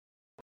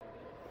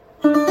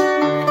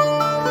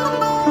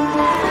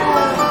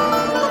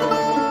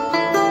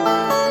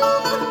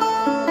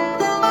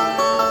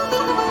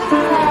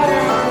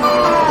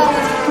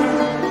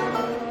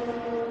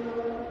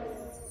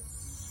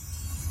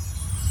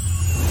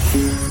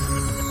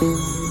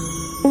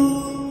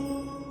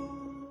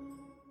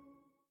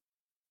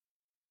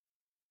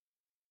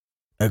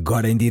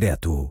Agora em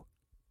direto,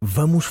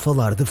 vamos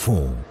falar de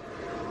FUN,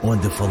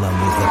 onde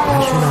falamos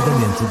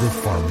apaixonadamente de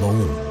Fórmula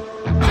 1.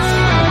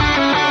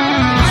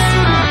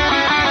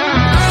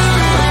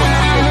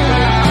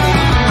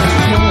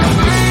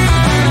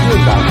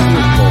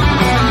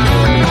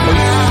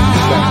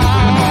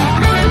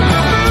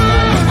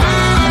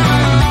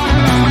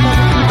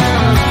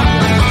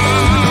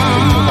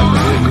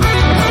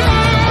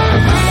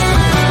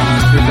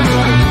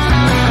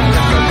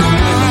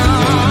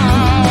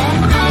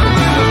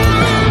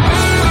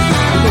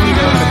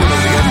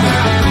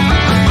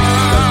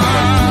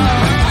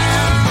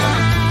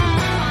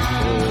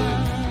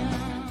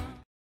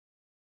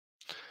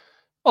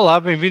 Olá,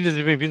 bem-vindas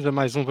e bem-vindos a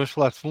mais um Vamos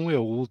Falar de FUN. É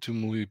o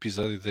último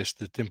episódio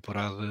desta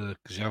temporada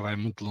que já vai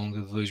muito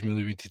longa de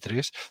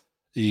 2023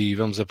 e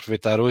vamos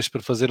aproveitar hoje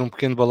para fazer um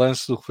pequeno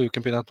balanço do que foi o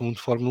Campeonato do Mundo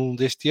de Fórmula 1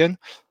 deste ano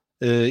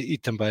e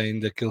também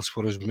daqueles que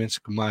foram os momentos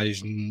que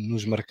mais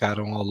nos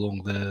marcaram ao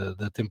longo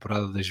da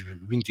temporada das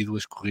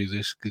 22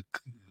 corridas que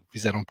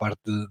fizeram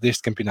parte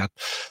deste campeonato.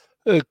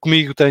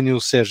 Comigo tenho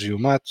o Sérgio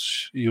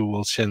Matos e o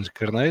Alexandre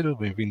Carneiro,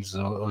 bem-vindos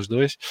aos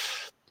dois.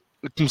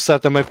 Começar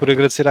também por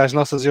agradecer às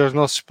nossas e aos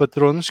nossos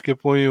patronos que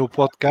apoiam o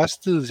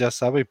podcast, já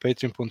sabem,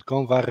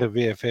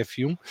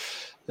 patreon.com/VFF1,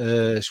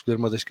 escolher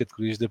uma das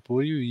categorias de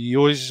apoio, e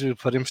hoje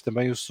faremos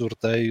também o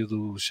sorteio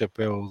do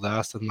chapéu da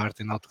Aston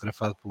Martin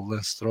autografado pelo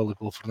Lance Stroll e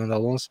pelo Fernando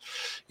Alonso,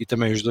 e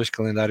também os dois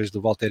calendários do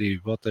Valtteri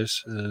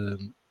Bottas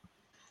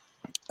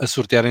a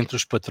sortear entre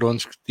os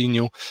patronos que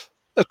tinham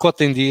a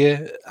cota em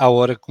dia à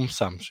hora que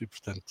começámos, e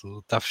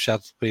portanto está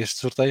fechado para este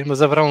sorteio,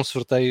 mas haverá um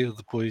sorteio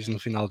depois no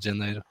final de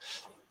janeiro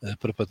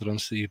para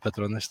patronos e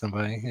patronas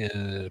também,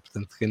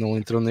 portanto quem não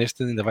entrou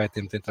neste ainda vai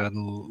ter de entrar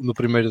no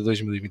primeiro de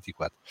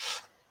 2024.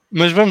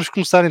 Mas vamos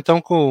começar então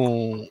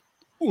com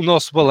o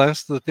nosso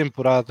balanço da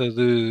temporada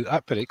de...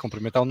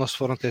 cumprimentar o nosso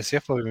fórum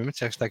TSF, obviamente,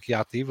 já que está aqui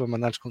ativo, a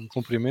mandar-nos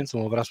cumprimentos,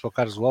 um abraço para o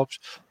Carlos Lopes,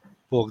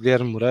 para o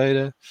Guilherme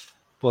Moreira,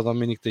 para o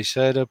Dominico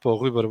Teixeira, para o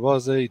Rui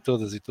Barbosa e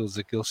todos aqueles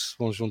que se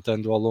vão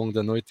juntando ao longo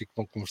da noite e que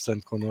vão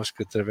conversando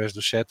connosco através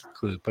do chat,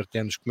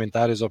 partilhando os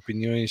comentários,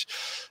 opiniões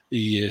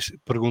e as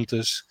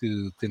perguntas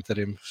que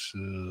tentaremos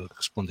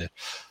responder.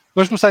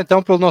 Vamos começar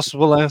então pelo nosso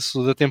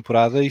balanço da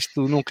temporada.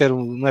 Isto não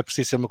é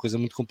preciso ser uma coisa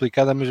muito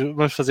complicada, mas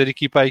vamos fazer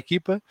equipa a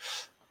equipa,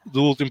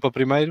 do último para o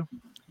primeiro.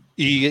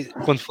 E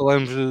quando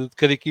falamos de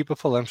cada equipa,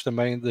 falamos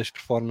também das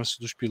performances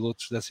dos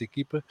pilotos dessa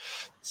equipa,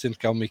 sendo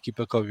que há uma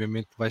equipa que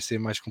obviamente vai ser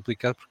mais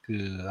complicada, porque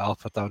a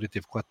AlphaTauri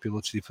teve 4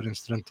 pilotos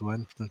diferentes durante o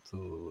ano,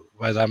 portanto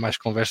vai dar mais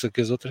conversa que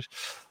as outras.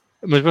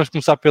 Mas vamos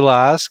começar pela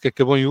Haas, que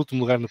acabou em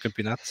último lugar no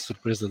campeonato,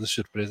 surpresa das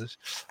surpresas,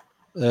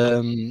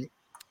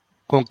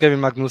 com Kevin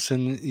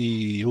Magnussen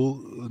e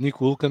o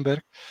Nico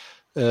Hülkenberg.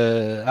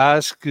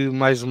 Haas que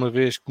mais uma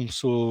vez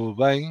começou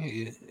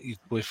bem e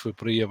depois foi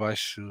por aí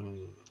abaixo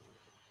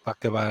para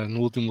acabar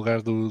no último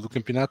lugar do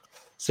campeonato.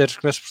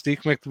 Sérgio, começo por ti.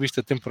 Como é que tu viste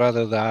a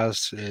temporada da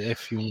AS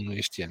F1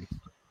 este ano?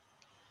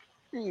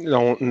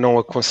 Não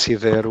a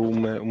considero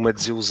uma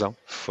desilusão,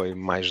 foi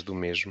mais do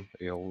mesmo.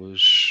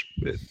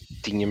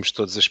 Tínhamos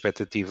todos a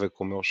expectativa,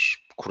 como eles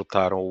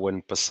cortaram o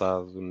ano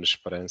passado na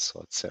esperança,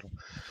 ou disseram,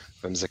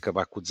 vamos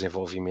acabar com o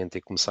desenvolvimento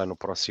e começar no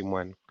próximo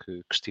ano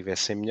que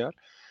estivessem melhor.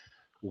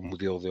 O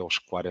modelo deles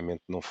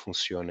claramente não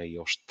funciona e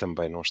eles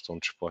também não estão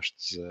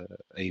dispostos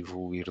a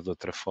evoluir de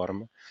outra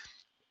forma.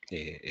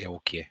 É o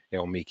que é.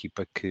 É uma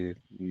equipa que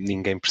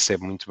ninguém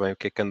percebe muito bem o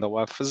que é que anda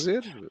lá a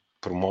fazer.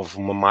 Promove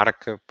uma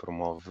marca,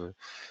 promove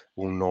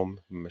um nome,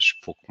 mas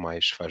pouco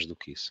mais faz do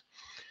que isso.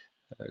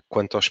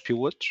 Quanto aos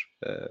pilotos,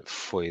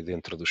 foi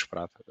dentro do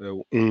esperado.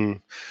 Um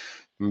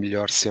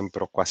melhor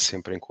sempre ou quase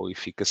sempre em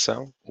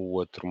qualificação, o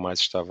outro mais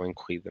estável em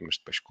corrida, mas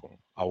depois com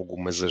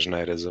algumas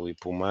asneiras ali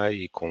pelo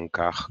meio e com um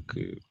carro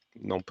que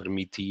não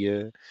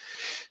permitia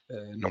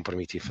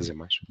fazer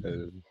mais.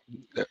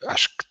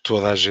 Acho que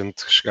toda a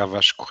gente chegava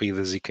às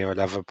corridas e quem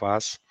olhava para a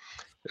AS,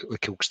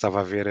 aquilo que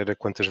estava a ver era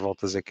quantas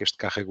voltas é que este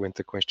carro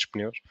aguenta com estes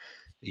pneus,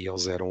 e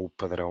eles eram o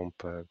padrão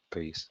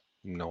para isso.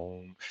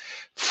 Não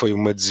foi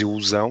uma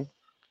desilusão,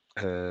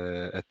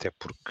 até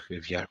porque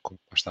havia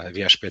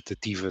a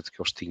expectativa de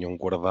que eles tinham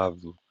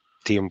guardado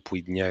tempo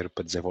e dinheiro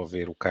para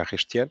desenvolver o carro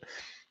este ano.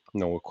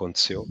 Não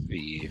aconteceu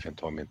e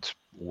eventualmente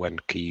o ano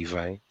que aí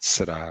vem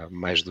será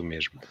mais do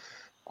mesmo.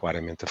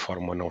 Claramente a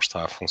Fórmula não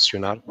está a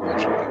funcionar,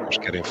 mas eles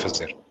querem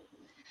fazer.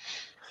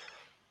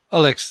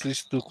 Alex,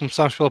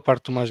 começámos pela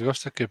parte que tu mais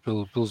gosta, que é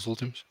pelos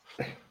últimos.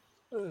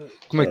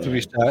 Como é que tu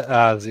viste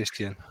a AS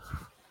este ano?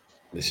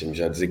 Deixa-me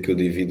já dizer que eu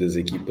divido as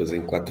equipas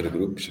em 4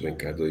 grupos, bem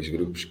que há 2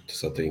 grupos que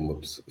só têm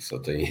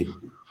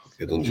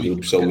cada um dos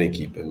grupos só uma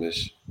equipa,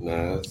 mas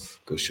na AS,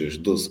 com os seus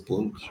 12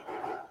 pontos,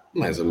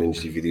 mais ou menos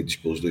divididos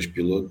pelos 2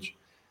 pilotos,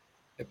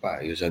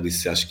 Epá, eu já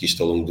disse, acho que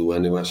isto ao longo do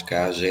ano, eu acho que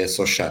a ASA é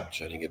só chato,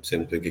 já ninguém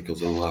percebe muito bem o que é que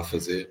eles vão lá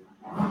fazer.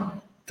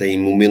 Tem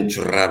momentos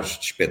raros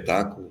de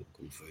espetáculo,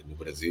 como foi no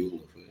Brasil,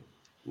 não foi?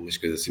 Umas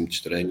coisas assim muito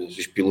estranhas.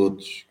 Os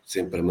pilotos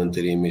sempre a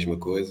manterem a mesma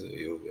coisa.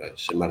 Eu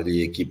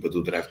chamar-lhe a equipa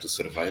do Drive to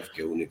Survive,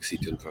 que é o único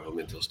sítio onde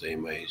provavelmente eles têm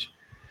mais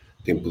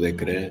tempo de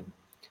ecrã.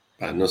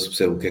 Pá, não se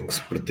percebe o que é que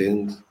se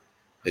pretende,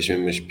 as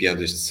mesmas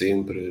piadas de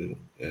sempre,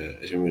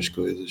 as mesmas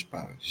coisas,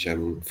 pá, já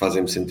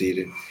fazem-me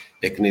sentir,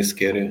 é que nem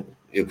sequer,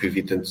 eu que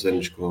vivi tantos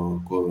anos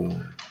com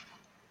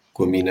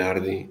a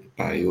Minardi,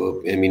 pá,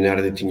 a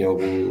Minardi tinha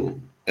alguma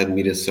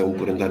admiração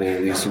por andarem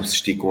ali a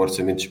subsistir com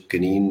orçamentos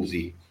pequeninos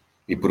e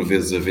por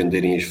vezes a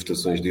venderem as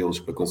votações deles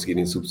para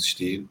conseguirem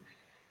subsistir.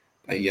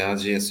 Pá, e a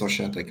ASI é só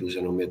chata, aquilo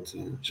já não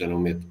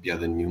mete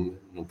piada nenhuma,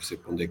 não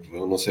percebo para onde é que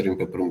vão, não servem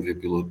para promover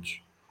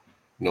pilotos,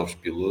 novos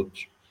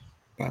pilotos.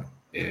 Pá,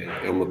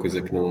 é uma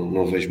coisa que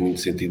não vejo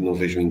muito sentido, não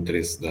vejo o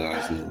interesse da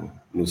ASI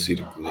no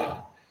circo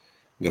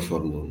da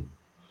Fórmula 1.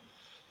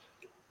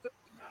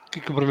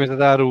 Que cumprimento a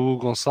dar o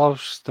Hugo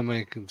Gonçalves,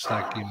 também que está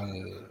aqui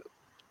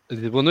a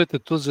dizer boa noite a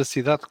todos da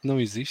cidade que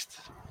não existe.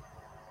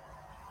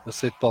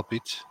 Aceito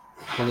palpites.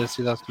 Qual é a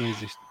cidade que não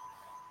existe?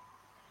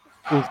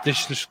 Hugo,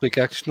 deixa-nos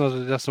explicar que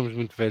nós já somos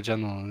muito velhos,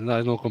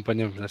 nós não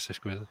acompanhamos essas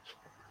coisas.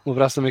 Um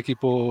abraço também aqui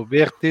para o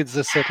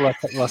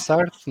BRT17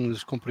 Lassarte, que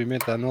nos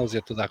cumprimenta a nós e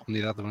a toda a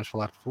comunidade. Vamos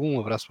falar de F1. Um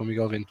abraço para o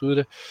Miguel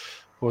Ventura,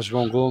 para o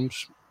João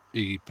Gomes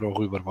e para o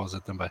Rui Barbosa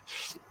também.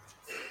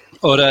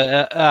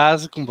 Ora, a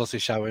ASA, como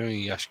vocês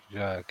sabem, e acho que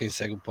já quem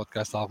segue o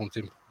podcast há algum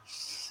tempo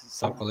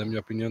sabe qual é a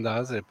minha opinião da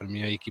ASA, para mim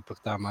é a equipa que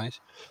está a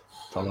mais,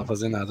 está lá a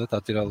fazer nada, está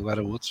a tirar lugar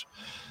a outros.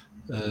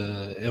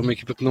 É uma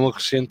equipa que não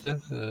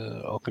acrescenta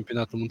ao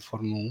Campeonato do Mundo de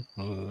Fórmula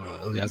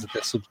 1, aliás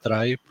até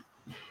subtrai.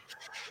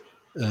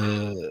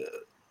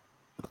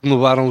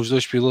 Renovaram os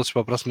dois pilotos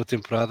para a próxima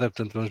temporada,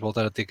 portanto vamos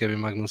voltar a ter Kevin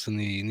Magnussen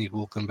e Nico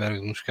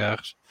Hülkenberg nos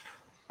carros.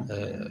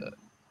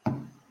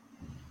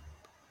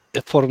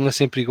 A fórmula é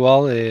sempre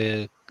igual,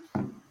 é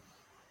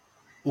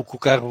o que o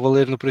carro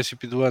valer no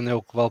princípio do ano é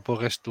o que vale para o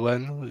resto do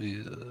ano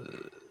e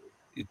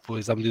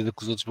depois à medida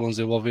que os outros vão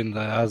desenvolvendo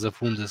a asa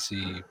afunda-se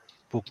e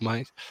pouco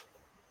mais.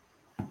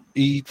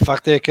 E de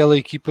facto é aquela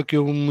equipa que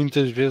eu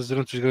muitas vezes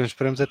durante os grandes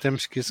prémios até me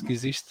esqueço que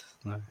existe,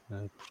 não é?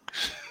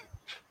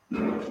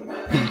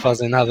 Porque não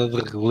fazem nada de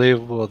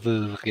relevo ou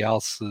de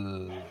realce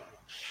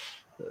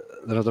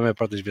durante a maior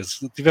parte das vezes.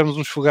 Tivemos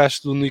uns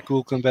fogachos do Nico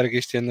Hülkenberg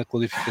este ano na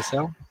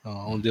qualificação,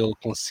 onde ele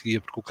conseguia,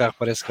 porque o carro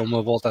parece que a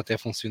uma volta até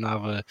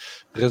funcionava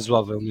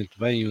razoavelmente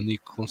bem e o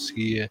Nico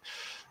conseguia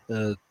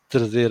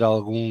trazer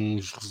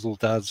alguns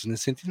resultados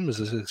nesse sentido,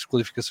 mas as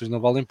qualificações não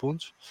valem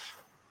pontos.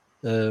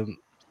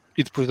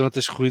 E depois durante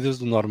as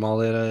corridas o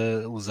normal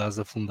era os as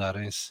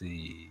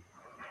afundarem-se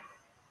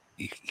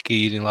e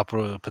caírem lá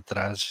para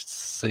trás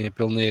sem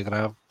apelo nem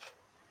agravo.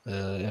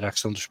 Era a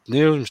questão dos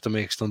pneus, mas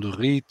também a questão do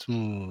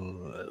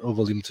ritmo.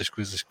 Houve ali muitas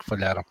coisas que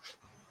falharam.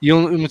 E eu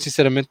muito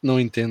sinceramente não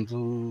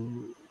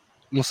entendo.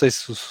 Não sei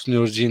se o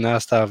senhor ginásio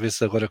está a ver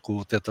se agora com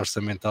o teto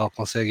orçamental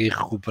consegue ir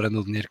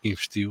recuperando o dinheiro que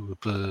investiu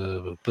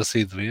para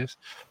sair de vez.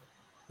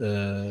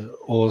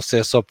 Ou se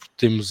é só por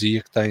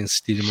teimosia que está a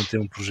insistir em manter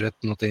um projeto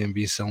que não tem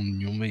ambição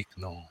nenhuma e que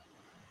não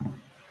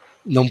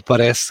me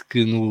parece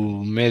que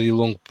no médio e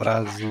longo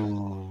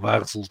prazo vai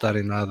resultar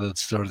em nada de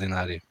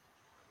extraordinário.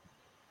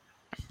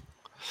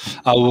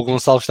 O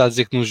Gonçalves está a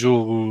dizer que no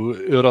jogo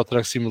Euro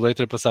Truck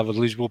Simulator passava de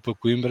Lisboa para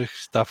Coimbra, que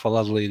está a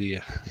falar de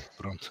Leiria.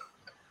 Pronto.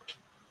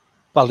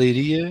 Para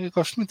Leiria, eu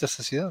gosto muito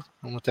dessa cidade.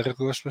 É uma terra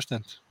que eu gosto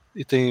bastante.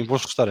 E tem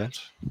bons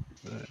restaurantes.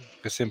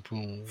 É sempre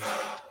um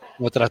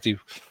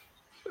atrativo.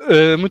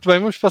 Muito bem,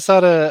 vamos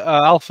passar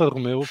a Alfa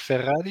Romeo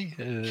Ferrari.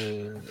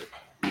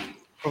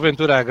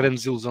 Porventura a grande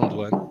desilusão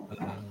do ano.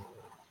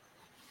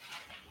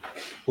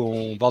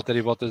 Com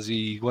Valtteri Bottas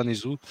e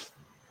Guanizu.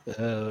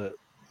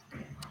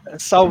 A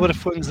Sauber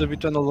foi-nos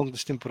habituando ao longo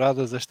das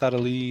temporadas a estar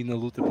ali na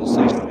luta pelo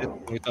 6º,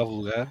 7º, 8º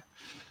lugar.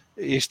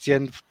 Este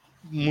ano,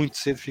 muito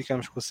cedo,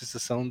 ficámos com a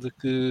sensação de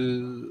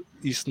que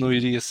isso não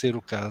iria ser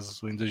o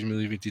caso em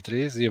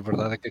 2023 e a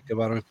verdade é que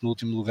acabaram em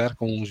penúltimo lugar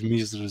com uns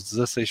míseros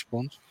 16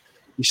 pontos.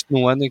 Isto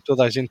num ano em que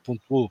toda a gente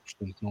pontuou,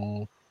 portanto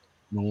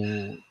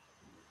não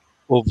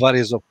houve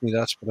várias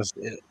oportunidades para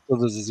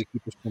todas as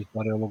equipas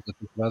pontuarem ao longo da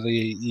temporada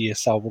e a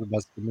Sauber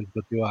basicamente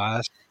bateu a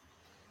Haas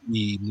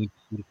e muito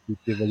porque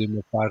teve ali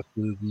uma parte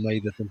de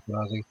meio da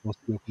temporada em que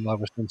conseguiu acumular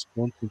bastantes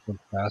pontos, enquanto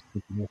que a Haas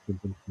continuou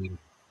sempre a corrida.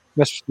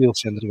 Mas por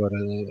Alexandre, agora,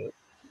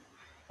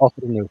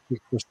 Alfa Romeo, o que é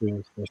que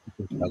gostou desta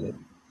temporada?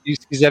 E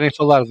se quiserem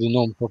falar do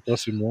nome para o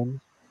próximo ano,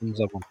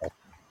 vamos à vontade.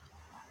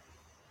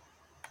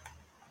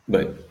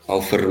 Bem,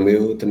 Alfa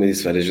Romeo também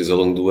disse várias vezes ao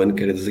longo do ano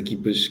que era das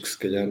equipas que se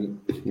calhar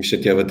me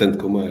chateava tanto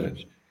como a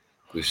AS.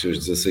 Com os seus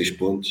 16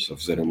 pontos, só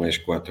fizeram mais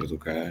 4 do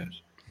que a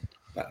AS.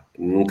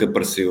 Nunca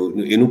pareceu,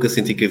 eu nunca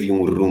senti que havia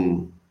um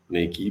rumo na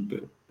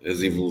equipa,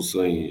 as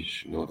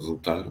evoluções não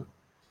resultaram,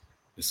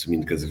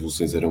 assumindo que as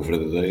evoluções eram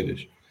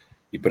verdadeiras,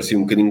 e parecia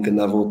um bocadinho que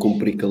andavam a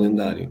cumprir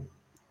calendário.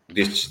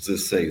 Destes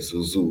 16,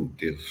 o Zhu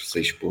teve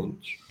 6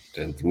 pontos,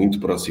 portanto, muito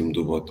próximo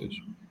do Bottas,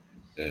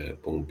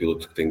 para um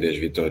piloto que tem 10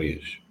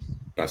 vitórias,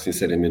 Pá,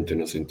 sinceramente eu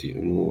não senti,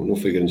 não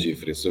foi grande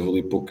diferença. Houve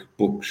ali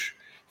poucos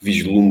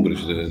vislumbres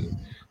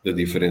da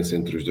diferença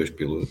entre os dois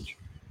pilotos.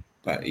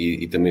 Pá,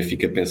 e também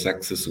fica a pensar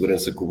que se a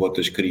segurança que o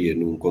Bottas queria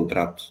num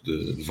contrato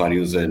de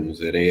vários anos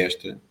era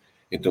esta,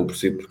 então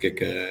percebo porque é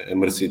que a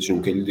Mercedes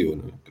nunca lhe deu,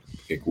 não é?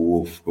 Porque é que o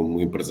Wolff,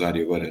 como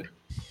empresário, agora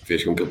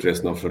fez com que ele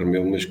tivesse na Alfa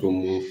Romeo, mas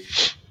como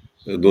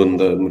dono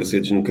da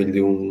Mercedes nunca lhe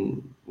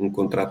deu um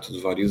contrato de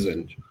vários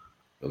anos.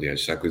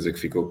 Aliás, a coisa que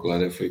ficou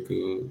clara foi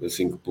que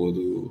assim que pôde,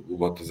 o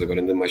Bottas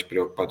agora anda mais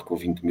preocupado com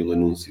 20 mil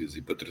anúncios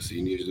e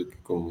patrocínios do que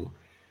com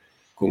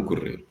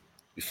correr.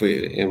 E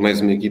é mais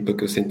uma equipa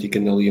que eu senti que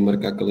anda ali a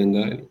marcar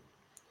calendário,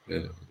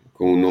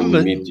 com um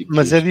nome mítico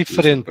Mas é nos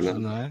diferente,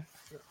 campeonatos. não é?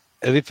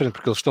 É diferente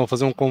porque eles estão a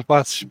fazer um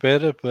compasso de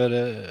espera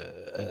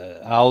para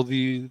a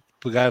Audi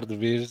pegar de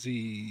vez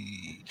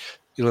e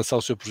lançar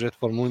o seu projeto de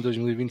Fórmula 1 em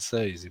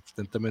 2026 e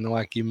portanto também não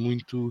há aqui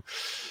não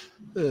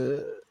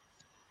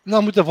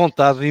há muita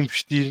vontade de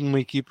investir numa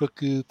equipa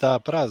que está a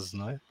prazo,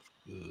 não é?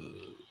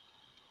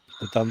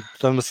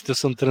 Está numa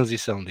situação de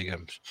transição,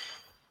 digamos.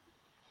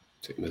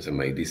 Sim, mas a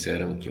meio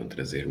disseram que iam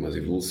trazer umas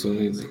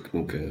evoluções e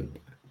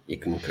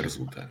que nunca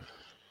resultaram.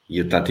 E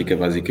a tática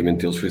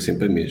basicamente deles foi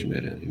sempre a mesma,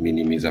 era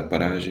minimizar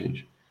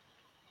paragens,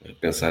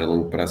 pensar a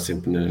longo prazo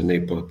sempre na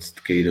hipótese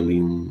de cair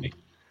ali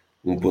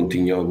um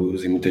pontinho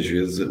alguns, e muitas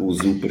vezes o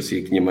Zul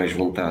parecia que tinha mais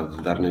vontade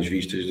de dar nas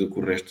vistas do que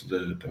o resto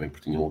também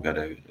porque tinha um lugar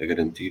a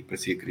garantir,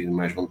 parecia que queria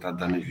mais vontade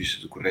de dar nas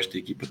vistas do que o resto da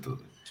equipa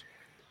toda.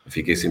 Eu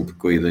fiquei sempre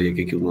com a ideia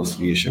que aquilo não se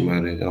devia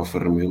chamar Alfa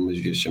Romeo, mas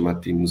devia chamar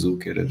Team Zul,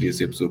 que devia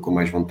ser a pessoa com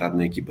mais vontade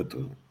na equipa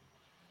toda.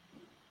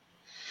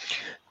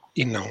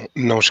 E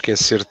não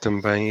esquecer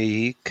também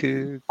aí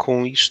que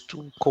com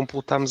isto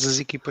completámos as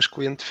equipas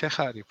cliente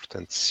Ferrari.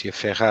 Portanto, se a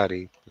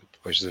Ferrari,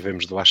 depois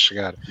devemos de lá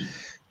chegar,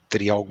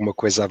 teria alguma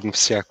coisa a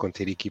beneficiar com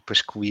ter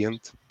equipas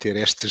cliente, ter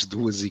estas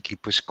duas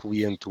equipas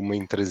cliente, uma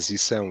em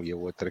transição e a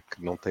outra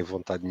que não tem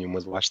vontade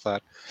nenhuma de lá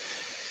estar,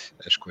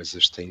 as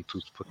coisas têm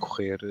tudo para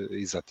correr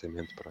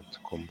exatamente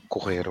como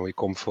correram e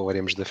como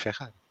falaremos da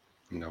Ferrari.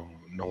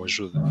 Não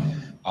ajuda.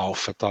 A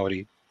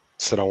AlphaTauri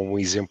será um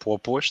exemplo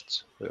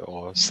oposto,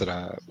 ou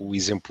será o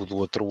exemplo do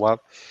outro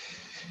lado,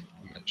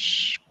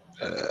 mas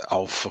a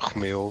Alfa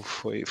Romeo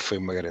foi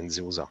uma grande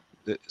desilusão.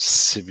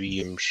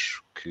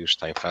 Sabíamos que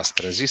está em fase de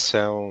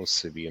transição,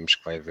 sabíamos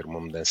que vai haver uma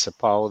mudança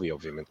para a Audi,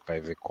 obviamente que vai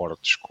haver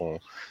cortes com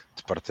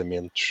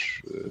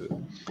departamentos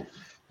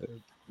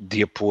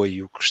de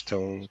apoio que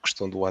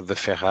estão do lado da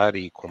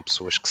Ferrari, com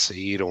pessoas que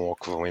saíram ou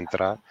que vão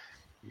entrar,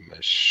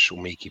 mas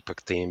uma equipa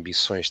que tem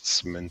ambições de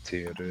se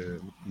manter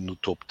no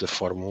topo da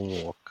Fórmula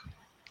 1 ou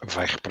que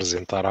vai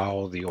representar a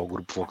Audi ou o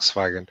grupo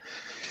Volkswagen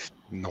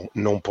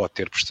não pode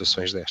ter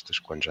prestações destas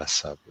quando já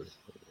sabe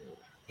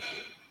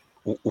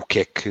o que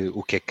é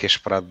que é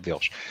esperado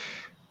deles.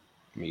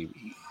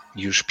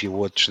 E os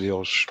pilotos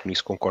deles,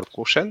 nisso concordo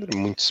com o Alexandre,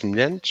 muito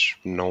semelhantes.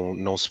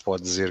 Não se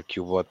pode dizer que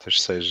o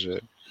Bottas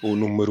seja o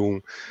número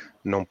 1,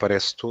 não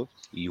parece todo,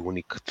 e o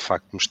único que de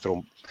facto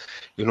mostrou,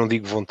 eu não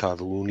digo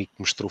vontade, o único que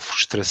mostrou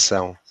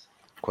frustração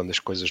quando as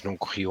coisas não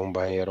corriam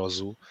bem era o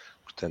Zul.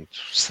 Portanto,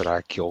 será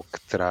aquele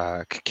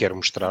que quer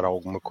mostrar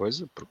alguma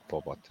coisa? Porque para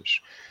o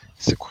Bottas,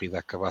 se a corrida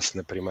acabasse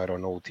na primeira ou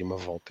na última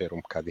volta, era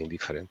um bocado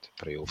indiferente.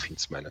 Para ele, o fim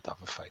de semana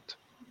estava feito.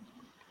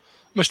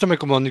 Mas também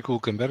como o Nico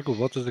Hülkenberg, o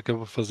Bottas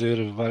acabou a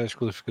fazer várias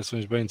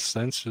qualificações bem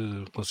interessantes,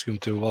 conseguiu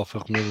meter o Alfa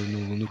Romeo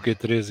no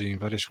Q3 em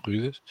várias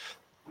corridas,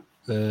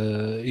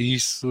 e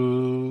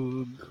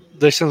isso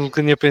deixa-nos um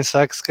bocadinho a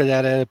pensar que se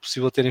calhar era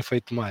possível terem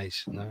feito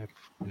mais, não é?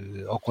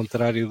 Porque, ao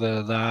contrário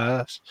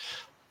da AS,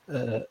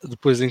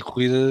 depois em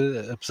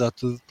corrida, apesar de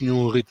tudo, tinham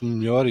um ritmo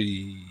melhor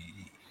e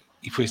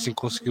foi assim que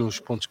conseguiram os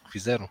pontos que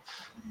fizeram.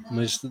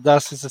 Mas dá a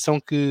sensação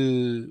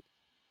que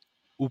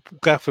o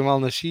carro foi mal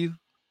nascido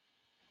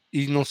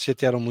e não se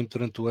chatearam muito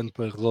durante o ano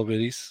para resolver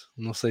isso.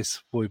 Não sei se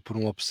foi por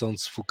uma opção de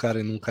se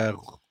focarem num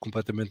carro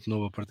completamente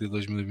novo a partir de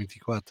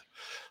 2024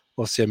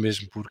 ou se é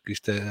mesmo porque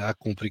isto há que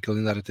cumprir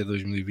calendário até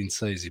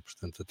 2026 e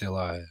portanto até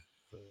lá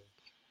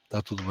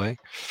está tudo bem,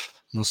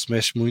 não se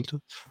mexe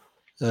muito.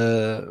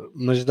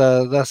 Mas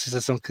dá a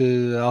sensação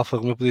que a Alfa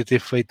Romeo podia ter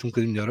feito um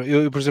bocadinho melhor.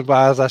 Eu por exemplo,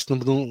 a AS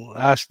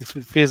acho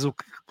que fez o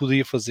que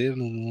podia fazer,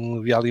 não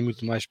havia ali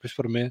muito mais para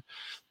experimentar.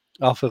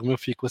 A Alfa Romeo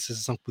fica com a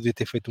sensação que podia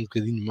ter feito um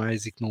bocadinho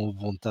mais e que não houve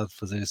vontade de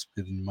fazer esse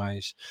bocadinho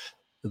mais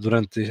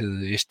durante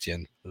este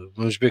ano.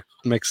 Vamos ver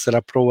como é que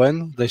será para o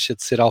ano. Deixa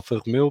de ser Alfa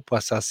Romeo,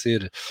 passa a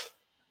ser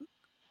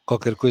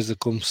qualquer coisa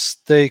como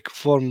Stake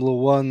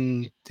Formula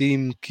One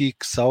Team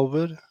Kick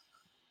Sauber,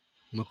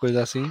 uma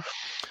coisa assim.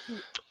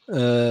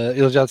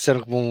 Eles já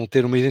disseram que vão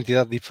ter uma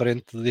identidade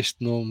diferente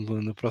deste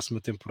nome na próxima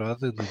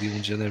temporada, no dia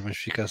 1 de janeiro, mas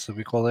ficar a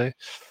saber qual é.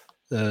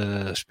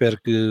 Espero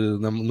que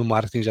no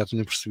marketing já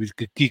tenham percebido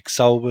que Kick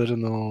Sauber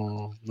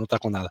não está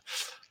com nada.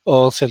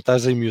 Ou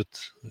sentares em mute.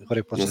 Agora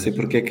é que Não sei dizer.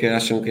 porque é que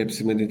acham que é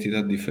preciso uma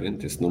identidade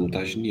diferente. Esse nome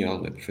está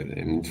genial,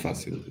 é muito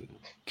fácil.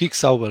 Kick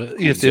Sauber.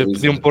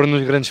 Podiam pôr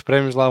nos grandes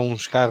prémios lá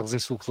uns carros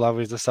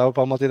insultáveis da Sauber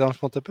para a malta dar uns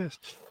pontapés.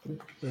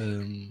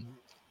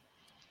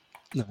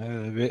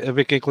 A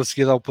ver quem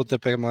conseguia dar o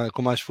pontapé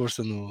com mais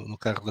força no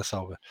carro da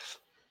Sauber.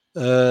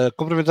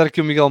 Cumprimentar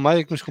aqui o Miguel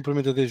Maia, que nos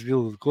cumprimenta desde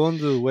Vila de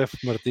Conde, o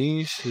F.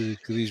 Martins,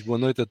 que diz boa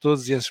noite a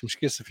todos, e antes que me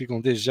esqueça, ficam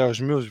desde já os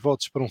meus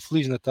votos para um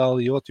Feliz Natal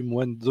e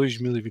ótimo ano de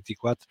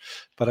 2024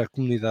 para a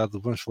comunidade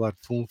do Vamos Falar de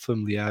Fundo,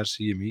 familiares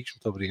e amigos.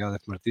 Muito obrigado,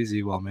 F. Martins, e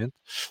igualmente.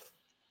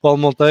 Paulo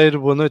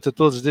Monteiro, boa noite a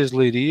todos desde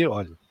Leiria.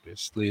 Olha,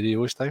 este Leiria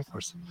hoje está em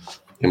força.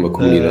 É uma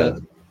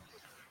comunidade.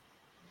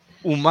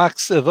 O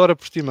Max adora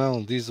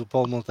Portimão, diz o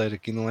Paulo Monteiro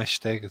aqui num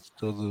hashtag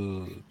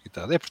todo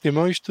quitado. É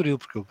Portimão e Estoril,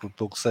 porque eu,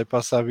 pelo que sei,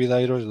 passa a vida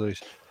a ir aos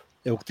dois.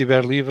 É o que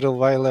tiver livre, ele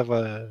vai e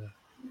leva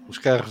os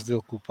carros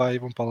dele com o pai e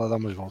vão para lá dar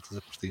umas voltas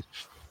a curtir.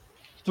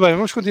 Muito bem,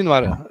 vamos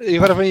continuar. E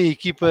agora vem a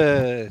equipa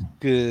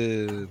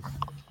que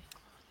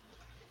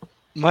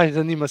mais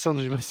animação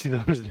nos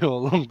bastidores deu ao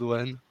longo do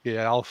ano, que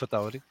é a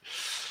AlphaTauri,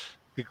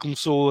 que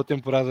começou a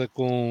temporada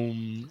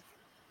com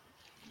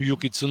o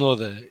Yuki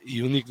Tsunoda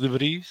e o Nick de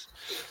Vries,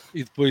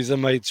 e depois a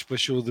meio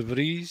despachou o de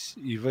Vries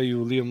e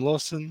veio o Liam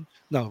Lawson,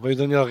 veio o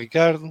Daniel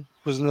Ricciardo,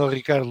 depois o Daniel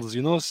Ricciardo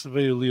lesionou-se,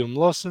 veio o Liam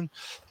Lawson,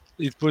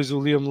 e depois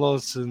o Liam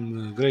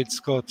Lawson, Great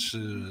Scott,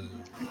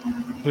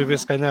 foi ver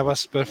se ganhava a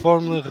Super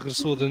Fórmula,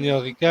 regressou o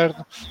Daniel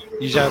Ricciardo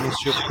e já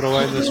anunciou que para o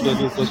ano a sua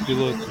dupla de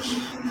pilotos.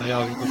 Tem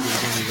alguém com a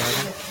televisão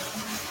ligada?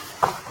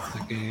 Não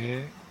sei quem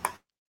é.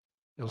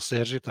 É o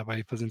Sérgio, estava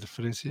aí a fazer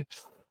interferência.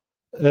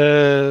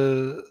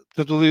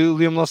 Portanto, o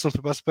Liam Lawson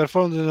foi para a Super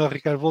Fórmula, o Daniel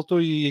Ricciardo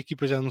voltou e a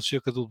equipa já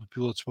anunciou que a dupla de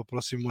pilotos para o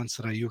próximo ano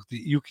será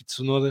Yuki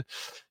Tsunoda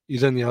e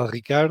Daniel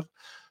Ricciardo,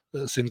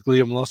 sendo que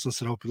Liam Lawson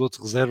será o piloto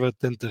de reserva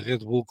tanto da Red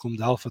Bull como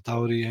da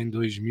AlphaTauri em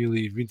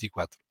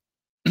 2024.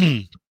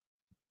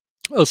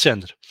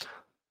 Alexandre,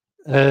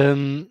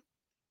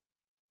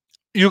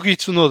 Yuki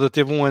Tsunoda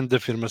teve um ano de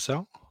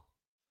afirmação,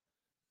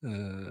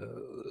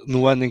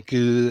 no ano em que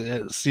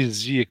se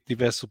exigia que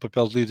tivesse o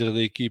papel de líder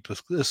da equipa,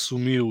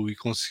 assumiu e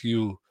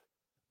conseguiu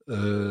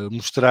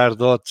mostrar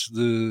dotes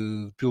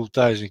de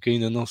pilotagem que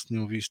ainda não se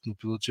tinham visto no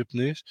piloto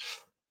japonês.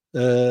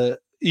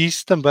 E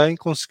isso também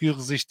conseguiu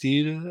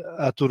resistir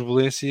à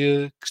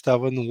turbulência que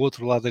estava no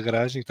outro lado da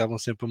garagem, que estavam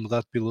sempre a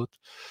mudar de piloto.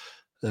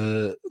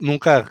 Num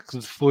carro que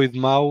foi de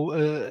mau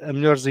a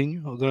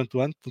melhorzinho durante o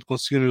ano,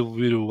 conseguiram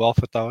evoluir o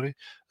AlphaTauri,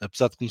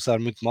 apesar de começar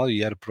muito mal,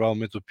 e era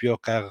provavelmente o pior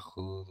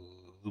carro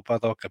do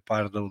paddock a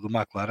par do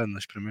McLaren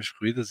nas primeiras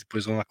corridas, e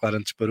depois o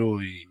McLaren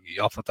disparou e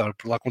a AlphaTauri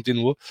por lá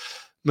continuou,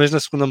 mas na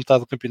segunda metade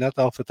do campeonato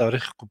a AlphaTauri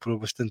recuperou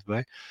bastante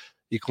bem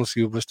e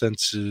conseguiu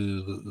bastantes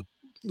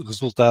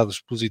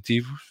resultados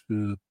positivos,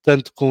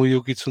 tanto com o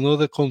Yuki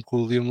Tsunoda, como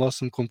com o Liam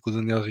Lawson, como com o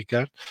Daniel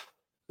Ricciardo,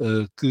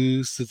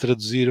 que se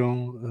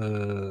traduziram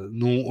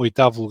num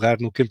 8º lugar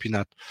no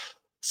campeonato.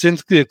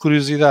 Sendo que a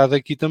curiosidade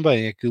aqui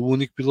também é que o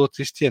único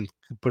piloto este ano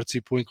que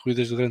participou em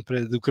corridas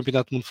do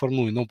Campeonato do Mundo de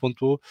Fórmula 1 e não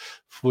pontuou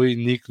foi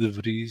Nick de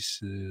Vries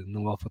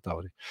no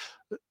AlphaTauri.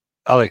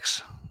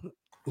 Alex,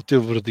 o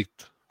teu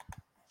verdicto?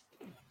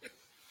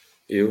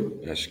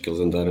 Eu acho que eles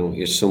andaram,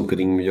 estes são um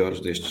bocadinho melhores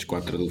destes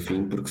 4 do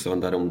fim, porque só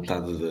andaram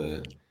metade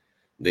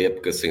da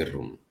época sem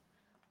rumo.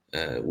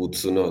 O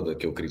Tsunoda,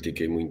 que eu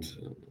critiquei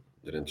muito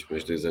durante os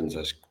meus 2 anos,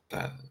 acho que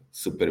está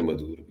super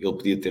maduro. Ele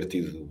podia ter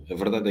tido, a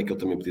verdade é que ele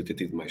também podia ter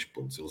tido mais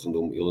pontos. Ele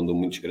andou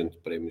muitos grandes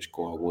prémios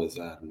com algum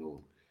azar,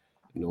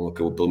 não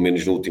acabou pelo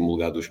menos no último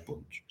lugar dos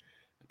pontos.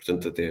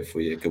 Portanto, até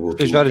acabou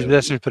Fez vários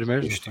 11º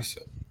primeiros.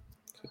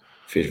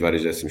 Fez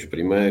vários 11º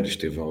primeiros,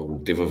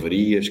 teve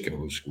avarias, que é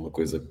uma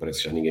coisa que parece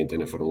que já ninguém tem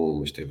na Fórmula 1,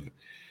 mas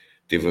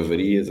teve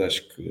avarias.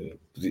 Acho que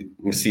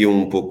merecia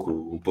um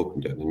pouco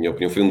melhor. Na minha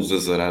opinião, foi um dos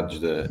azarados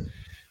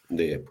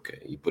da época,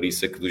 e por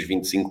isso é que dos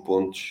 25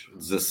 pontos,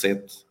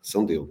 17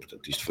 são dele.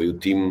 Portanto, isto foi o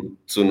time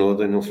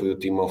Tsunoda, não foi o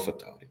time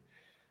AlphaTauri.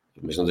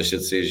 Mas não deixa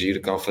de ser giro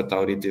que a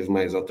AlphaTauri teve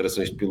mais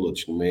alterações de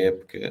pilotos numa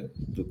época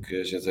do que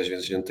às vezes a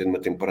gente tem de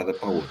uma temporada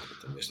para a outra.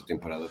 Então, desta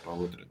temporada para a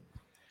outra.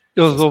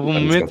 Eles houve um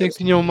momento em que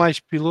tinham mais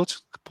pilotos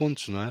que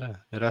pontos, não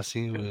era? Era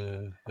assim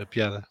a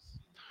piada.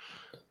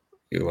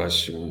 Eu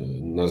acho,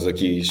 nós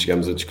aqui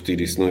chegamos a discutir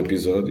isso num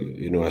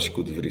episódio, e não acho que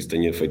o De Vries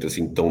tenha feito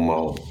assim tão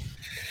mal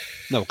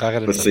não, o carro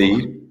era para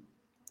sair.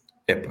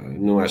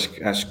 Não acho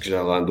que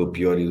já lá andou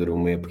pior e durou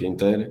uma época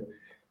inteira.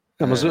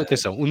 Não, mas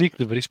atenção, o Nick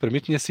de Vries para mim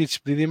tinha sido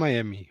despedido em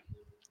Miami,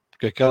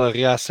 porque aquela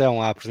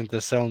reação à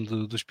apresentação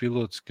dos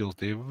pilotos que ele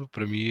teve,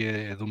 para mim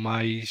é do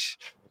mais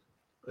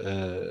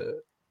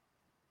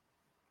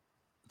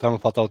está-me a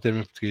faltar o termo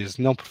em português,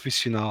 não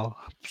profissional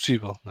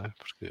possível, não é?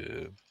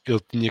 Porque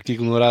ele tinha que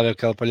ignorar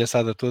aquela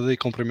palhaçada toda e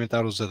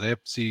cumprimentar os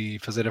adeptos e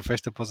fazer a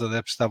festa para os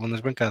adeptos que estavam nas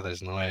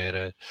bancadas, não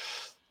era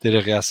ter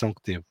a reação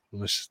que teve,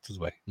 mas tudo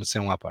bem, mas é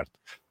um à parte.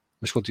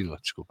 Mas continua,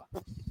 desculpa.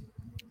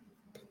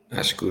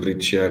 Acho que o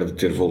Ricciardo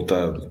ter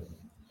voltado,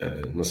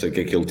 não sei o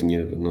que é que ele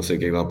tinha, não sei o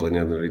que é que estava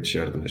planeado no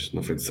Ricciardo, mas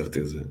não foi de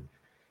certeza.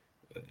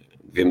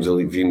 Vimos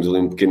ali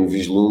um pequeno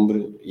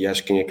vislumbre, e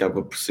acho que quem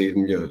acaba por sair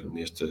melhor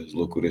nestas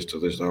loucuras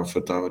todas da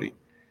AlphaTauri,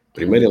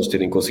 primeiro eles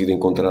terem conseguido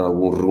encontrar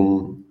algum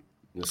rumo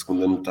na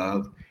segunda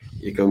metade,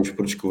 e acabamos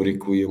por descobrir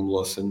que o Liam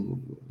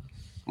Lawson,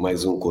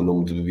 mais um com o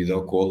nome de bebida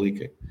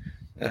alcoólica,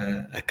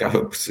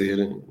 acaba por ser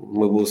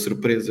uma boa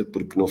surpresa,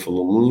 porque não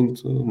falou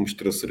muito,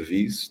 mostrou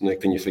serviço, não é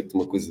que tenha feito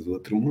uma coisa do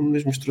outro mundo,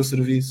 mas mostrou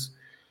serviço,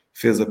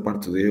 fez a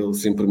parte dele,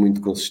 sempre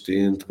muito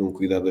consistente, com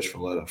cuidado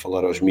a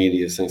falar aos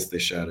mídias sem se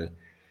deixar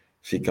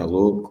ficar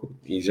louco,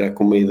 e já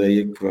com uma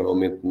ideia que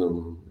provavelmente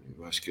não,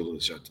 eu acho que ele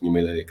já tinha uma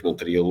ideia que não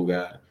teria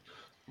lugar,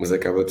 mas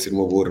acaba de ser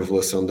uma boa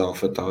revelação da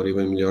AlphaTauri,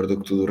 bem melhor do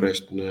que tudo o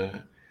resto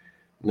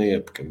na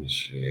época,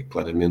 mas é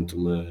claramente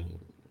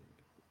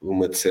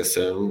uma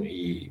decepção.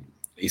 E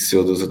se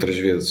eu das outras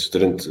vezes,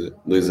 durante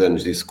 2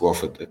 anos, disse que o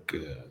Alfa, que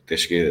até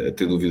cheguei a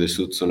ter dúvidas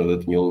se o Tsunoda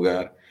tinha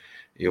lugar,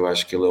 eu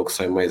acho que ele é o que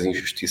sai mais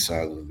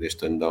injustiçado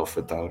deste ano da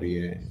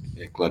AlphaTauri,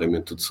 é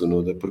claramente o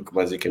Tsunoda, porque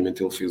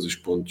basicamente ele fez os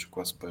pontos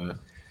quase para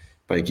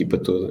a equipa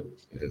toda.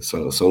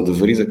 Só o de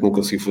Vries é que não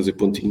conseguiu fazer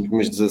pontinhos,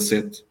 mas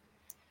 17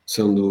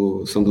 são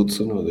do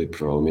Tsunoda, e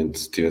provavelmente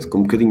se tivesse com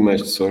um bocadinho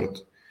mais de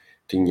sorte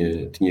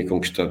tinha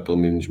conquistado pelo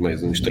menos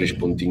mais uns 3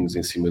 pontinhos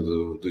em cima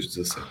dos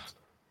 17.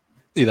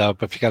 E dava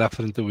para ficar à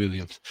frente da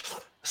Williams.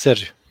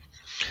 Sérgio?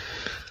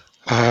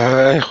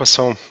 Em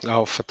relação à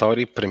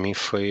AlphaTauri, para mim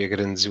foi a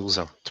grande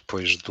desilusão.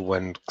 Depois do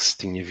ano que se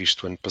tinha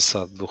visto o ano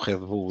passado do Red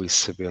Bull e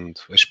sabendo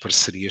as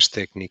parcerias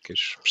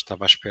técnicas,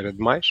 estava à espera de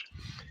mais.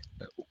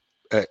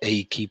 A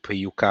equipa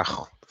e o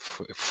carro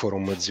foram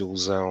uma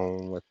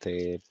desilusão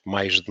até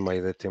mais de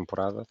meio da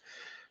temporada.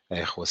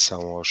 Em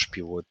relação aos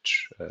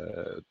pilotos,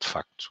 de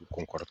facto,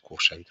 concordo com o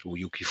Alexandre. O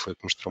Yuki foi o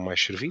que mostrou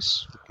mais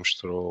serviço, o que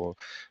mostrou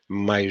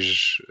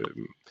mais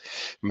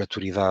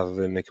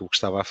maturidade naquilo que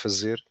estava a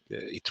fazer,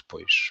 e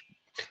depois,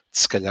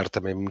 se calhar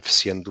também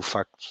beneficiando do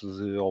facto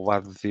de, ao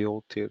lado dele,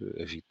 ter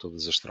havido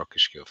todas as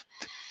trocas que houve.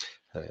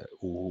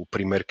 O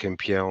primeiro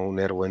campeão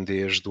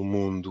neerlandês do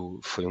mundo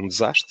foi um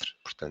desastre,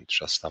 portanto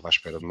já se estava à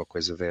espera de uma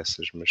coisa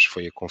dessas, mas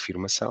foi a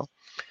confirmação.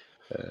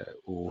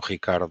 O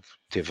Ricardo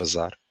teve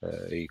azar,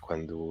 e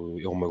quando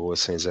ele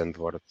magoa-se em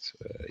Zandvoort,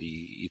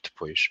 e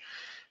depois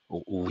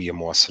o Liam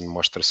Lawson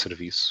mostra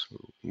serviço.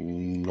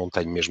 Não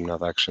tenho mesmo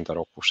nada a acrescentar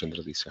ao que o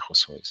Alexandre disse em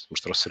relação a isso.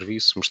 Mostrou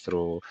serviço,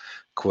 mostrou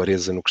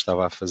clareza no que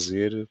estava a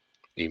fazer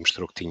e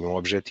mostrou que tinha um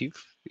objetivo,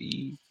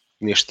 e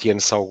neste ano,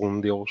 se algum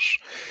deles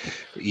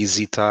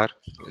hesitar,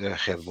 a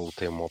Red Bull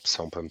tem uma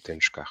opção para meter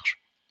nos carros.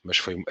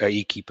 Mas a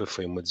equipa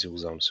foi uma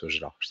desilusão no seu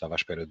geral. Estava à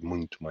espera de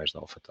muito mais da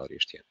AlphaTauri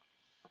este ano.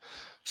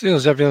 Sim,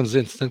 eles já vieram dizer,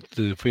 entretanto,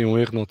 que foi um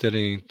erro não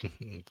terem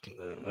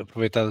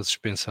aproveitado a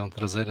suspensão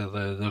traseira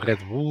da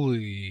Red Bull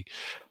e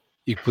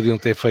que podiam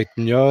ter feito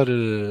melhor,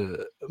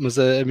 mas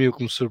a mim o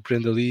que me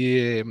surpreende ali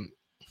é...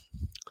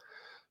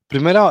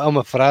 Primeiro há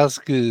uma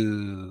frase que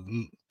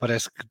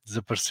parece que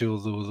desapareceu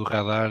do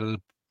radar,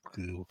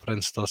 porque o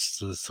Franz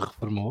Tost se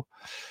reformou,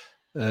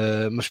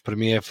 mas para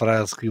mim é a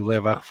frase que o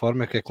leva à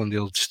reforma, que é quando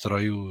ele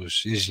destrói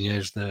os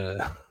engenheiros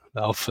da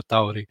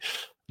AlphaTauri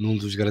num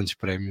dos grandes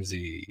prémios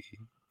e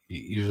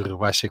os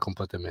rebaixa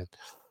completamente.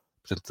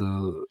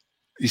 Portanto,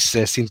 isso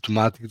é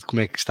sintomático de como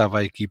é que estava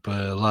a equipa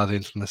lá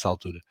dentro nessa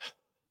altura.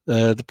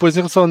 Depois, em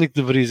relação ao Nick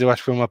de Vries, eu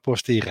acho que foi uma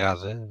aposta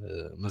errada,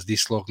 mas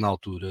disse logo na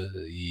altura,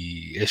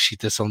 e a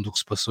excitação do que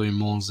se passou em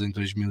Monza em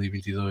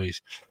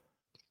 2022,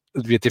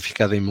 devia ter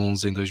ficado em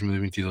Monza em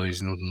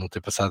 2022, não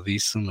ter passado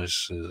disso,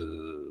 mas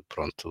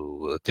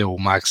pronto, até o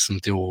Max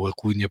meteu a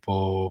cunha para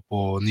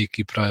o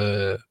Nick e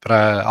para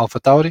a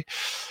AlphaTauri.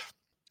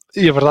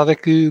 E a verdade é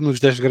que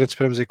nos 10 grandes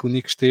prémios em que o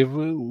Nick esteve,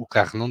 o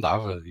carro não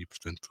dava, e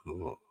portanto,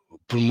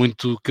 por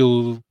muito que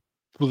ele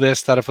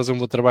pudesse estar a fazer um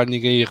bom trabalho,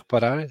 ninguém ia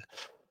reparar,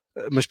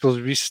 mas pelos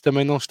vistos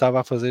também não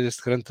estava a fazer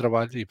esse grande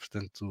trabalho, e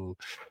portanto,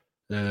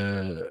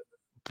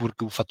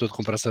 porque o fator de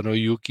comparação era o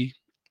Yuki,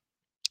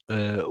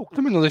 o que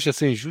também não deixa de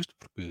ser injusto,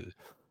 porque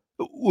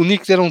o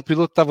Nick era um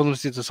piloto que estava numa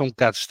situação um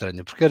bocado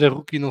estranha, porque era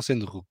rookie não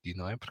sendo rookie,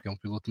 não é? Porque é um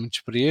piloto muito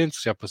experiente,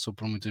 que já passou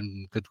por muitas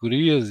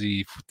categorias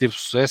e teve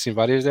sucesso em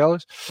várias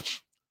delas.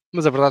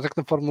 Mas a verdade é que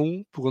na Fórmula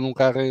 1 pegou num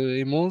carro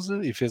em Monza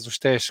e fez os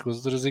testes com as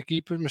outras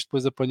equipas, mas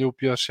depois apanhou o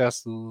pior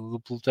chassi do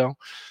pelotão,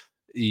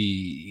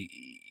 e,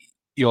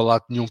 ao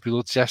lado tinha um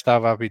piloto que já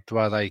estava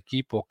habituado à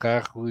equipa, ao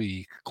carro,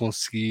 e que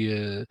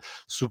conseguia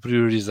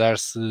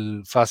superiorizar-se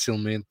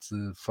facilmente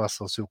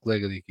face ao seu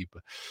colega de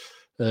equipa.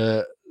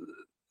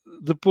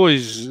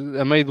 Depois,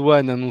 a meio do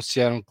ano,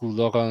 anunciaram que o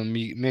Laurent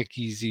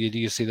Mekies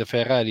iria sair da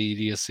Ferrari e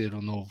iria ser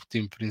o novo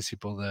time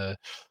principal da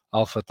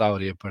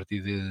AlphaTauri a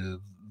partir de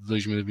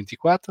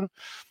 2024.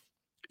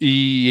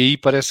 E aí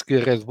parece que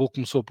a Red Bull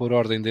começou a pôr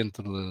ordem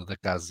dentro da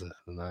casa,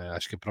 não é?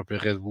 Acho que a própria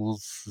Red Bull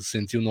se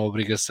sentiu na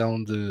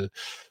obrigação de,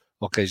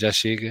 ok, já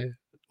chega,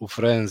 o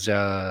Franz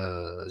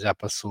já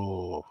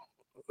passou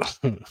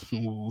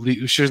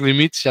os seus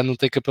limites, já não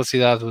tem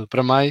capacidade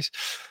para mais,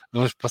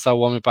 vamos passar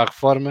o homem para a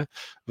reforma,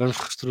 vamos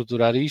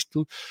reestruturar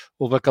isto.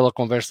 Houve aquela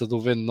conversa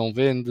do vende, não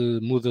vende,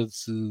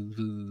 muda-se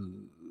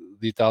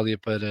de Itália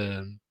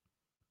para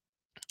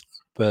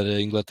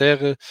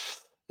Inglaterra,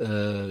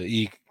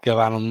 e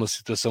acabaram numa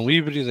situação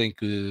híbrida em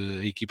que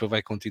a equipa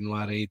vai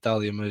continuar em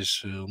Itália,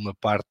 mas uma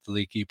parte da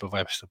equipa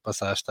vai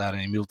passar a estar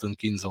em Milton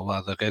Keynes ao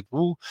lado da Red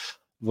Bull.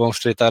 Vão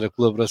estreitar a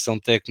colaboração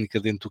técnica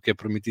dentro do que é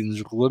permitido nos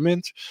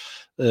regulamentos,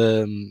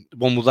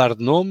 vão mudar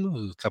de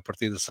nome, que à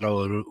partida será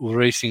o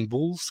Racing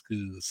Bulls, que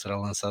será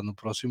lançado no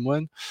próximo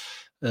ano,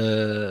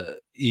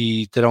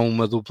 e terão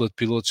uma dupla de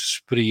pilotos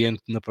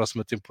experiente na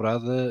próxima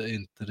temporada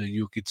entre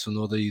Yuki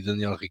Tsunoda e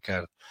Daniel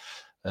Ricciardo.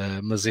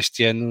 Mas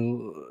este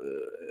ano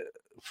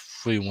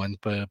foi um ano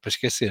para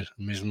esquecer,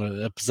 mesmo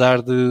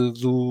apesar do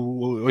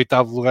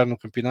 8º lugar no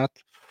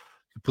campeonato,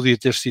 que podia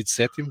ter sido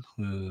 7º,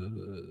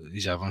 e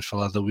já vamos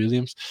falar da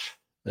Williams,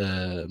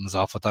 mas a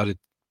AlphaTauri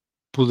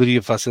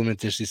poderia facilmente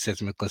ter sido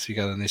 7ª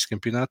classificada neste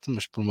campeonato,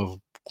 mas por um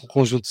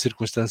conjunto de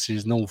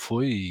circunstâncias não o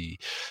foi,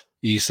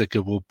 e isso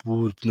acabou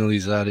por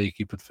penalizar a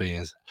equipa de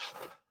Faenza.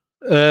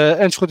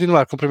 Antes de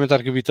continuar, cumprimentar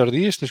aqui o Vítor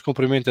Dias, que nos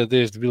cumprimenta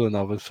desde Vila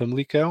Nova de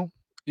Famalicão,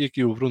 e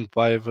aqui o Bruno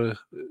Paiva,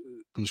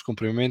 que nos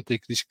cumprimenta e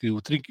que diz que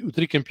o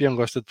tricampeão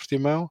gosta de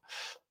Portimão.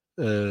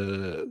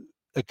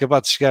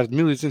 Acabado de chegar de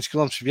 1200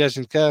 km de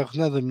viagem de carro,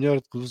 nada melhor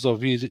do que vos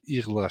ouvir e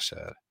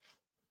relaxar.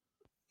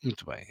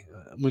 Muito bem,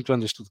 muito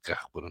andas tu de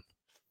carro, Bruno.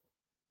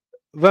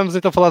 Vamos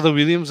então falar da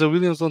Williams. A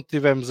Williams, onde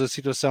tivemos a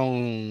situação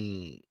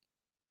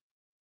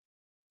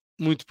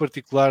muito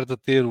particular de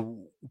ter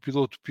o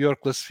piloto pior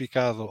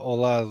classificado ao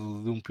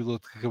lado de um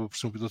piloto que acaba por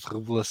ser um piloto de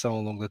revelação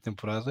ao longo da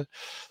temporada.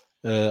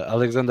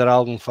 Alexander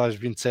Albon faz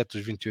 27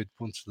 dos 28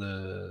 pontos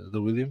da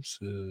Williams,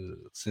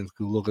 sendo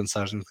que o Logan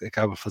Sargent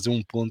acaba a fazer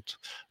um ponto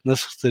na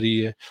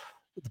secretaria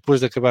depois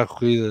de acabar a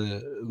corrida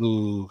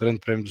do Grande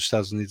Prémio dos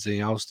Estados Unidos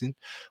em Austin,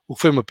 o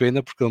que foi uma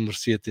pena porque ele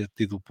merecia ter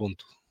tido o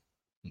ponto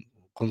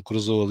quando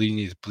cruzou a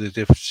linha e poder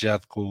ter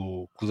festejado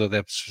com os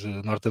adeptos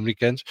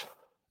norte-americanos.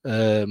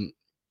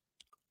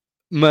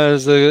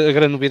 Mas a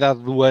grande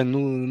novidade do ano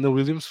na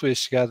Williams foi a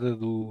chegada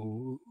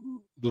do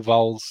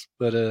Vowles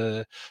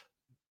para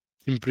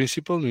time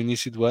principal no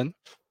início do ano,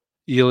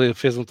 e ele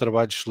fez um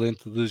trabalho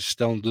excelente de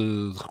gestão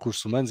de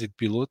recursos humanos e de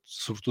pilotos,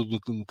 sobretudo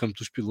no campo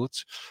dos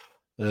pilotos,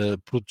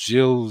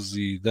 protegê-los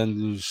e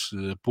dando-lhes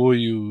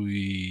apoio,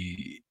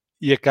 e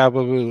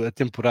acaba a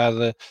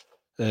temporada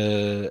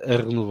a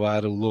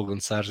renovar o Logan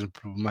Sargent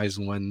por mais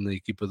um ano na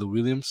equipa da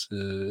Williams.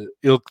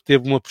 Ele que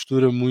teve uma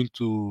postura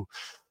muito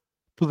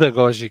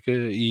pedagógica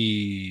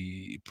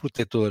e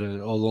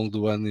protetora ao longo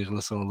do ano em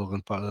relação ao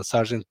Logan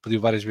Sargent, pediu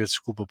várias vezes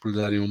desculpa por lhe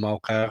darem um mau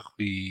carro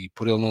e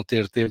por ele não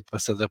ter tempo para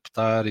se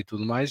adaptar e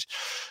tudo mais,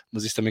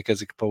 mas isso também quer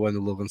dizer que para o ano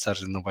o Logan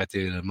Sargent não vai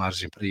ter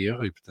margem para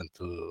erro e,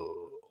 portanto,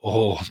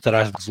 ou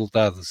terá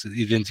resultados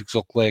idênticos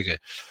ao colega.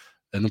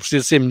 Não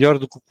precisa ser melhor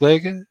do que o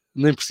colega,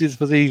 nem precisa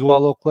fazer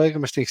igual ao colega,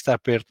 mas tem que estar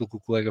perto do que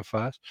o colega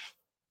faz.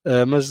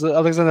 Mas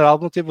Alexander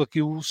Albon teve aqui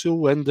o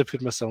seu ano de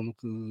afirmação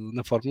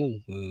na Fórmula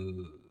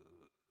 1.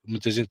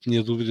 Muita gente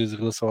tinha dúvidas em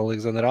relação ao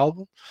Alexander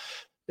Albon.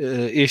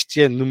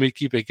 Este ano, numa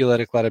equipa em que ele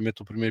era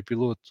claramente o primeiro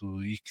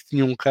piloto e que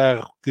tinha um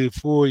carro que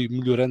foi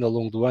melhorando ao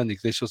longo do ano e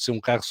que deixou de ser um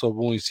carro só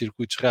bom em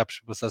circuitos rápidos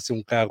para passar a ser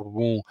um carro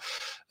bom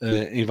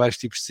em vários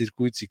tipos de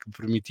circuitos e que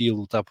permitia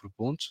lutar por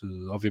pontos,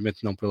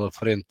 obviamente não pela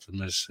frente,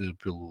 mas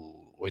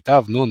pelo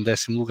 8º, 9º,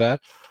 10º lugar.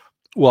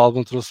 O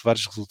Albon trouxe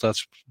vários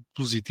resultados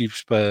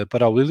positivos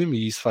para a Williams,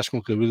 e isso faz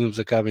com que a Williams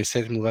acabe em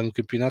 7º lugar no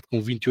campeonato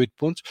com 28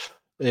 pontos.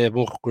 É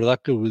bom recordar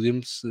que a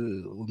Williams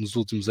nos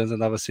últimos anos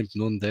andava sempre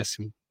 9º,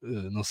 10º,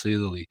 não saía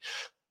dali.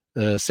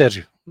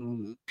 Sérgio,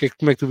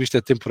 como é que tu viste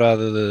a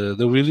temporada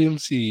da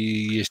Williams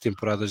e as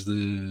temporadas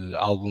de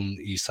Albon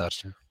e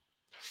Sargent?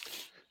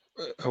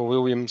 A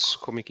Williams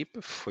como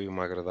equipa foi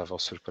uma agradável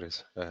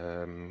surpresa.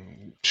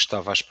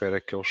 Estava à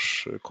espera que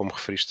eles, como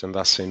referiste,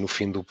 andassem no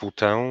fim do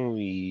pelotão,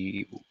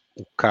 e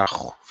o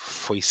carro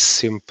foi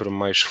sempre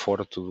mais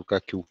forte do que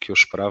aquilo que eu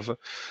esperava.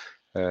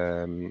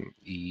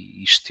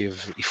 E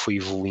foi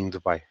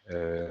evoluindo bem.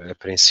 A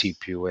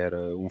princípio era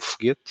um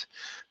foguete,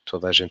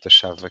 toda a gente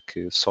achava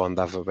que só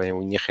andava bem em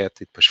linha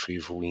reta, e depois foi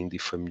evoluindo e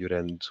foi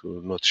melhorando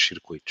noutros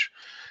circuitos.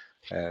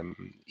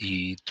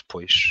 E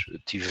depois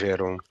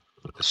tiveram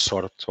a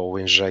sorte ou o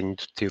engenho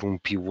de ter um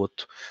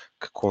piloto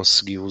que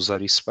conseguiu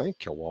usar isso bem,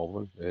 que é o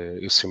Albon.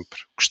 Eu sempre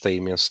gostei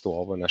imenso do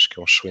Albon, acho que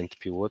é um excelente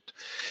piloto.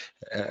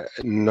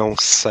 Não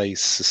sei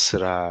se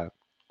será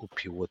o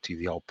piloto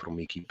ideal para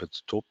uma equipa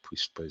de topo,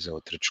 isso depois é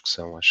outra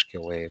discussão. Acho que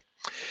ele é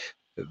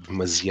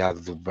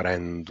demasiado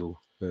brando,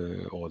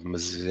 ou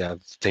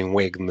tem um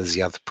ego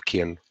demasiado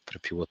pequeno para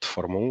piloto de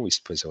Fórmula 1, isso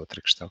depois é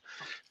outra questão.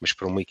 Mas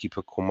para uma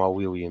equipa como a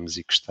Williams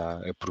e que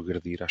está a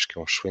progredir, acho que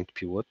é um excelente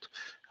piloto,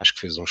 acho que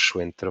fez um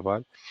excelente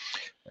trabalho.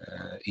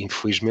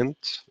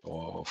 Infelizmente,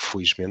 ou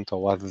felizmente,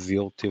 ao lado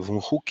dele teve um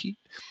rookie,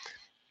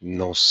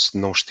 não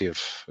esteve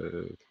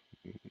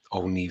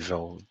ao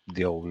nível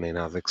dele nem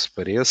nada que se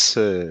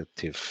pareça,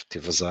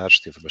 teve azares,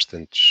 teve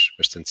bastantes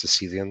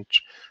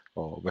acidentes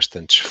ou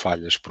bastantes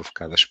falhas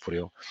provocadas por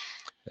ele.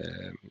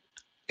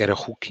 Era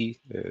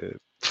rookie,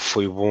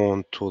 foi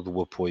bom todo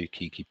o apoio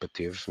que a equipa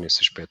teve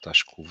nesse aspecto.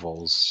 Acho que o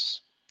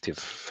Vols teve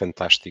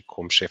fantástico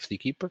como chefe de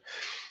equipa.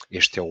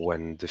 Este é o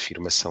ano de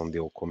afirmação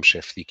dele como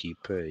chefe de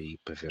equipa, e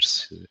para ver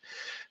se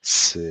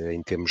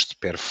em termos de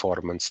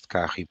performance de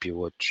carro e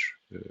pilotos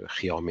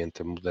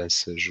realmente a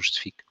mudança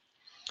justifica.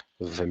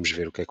 Vamos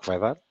ver o que é que vai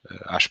dar.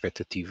 Há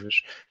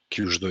expectativas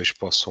que os dois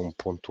possam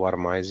pontuar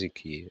mais e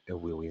que a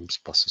Williams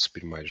possa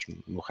subir mais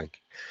no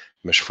ranking.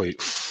 Mas foi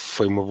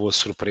uma boa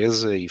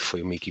surpresa, e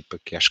foi uma equipa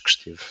que acho que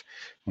esteve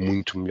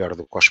muito melhor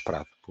do que o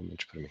esperado, pelo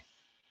menos para mim.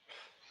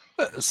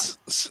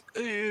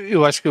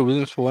 Eu acho que a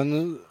Williams para o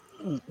ano,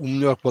 o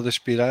melhor que pode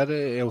aspirar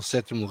é o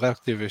 7º lugar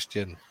que teve este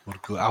ano,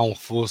 porque há um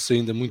reforço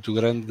ainda muito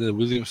grande da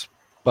Williams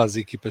para as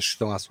equipas que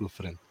estão à sua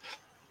frente.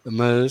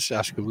 Mas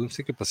acho que a Williams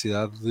tem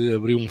capacidade de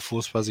abrir um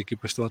fosso para as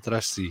equipas que estão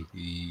atrás de si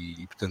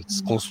e portanto,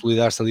 se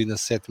consolidar-se ali no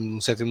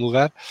sétimo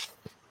lugar,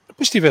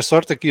 depois se tiver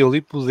sorte aqui e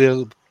ali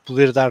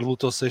poder dar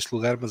luta ao 6º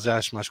lugar, mas já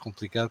acho mais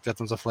complicado, porque já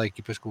estamos a falar de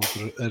equipas com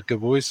outro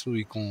arcabouço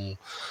e com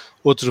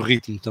outro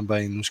ritmo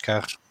também nos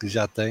carros que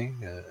já têm,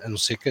 a não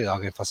ser que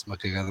alguém faça uma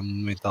cagada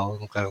monumental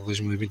no carro de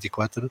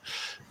 2024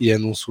 e é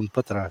num segundo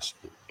para trás,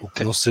 o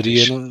que não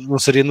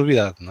seria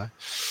novidade, não é?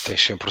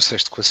 Tens sempre o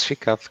 6º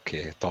classificado, que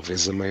é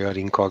talvez a maior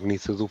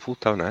incógnita do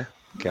pelotão, não é?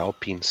 Que é a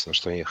Alpine, se não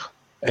estou em erro.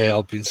 É a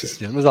Alpine, sim,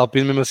 senhor. Mas a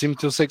Alpine mesmo assim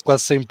meteu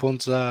quase 100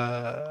 pontos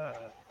à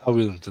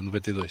Williams,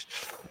 92.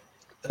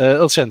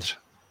 Alexandre.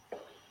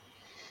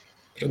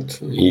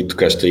 Pronto, e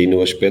tocaste aí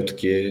no aspecto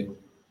que é,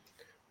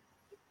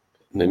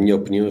 na minha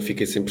opinião, eu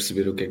fiquei sem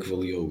perceber o que é que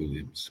valia o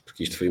Williams,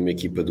 porque isto foi uma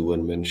equipa do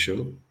One Man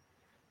Show,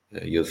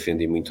 e eu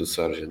defendi muito o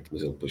Sargent,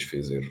 mas ele depois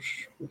fez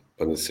erros,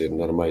 podem ser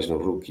normais no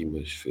rookie,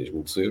 mas fez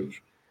muitos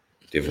erros,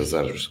 teve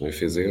azar, mas também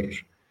fez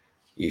erros,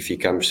 e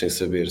ficámos sem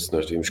saber se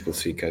nós devíamos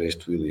classificar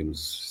este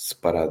Williams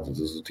separado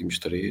dos últimos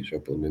 3,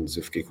 ou pelo menos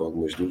eu fiquei com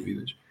algumas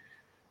dúvidas.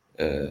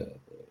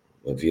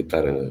 Devia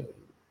estar,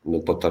 não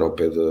pode estar ao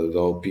pé da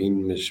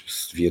Alpine, mas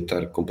devia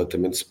estar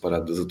completamente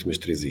separado das últimas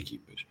 3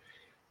 equipas.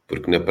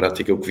 Porque na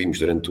prática o que vimos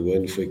durante o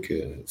ano foi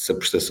que se a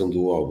prestação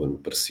do Albon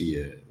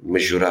parecia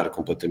majorar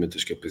completamente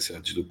as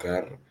capacidades do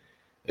carro,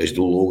 as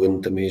do Logan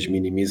também as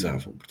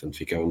minimizavam. Portanto,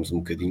 ficávamos um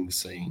bocadinho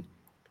sem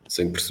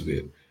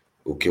perceber.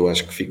 O que eu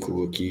acho que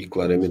ficou aqui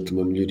claramente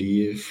uma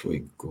melhoria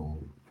foi com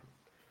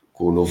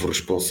o novo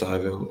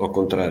responsável, ao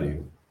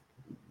contrário,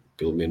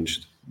 pelo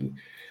menos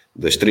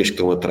das 3 que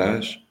estão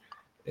atrás,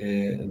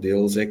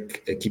 deles é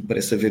que aqui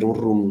parece haver um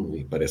rumo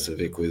e parece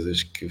haver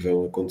coisas que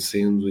vão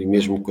acontecendo, e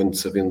mesmo quando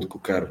sabendo que o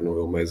carro não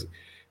é o mais...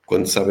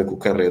 Quando sabem que o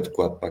carro é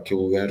adequado para aquele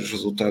lugar, os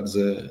resultados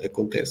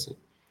acontecem.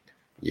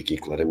 E aqui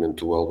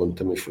claramente o Albon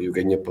também foi o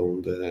ganha-pão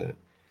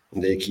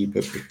da equipa,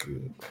 porque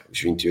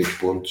os 28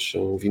 pontos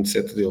são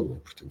 27 dele, né?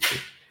 Portanto,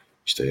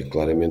 isto é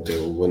claramente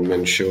o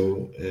one-man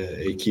show,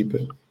 a equipa,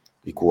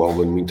 e com o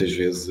Albon muitas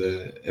vezes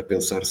a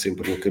pensar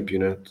sempre no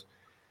campeonato,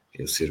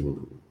 a ser,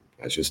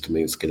 às vezes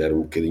também se calhar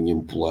um bocadinho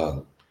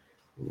empolado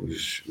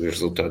os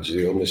resultados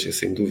dele, mas é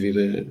sem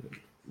dúvida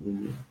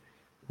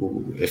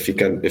a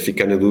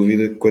ficar na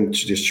dúvida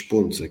quantos destes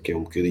pontos é que é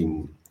um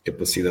bocadinho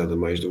capacidade a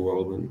mais do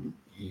Albon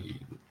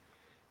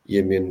e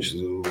a menos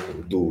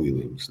do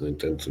Williams. No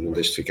entanto, não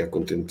deixo de ficar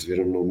contente de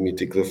ver um novo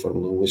mítico da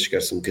Fórmula 1 a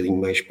chegar-se um bocadinho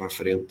mais para a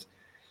frente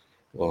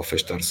ou a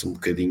afastar-se um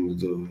bocadinho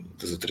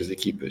das outras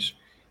equipas.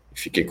 E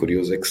fiquei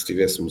curioso é que se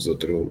tivéssemos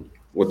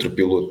outro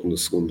piloto no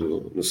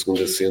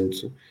segundo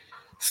assento,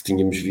 se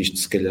tínhamos visto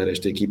se calhar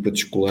esta equipa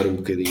descolar um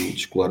bocadinho,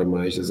 descolar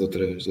mais das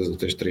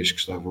outras 3 que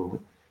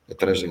estavam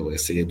atrás dela.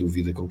 Essa é a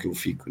dúvida com que eu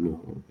fico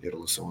em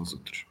relação aos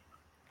outros.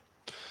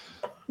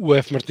 O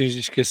F. Martins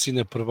diz que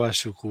assina por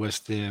baixo o que o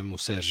STM, o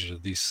Sérgio,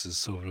 disse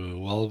sobre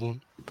o álbum.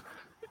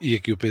 E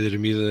aqui o Pedro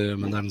Armida a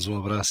mandar-nos um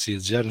abraço e a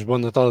desejar-nos bom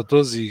Natal a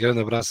todos. E grande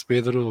abraço,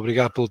 Pedro.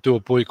 Obrigado pelo teu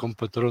apoio como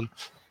patrono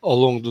ao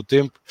longo do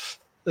tempo.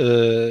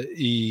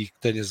 E que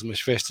tenhas umas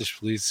festas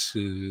felizes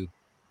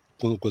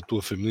com a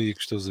tua família,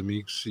 com os teus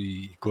amigos,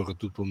 e corra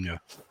tudo pelo melhor.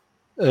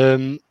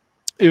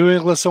 Eu, em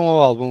relação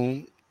ao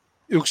álbum,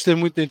 eu gostei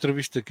muito da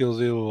entrevista que ele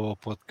deu ao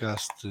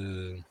podcast.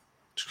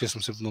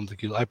 Esqueço-me sempre o nome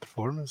daquilo. High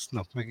Performance?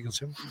 Não, como é que ele se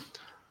chama?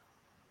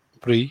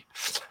 Por aí.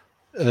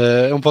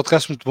 É um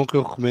podcast muito bom que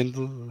eu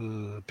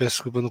recomendo. Peço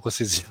desculpa, não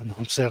consigo dizer o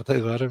nome certo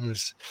agora,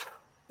 mas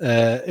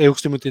eu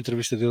gostei muito da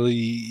entrevista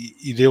dele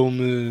e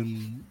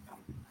deu-me.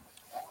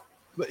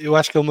 Eu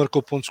acho que ele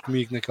marcou pontos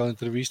comigo naquela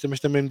entrevista, mas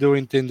também me deu a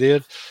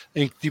entender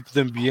em que tipo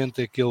de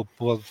ambiente é que ele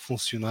pode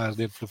funcionar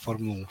dentro da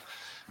Fórmula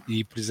 1.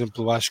 E, por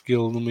exemplo, eu acho que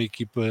ele numa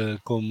equipa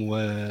como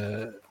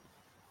a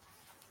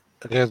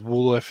Red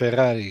Bull ou a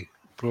Ferrari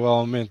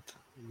provavelmente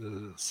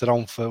será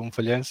um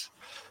falhanço,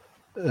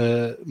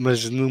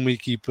 mas numa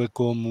equipa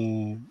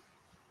como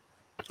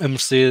a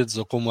Mercedes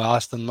ou como a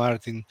Aston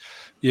Martin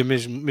e a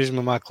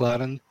mesmo a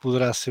McLaren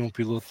poderá ser um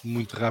piloto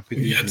muito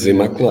rápido. Eu ia dizer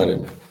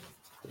McLaren.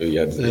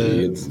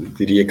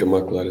 Diria que a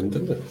McLaren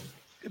também.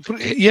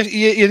 E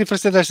a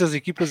diferença destas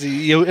equipas,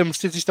 e a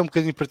Mercedes isto é um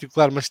bocadinho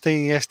particular, mas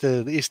tem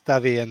este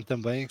ADN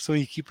também, que são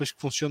equipas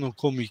que funcionam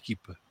como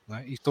equipa, não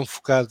é? E estão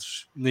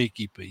focados na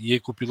equipa, e é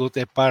que o piloto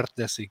é parte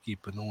dessa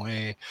equipa,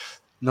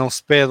 não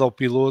se pede ao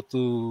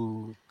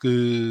piloto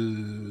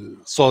que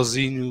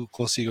sozinho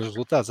consiga os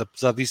resultados,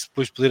 apesar disso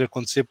depois poder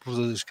acontecer por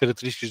as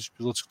características dos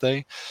pilotos que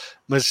têm,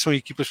 mas são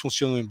equipas que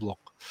funcionam em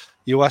bloco.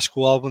 E eu acho que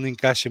o Albon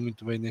encaixa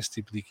muito bem nesse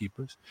tipo de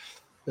equipas,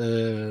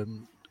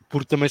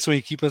 porque também são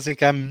equipas em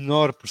que há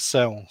menor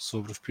pressão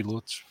sobre os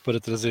pilotos para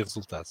trazer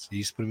resultados, e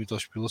isso permite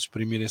aos pilotos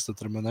exprimirem-se de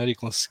outra maneira e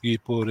conseguir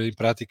pôr em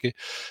prática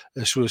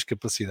as suas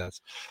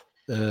capacidades.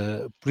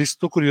 Por isso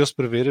estou curioso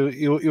para ver.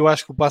 Eu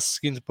acho que o passo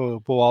seguinte para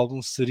o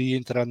álbum seria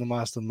entrar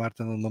numa Aston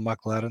Martin ou numa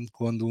McLaren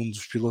quando um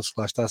dos pilotos que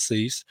lá está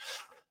saísse,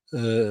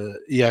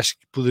 e acho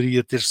que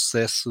poderia ter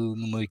sucesso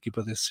numa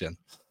equipa desse género.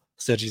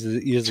 Sérgio,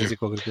 ias dizer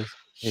qualquer coisa?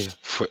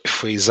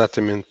 Foi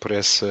exatamente por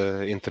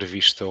essa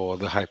entrevista ao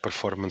The High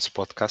Performance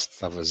Podcast,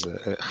 estavas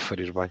a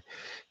referir bem,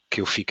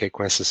 que eu fiquei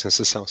com essa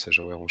sensação. Ou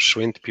seja, é um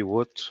excelente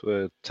piloto,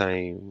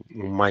 tem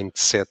um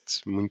mindset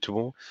muito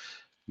bom,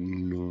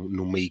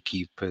 numa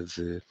equipa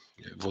de,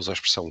 vou usar a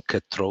expressão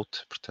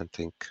cutthroat, portanto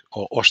tem que,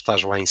 ou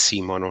estás lá em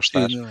cima ou não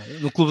estás. Sim,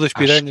 no Clube das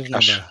Piranhas não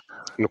dá.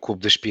 No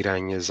Clube das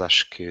Piranhas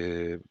acho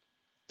que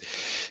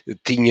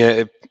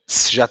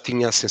já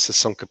tinha a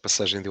sensação que a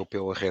passagem dele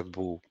pela Red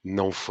Bull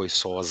não foi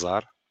só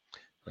azar,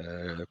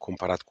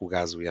 comparado com o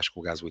Gasly. Acho que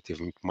o Gasly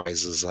teve muito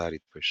mais azar e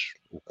depois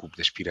o Clube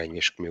das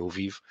Piranhas comeu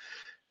vivo.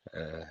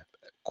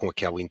 Com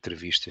aquela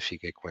entrevista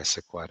fiquei com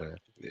essa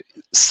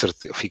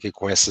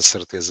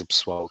certeza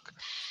pessoal que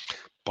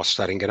posso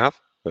estar enganado.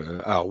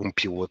 Há um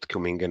piloto que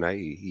eu me enganei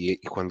e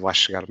quando lá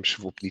chegarmos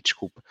vou pedir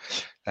desculpa,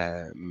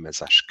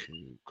 mas acho que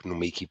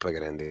numa equipa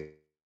grande.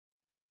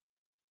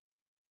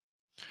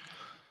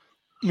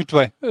 Muito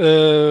bem,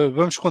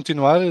 vamos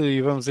continuar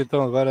e vamos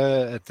então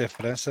agora até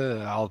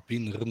França, a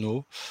Alpine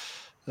Renault,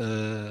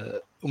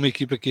 uma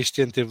equipa que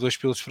este ano teve 2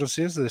 pilotos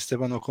franceses,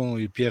 Esteban Ocon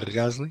e Pierre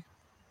Gasly.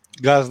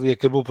 Gasly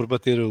acabou por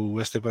bater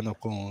o Esteban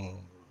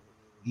Ocon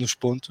nos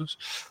pontos,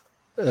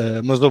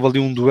 mas houve ali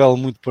um duelo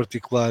muito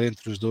particular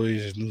entre os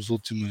dois nas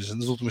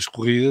últimas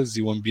corridas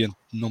e o ambiente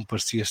não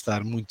parecia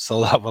estar muito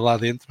saudável lá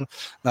dentro,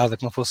 nada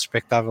que não fosse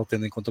expectável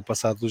tendo em conta o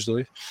passado dos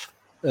dois,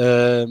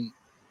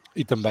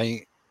 e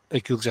também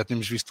aquilo que já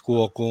temos visto com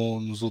o Ocon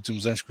nos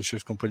últimos anos com os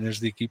seus companheiros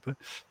de equipa.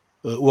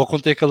 O Ocon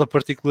tem aquela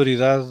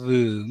particularidade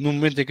de, no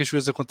momento em que as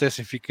coisas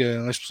acontecem,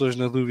 ficam as pessoas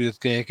na dúvida de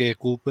quem é a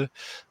culpa,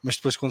 mas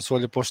depois quando se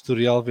olha para o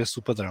historial vê-se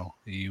o padrão,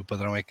 e o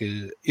padrão é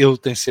que ele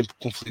tem sempre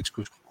conflitos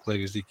com os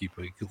colegas de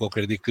equipa, e que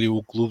qualquer dia criou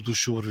o clube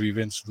dos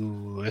sobreviventes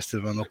do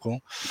Esteban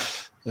Ocon,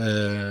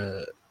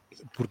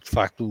 porque de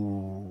facto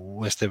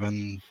o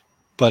Esteban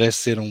parece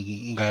ser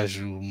um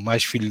gajo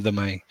mais filho da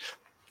mãe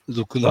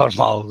do que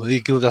normal, e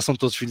aquilo já são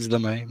todos filhos da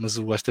mãe, mas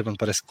o Esteban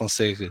parece que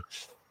consegue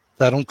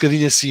estar um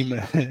bocadinho acima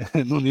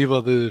no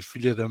nível de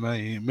filha da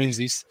mãe, menos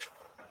isso,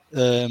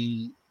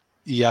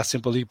 e há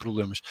sempre ali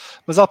problemas.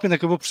 Mas a Alpine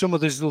acabou por ser uma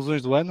das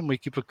desilusões do ano, uma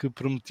equipa que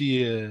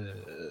prometia,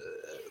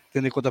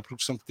 tendo em conta a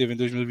progressão que teve em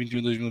 2021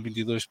 e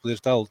 2022, poder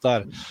estar a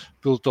lutar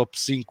pelo top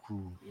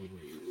 5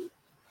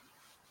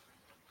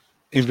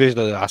 em vez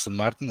da Aston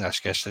Martin.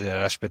 Acho que esta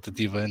era a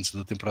expectativa antes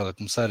da temporada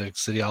começar, que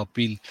seria a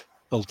Alpine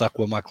a lutar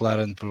com a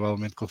McLaren,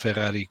 provavelmente com a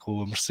Ferrari e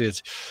com a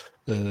Mercedes,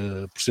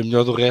 por ser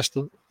melhor do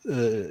resto.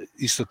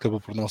 Isso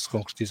acabou por não se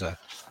concretizar.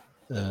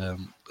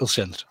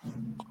 Alexandre,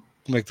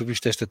 como é que tu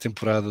viste esta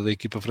temporada da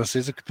equipa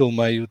francesa, que pelo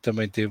meio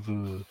também teve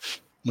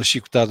uma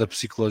chicotada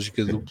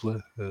psicológica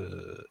dupla,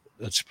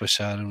 a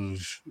despachar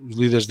os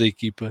líderes da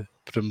equipa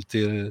para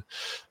meter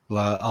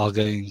lá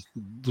alguém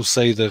do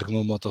seio da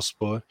Renault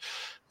Motorsport,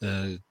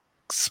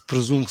 que se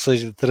presume que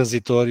seja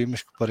transitório,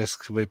 mas que parece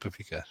que veio para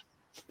ficar?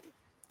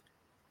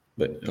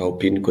 Bem, a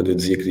Alpine, quando eu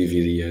dizia que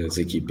dividia as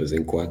equipas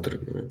em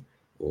 4, não é?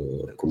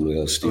 Ou como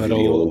eles se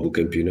dividiam ao longo do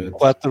campeonato.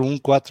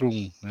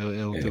 4-1-4-1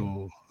 é o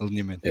teu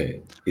alinhamento.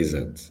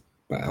 Exato.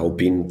 A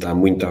Alpine está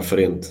muito à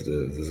frente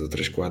das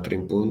outras 4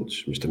 em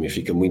pontos, mas também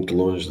fica muito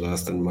longe da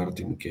Aston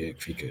Martin, que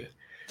fica...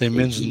 Tem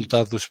menos de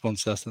metade dos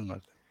pontos da Aston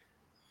Martin.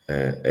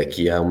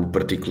 Aqui há uma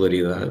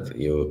particularidade,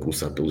 eu a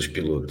começar pelos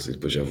pilotos e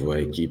depois já vou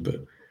à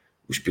equipa.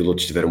 Os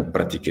pilotos tiveram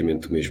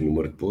praticamente o mesmo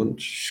número de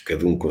pontos,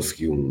 cada um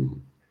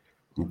conseguiu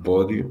um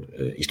pódio.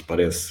 Isto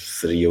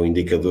seria um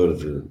indicador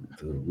de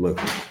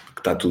que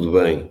está tudo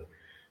bem,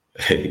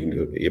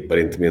 e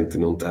aparentemente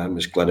não está,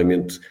 mas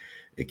claramente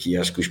aqui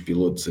acho que os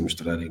pilotos a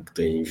mostrarem que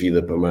têm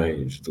vida para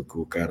mais do que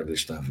o carro lhes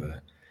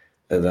estava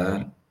a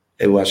dar.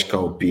 Eu acho que a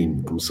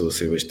Alpine começou a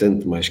ser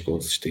bastante mais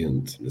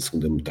consistente na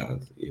segunda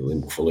metade. Eu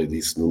lembro que falei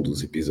disso num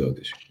dos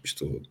episódios.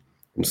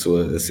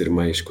 Começou a ser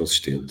mais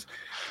consistente.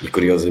 E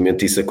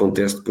curiosamente isso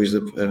acontece depois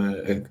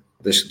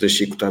das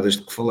chicotadas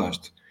de que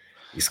falaste.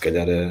 E se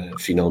calhar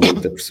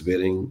finalmente a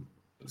perceberem,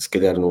 se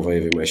calhar não vai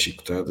haver mais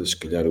chicotadas, se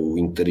calhar o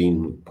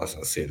interino passa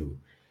a ser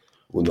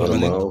o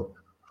normal,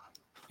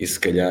 e se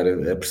calhar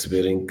a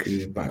perceberem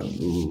que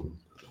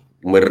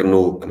uma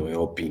Renault, que não é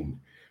Alpine,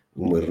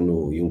 uma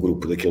Renault e um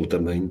grupo daquele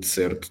tamanho, de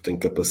certo, tem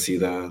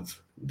capacidade,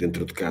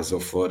 dentro de casa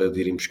ou fora, de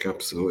irem buscar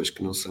pessoas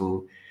que não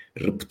são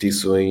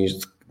repetições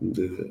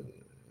de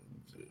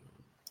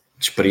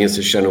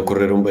experiências que já não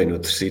correram bem no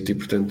outro sítio, e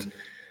portanto,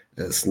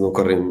 se não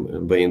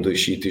correm bem em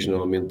 2 sítios,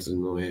 normalmente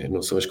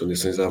não são as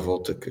condições à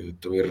volta que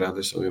estão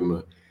erradas, são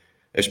mesmo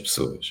as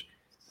pessoas.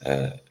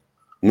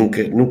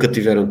 Nunca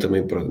tiveram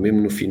também,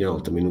 mesmo no final,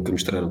 também nunca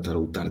mostraram estar a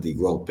lutar de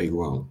igual para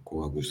igual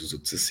com alguns dos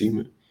outros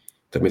acima.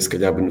 Também se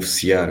calhar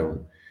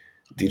beneficiaram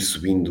de ir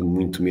subindo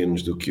muito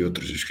menos do que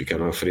outros, os que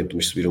ficaram à frente,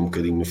 mas subiram um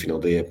bocadinho no final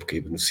da época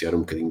e beneficiaram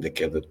um bocadinho da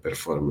queda de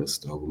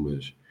performance de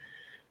algumas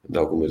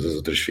das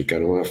outras que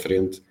ficaram à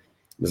frente.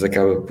 Mas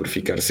acaba por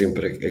ficar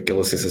sempre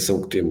aquela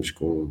sensação que temos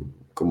como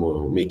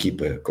uma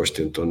equipa que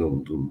ostenta o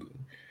nome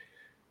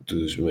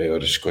dos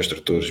maiores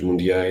construtores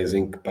mundiais,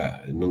 em que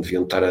não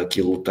deviam estar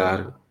aqui a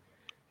lutar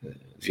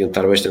deviam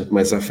estar bastante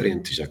mais à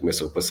frente. Já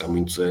começam a passar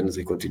muitos anos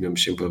e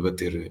continuamos sempre a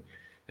bater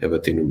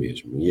no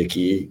mesmo. E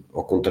aqui,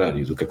 ao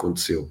contrário do que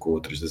aconteceu com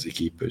outras das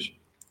equipas,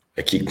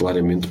 aqui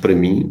claramente para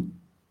mim,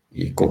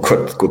 e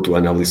concordo com a tua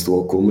análise do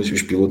Ocon, mas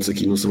os pilotos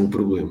aqui não são um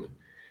problema.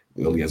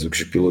 Aliás, o que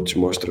os pilotos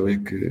mostram é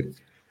que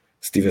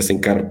se tivessem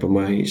carro para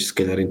mais, se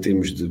calhar em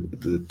termos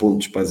de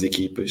pontos para as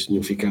equipas,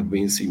 tinham ficado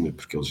bem acima,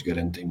 porque eles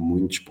garantem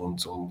muitos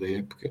pontos ao longo da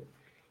época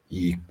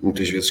e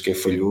muitas vezes quem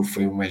falhou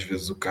foi mais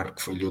vezes o carro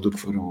que falhou do que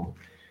foram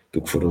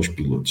os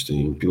pilotos.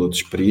 Tem pilotos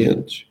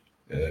experientes,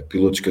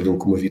 pilotos cada um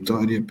com uma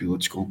vitória,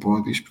 pilotos com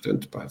pódios,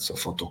 portanto, só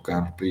falta o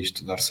carro para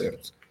isto dar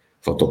certo.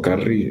 Falta o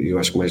carro e eu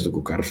acho que mais do que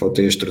o carro,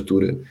 falta a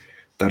estrutura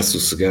estar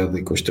sossegada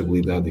e com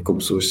estabilidade e com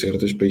pessoas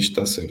certas para isto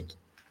dar certo.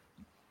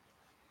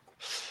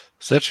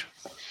 Sérgio?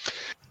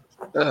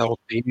 A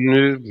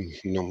Alpine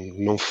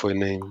não foi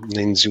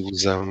nem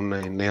desilusão,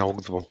 nem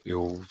algo de bom.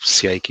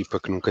 Se há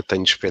equipa que nunca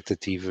tenho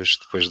expectativas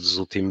depois dos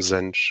últimos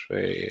anos,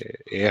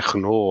 é a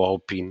Renault ou a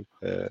Alpine.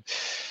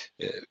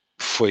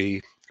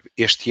 Foi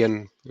este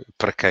ano,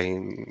 para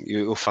quem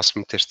eu faço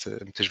muitas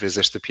vezes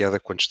esta piada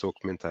quando estou a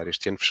comentar,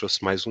 este ano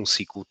fechou-se mais um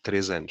ciclo de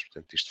 3 anos,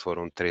 portanto isto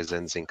foram 3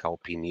 anos em que a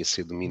Alpine ia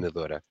ser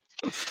dominadora.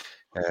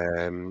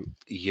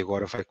 E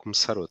agora vai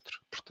começar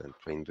outro, portanto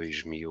em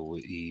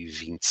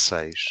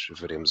 2026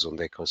 veremos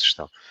onde é que eles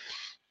estão.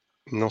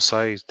 Não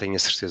sei, tenho a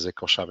certeza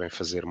que eles sabem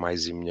fazer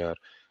mais e melhor.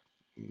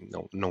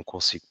 Não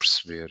consigo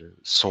perceber.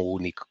 São o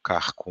único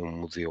carro com um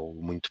modelo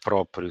muito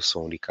próprio,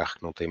 são o único carro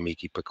que não tem uma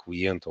equipa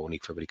cliente, ou o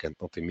único fabricante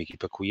que não tem uma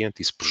equipa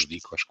cliente, isso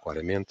prejudica-os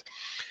claramente,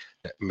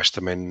 mas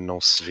também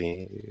não se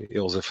vê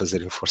eles a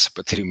fazerem força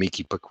para terem uma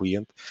equipa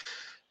cliente.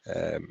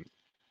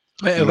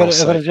 Bem,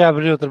 agora já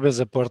abriu outra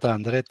vez a porta a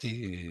Andretti,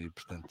 e,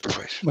 portanto.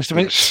 Mas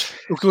também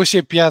o que eu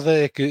achei piada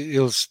é que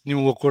eles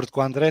tinham um acordo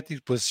com a Andretti,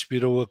 depois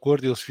expirou o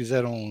acordo e eles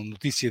fizeram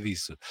notícia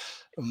disso.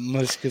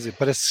 Mas, quer dizer,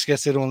 parece que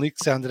esqueceram ali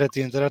que se a Andretti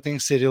entrar tem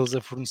que ser eles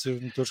a fornecer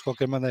os motores de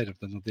qualquer maneira,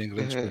 portanto não tem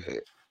grande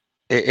escolha.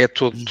 É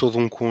todo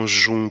um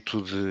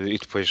conjunto e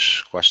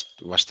depois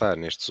lá está,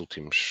 nestes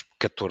últimos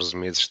 14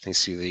 meses tem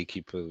sido a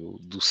equipa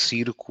do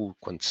circo,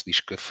 quando se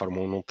diz que a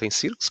Fórmula 1 não tem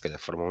circo, se calhar a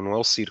Fórmula 1 não é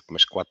o circo,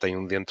 mas que lá tem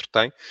um dentro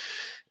tem,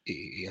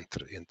 e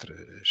entre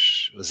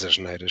as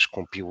asneiras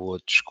com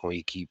pilotos, com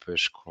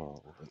equipas,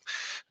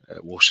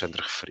 o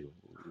Alexandre referiu,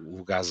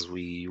 o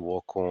Gasly e o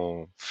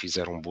Ocon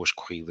fizeram boas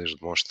corridas,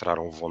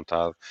 demonstraram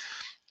vontade.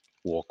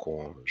 O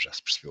Ocon já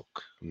se percebeu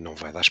que não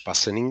vai dar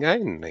espaço a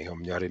ninguém, nem ao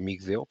melhor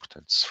amigo dele,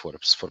 portanto, se for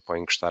para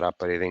encostar à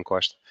parede,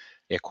 encosta.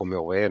 É como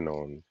ele é,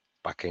 não,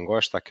 para quem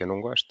gosta, há quem não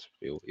gosta.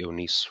 Eu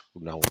nisso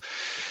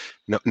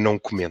não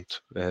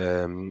comento.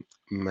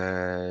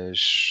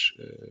 Mas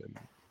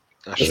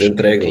acho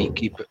que a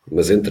equipa...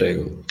 Mas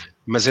entregam.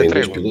 Tem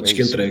dois pilotos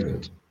que entregam.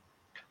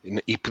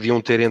 E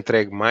podiam ter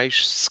entregue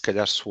mais, se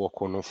calhar se o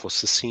Ocon não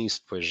fosse assim, isso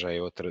depois já é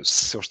outra.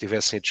 Se eles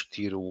estivessem a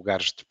discutir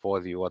lugares de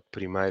pódio ou de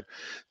primeiro,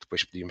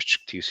 depois podíamos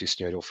discutir se o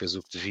senhor ele fez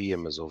o que devia,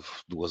 mas houve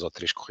 2 ou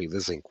 3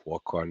 corridas em que o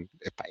Ocon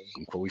é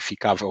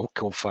inqualificável o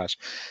que ele faz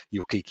e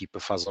o que a equipa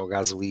faz ao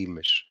Gasly,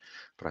 mas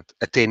pronto,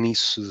 até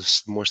nisso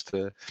se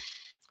demonstra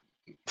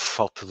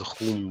falta de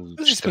rumo,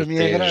 de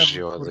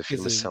estratégia ou de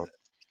afirmação.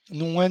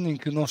 Num ano em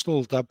que não estão a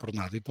lutar por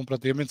nada e estão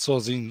praticamente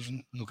sozinhos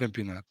no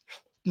campeonato,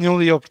 tinham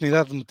ali a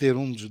oportunidade de meter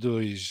um dos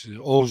dois,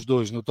 ou os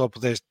dois, no top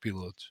 10 de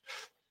pilotos,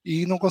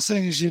 e não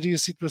conseguem gerir a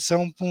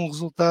situação para um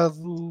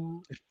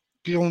resultado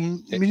que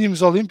é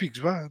mínimos olímpicos,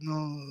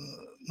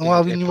 não há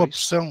ali nenhuma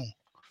pressão.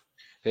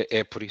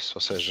 É por isso,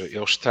 ou seja,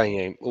 eles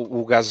têm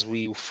o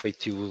Gasly, o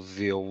feitio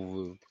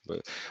dele,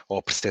 ou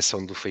a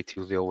percepção do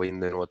feitio dele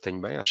ainda não a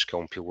tenho bem, acho que é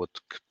um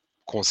piloto que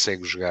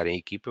consegue jogar em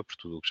equipa por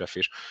tudo o que já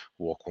fez,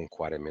 o Ocon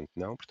claramente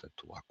não,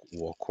 portanto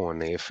o Ocon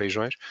nem é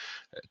feijões.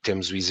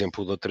 Temos o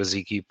exemplo de outras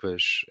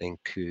equipas em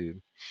que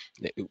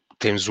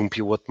temos um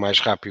piloto mais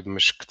rápido,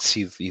 mas que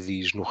decide e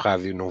diz no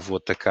rádio não vou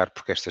atacar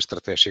porque esta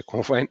estratégia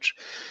convém-nos,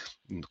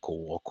 com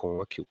o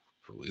Ocon aquilo.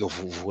 Eu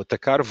vou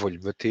atacar, vou-lhe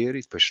bater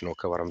e depois se não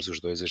acabarmos os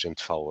dois a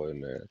gente fala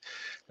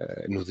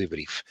no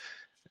debrief.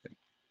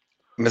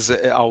 Mas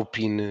a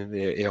Alpine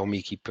é uma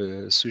equipa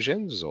sui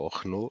generis, ou a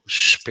Renault,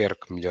 espero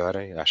que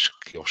melhorem, acho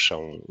que eles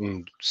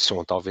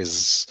são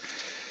talvez,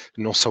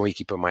 não são a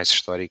equipa mais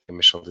histórica,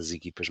 mas são das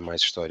equipas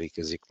mais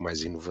históricas e que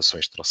mais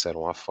inovações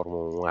trouxeram à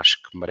Fórmula 1,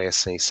 acho que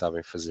merecem e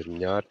sabem fazer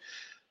melhor,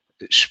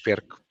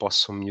 espero que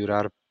possam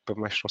melhorar para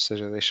mais que não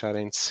seja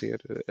deixarem de ser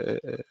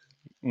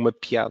uma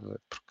piada,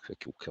 porque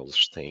aquilo que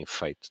eles têm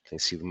feito tem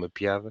sido uma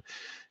piada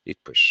e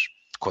depois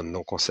quando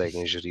não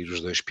conseguem gerir os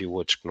dois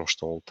pilotos que não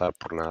estão a lutar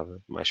por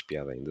nada, mais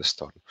piada ainda se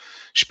torna.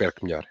 Espero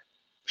que melhorem.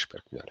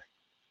 Muito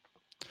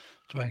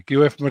bem, aqui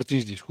o F.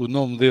 Martins diz que o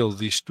nome dele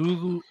diz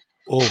tudo,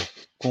 ou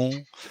com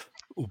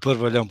o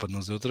parvalhão, para não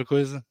dizer outra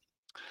coisa,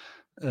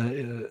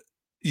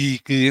 e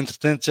que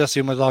entretanto já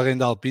saiu mais alguém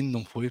da Alpine,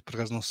 não foi, por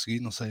acaso não segui,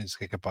 não sei se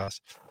é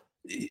capaz.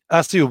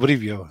 Sim, o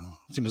Brivio,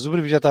 sim, mas o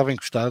Brivio já estava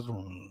encostado,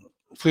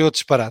 foi outro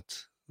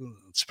disparate,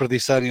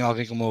 desperdiçarem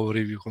alguém como o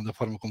Brivio, da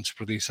forma como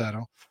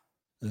desperdiçaram.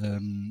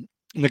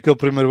 Naquele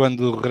primeiro ano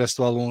do regresso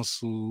do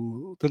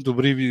Alonso, tanto o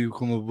Brivio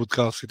como o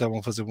Budkowski estavam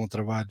a fazer bom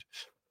trabalho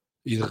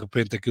e de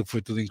repente aquilo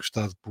foi tudo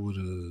encostado por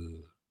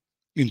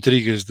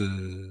intrigas de...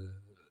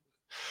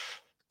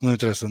 Não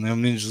interessa, não é o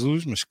Menino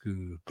Jesus, mas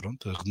que,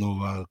 pronto, a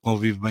Renault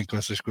convive bem com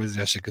essas coisas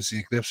e acha que assim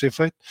é que deve ser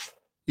feito.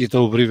 E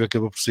então o Brive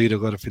acabou por sair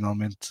agora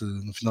finalmente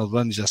no final do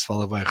ano e já se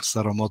fala vai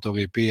regressar ao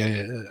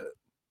MotoGP,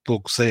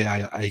 pouco sei,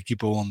 à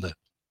equipa Honda.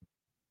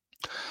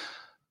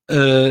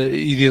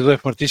 E dia do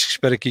F. Martins, que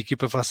espera que a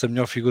equipa faça a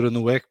melhor figura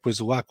no WEC,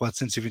 pois o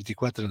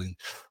A424 é lindo.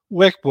 O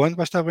WEC para o ano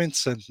vai estar bem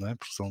interessante, não é?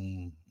 Porque são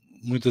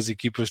muitas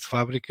equipas de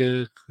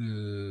fábrica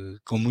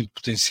com muito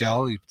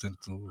potencial e,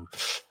 portanto,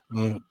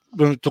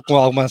 estou com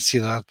alguma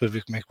ansiedade para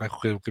ver como é que vai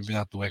correr o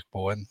campeonato do WEC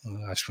para o ano.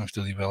 Acho que vamos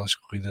ter ali belas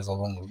corridas ao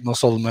longo, não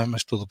só do Mans,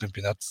 mas todo o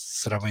campeonato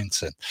será bem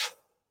interessante.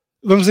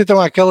 Vamos então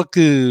àquela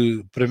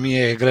que para mim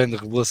é a grande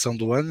revelação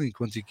do ano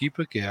enquanto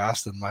equipa, que é a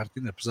Aston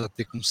Martin, apesar de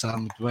ter começado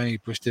muito bem e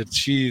depois ter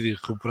descido e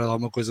recuperado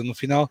alguma coisa no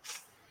final.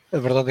 A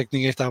verdade é que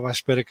ninguém estava à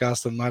espera que a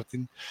Aston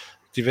Martin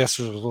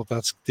tivesse os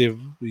resultados que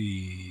teve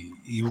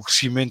e o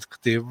crescimento que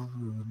teve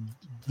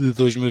de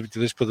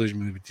 2022 para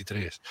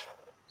 2023.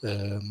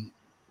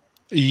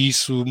 E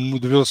isso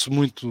deveu-se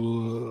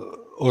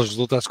muito aos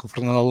resultados que o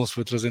Fernando Alonso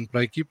foi trazendo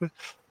para a equipa.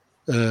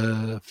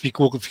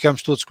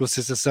 Ficámos todos com a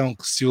sensação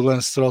que se o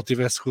Lance Stroll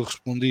tivesse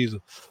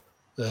correspondido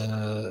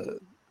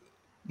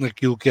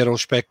naquilo que era o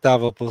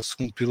expectável para o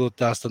segundo piloto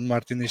da Aston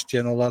Martin este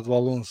ano ao lado do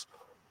Alonso,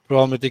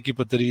 provavelmente a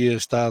equipa teria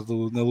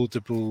estado na luta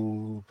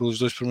pelos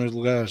dois primeiros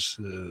lugares,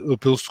 ou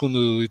pelo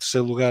segundo e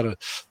terceiro lugar,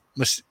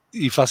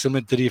 e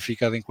facilmente teria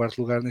ficado em quarto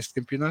lugar neste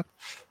campeonato.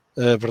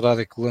 A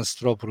verdade é que o Lance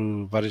Stroll, por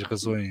várias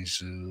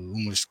razões,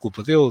 umas de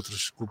culpa de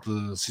outras, culpa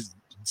de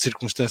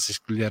circunstâncias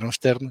que lhe eram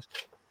externas,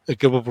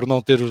 acabou por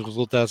não ter os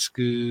resultados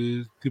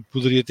que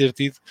poderia ter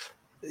tido,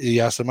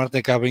 e a Aston Martin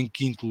acaba em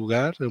quinto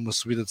lugar, é uma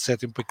subida de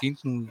sétimo para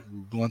quinto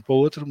de um ano para o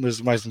outro, mas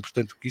mais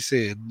importante do que isso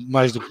é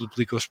mais do que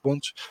duplica os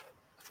pontos,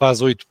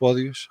 faz 8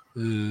 pódios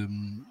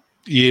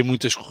e em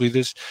muitas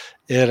corridas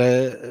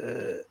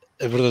era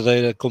a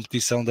verdadeira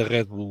competição da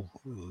Red Bull.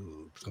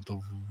 Portanto,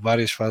 houve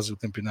várias fases do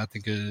campeonato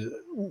em que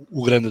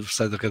o grande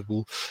adversário da Red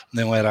Bull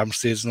não era a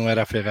Mercedes, não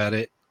era a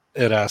Ferrari,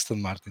 era a Aston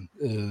Martin.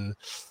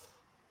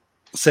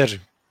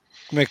 Sérgio,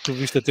 como é que tu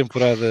viste a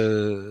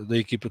temporada da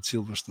equipa de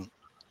Silverstone?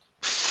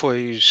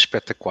 Foi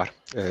espetacular.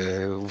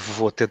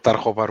 Vou tentar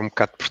roubar um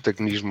bocado de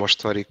protagonismo aos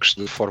históricos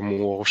de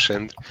Fórmula 1 ao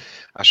Alexandre.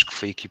 Acho que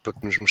foi a equipa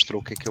que nos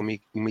mostrou o que é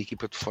uma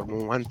equipa de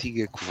Fórmula 1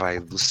 antiga, que vai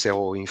do céu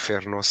ao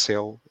inferno ao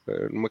céu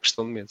numa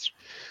questão de meses.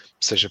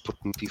 Seja por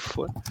que motivo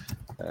for,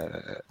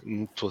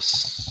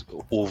 notou-se,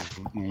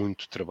 houve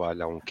muito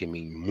trabalho, há um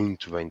caminho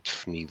muito bem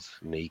definido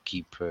na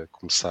equipa.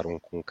 Começaram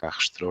com um carro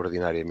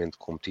extraordinariamente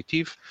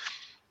competitivo.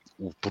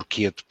 O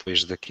porquê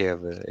depois da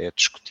queda é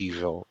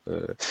discutível,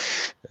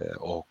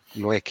 ou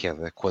não é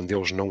queda, quando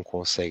eles não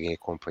conseguem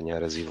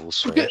acompanhar as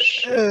evoluções.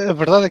 Porque a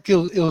verdade é que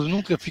eles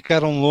nunca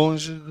ficaram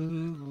longe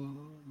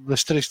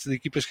das 3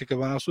 equipas que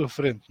acabaram à sua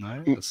frente, não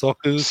é? Só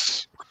que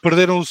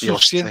perderam o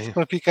suficiente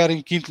para ficar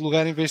em quinto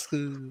lugar em vez de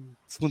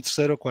segundo,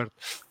 terceiro ou quarto.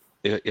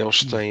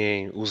 Eles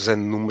têm,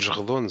 usando números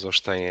redondos, eles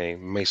têm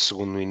meio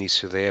segundo no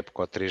início da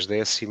época ou 3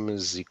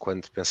 décimas, e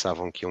quando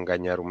pensavam que iam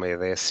ganhar uma meia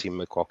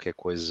décima, qualquer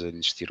coisa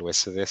lhes tirou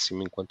essa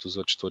décima, enquanto os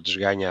outros todos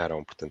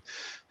ganharam. Portanto,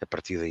 a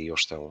partir daí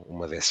eles estão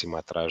uma décima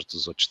atrás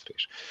dos outros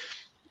 3.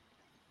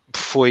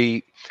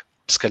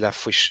 Se calhar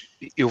foi,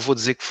 eu vou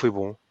dizer que foi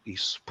bom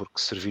isso, porque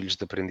serviu-lhes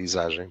de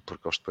aprendizagem,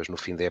 porque eles depois no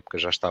fim da época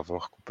já estavam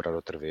a recuperar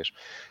outra vez.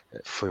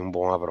 Foi um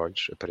bom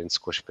abrolhos, aprende-se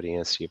com a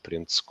experiência e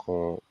aprende-se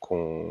com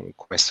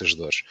essas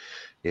dores.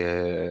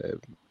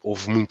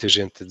 Houve muita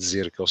gente a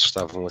dizer que eles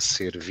estavam a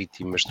ser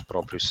vítimas do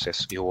próprio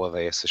sucesso. Eu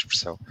odeio essa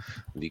expressão,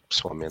 digo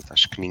pessoalmente,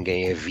 acho que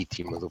ninguém é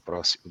vítima do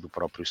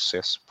próprio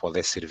sucesso,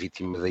 pode ser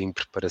vítima da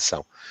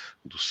impreparação,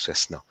 do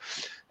sucesso não.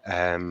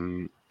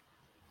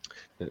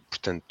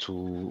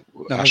 Portanto,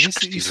 não, acho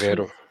que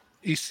estiveram...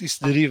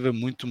 Isso deriva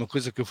muito de uma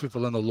coisa que eu fui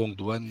falando ao longo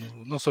do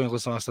ano, não só em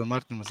relação à Aston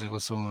Martin, mas em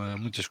relação a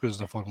muitas coisas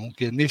da Fórmula 1,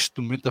 que é neste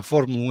momento a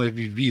Fórmula 1 é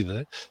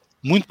vivida,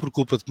 muito por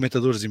culpa de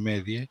comentadores e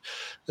média,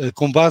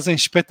 com base em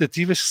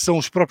expectativas que são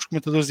os próprios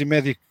comentadores e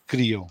média que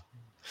criam.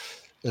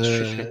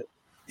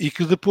 E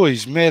que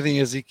depois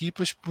medem as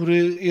equipas por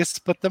esse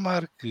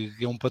patamar, que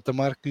é um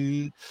patamar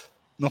que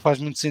não faz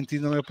muito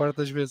sentido na maior parte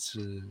das vezes.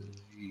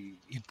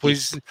 E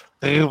depois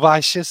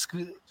rebaixa-se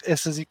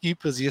essas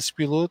equipas e esses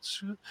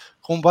pilotos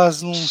com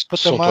base num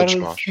patamar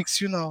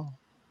ficcional.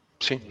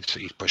 Sim,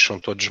 e depois são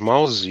todos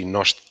maus, e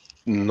nós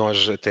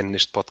até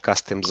neste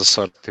podcast temos a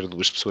sorte de ter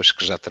 2 pessoas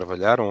que já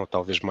trabalharam, ou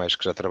talvez mais,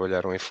 que já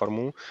trabalharam em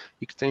Fórmula 1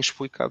 e que têm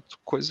explicado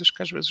coisas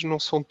que às vezes não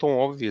são tão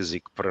óbvias e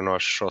que para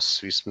nós, só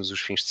se víssemos os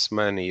fins de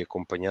semana e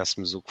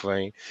acompanhássemos o que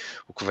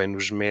vem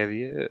nos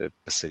média,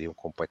 passariam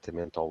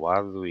completamente ao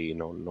lado e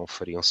não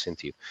fariam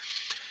sentido.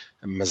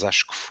 Mas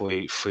acho que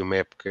foi uma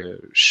época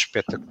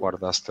espetacular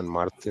da Aston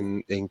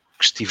Martin, em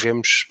que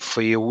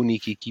foi a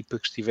única equipa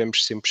que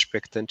estivemos sempre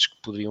expectantes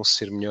que poderiam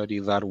ser melhor e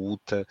dar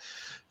luta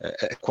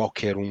a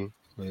qualquer um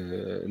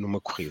numa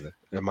corrida.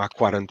 A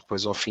McLaren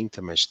depois ao fim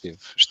também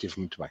esteve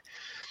muito bem.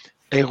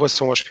 Em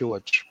relação aos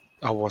pilotos,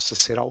 Alonso a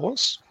ser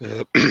Alonso.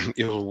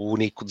 O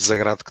único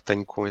desagrado que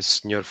tenho com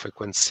esse senhor foi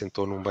quando se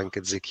sentou num banco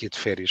a dizer que ia de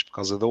férias por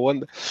causa da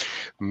onda,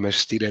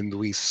 mas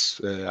tirando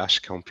isso,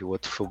 acho que é um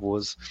piloto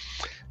fabuloso.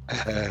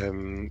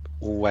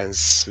 O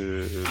Lance,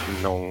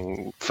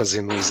 não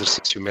fazendo um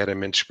exercício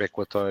meramente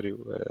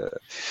especulatório,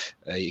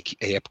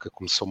 a época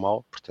começou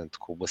mal, portanto,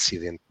 com o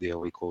acidente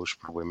dele e com os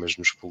problemas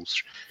nos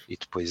pulsos, e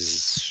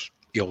depois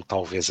ele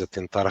talvez a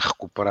tentar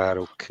recuperar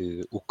o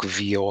que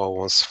via o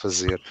Alonso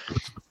fazer.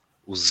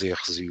 Os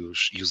erros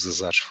e os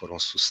azares foram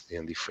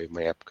sucedendo e foi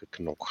uma época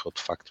que não correu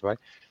de facto bem.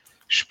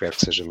 Espero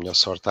que seja a melhor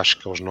sorte. Acho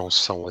que eles não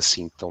são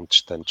assim tão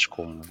distantes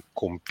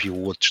como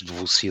pilotos de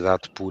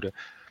velocidade pura.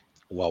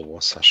 O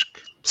Alonso acho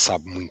que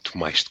sabe muito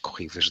mais de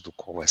corridas do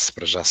que o Lance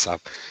para já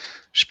sabe.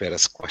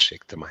 Espera-se que lá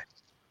chegue também.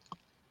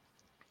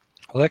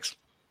 Alex?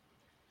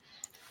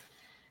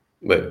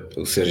 Bem,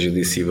 o Sérgio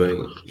disse bem,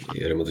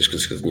 era uma das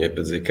coisas que eu tinha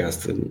para dizer, que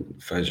Aston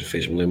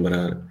fez-me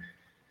lembrar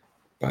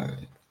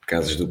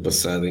casos do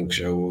passado em que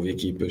já houve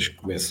equipas que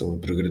começam a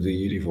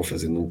progredir e vão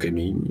fazendo um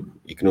caminho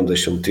e que não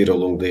deixam de ter ao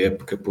longo da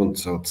época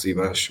pontos altos e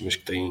baixos, mas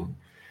que têm,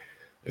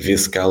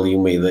 vê-se cá ali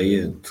uma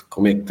ideia de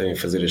como é que têm a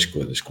fazer as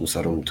coisas.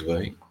 Começaram muito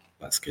bem,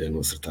 se calhar não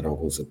acertaram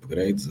alguns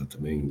upgrades, ou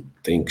também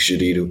têm que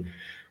gerir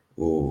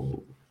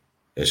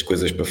as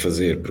coisas para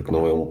fazer, porque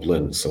não é um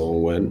plano, só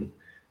um ano.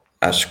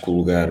 Acho que o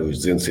lugar, os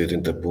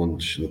 280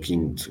 pontos do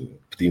quinto,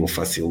 podiam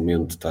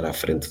facilmente estar à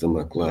frente da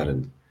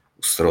McLaren.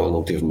 O Stroll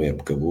não teve uma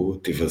época boa,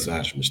 teve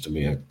azares, mas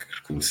também há que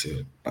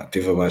reconhecer.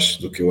 Teve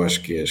abaixo do que eu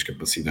acho que é as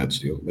capacidades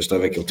dele.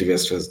 Bastava que ele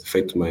tivesse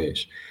feito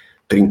mais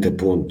 30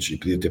 pontos e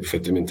podia ter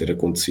perfeitamente ter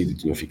acontecido e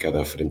tinham ficado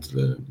à frente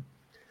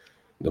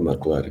da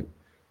McLaren.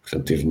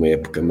 Portanto, teve uma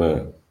época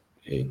má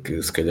e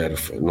que se calhar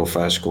não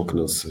faz com que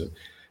não se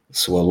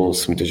o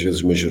Alonso muitas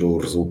vezes majorou o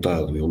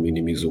resultado, ele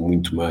minimizou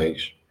muito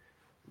mais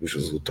os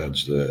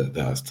resultados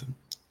da Aston.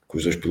 Com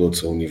os dois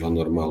pilotos a um nível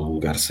normal, um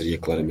lugar seria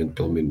claramente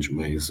pelo menos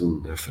mais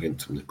um à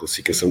frente na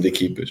classificação de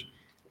equipas.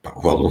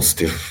 O Alonso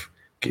teve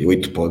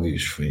 8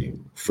 pódios,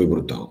 foi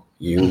brutal.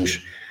 E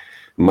uns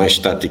mais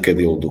tática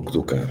dele do que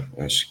do carro.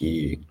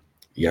 E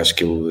acho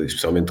que ele,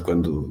 especialmente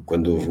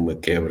quando houve uma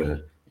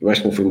quebra, eu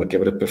acho que não foi uma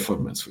quebra de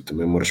performance, foi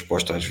também uma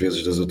resposta às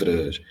vezes das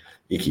outras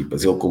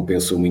equipas. Ele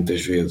compensou muitas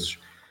vezes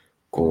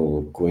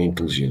com a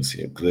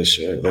inteligência,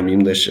 que a mim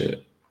me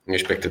deixa a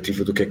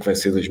expectativa do que é que vai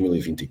ser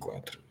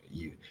 2024.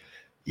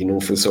 E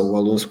não foi só o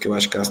Alonso, porque eu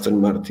acho que a Aston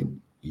Martin,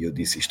 e eu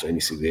disse isto ao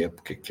início da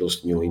época, que eles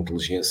tinham a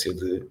inteligência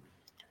de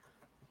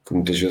que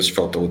muitas vezes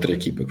falta outra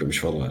equipa, que vamos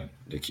falar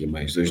daqui a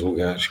mais 2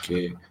 lugares,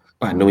 que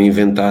é não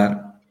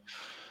inventar.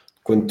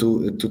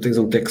 Quando tu tens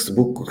um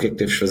textbook, o que é que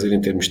deves fazer em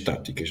termos de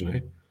táticas, não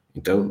é?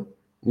 Então,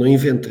 não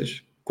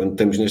inventas. Quando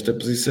estamos nesta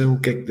posição, o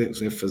que é que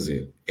deves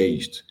fazer? É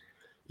isto.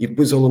 E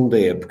depois, ao longo da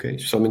época,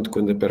 especialmente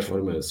quando a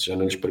performance já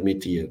não lhes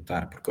permitia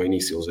estar, porque ao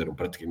início eles eram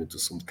praticamente o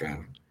segundo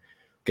carro,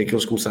 o que é que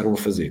eles começaram a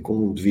fazer?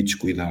 Com devidos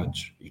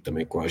cuidados e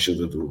também com a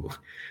ajuda do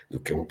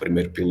que é um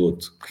primeiro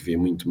piloto que vê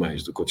muito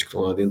mais do que outros que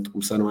estão lá dentro,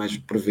 começaram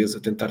por vezes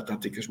a tentar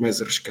táticas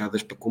mais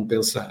arriscadas para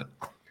compensar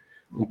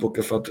um pouco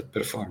a falta de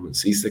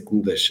performance. E isso é que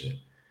me deixa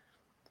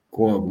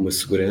com alguma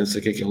segurança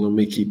que aquela é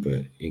uma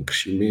equipa em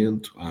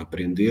crescimento, a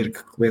aprender,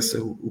 que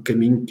começa o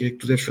caminho que é que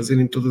tu deves fazer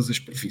em todas as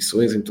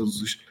profissões, em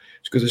todas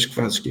as coisas que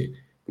fazes, que é,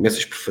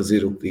 começas por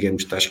fazer o que,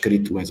 digamos, está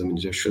escrito mais ou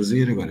menos deves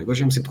fazer, agora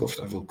já me sinto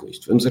confortável com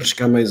isto, vamos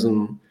arriscar mais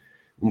um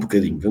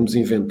bocadinho, vamos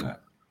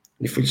inventar.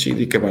 E foi-lhes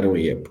e acabaram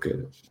a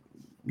época,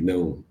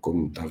 não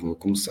como estavam a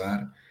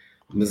começar,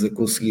 mas a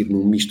conseguir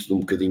num misto de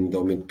um bocadinho de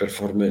aumento de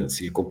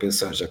performance e a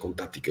compensar já com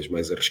táticas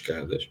mais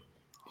arriscadas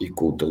e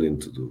com o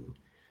talento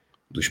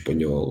do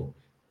espanhol,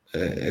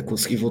 a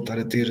conseguir voltar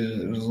a ter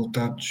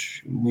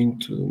resultados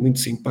muito, muito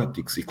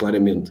simpáticos. E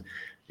claramente,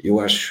 eu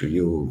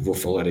vou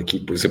falar aqui,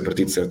 pois a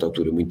partir de certa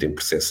altura, muito em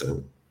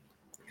percepção.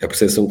 A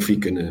percepção que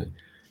fica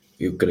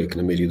eu creio que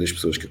na maioria das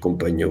pessoas que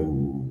acompanham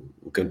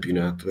o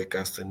campeonato é que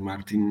a Aston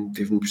Martin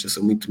teve uma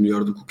prestação muito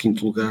melhor do que o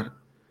quinto lugar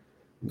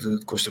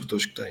de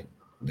construtores que tem.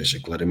 Deixa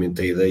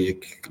claramente a ideia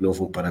que não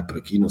vão parar por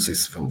aqui, não sei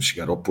se vamos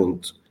chegar ao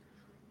ponto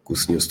que o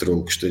Sr.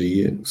 Stroll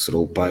gostaria, o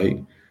Stroll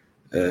pai,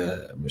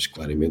 mas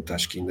claramente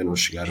acho que ainda não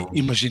chegaram.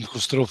 Imagino que o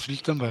Stroll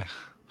filho também.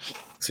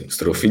 Sim, o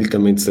Stroll filho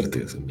também de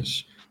certeza,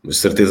 mas de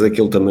certeza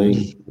que ele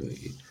também,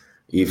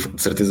 e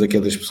de certeza que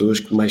é das pessoas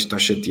que mais está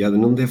chateada.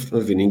 Não deve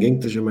haver ninguém que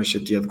esteja mais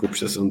chateado com a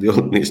prestação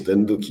dele neste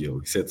ano do que ele,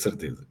 isso é de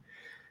certeza.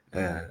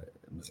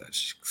 Mas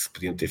acho que se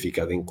podiam ter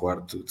ficado em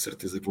quarto, de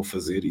certeza que vão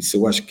fazer. Isso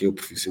eu acho que é o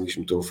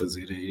profissionalismo que estão a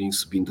fazer, é irem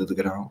subindo a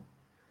degrau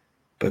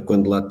para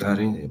quando lá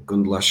estarem,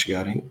 quando lá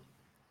chegarem,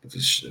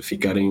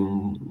 ficarem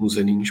uns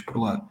aninhos por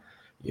lá.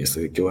 E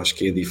essa é que eu acho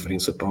que é a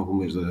diferença para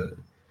algumas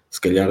se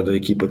calhar da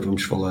equipa que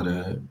vamos falar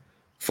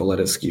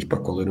a seguir, para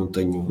a qual eu não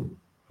tenho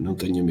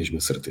a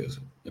mesma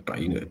certeza. E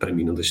para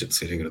mim não deixa de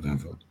ser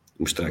agradável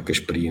mostrar que a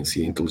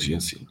experiência e a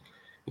inteligência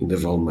ainda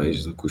vale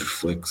mais do que os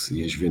reflexos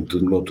e a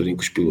juventude numa altura em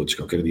que os pilotos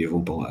qualquer dia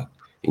vão para lá,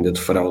 ainda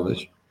de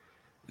fraldas,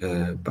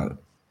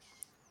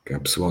 que há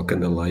pessoal que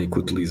anda lá e que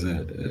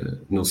utiliza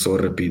não só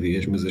a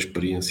rapidez, mas a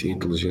experiência e a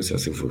inteligência a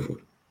seu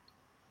favor.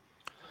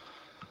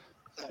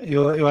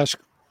 Eu acho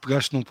que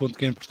pegaste num ponto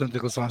que é importante em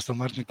relação à Aston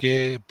Martin, que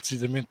é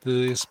precisamente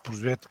esse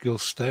projeto que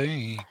eles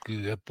têm e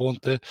que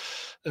aponta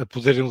a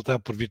poderem lutar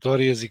por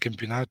vitórias e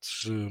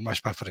campeonatos mais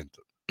para a frente.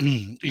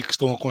 E que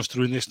estão a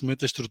construir neste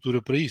momento a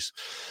estrutura para isso.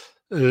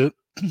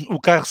 O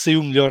carro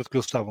saiu melhor do que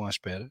eles estavam à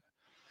espera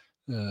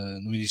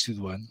no início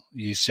do ano,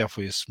 e isso já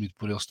foi assumido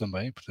por eles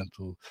também,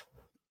 portanto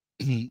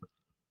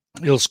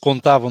eles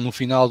contavam no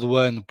final do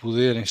ano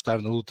poderem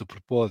estar na luta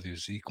por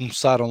pódios e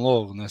começaram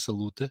logo nessa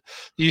luta,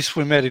 e isso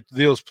foi mérito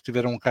deles porque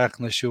tiveram um carro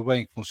que nasceu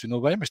bem, que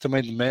funcionou bem, mas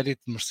também de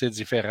mérito de Mercedes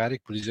e Ferrari,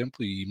 por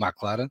exemplo, e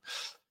McLaren,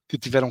 que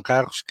tiveram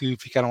carros que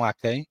ficaram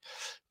aquém,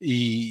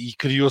 e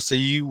criou-se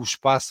aí o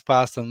espaço para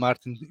a Aston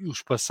Martin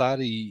os passar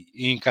e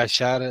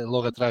encaixar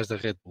logo atrás da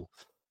Red Bull.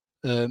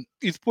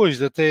 E depois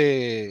de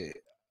até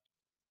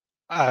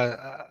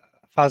a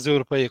fase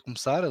europeia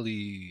começar,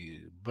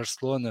 ali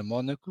Barcelona,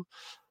 Mónaco,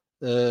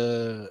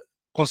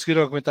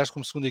 conseguiram aguentar-se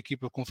como segunda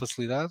equipa com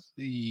facilidade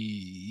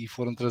e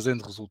foram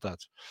trazendo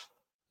resultados.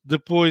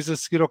 Depois, a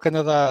seguir ao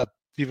Canadá,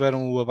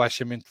 tiveram o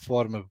abaixamento de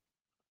forma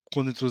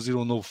quando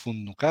introduziram um novo fundo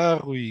no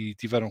carro e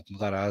tiveram que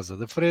mudar a asa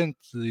da frente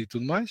e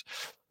tudo mais.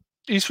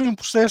 Isso foi um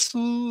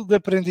processo de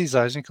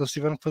aprendizagem que eles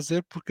tiveram que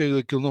fazer porque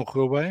aquilo não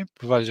correu bem,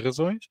 por várias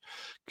razões,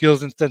 que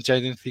eles, entretanto, já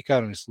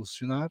identificaram e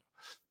solucionaram.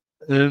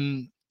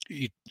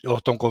 Ou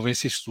estão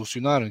convencidos que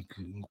solucionaram,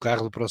 que no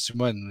carro do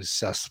próximo ano isso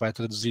já se vai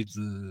traduzir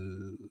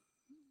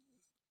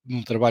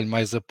num trabalho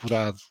mais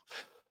apurado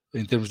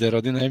em termos de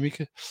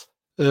aerodinâmica.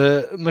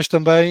 Mas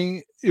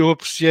também eu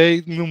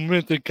apreciei no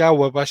momento em que há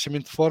o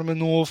abaixamento de forma,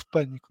 não houve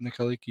pânico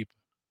naquela equipa.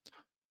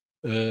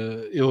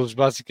 Eles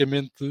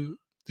basicamente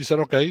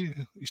disseram: ok,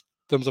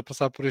 estamos a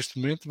passar por este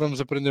momento, vamos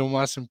aprender o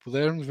máximo que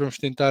pudermos, vamos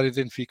tentar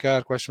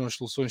identificar quais são as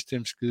soluções que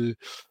temos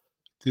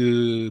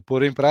que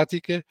pôr em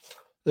prática.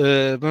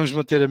 Vamos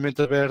manter a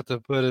mente aberta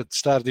para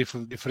testar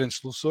diferentes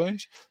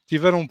soluções.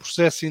 Tiveram um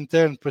processo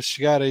interno para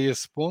chegar a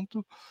esse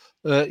ponto.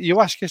 E eu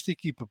acho que esta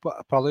equipa,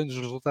 para além dos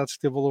resultados que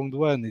teve ao longo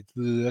do ano e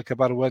de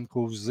acabar o ano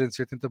com os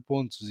 280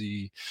 pontos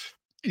e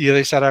a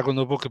deixar água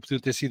na boca, podia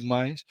ter sido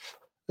mais,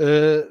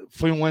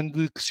 foi um ano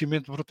de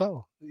crescimento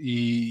brutal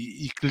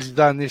e que lhes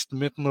dá neste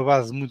momento uma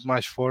base muito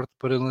mais forte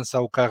para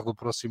lançar o carro do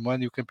próximo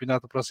ano e o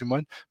campeonato do próximo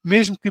ano,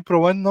 mesmo que para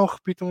o ano não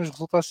repitam os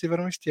resultados que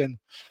tiveram este ano.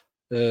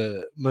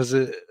 Mas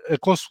a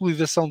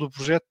consolidação do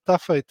projeto está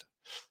feita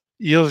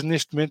e eles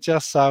neste momento já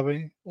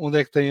sabem onde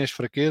é que têm as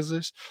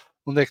fraquezas,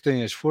 onde é que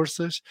têm as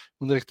forças,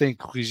 onde é que têm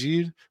que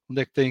corrigir,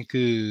 onde é que têm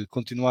que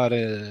continuar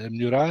a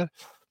melhorar.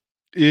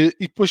 E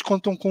depois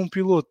contam com um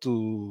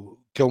piloto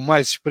que é o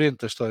mais experiente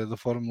da história da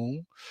Fórmula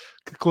 1,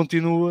 que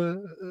continua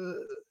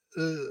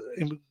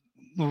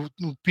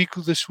no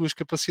pico das suas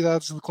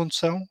capacidades de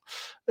condução,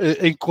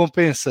 em que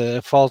compensa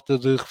a falta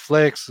de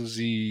reflexos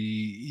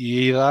e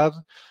a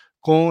idade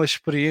com a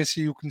experiência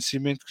e o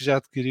conhecimento que já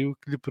adquiriu,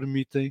 que lhe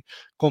permitem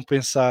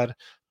compensar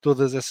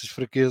todas essas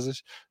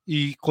fraquezas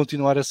e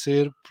continuar a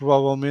ser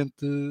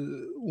provavelmente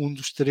um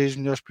dos 3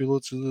 melhores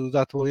pilotos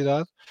da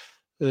atualidade.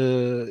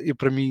 E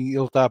para mim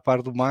ele está a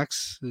par do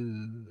Max.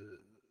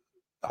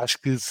 Acho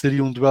que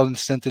seria um duelo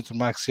interessante entre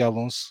Max e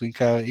Alonso em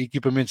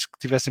equipamentos que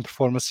tivessem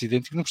performance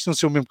idêntica, não precisam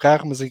ser o mesmo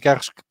carro, mas em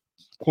carros que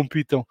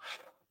compitam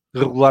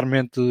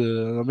regularmente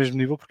ao mesmo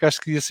nível, porque acho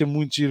que ia ser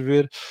muito giro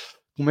ver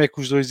como é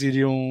que os dois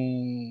iriam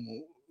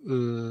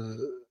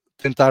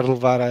tentar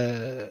levar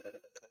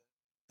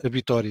a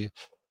vitória,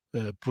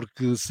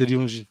 porque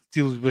seriam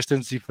estilos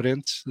bastante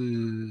diferentes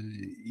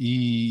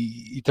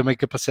e também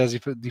capacidades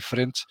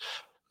diferentes.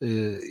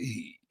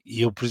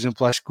 E eu, por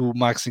exemplo, acho que o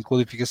Max em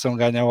qualificação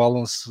ganha o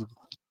Alonso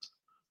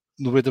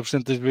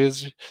 90% das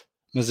vezes,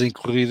 mas em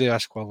corrida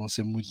acho que o Alonso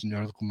é muito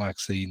melhor do que o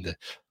Max ainda.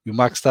 E o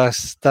Max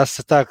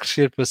está a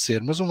crescer para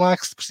ser, mas o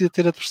Max precisa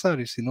ter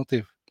adversários e não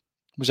teve.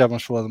 Mas já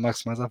vamos falar do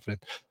Max mais à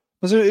frente.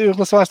 Mas eu, em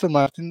relação a Aston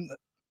Martin,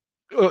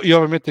 e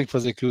obviamente tenho que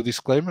fazer aqui o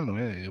disclaimer, não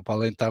é? Eu, para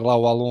além de estar lá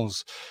o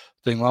Alonso,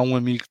 tenho lá um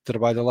amigo que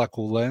trabalha lá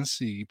com o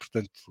Lance e,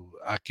 portanto,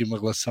 há aqui uma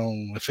relação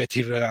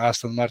afetiva à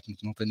Aston Martin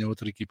que não tenho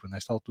outra equipa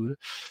nesta altura.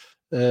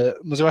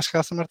 Mas eu acho que a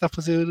Aston Martin está a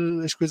fazer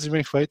as coisas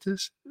bem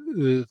feitas,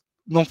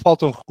 não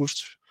faltam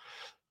recursos,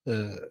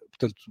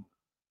 portanto,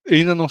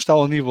 ainda não está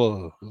ao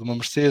nível de uma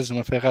Mercedes, de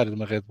uma Ferrari, de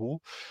uma Red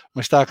Bull,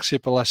 mas está a crescer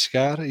para lá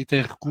chegar e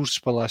tem recursos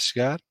para lá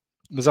chegar,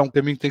 mas há um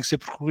caminho que tem que ser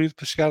percorrido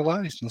para chegar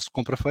lá, isto não se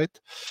compra feito,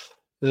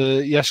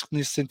 e acho que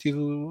nesse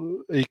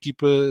sentido a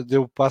equipa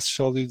deu passos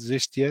sólidos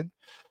este ano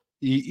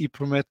e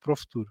promete para o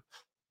futuro.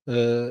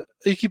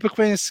 A equipa que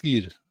vem a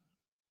seguir,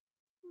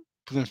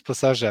 podemos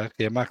passar já,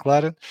 que é a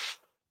McLaren.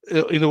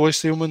 Ainda hoje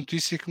saiu uma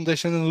notícia que me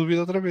deixa na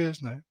dúvida outra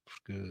vez, não é?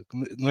 Porque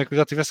não é que eu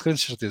já tivesse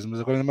grande certeza, mas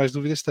agora ainda mais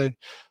dúvidas tenho.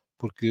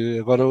 Porque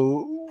agora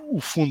o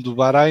fundo do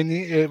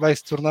Bahrein vai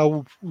se tornar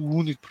o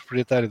único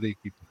proprietário da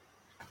equipa.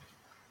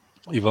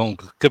 E vão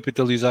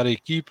capitalizar a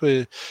equipa.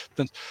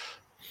 Portanto,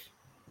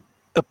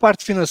 a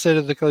parte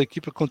financeira daquela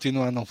equipa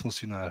continua a não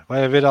funcionar.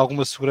 Vai haver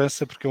alguma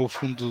segurança porque é o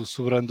fundo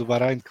soberano do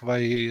Bahrein que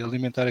vai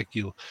alimentar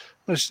aquilo.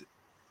 Mas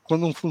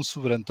quando um fundo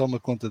soberano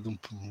toma conta de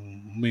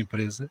uma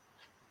empresa,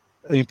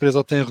 a empresa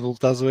ou tem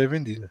resultados ou é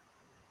vendida.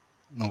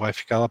 não vai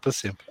ficar lá para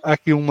sempre. Há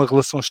aqui uma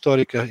relação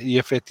histórica e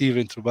afetiva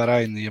entre o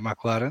Bahrein e a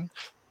McLaren,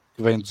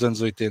 que vem dos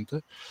anos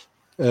 80,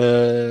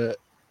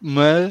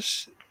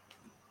 mas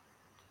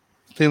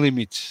tem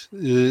limites.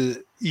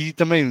 E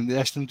também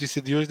esta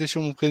notícia de hoje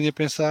deixou-me um bocadinho a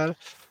pensar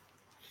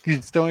que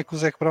questão é que o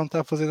Zac Brown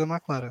está a fazer da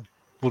McLaren.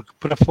 Porque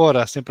para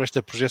fora há sempre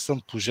esta projeção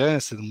de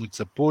pujança, de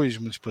muitos apoios,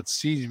 muitos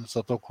patrocínios, muitos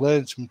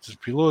autocolantes, muitos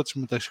pilotos,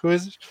 muitas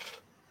coisas,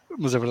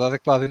 mas a verdade é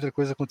que lá dentro a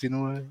coisa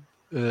continua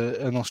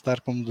a não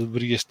estar como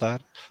deveria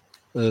estar,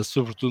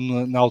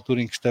 sobretudo na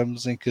altura em que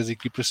estamos, em que as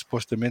equipas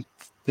supostamente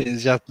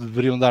já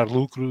deveriam dar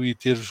lucro e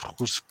ter os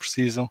recursos que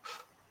precisam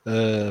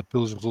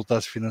pelos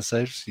resultados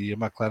financeiros, e a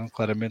McLaren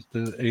claramente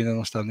ainda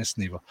não está nesse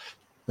nível.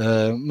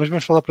 Mas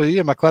vamos falar para aí.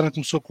 A McLaren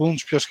começou com um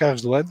dos piores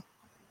carros do ano.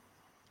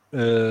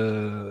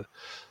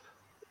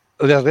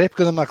 Aliás, a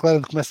época da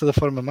McLaren começa da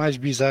forma mais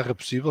bizarra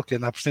possível, que é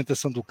na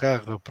apresentação do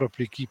carro, a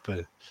própria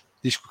equipa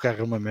diz que o carro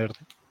é uma merda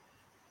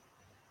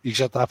e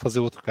já está a fazer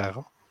outro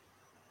carro.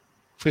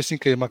 Foi assim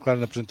que a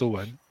McLaren apresentou o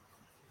ano.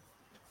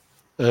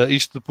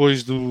 Isto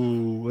depois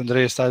do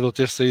Andrea Seidel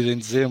ter saído em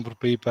dezembro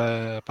para ir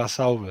para a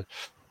Sauber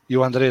e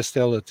o Andrea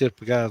Stella ter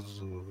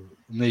pegado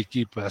na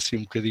equipa assim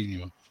um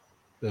bocadinho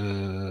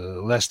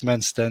last man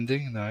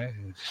standing, não é?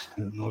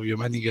 Não havia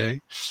mais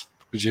ninguém,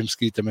 porque o James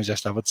Key também já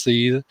estava de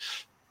saída.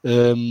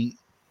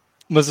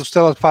 Mas o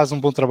Stella faz um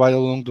bom trabalho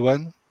ao longo do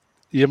ano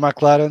e a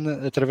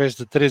McLaren, através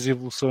de 3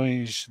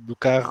 evoluções do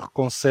carro,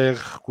 consegue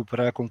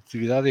recuperar a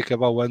competitividade e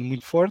acabar o ano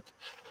muito forte.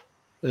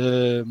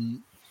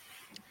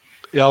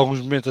 Em alguns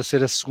momentos a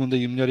ser a segunda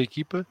e a melhor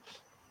equipa,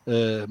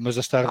 mas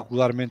a estar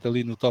regularmente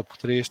ali no top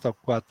 3, top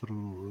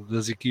 4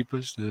 das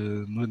equipas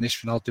neste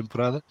final de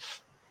temporada,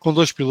 com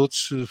 2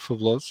 pilotos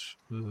fabulosos,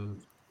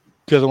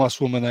 cada um à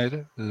sua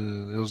maneira.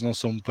 Eles não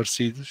são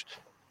parecidos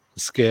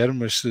sequer,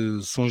 mas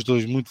são os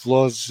dois muito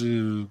velozes,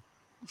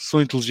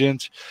 são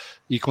inteligentes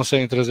e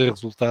conseguem trazer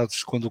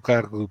resultados quando o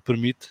carro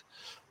permite,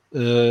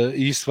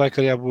 e isso vai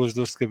criar boas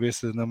dores de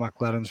cabeça na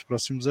McLaren nos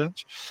próximos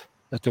anos,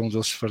 até um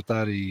deles se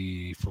fartar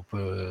e for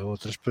para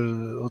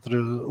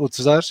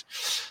outros ares.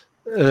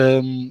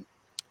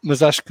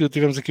 Mas acho que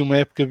tivemos aqui uma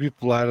época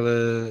bipolar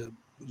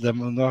da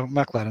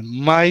McLaren,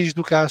 mais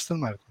do que a Aston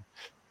Martin.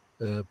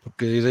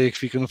 Porque a ideia que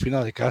fica no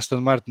final é que a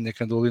Aston Martin é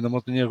que andou ali na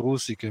montanha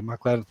russa e que a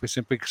McLaren foi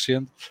sempre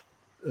crescendo,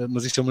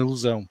 mas isso é uma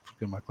ilusão,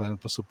 porque a McLaren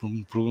passou por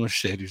problemas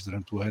sérios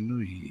durante o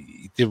ano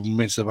e teve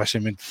momentos de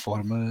abaixamento de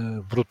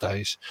forma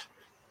brutais,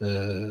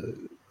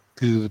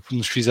 que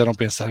nos fizeram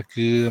pensar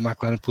que a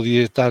McLaren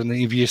podia estar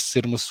em vias de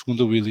ser uma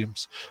segunda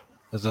Williams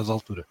a dada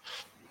altura.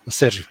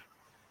 Sérgio?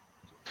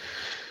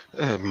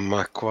 A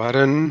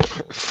McLaren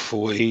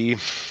foi,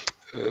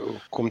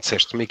 como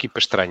disseste, uma equipa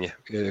estranha.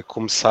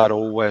 Começaram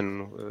o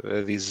ano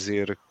a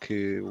dizer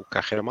que o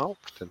carro era mau,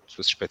 portanto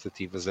as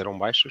expectativas eram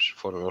baixas,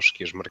 foram eles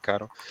que as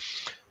marcaram,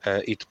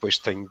 e depois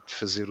tenho de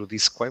fazer o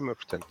disclaimer,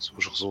 portanto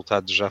os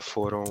resultados já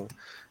foram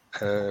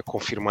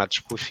confirmados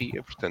pela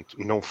FIA, portanto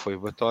não foi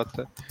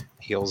batota,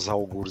 e eles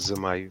algures a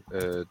meio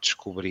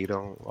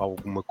descobriram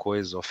alguma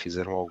coisa ou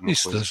fizeram alguma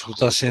isso, coisa. Os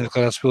resultados sendo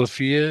declarados pela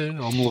FIA,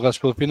 homologados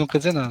pela FIA, não quer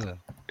dizer nada.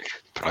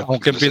 Pronto, Há um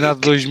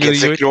campeonato de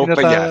 2008 que não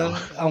apanharam.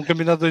 Há um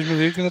campeonato de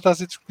 2008 que ainda está a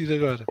ser discutido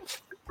agora.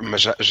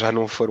 Mas já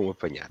não foram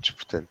apanhados.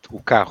 Portanto,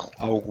 o carro,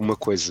 alguma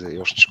coisa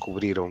eles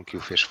descobriram que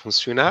o fez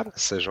funcionar,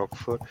 seja o que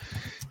for,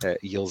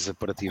 e eles a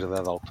partir de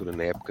dada altura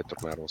na época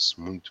tornaram-se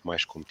muito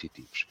mais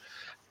competitivos.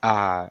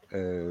 Há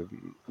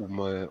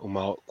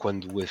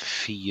quando a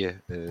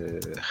FIA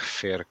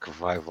refere que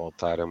vai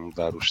voltar a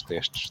mudar os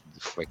testes de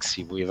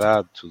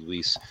flexibilidade, tudo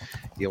isso,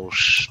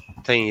 eles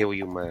têm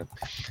ali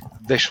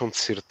deixam de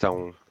ser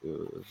tão,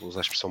 vou usar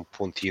a expressão,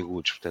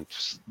 pontiagudos, portanto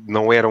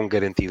não eram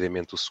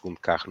garantidamente o segundo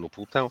carro no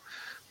pelotão,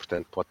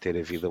 portanto pode ter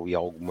havido ali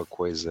alguma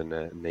coisa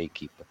na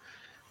equipa.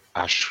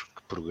 Acho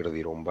que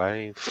progrediram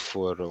bem,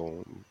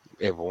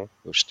 é bom,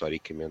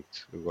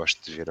 historicamente eu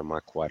gosto de ver a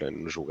McLaren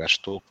nos lugares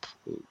topo,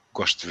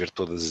 gosto de ver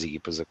todas as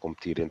equipas a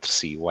competir entre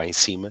si lá em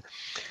cima,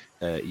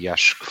 e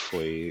acho que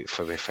foi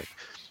bem feito.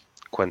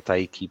 Quanto à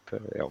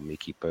equipa, é uma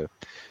equipa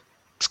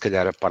se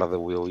calhar a par da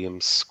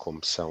Williams,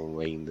 como são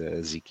ainda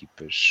as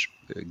equipas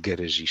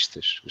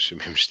garagistas,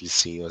 chamemos-lhe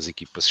assim, ou as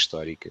equipas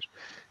históricas,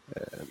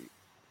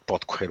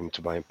 pode correr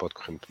muito bem, pode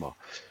correr muito mal.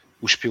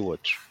 Os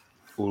pilotos,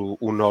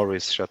 o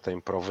Norris já tem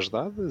provas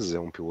dadas, é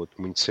um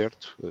piloto muito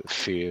certo,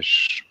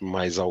 fez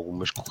mais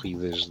algumas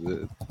corridas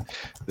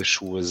das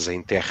suas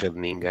em terra de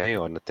ninguém,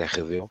 ou na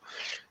terra dele,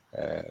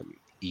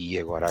 e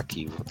agora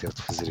aqui vou ter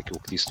de fazer aquilo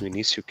que disse no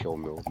início, que é o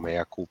meu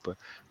meia-culpa,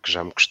 que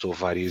já me custou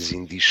várias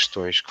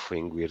indigestões, que foi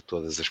engolir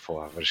todas as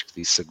palavras que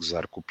disse a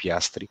gozar com o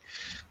Piastri,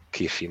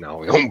 que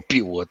afinal é um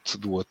piloto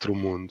do outro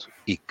mundo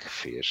e que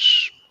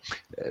fez...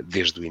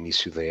 Desde o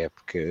início da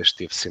época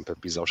esteve sempre a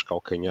pisar os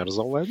calcanhares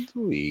ao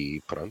Lando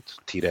e pronto,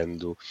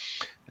 tirando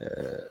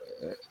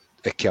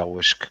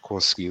aquelas que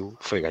conseguiu,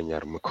 foi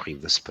ganhar uma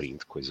corrida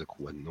sprint, coisa que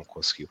o Lando não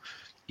conseguiu,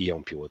 e é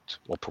um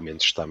piloto, ou pelo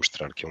menos está a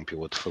mostrar que é um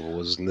piloto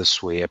fabuloso na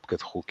sua época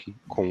de rookie,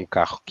 com um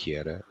carro que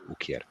era o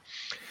que era.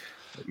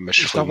 Mas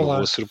foi uma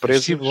boa surpresa.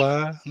 Estive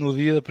lá no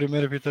dia da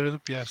primeira vitória do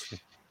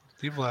Piastri,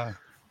 estive lá,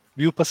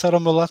 viu passar ao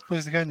meu lado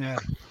depois de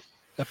ganhar.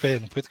 A pé,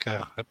 não foi de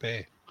carro, a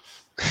pé.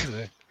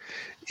 É.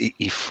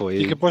 E foi,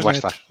 Fica para os lá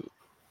netos. está.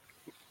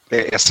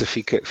 Essa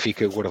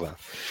fica guardada.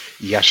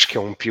 E acho que é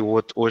um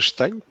piloto, hoje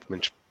pelo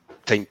menos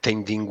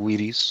tem de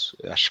engolir isso.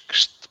 Acho que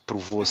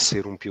provou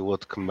ser um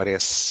piloto que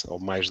merece, ou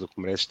mais do que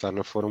merece, estar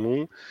na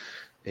Fórmula 1.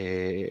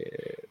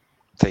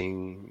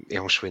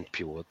 É um excelente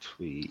piloto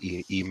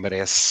e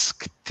merece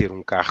ter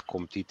um carro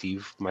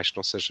competitivo, mas que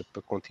não seja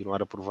para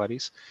continuar a provar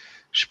isso.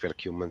 Espero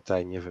que o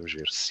mantenha. Vamos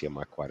ver se a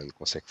McLaren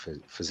consegue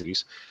fazer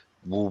isso.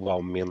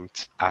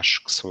 Globalmente,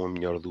 acho que são a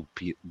melhor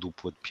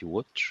dupla de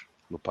pilotos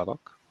no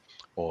paddock,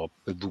 ou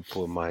a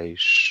dupla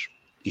mais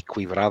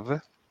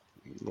equilibrada,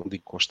 não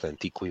digo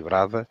constante,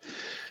 equilibrada,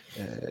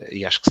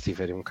 e acho que se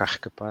tiverem um carro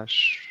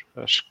capaz,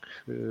 acho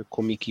que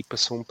como equipa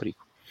são um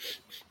perigo.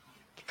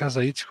 Por acaso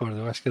aí discordo,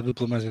 eu acho que a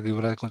dupla mais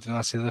equilibrada continua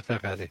a ser da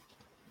Ferrari,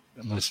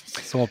 mas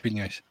são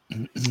opiniões.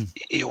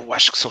 Eu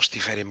acho que se eles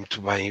estiverem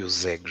muito bem,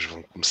 os egos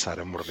vão começar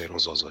a morder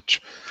uns aos outros,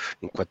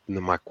 enquanto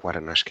na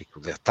McLaren acho que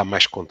aquilo está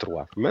mais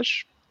controlado,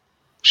 mas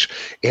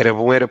era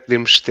bom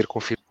podermos ter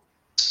confirmado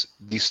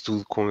disso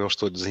tudo com eles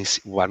todos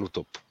lá no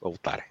topo, a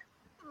lutarem.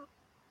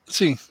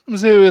 Sim,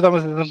 mas eu dava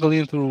uma sensação que ali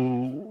entre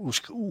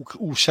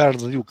o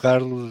Charles e o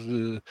Carlos,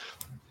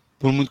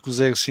 por muito que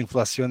os egos se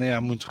inflacionem, há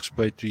muito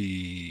respeito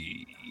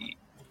e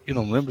eu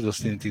não me lembro de eles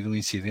terem tido um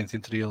incidente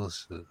entre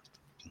eles.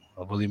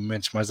 Houve ali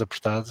momentos mais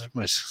apertados,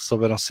 mas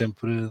souberam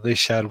sempre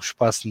deixar o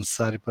espaço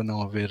necessário para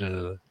não haver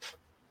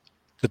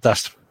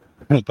catástrofe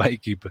para a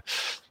equipa.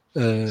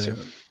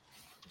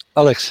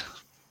 Alex,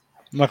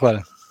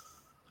 McLaren.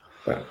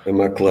 A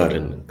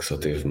McLaren, que só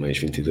teve mais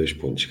 22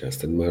 pontos que a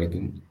Aston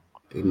Martin,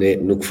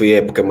 no que foi a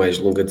época mais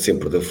longa de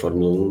sempre da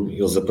Fórmula 1,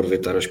 eles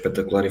aproveitaram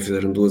espetacular e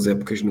fizeram 2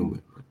 épocas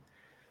numa.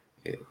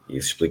 E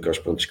isso explica os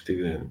pontos que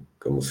tiveram.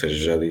 Como o Sérgio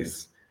já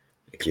disse,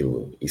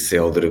 isso é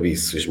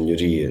aldrabice, as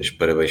melhorias,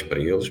 parabéns para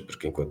eles,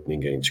 porque enquanto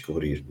ninguém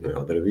descobrir, não é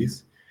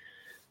aldrabice.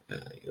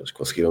 Eles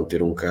conseguiram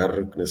ter um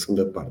carro que na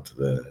segunda parte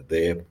da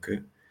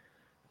época,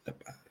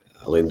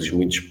 além dos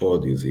muitos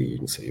pódios, e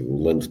não sei,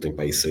 o Lando tem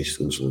para aí 6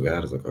 segundos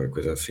lugares ou qualquer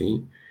coisa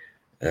assim,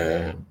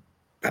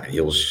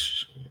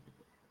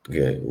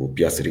 o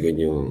Piastri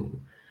ganhou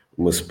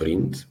uma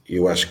sprint.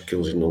 Eu acho que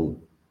eles não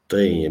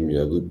têm a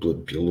melhor dupla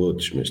de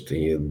pilotos, mas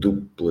têm a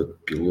dupla de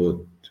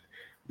pilotos,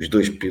 os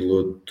 2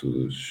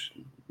 pilotos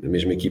da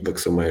mesma equipa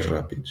que são mais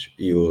rápidos.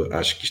 E eu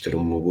acho que isto era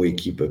uma boa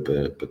equipa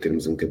para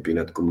termos um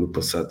campeonato como no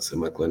passado, se a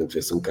McLaren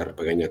tivesse um carro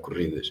para ganhar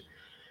corridas,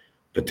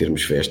 para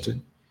termos festa.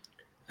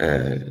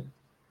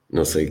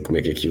 Não sei como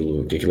é que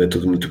aquilo é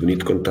tudo muito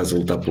bonito quando estás a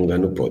lutar por um lugar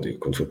no pódio.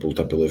 Quando for para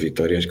lutar pela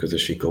vitória, as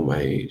coisas ficam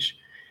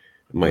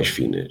mais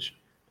finas.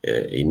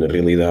 E na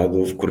realidade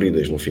houve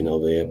corridas no final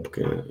da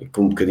época e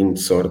com um bocadinho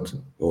de sorte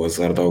ou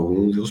azar de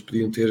alguns, eles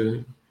podiam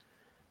ter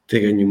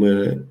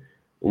ganho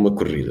uma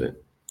corrida.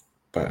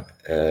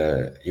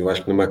 Eu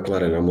acho que na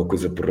McLaren há uma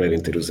coisa porreira em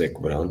ter o Zac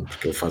Brown,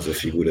 porque ele faz a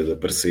figura de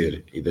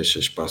aparecer e deixa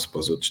espaço para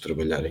os outros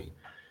trabalharem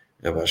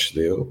abaixo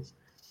dele.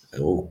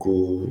 O que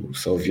o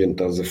Salviano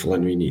estavas a falar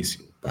no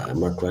início. A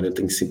McLaren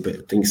tenho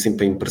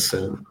sempre a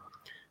impressão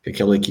que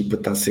aquela equipa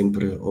está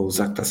sempre, ou o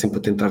Zac está sempre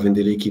a tentar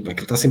vender a equipa.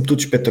 Aquilo está sempre tudo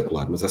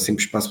espetacular, mas há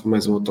sempre espaço para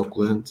mais um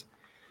autocolante,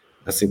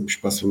 há sempre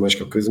espaço para mais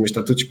qualquer coisa, mas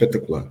está tudo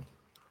espetacular.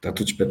 Está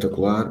tudo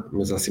espetacular,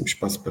 mas há sempre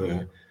espaço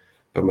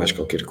para mais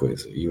qualquer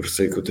coisa. E o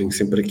receio que eu tenho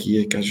sempre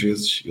aqui é que às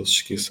vezes eles se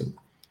esqueçam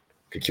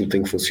que aquilo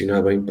tem que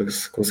funcionar bem para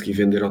se conseguir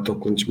vender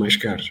autocolantes mais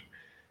caros.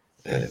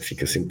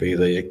 Fica sempre a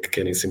ideia que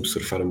querem sempre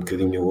surfar um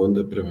bocadinho a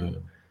onda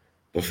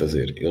para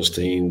fazer. Eles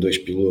têm 2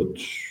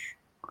 pilotos.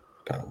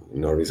 O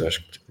Norris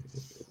acho que...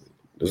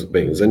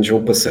 Bem, os anos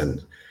vão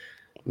passando,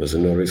 mas o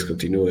Norris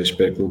continua,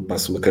 espero que não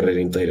passe uma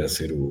carreira inteira a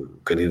ser o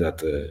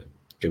candidato a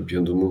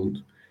campeão do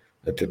mundo,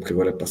 até porque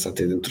agora passa a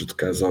ter dentro de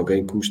casa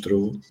alguém que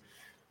mostrou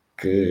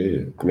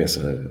que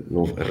começa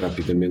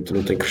rapidamente,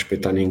 não tem que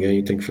respeitar ninguém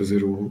e tem que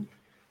fazer o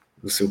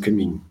seu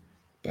caminho.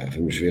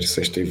 Vamos ver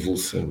se esta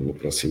evolução no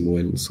próximo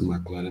ano, se o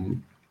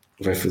McLaren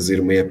vai fazer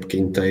uma época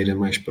inteira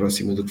mais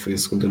próxima do que foi a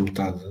segunda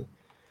metade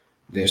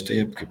desta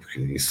época, porque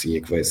isso sim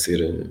é que vai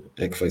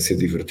ser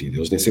divertido.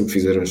 Eles nem sempre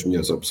fizeram as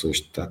melhores opções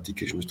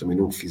táticas, mas também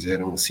não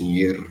fizeram assim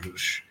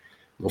erros,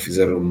 não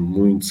fizeram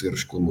muitos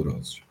erros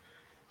clamorosos.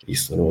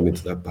 Isso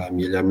normalmente dá para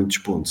amelhar muitos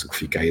pontos. O que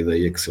fica a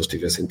ideia é que se eles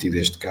tivessem tido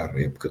este carro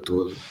a época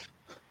toda,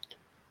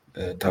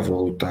 estavam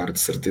a lutar de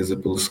certeza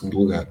pelo segundo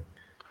lugar.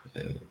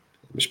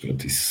 Mas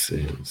pronto, isso,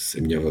 se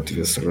a minha avó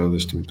tivesse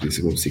rodas, também podia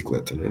ser uma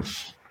bicicleta, não é?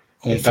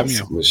 Um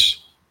caminhão.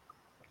 Mas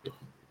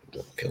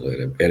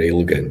ela era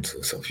elegante,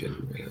 a Sofia.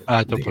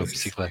 Então pronto,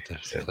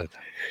 bicicleta.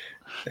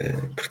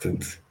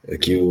 Portanto,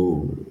 aqui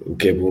o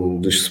que é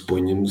bom dos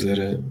suponhamos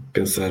era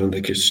pensar onde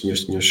é que estes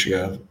senhores tinham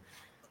chegado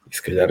e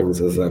se calhar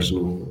uns azares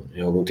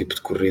em algum tipo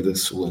de corrida,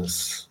 se o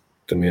Lance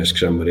também acho que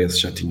já merece,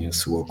 já tinha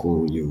se o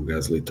Ocon e o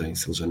Gasly tem,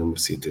 se ele já não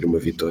merecia ter uma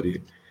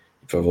vitória,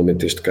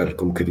 provavelmente este carro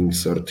com um bocadinho de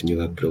sorte tinha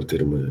dado para ele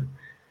ter uma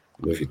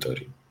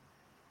vitória.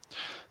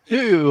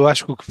 Eu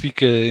acho que o que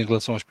fica em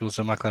relação aos pilotos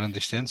da McLaren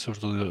deste ano,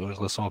 sobretudo em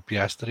relação ao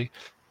Piastri,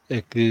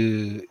 é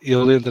que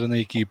ele entra na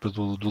equipa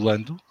do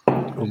Lando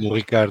como o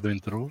Ricardo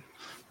entrou,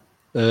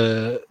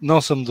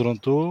 não se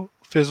amedrontou,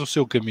 fez o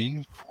seu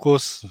caminho,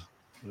 focou-se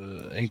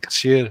em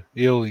crescer,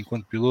 ele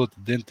enquanto piloto,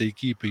 dentro da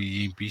equipa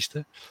e em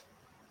pista.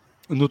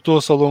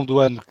 Notou-se ao longo do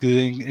ano que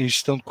em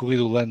gestão de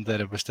corrida o Lando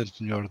era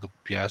bastante melhor do que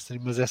o Piastri,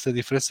 mas essa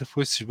diferença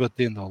foi-se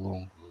esbatendo ao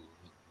longo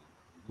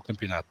do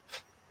campeonato.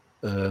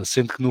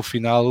 Sendo que no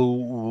final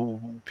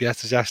o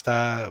Piastri já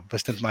está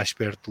bastante mais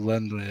perto do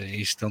Lando em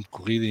gestão de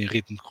corrida, em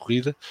ritmo de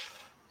corrida,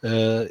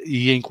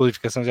 e em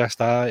qualificação já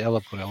está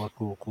ela por ela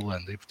com o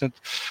Lando. E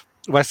portanto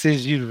vai ser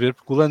giro ver,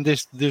 porque o Lando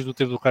desde o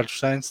tempo do Carlos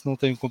Sainz não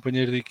tem um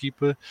companheiro de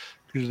equipa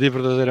que lhe dê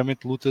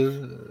verdadeiramente luta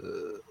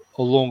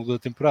ao longo da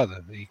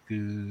temporada,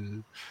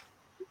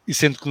 e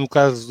sendo que no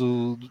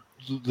caso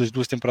das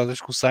duas temporadas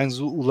com o Sainz,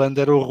 o Lando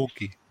era o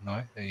rookie, não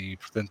é? E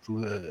portanto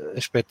a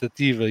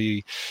expectativa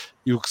e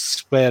o que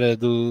se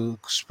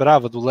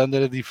esperava do Lando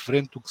era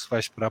diferente do que se vai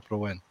esperar para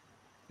o ano.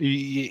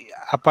 E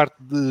à parte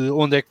de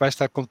onde é que vai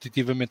estar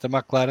competitivamente a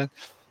McLaren,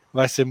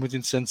 vai ser muito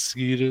interessante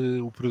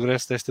seguir o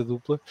progresso desta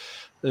dupla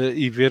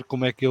e ver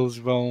como é que eles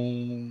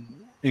vão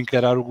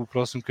encarar o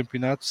próximo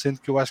campeonato, sendo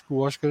que eu acho que o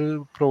Oscar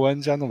para o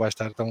ano já não vai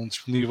estar tão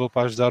disponível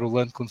para ajudar o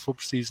Lando quando for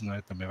preciso, não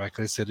é? Também vai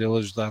querer ser ele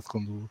ajudado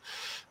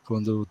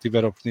quando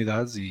tiver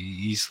oportunidades,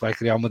 e isso vai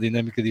criar uma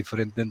dinâmica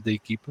diferente dentro da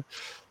equipa.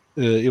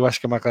 Eu acho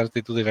que a McLaren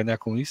tem tudo a ganhar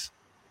com isso.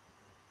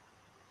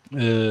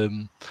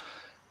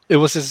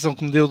 A sensação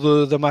que me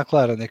deu da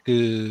McLaren é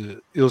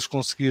que eles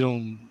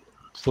conseguiram,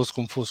 fosse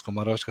como fosse, com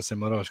marosca, sem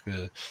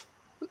marosca,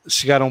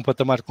 chegaram a um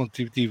patamar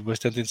competitivo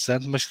bastante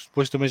interessante, mas que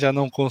depois também já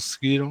não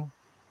conseguiram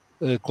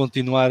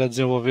continuar a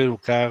desenvolver o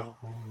carro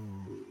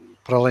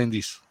para além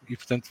disso. E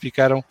portanto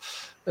ficaram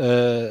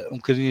um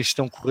bocadinho em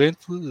gestão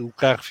corrente, o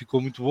carro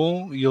ficou muito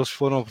bom e eles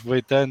foram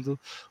aproveitando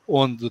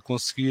onde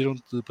conseguiram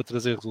para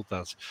trazer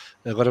resultados.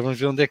 Agora vamos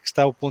ver onde é que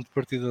está o ponto de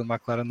partida da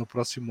McLaren no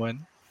próximo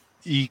ano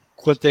e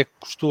quanto é que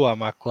custou à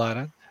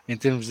McLaren, em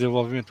termos de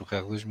desenvolvimento do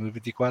carro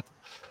 2024,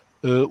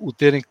 o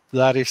terem que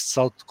dar este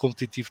salto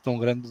competitivo tão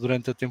grande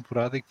durante a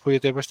temporada, e que foi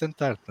até bastante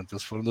tarde. Portanto,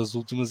 eles foram das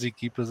últimas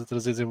equipas a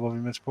trazer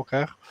desenvolvimentos para o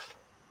carro,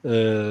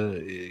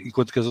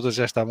 enquanto que as outras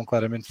já estavam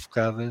claramente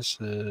focadas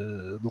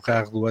no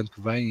carro do ano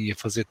que vem e a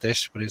fazer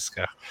testes para esse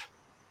carro.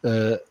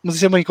 Mas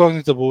isso é uma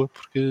incógnita boa,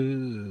 porque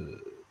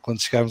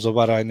quando chegarmos ao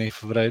Bahrein em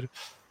fevereiro,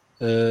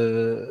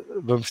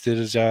 vamos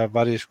ter já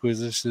várias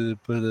coisas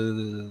para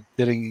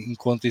terem em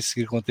conta e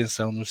seguir com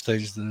atenção nos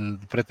treinos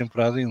de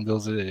pré-temporada, e um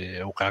deles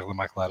é o carro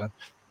da McLaren,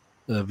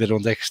 ver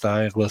onde é que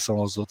está em relação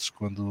aos outros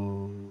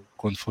quando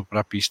for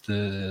para a pista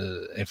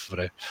em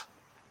fevereiro.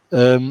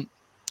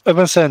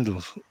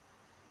 Avançando,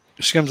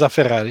 chegamos à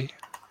Ferrari.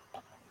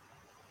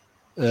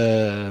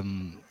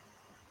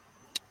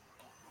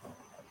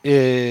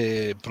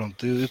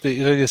 Pronto, eu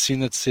tenho a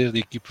sina de ser de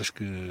equipas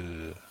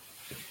que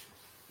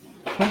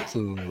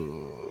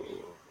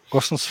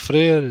gostam de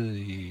sofrer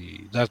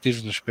e dar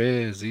tiros nos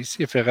pés, e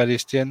isso. E a Ferrari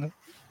este ano,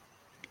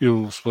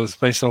 se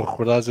bem estão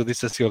recordados, eu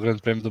disse assim ao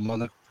Grande Prémio do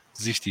Mónaco,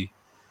 desisti,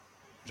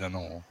 já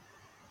não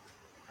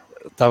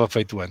estava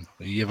feito o ano,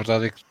 e a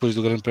verdade é que depois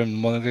do Grande Prémio do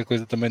Mónaco a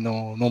coisa também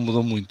não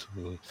mudou muito.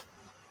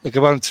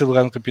 Acabaram de ser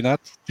lugar no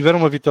campeonato, tiveram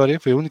uma vitória,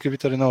 foi a única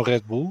vitória na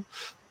Red Bull,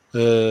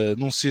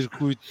 num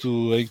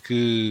circuito em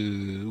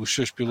que os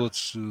seus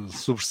pilotos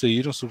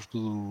sobressaíram,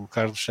 sobretudo o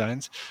Carlos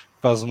Sainz,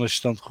 que faz uma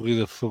gestão de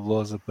corrida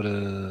fabulosa para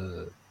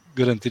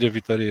garantir a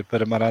vitória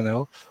para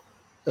Maranello,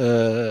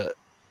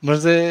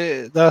 mas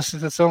dá a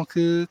sensação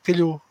que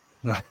calhou.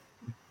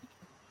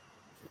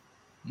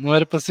 Não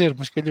era para ser,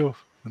 mas calhou.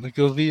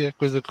 Naquele dia a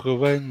coisa correu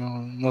bem,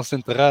 não se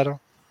enterraram,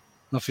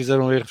 não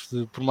fizeram erros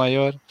por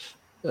maior.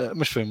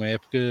 Mas foi uma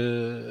época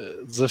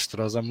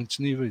desastrosa a muitos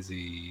níveis,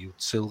 e o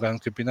terceiro lugar no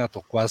campeonato,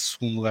 ou quase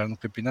segundo lugar no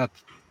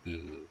campeonato,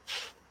 porque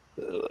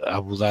a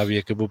Abu Dhabi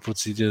acabou por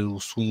decidir o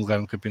segundo lugar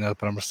no campeonato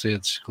para a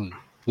Mercedes, que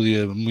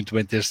podia muito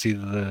bem ter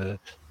sido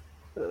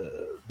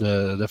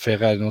da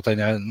Ferrari,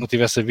 não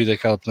tivesse havido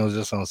aquela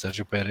penalização ao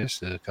Sérgio Pérez,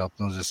 aquela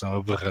penalização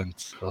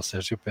aberrante ao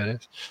Sérgio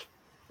Pérez.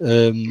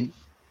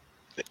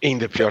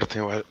 Ainda pior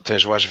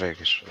tens Las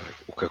Vegas.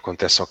 O que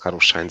acontece ao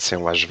Carlos Sainz em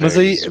Las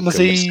Vegas, mas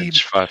aí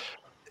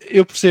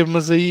eu percebo,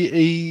 mas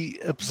aí,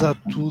 apesar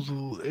de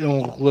tudo, é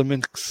um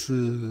regulamento que se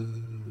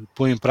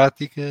põe em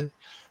prática,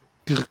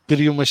 que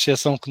cria uma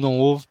exceção que não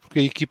houve, porque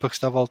a equipa que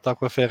estava a lutar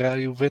com a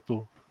Ferrari o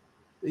vetou.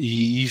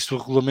 E isso o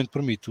regulamento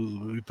permite.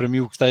 E para mim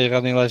o que está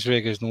errado em Las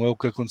Vegas não é o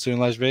que aconteceu em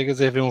Las Vegas,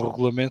 é haver um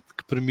regulamento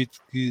que permite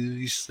que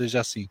isso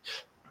seja assim.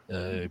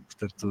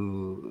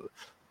 Portanto,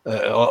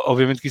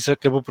 obviamente que isso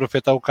acabou por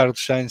afetar o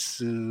Carlos Sainz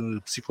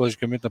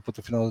psicologicamente na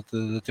ponta final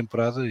da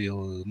temporada.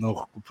 Ele não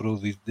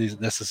recuperou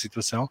dessa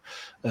situação,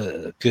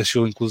 que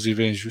achou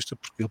inclusive injusta,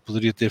 porque ele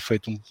poderia ter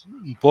feito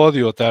um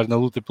pódio ou estar na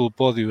luta pelo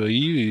pódio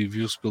aí, e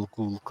viu-se pelo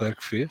que o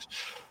Leclerc fez.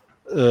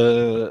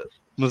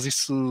 Mas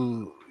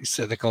isso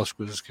é daquelas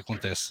coisas que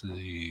acontece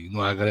e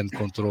não há grande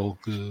controle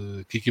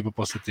que a equipa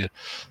possa ter.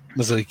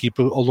 Mas a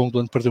equipa ao longo do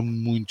ano perdeu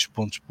muitos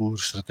pontos por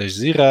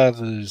estratégias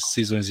erradas,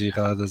 decisões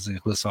erradas em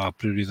relação à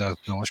prioridade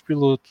que dão aos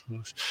pilotos,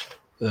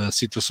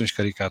 situações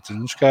caricatas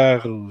nos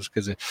carros. Quer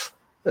dizer,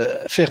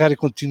 a Ferrari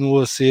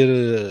continua a ser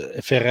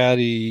a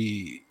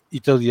Ferrari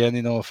italiana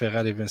e não a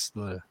Ferrari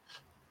vencedora.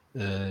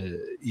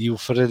 E o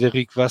Fernando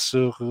Henrique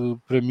Vasseur,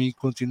 para mim,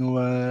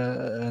 continua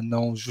a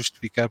não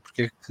justificar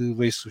porque é que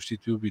veio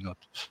substituir o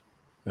Binotto.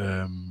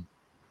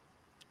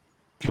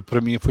 Que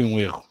para mim foi um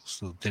erro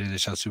terem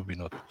deixado ser o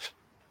Binotto.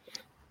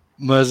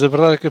 Mas a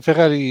verdade é que a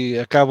Ferrari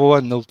acaba o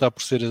ano a lutar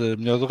por ser a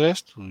melhor do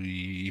resto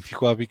e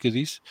ficou à bica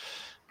disso.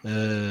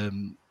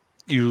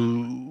 E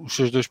os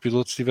seus dois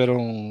pilotos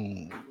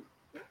tiveram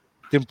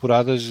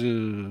temporadas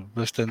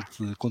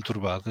bastante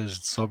conturbadas,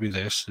 de sobe e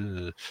desce,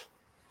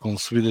 com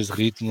subidas de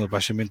ritmo,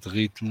 abaixamento de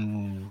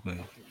ritmo.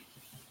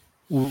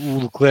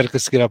 O Leclerc a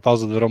seguir à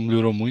pausa de verão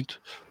melhorou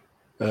muito,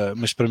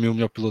 mas para mim o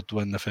melhor piloto do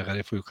ano na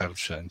Ferrari foi o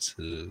Carlos Sainz.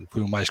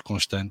 Foi o mais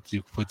constante e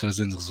o que foi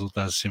trazendo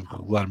resultados sempre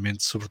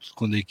regularmente, sobretudo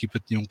quando a equipa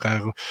tinha um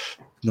carro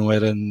que não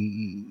era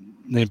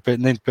nem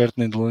de perto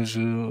nem de longe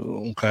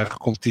um carro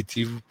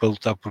competitivo para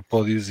lutar por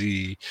pódios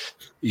e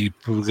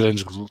por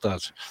grandes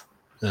resultados.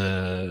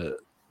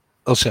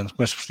 Alexandre,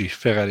 começo por ti.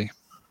 Ferrari,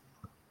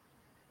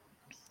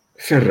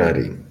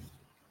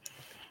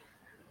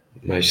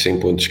 mais 100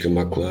 pontos que a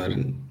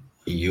McLaren,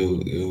 e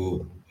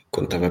eu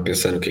quando estava a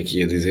pensar no que é que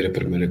ia dizer, a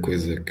primeira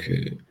coisa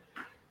que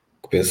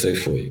pensei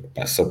foi,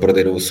 só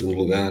perderam o segundo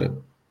lugar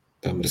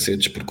para a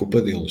Mercedes por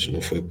culpa deles,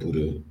 não foi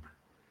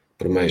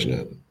por mais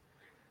nada.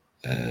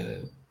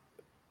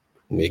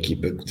 Uma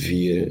equipa que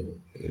devia,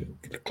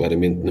 que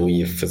claramente não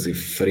ia fazer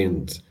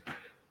frente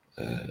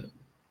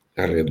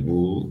à Red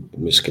Bull,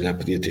 mas se calhar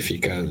podia ter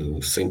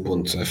ficado 100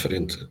 pontos à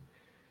frente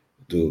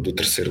do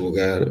terceiro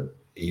lugar,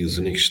 e os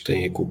únicos que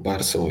têm a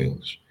culpar são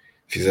eles.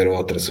 Fizeram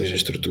alterações na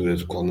estrutura,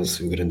 do qual não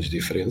se viu grandes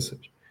diferenças.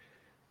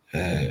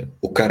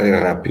 O carro é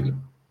rápido,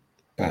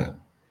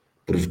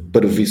 por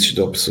parvoíces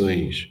de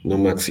opções, não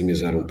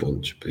maximizaram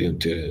pontos. Podiam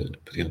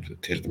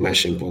ter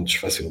mais 100 pontos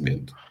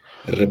facilmente.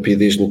 A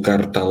rapidez no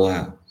carro está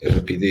lá, a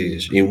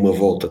rapidez em uma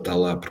volta está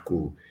lá, porque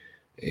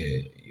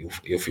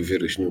eu fui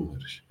ver os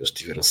números, eles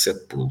tiveram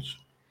 7 pulos,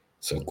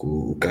 só que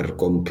o carro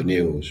come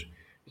pneus,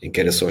 em que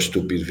era só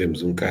estúpido,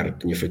 vemos um carro que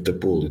tinha feito a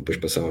pole e depois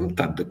passava a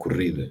metade da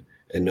corrida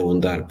a não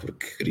andar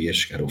porque queria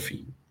chegar ao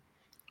fim.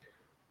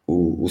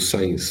 O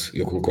Sainz,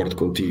 eu concordo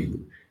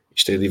contigo,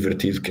 isto é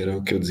divertido, que era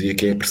o que eu dizia,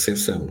 que é a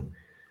percepção.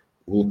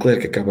 O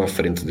Leclerc acaba à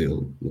frente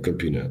dele no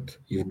campeonato,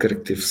 e o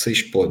Leclerc teve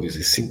 6 pódios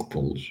e 5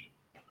 polos,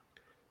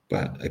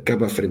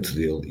 acaba à frente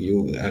dele, e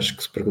eu acho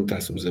que se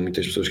perguntássemos a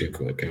muitas pessoas que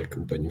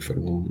acompanham o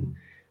Fórmula 1,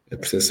 a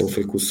percepção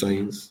foi que o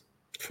Sainz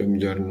foi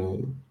melhor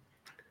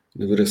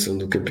na duração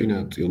do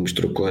campeonato. Ele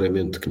mostrou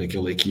claramente que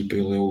naquela equipa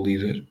ele é o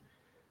líder,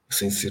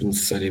 sem ser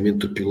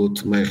necessariamente o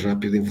piloto mais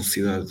rápido em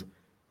velocidade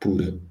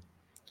pura.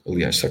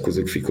 Aliás, se a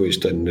coisa que ficou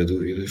este ano na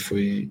dúvida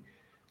foi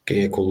quem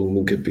é que ao longo de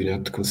um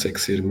campeonato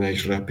consegue ser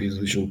mais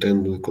rápido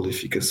juntando a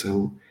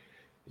qualificação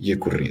e a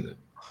corrida.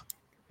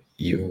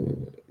 E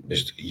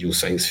o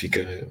Sainz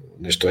fica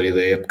na história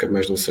da época,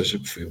 mas não seja,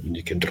 porque foi o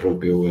único que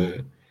interrompeu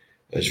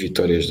as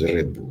vitórias da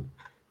Red Bull.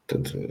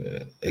 Portanto,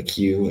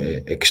 aqui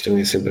a questão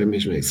é sempre a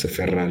mesma, é se a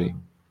Ferrari,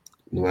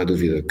 não há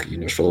dúvida que, e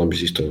nós falamos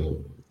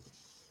disto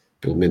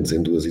pelo menos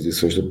em 2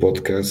 edições do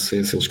podcast,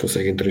 é se eles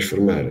conseguem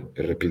transformar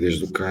a rapidez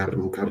do carro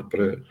num carro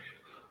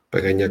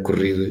para ganhar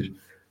corridas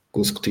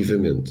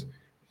consecutivamente.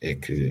 É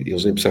que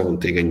eles nem precisavam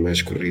ter ganho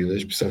mais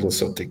corridas, precisavam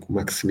só ter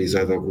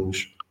maximizado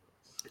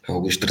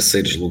alguns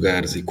terceiros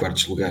lugares e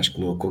quartos lugares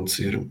que não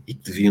aconteceram e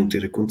que deviam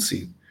ter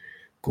acontecido,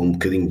 com um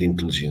bocadinho de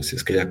inteligência,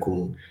 se calhar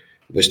com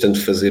bastante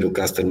fazer o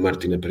que Aston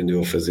Martin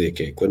aprendeu a fazer,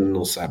 que é quando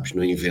não sabes,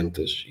 não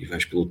inventas e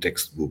vais pelo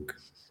textbook.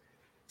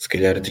 Se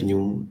calhar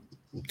tinham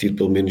metido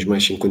pelo menos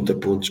mais 50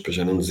 pontos, para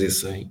já não dizer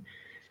 100,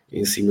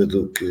 em cima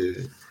do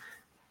que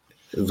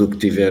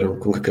tiveram,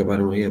 com que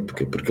acabaram a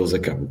época, porque eles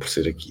acabam por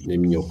ser aqui, na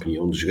minha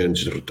opinião, um dos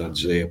grandes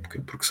derrotados da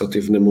época, porque só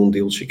teve na mão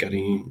deles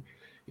ficarem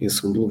em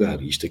segundo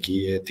lugar. E isto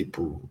aqui é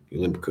tipo,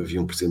 eu lembro que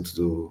havia um presidente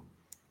do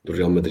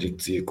Real Madrid que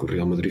dizia que o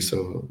Real Madrid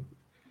só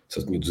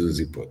tinha 2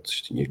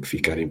 hipóteses, tinha que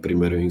ficar em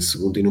primeiro ou em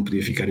segundo e não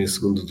podia ficar em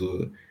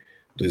segundo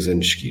 2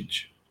 anos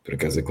seguidos. Por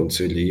acaso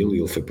aconteceu-lhe a ele e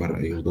ele foi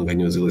para, ele não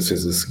ganhou as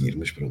eleições a seguir,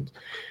 mas pronto.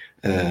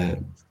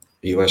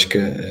 Eu acho que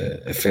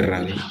a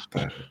Ferrari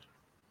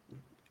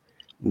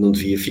não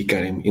devia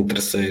ficar em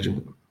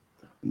terceiro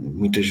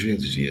muitas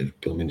vezes, devia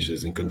pelo menos de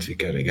vez em quando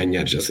ficar a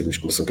ganhar, já sabemos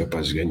como são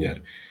capazes de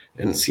ganhar,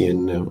 ano sim,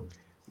 ano não,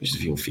 mas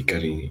deviam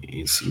ficar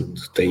em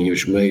segundo. Têm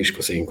os meios,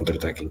 conseguem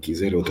contratar quem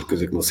quiser. Outra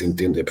coisa que não se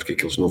entende é porque é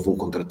que eles não vão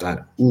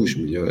contratar os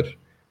melhores,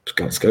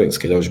 porque se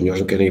calhar os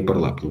melhores não querem ir para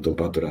lá, porque não estão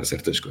para aturar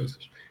certas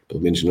coisas,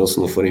 pelo menos não se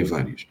não forem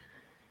vários.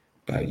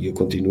 E eu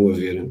continuo a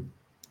ver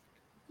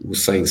o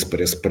Sainz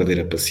parece perder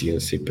a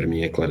paciência, e para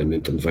mim é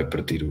claramente onde vai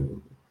partir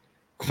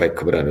que vai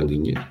quebrar a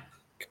linha,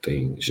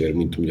 que gera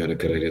muito melhor a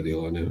carreira dele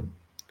ou não.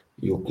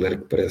 E o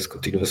Leclerc parece que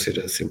continua a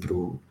ser sempre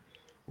o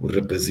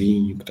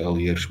rapazinho que está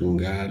ali a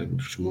resmungar,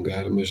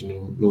 mas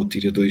não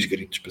atira 2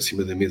 gritos para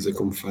cima da mesa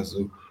como faz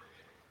o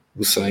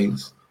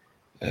Sainz,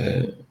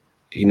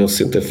 e não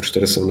sente a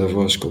frustração na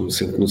voz como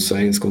sente no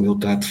Sainz quando ele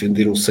está a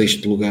defender um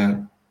 6º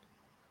lugar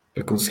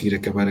para conseguir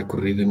acabar a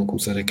corrida, não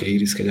começar a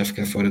cair e se calhar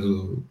ficar fora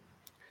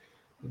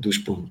 2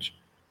 pontos.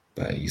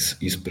 Pá,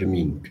 isso para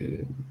mim,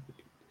 que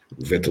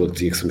o Vettel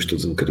dizia que somos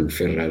todos um bocadinho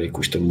Ferrari,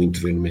 custa muito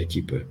ver uma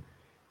equipa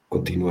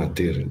continuar a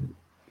ter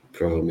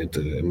provavelmente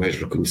a mais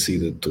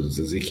reconhecida de todas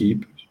as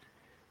equipas,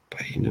 pá,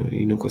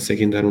 e não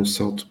conseguem dar um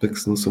salto para que,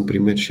 se não são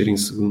primeiros, serem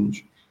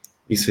segundos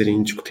e serem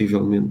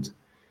indiscutivelmente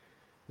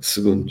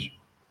segundos.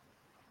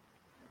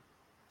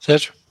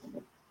 Sérgio?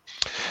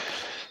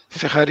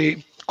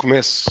 Ferrari,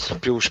 começo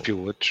pelos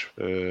pilotos.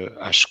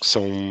 Acho que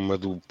são uma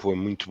dupla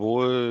muito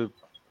boa,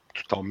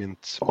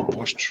 totalmente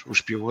opostos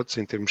os pilotos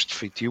em termos de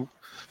feitio.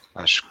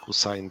 Acho que o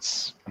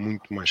Sainz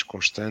muito mais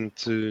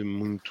constante,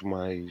 muito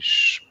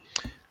mais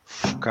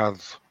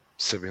focado,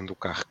 sabendo o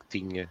carro que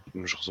tinha,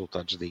 nos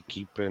resultados da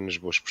equipa, nas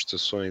boas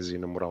prestações e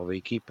na moral da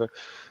equipa.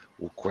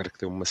 O Leclerc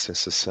deu uma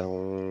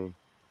sensação,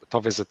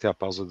 talvez até à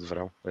pausa de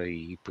verão,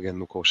 aí pegando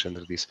no que o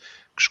Alexandre disse,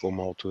 que chegou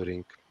uma altura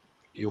em que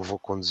eu vou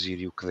conduzir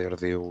e o que der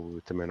deu,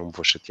 eu também não me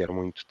vou chatear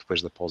muito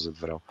depois da pausa de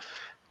verão.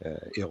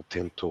 Ele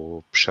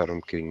tentou puxar um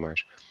bocadinho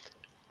mais.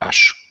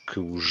 Acho que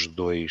os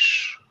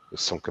dois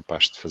são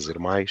capazes de fazer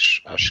mais.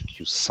 Acho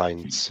que o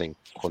Sainz, em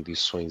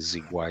condições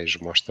iguais,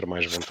 mostra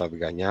mais vontade de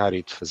ganhar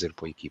e de fazer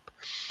para a equipa.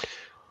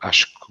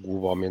 Acho que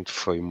globalmente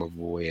foi uma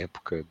boa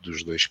época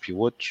dos dois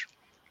pilotos.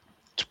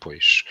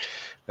 Depois,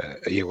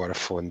 e agora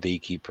falando da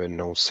equipa,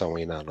 não são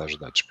em nada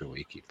ajudados pela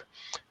equipa.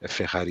 A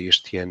Ferrari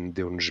este ano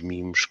deu-nos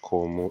mimos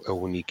como a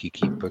única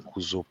equipa que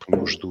usou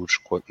pneus duros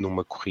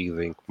numa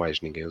corrida em que mais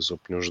ninguém usou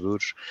pneus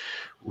duros.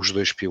 Os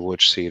dois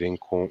pilotos saírem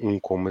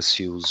com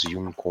macios e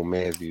um com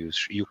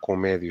médios, e o com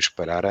médios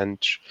parar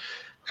antes,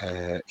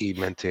 e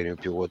manterem o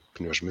piloto de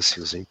pneus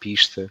macios em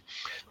pista.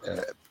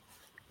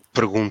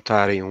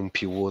 Perguntarem a um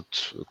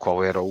piloto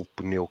qual era o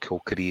pneu que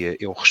ele queria,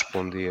 ele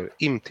responder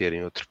e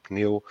meterem outro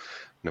pneu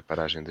na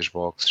paragem das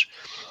boxes.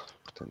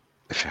 Portanto,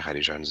 a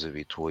Ferrari já nos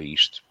habituou a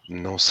isto.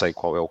 Não sei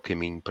qual é o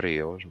caminho para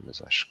eles,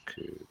 mas acho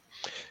que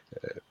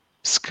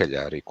se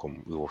calhar, e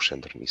como o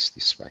Alexandre nisso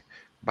disse bem,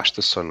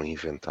 basta só não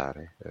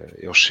inventarem.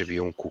 Eles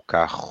sabiam que o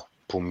carro,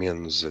 pelo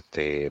menos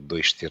até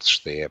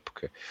 2/3 da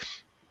época,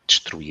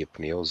 destruía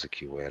pneus.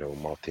 Aquilo era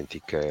uma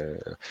autêntica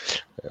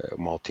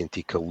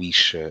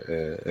lixa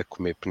a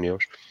comer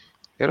pneus.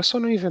 Era só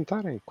não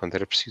inventarem. Quando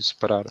era preciso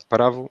parar,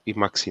 paravam e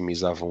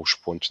maximizavam os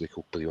pontos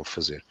daquilo que podiam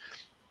fazer.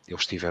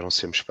 Eles tiveram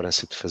sempre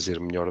esperança de fazer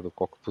melhor do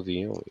que o que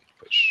podiam e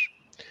depois,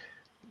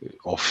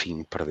 ao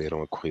fim,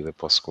 perderam a corrida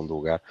para o segundo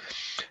lugar.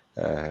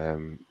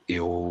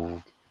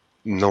 Eu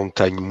não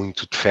tenho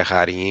muito de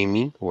Ferrari em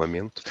mim,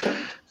 lamento.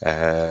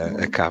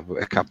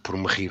 Acabo por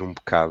me rir um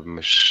bocado,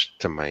 mas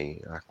também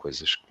há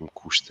coisas que me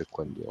custa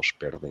quando eles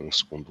perdem um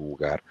segundo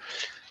lugar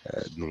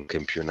num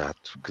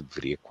campeonato que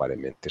deveria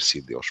claramente ter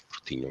sido deles,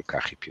 porque tinham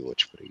carro e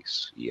pilotos para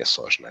isso, e é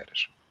só as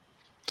neiras.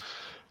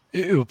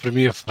 Para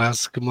mim, a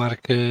frase que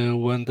marca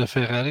o ano da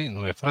Ferrari,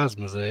 não é frase,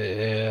 mas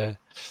é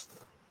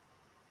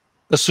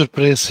a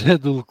surpresa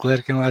do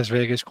Leclerc em Las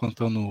Vegas quando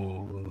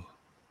estão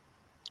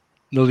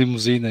na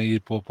limusina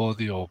ir para o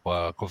pódio ou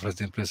para a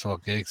conferência de imprensa ou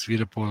que se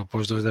vira para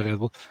os dois da Red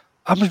Bull.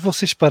 Mas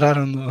vocês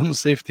pararam no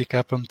safety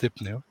car para meter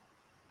pneu?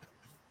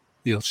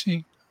 E eles,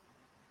 sim.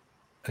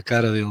 A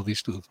cara dele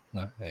diz tudo,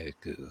 não é? É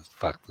que, de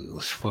facto,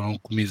 eles foram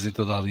comidos em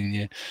toda a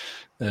linha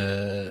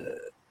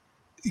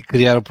e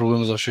criaram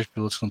problemas aos seus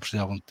pilotos que não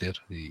precisavam de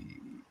ter.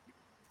 E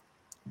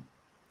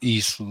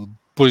isso,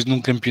 depois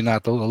num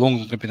campeonato, ao longo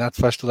de um campeonato,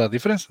 faz toda a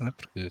diferença, não é?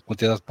 Porque a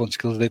quantidade de pontos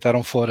que eles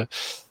deitaram fora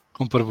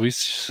com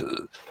parvoíces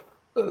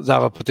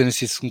dava para terem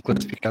sido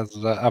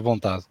classificados à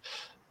vontade.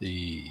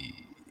 E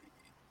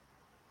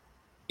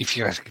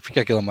fica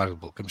aquele amargo de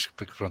boca, mas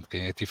pronto,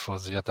 quem é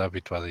tifoso já está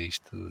habituado a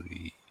isto.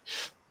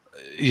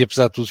 E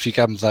apesar de tudo,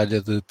 fica a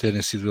medalha de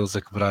terem sido eles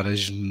a quebrar a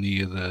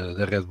hegemonia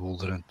da Red Bull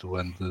durante o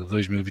ano de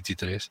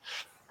 2023,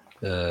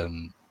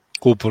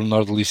 com o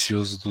pormenor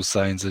delicioso do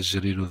Sainz a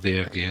gerir o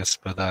DRS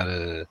para dar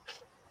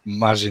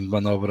margem de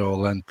manobra ao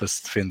Lando para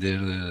se defender.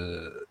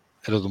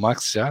 Era do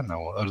Max já?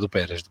 Não, era do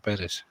Pérez.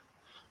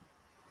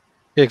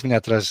 Quem é que vinha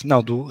atrás?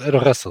 Não, era o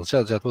Russell,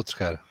 já estou a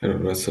trocar. Era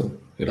o Russell.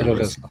 Era o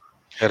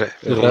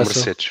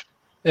Mercedes.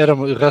 Era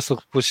o Russell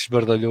que depois se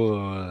esbardalhou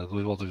a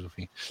 2 voltas do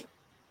fim.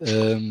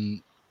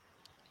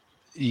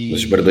 Mas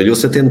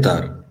esbardalhou-se a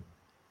tentar.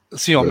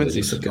 Sim, ao menos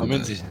isso.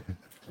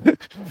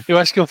 Eu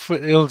acho que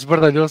ele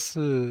desbardalhou-se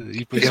e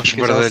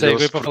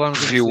depois para falar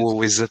viu o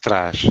Luís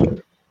atrás.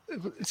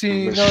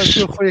 Sim, mas... não,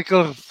 aquilo foi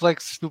aquele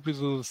reflexo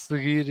estúpido de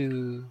seguir,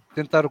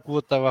 tentar o que o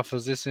outro estava a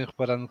fazer sem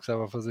reparar no que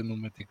estava a fazer no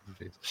momento em que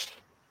fez.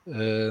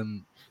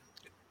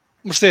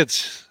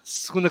 Mercedes,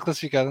 segunda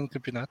classificada no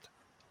campeonato.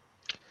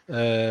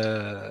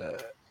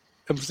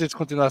 A Mercedes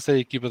continua a ser a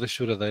equipa da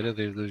choradeira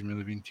desde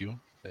 2021.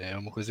 É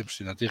uma coisa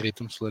impressionante,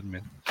 irrita-me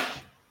solenemente.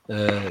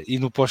 E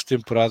no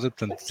pós-temporada,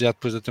 portanto, já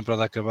depois da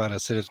temporada acabar, a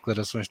série de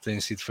declarações que têm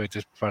sido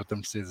feitas por parte da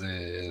Mercedes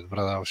é de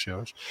bradar aos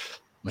céus.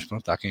 Mas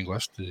pronto, há quem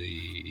goste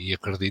e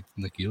acredite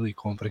naquilo e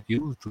compre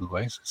aquilo, tudo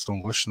bem, se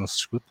são gostos, não se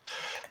discute.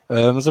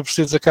 Mas a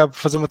Mercedes acaba por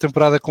fazer uma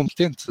temporada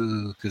competente,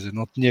 quer dizer,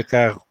 não tinha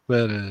carro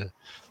para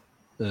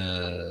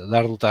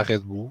dar luta à Red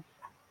Bull.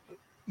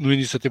 No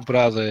início da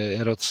temporada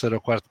era o terceiro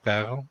ou quarto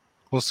carro,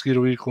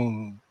 conseguiram ir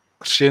com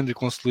crescendo e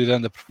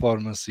consolidando a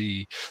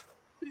performance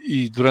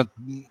e durante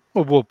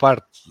uma boa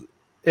parte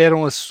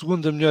eram a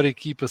segunda melhor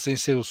equipa sem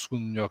ser o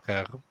segundo melhor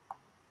carro,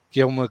 que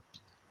é uma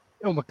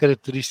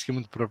característica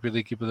muito própria da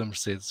equipa da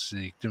Mercedes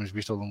e que temos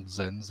visto ao longo dos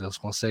anos. Eles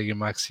conseguem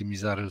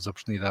maximizar as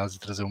oportunidades e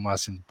trazer o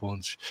máximo de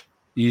pontos,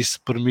 e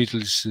isso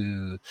permite-lhes,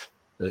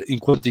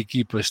 enquanto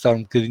equipa, estar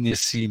um bocadinho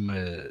acima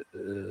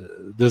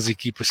das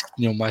equipas que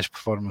tinham mais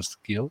performance do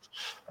que eles.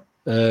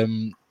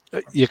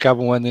 E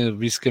acabam o ano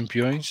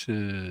vice-campeões.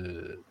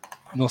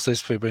 Não sei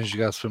se foi bem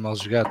jogado, se foi mal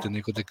jogado, tendo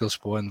em conta que eles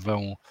para o ano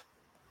vão...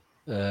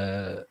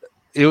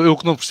 Eu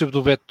que não percebo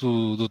do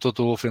veto do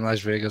Toto Wolff em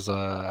Las Vegas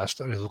à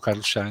história do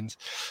Carlos Sainz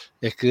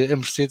é que a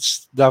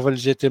Mercedes dava-lhe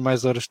jeito de ter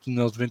mais horas de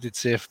túnel de vento e de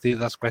CFT, e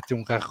dá-se que vai ter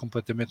um carro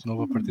completamente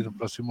novo a partir do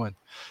próximo ano.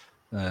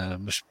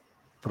 Mas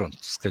pronto,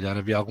 se calhar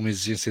havia alguma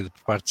exigência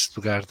por parte de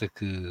Stuttgart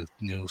que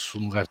o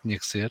segundo lugar tinha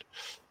que ser,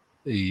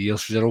 e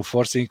eles fizeram o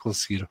força e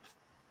conseguiram.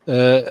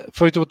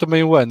 Foi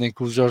também o ano em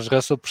que o George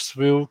Russell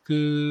percebeu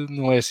que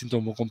não é assim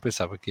tão bom como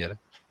pensava que era,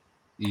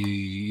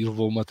 e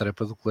levou uma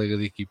trepa do colega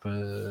de equipa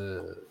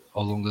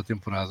ao longo da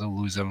temporada.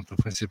 O Lewis Hamilton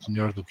foi sempre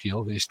melhor do que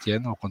ele este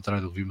ano, ao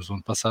contrário do que vimos no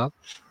ano passado.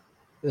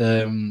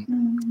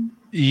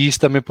 E isso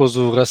também pôs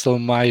o Russell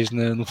mais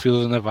no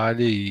fio da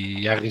navalha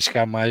e a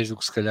arriscar mais do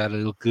que se calhar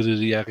ele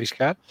quereria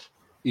arriscar.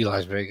 E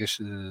Las Vegas,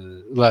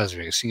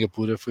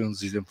 Singapura foi um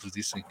dos exemplos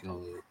disso, em que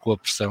ele, com a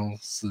pressão,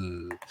 se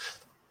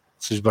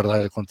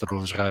esbardalha contra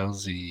os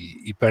rails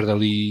e perde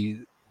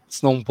ali,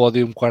 se não um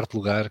pódio, um quarto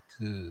lugar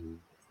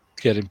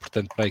que era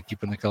importante para a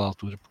equipa naquela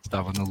altura, porque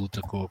estava na luta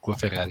com a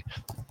Ferrari.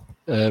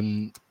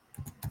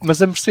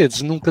 Mas a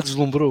Mercedes nunca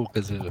deslumbrou,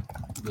 quer dizer,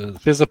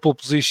 fez a pole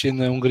position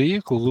na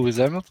Hungria com o Lewis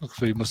Hamilton, que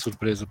foi uma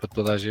surpresa para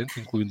toda a gente,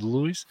 incluindo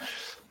o Lewis.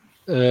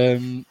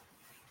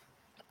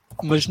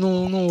 Mas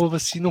não houve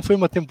assim, não foi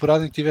uma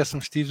temporada em que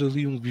tivéssemos tido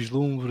ali um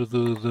vislumbre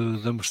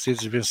da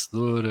Mercedes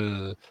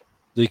vencedora,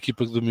 da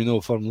equipa que dominou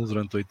a Fórmula 1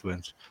 durante 8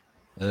 anos.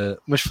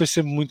 Mas foi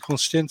sempre muito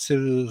consistente,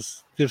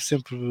 esteve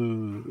sempre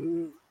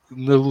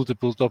na luta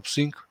pelo top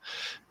 5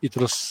 e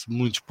trouxe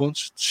muitos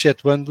pontos,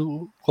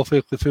 excetuando qual foi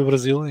o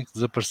Brasil, em que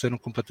desapareceram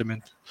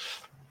completamente.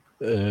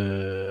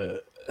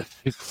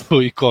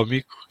 Foi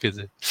cómico, quer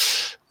dizer,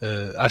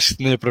 acho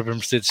que nem a própria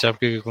Mercedes sabe o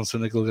que é que aconteceu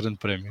naquele grande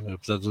prémio,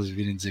 apesar de eles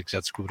virem dizer que já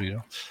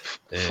descobriram.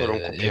 Foram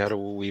copiar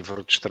o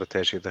livro de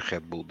estratégia da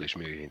Red Bull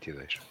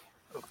 2022.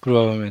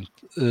 Provavelmente.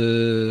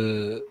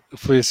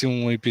 Foi assim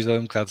um episódio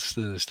um bocado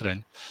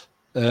estranho.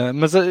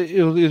 Mas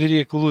eu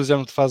diria que o Lewis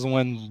Hamilton faz um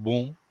ano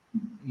bom.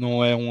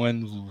 Não é um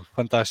ano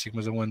fantástico,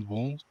 mas é um ano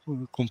bom,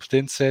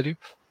 competente, sério.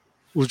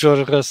 O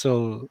George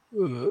Russell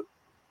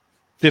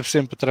esteve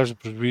sempre atrás do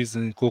prejuízo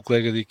com o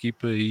colega de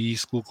equipa, e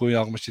isso colocou em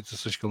algumas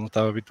situações que ele não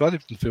estava habituado, e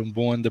portanto foi um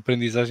bom ano de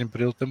aprendizagem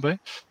para ele também,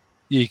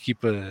 e a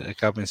equipa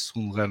acaba em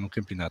segundo lugar no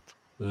campeonato.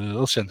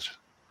 Alexandre?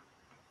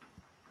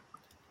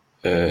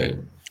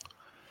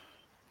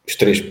 Os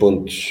 3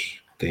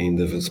 pontos que têm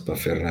de avanço para a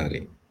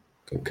Ferrari,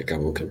 com que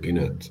acaba o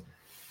campeonato,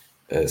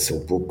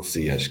 são poucos,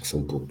 e acho que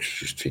são poucos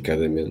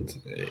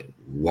justificadamente.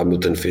 O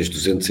Hamilton fez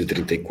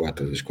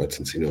 234 dos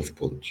 409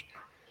 pontos.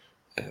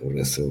 O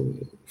Russell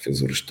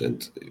fez o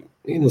restante.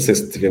 E não sei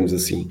se tivemos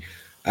assim.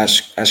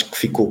 Acho que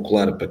ficou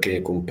claro para quem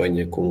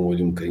acompanha com um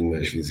olho um bocadinho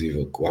mais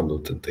visível que o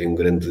Hamilton tem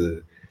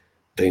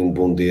um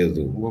bom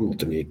dedo. O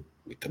Hamilton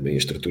e também a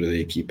estrutura da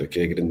equipa, que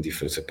é a grande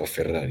diferença para a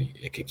Ferrari.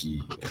 É que aqui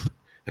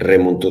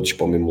remam todos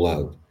para o mesmo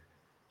lado.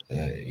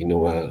 E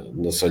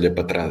não se olha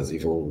para trás e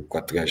vão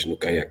 4 gajos no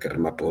caiaque a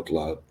remar para o outro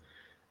lado.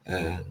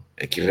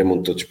 Aqui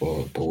remam todos para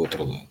o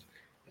outro lado.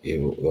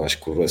 Eu acho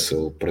que o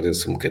Russell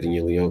perdeu-se um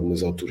bocadinho ali em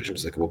algumas alturas,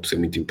 mas acabou por ser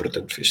muito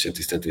importante. Fez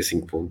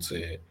 175 pontos,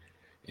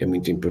 é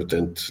muito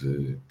importante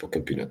para o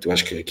campeonato. Eu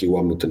acho que aqui o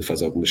Hamilton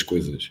faz algumas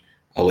coisas,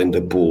 além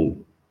da pole,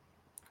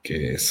 que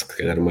é se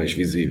calhar mais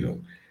visível.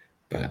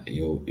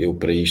 Eu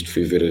para isto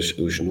fui ver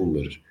os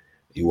números,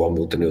 e o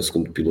Hamilton é o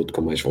segundo piloto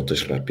com mais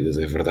voltas rápidas.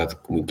 É verdade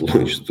que muito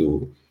longe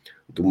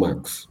do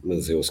Max,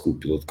 mas é o segundo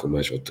piloto com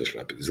mais voltas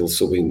rápidas. Ele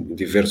soube em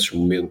diversos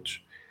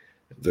momentos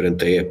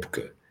durante a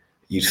época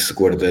ir-se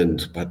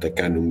guardando para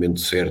atacar no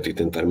momento certo e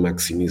tentar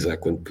maximizar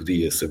quando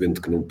podia,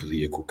 sabendo que não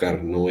podia, que o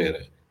carro não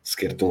era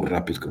sequer tão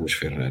rápido como os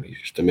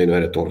Ferraris, também não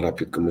era tão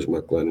rápido como os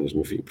McLarens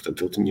no fim,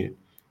 portanto ele tinha de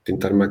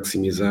tentar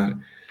maximizar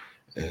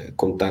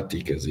com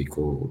táticas e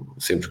com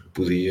sempre que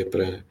podia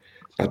para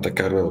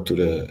atacar na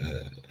altura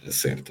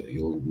certa. Ele,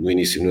 no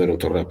início não eram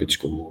tão rápidos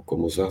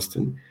como os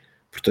Aston,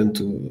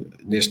 portanto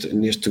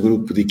neste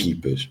grupo de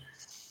equipas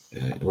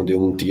onde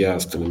eu meti a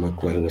Aston, a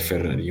McLaren, a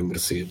Ferrari e a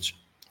Mercedes,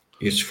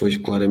 estes foi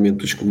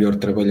claramente os que melhor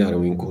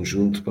trabalharam em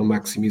conjunto para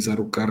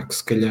maximizar o carro, que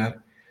se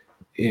calhar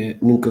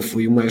nunca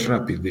foi o mais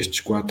rápido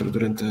destes 4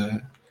 durante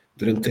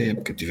a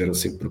época. Tiveram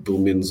sempre pelo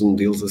menos um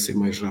deles a ser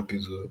mais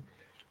rápido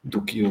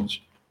do que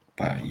eles.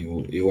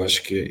 Eu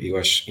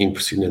acho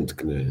impressionante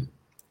que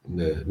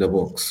na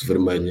boxe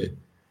vermelha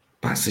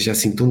seja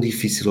assim tão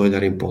difícil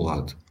olharem para o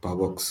lado, para a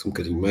boxe um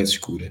bocadinho mais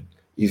escura,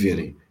 e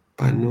verem,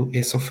 não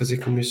é só fazer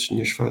como estes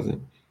senhores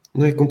fazem.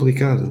 Não é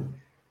complicado.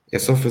 É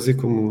só fazer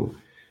como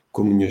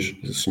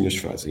os senhores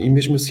fazem. E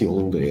mesmo assim, ao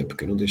longo da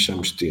época, não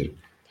deixámos de ter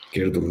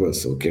quer do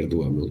Russell, quer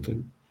do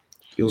Hamilton,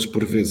 eles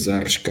por vezes a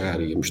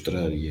arriscar e a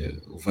mostrar e a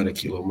levar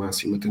aquilo ao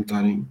máximo, a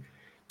tentarem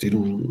ter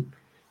um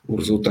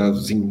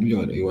resultadozinho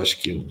melhor. Eu acho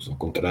que eles, ao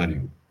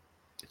contrário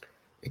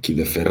aqui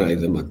da Ferrari e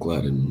da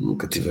McLaren,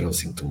 nunca tiveram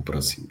assim tão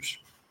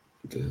próximos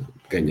de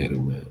ganhar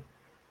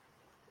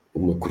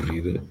uma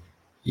corrida.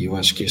 E eu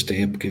acho que esta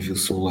época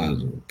viu-se um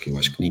lado, que eu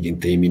acho que ninguém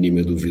tem a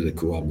mínima dúvida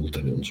que o Hamilton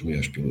é um dos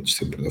maiores pilotos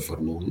sempre da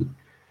Fórmula 1,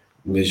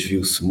 mas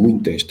viu-se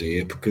muito esta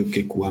época o que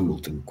é que o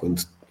Hamilton,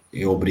 quando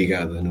é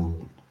obrigado a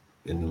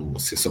não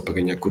ser só para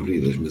ganhar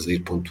corridas, mas a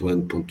ir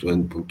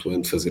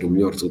pontuando, fazer o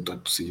melhor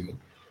resultado possível.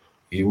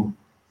 Eu,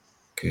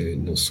 que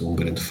não sou um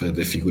grande fã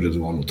da figura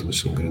do Hamilton, mas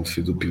sou um grande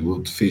fã do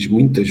piloto, fez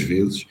muitas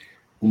vezes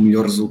o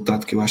melhor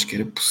resultado que eu acho que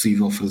era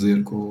possível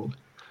fazer com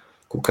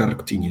o carro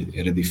que tinha.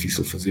 Era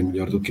difícil fazer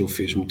melhor do que ele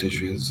fez muitas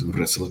vezes. O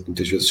Russell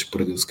muitas vezes se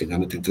perdeu, se calhar,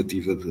 na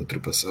tentativa de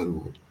ultrapassar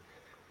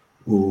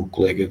o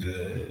colega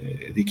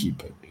de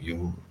equipa.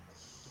 Eu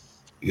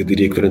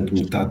diria que durante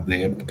metade da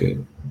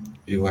época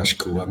eu acho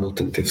que o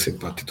Hamilton teve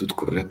sempre a atitude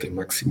correta e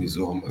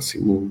maximizou ao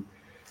máximo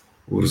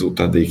o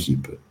resultado da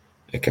equipa.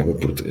 Acaba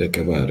por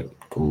acabar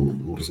com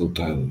um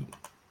resultado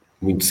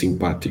muito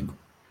simpático.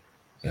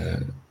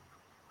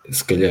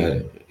 Se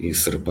calhar, e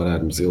se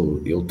repararmos,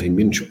 ele tem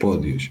menos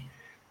pódios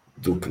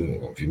do que,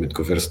 obviamente,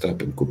 com o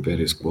Verstappen, com o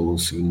Pérez, com o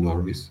Alonso e o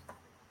Norris,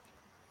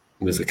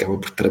 mas acaba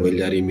por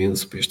trabalhar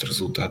imenso para este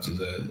resultado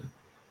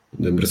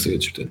da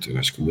Mercedes. Portanto, eu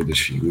acho que uma das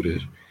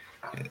figuras,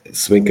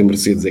 se bem que a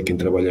Mercedes é quem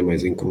trabalha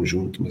mais em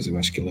conjunto, mas eu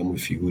acho que ele é uma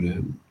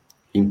figura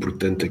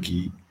importante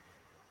aqui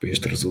para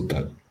este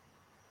resultado.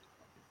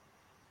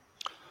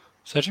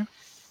 Sérgio?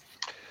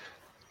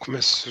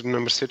 Começo na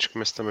Mercedes,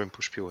 começo também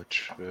pelos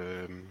pilotos.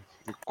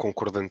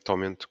 Concordando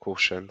totalmente com o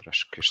Alexandre,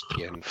 acho que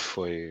este ano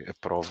foi a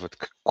prova de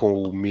que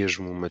com o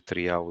mesmo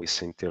material e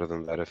sem ter de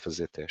andar a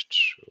fazer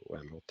testes, o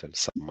Hamilton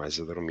sabe mais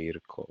a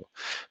dormir com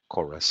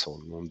o Russell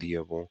num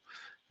dia bom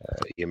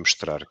e a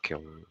mostrar que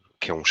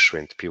é um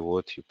excelente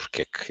piloto e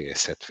porque é que é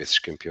 7 vezes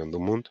campeão do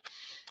mundo.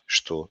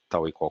 Estou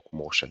tal e qual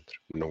como o Alexandre,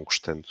 não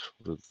gostando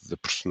da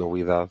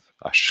personalidade,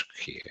 acho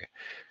que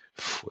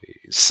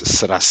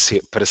será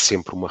para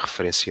sempre uma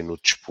referência no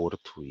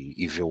desporto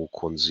e vê-lo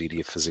conduzir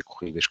e a fazer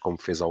corridas como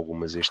fez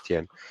algumas este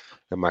ano,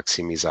 a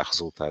maximizar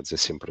resultados, é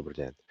sempre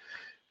brilhante.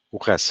 O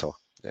Russell,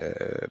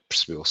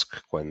 percebeu-se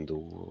que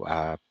quando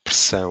há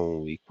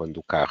pressão e quando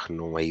o carro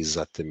não é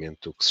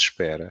exatamente o que se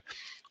espera,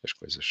 as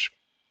coisas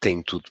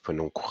têm tudo para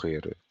não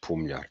correr pelo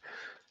melhor.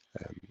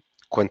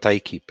 Quanto à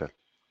equipa,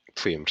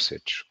 foi a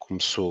Mercedes.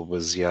 Começou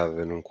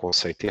baseada num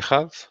conceito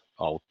errado,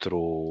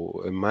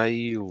 alterou a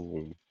meio,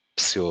 um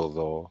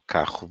pseudo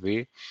carro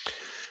B,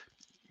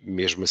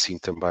 mesmo assim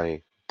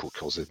também,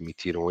 porque eles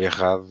admitiram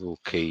errado,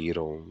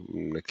 caíram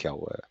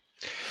naquela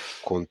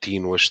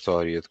contínua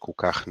história de que o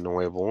carro não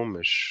é bom,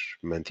 mas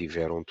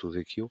mantiveram tudo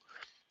aquilo.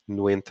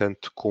 No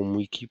entanto, como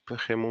equipa,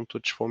 remam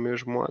todos para o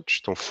mesmo lado,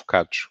 estão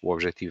focados. O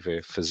objetivo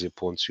é fazer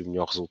pontos e o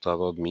melhor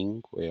resultado ao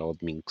domingo, é ao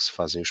domingo que se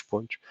fazem os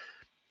pontos,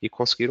 e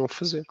conseguiram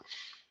fazer.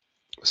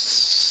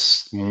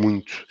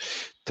 Muito,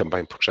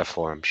 também porque já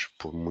falámos,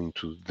 por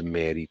muito de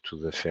mérito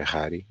da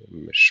Ferrari,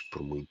 mas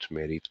por muito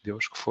mérito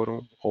deles, que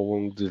foram ao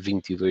longo de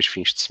 22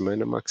 fins de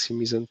semana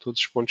maximizando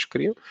todos os pontos que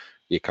queriam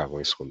e acabam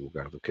em segundo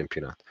lugar do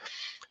campeonato.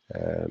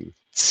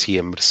 Se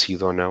é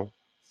merecido ou não,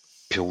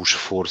 pelo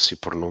esforço e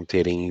por não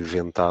terem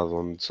inventado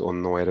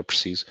onde não era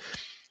preciso,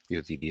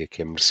 eu diria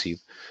que é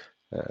merecido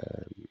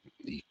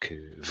e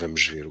que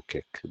vamos ver o que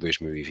é que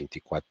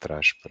 2024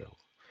 traz para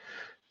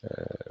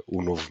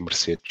o novo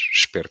Mercedes.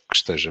 Espero que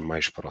esteja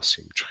mais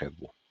próximo dos Red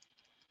Bull.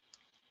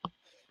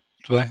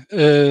 Muito bem.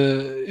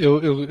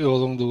 Eu ao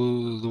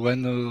longo do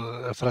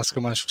ano, a frase que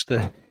eu mais gostei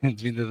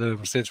de vinda da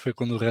Mercedes foi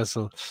quando o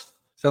Russell,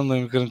 já não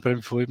lembro que grande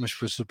prémio foi, mas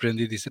foi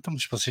surpreendido e disse: então,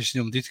 mas vocês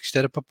tinham-me dito que isto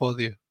era para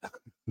pódio.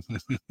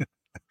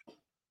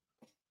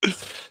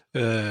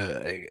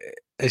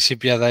 Achei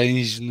piada a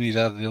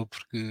ingenuidade dele,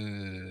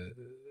 porque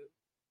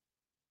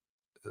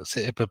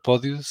é para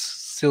pódio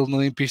se ele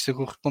não em pista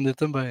corresponder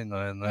também,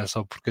 não é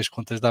só porque as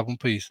contas davam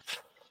para isso.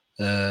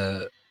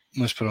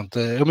 Mas pronto,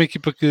 é uma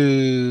equipa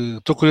que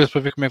estou curioso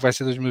para ver como é que vai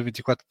ser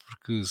 2024,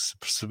 porque se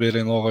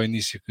perceberem logo ao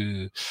início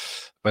que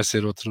vai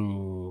ser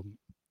outro,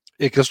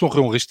 é que eles vão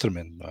correr um risco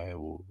tremendo, não é?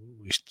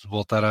 Isto de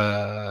voltar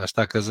a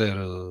estaca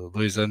zero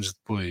 2 anos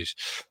depois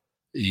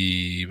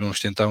e vamos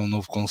tentar um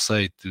novo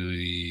conceito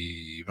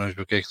e vamos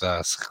ver o que é que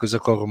dá. Se a coisa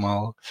corre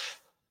mal,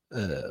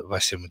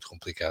 vai ser muito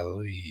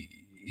complicado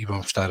e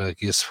vamos estar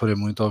aqui a sofrer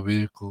muito a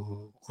ouvir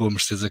com a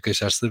Mercedes a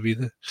queixar-se da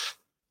vida.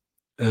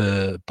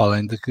 Para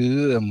além de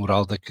que a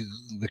moral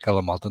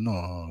daquela malta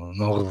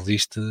não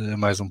resiste a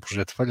mais um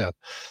projeto falhado.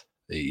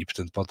 E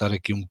portanto pode estar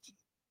aqui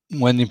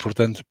um ano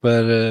importante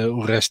para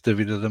o resto da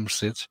vida da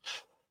Mercedes,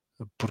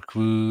 porque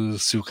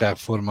se o carro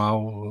for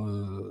mau,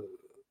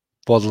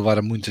 pode levar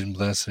a muitas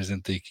mudanças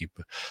dentro da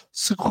equipa.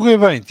 Se correr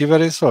bem,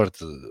 tiverem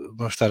sorte,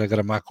 vão estar a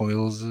gramar com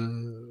eles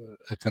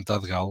a cantar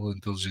de galo em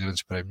todos os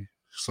grandes prémios,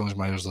 que são os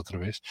maiores da outra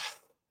vez.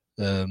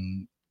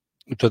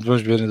 E, portanto,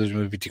 vamos ver em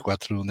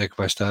 2024 onde é que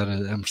vai estar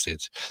a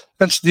Mercedes.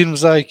 Antes de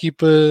irmos à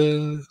equipa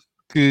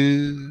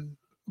que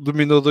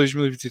dominou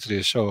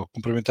 2023. Só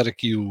cumprimentar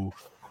aqui o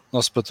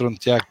nosso patrono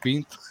Tiago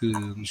Pinto, que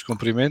nos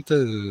cumprimenta.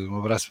 Um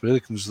abraço para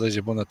ele, que nos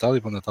deseja bom Natal e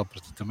bom Natal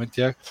para ti também,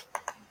 Tiago.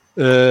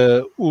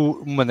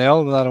 O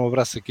Manel, dar um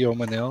abraço aqui ao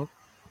Manel.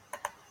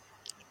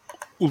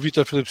 O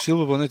Vítor Filipe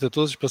Silva, boa noite a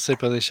todos. Passei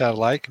para deixar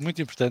like,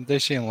 muito importante,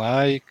 deixem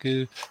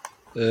like,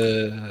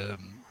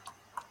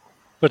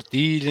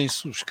 partilhem,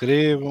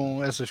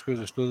 subscrevam, essas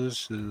coisas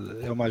todas,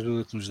 é uma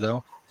ajuda que nos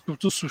dão.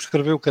 Sobretudo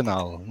subscrever o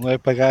canal, não é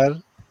pagar,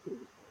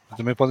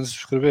 também podem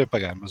subscrever e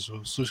pagar, mas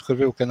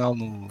subscrever o canal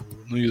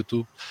no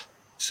YouTube,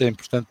 isso é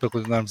importante para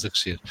continuarmos a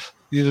crescer.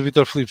 E do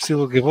Vítor Filipe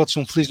Silva, votos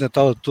um Feliz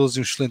Natal a todos e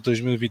um excelente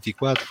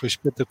 2024, foi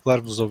espetacular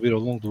vos ouvir ao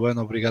longo do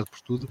ano, obrigado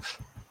por tudo.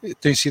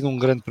 Tem sido um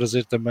grande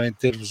prazer também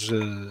ter-vos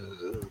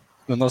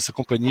na nossa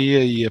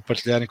companhia e a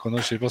partilharem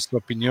connosco as vossas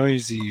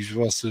opiniões e as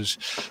vossas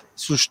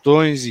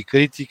sugestões e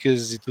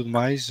críticas e tudo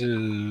mais.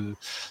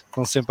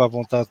 Estão sempre à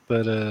vontade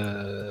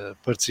para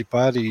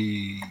participar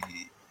e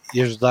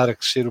ajudar a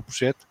crescer o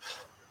projeto.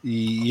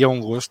 E é um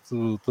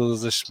gosto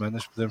todas as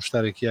semanas podermos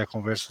estar aqui à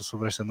conversa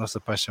sobre esta nossa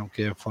paixão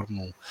que é a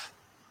Fórmula 1.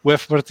 O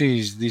F.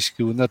 Martins diz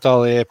que o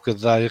Natal é época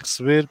de dar e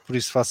receber, por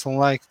isso façam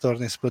like,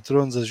 tornem-se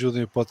patronos,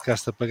 ajudem o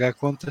podcast a pagar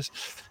contas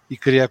e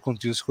criar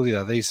conteúdos de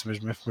qualidade. É isso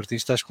mesmo, F.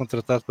 Martins, estás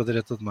contratado para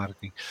diretor de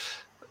marketing.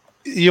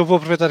 E eu vou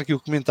aproveitar aqui o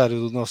comentário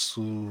do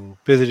nosso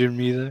Pedro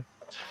Hermida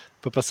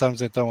para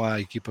passarmos então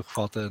à equipa que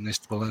falta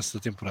neste balanço da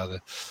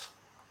temporada.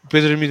 O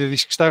Pedro Hermida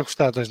diz que está a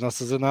gostar das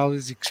nossas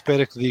análises e que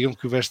espera que digam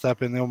que o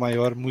Verstappen é o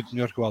maior, muito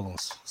melhor que o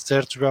Alonso.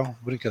 Certo, João?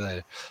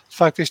 Brincadeira. De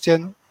facto, este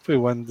ano foi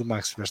o ano de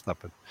Max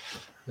Verstappen.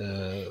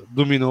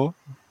 Dominou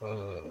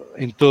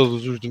em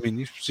todos os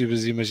domínios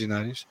possíveis e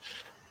imaginários,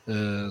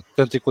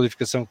 tanto em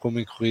qualificação como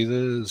em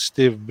corrida,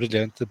 esteve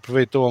brilhante,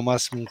 aproveitou ao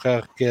máximo um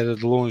carro que era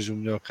de longe o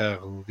melhor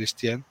carro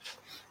deste ano.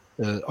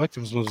 Olha,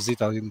 temos uma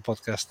visita ali no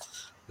podcast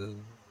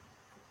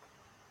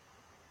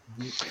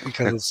em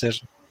casa do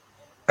Sérgio.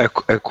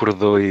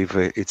 Acordou e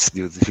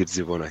decidiu vir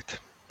dizer boa noite.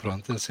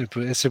 Pronto, é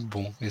sempre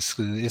bom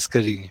esse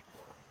carinho.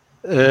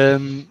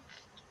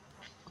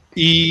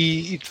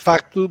 E de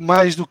facto,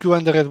 mais do que o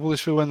ano da Red Bull,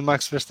 este foi o ano de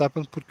Max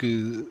Verstappen,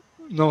 porque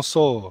não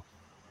só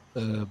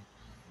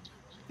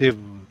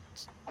teve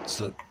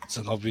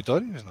 19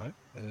 vitórias, não é?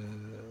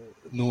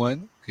 No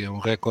ano, que é um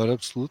recorde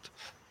absoluto,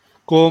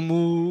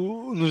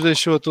 como nos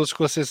deixou a todos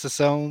com a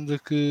sensação de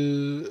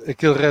que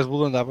aquele Red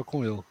Bull andava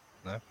com ele,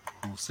 não é?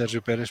 O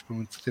Sérgio Pérez, por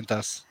muito que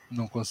tentasse,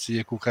 não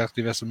conseguia que o carro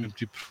tivesse o mesmo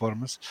tipo de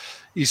performance,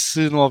 e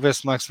se não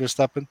houvesse Max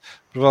Verstappen,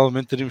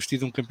 provavelmente teríamos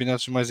tido um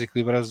campeonato mais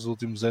equilibrado nos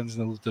últimos anos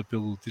na luta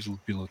pelo título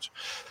de pilotos.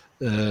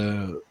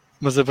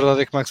 Mas a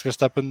verdade é que Max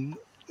Verstappen,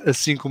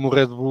 assim como o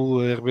Red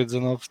Bull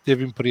RB19,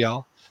 teve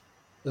imperial,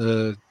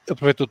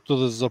 aproveitou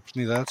todas as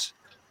oportunidades,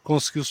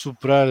 conseguiu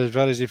superar as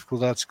várias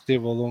dificuldades que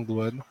teve ao longo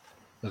do ano,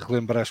 a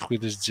relembrar as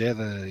corridas de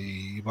Jeddah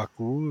e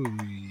Baku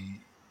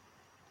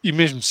e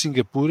mesmo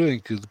Singapura, em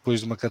que depois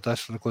de uma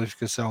catástrofe na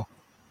qualificação,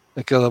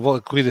 aquela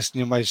corrida se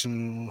tinha mais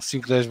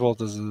 5, 10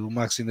 voltas, o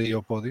Max ainda ia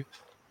ao pódio.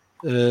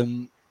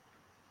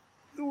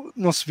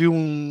 Não se viu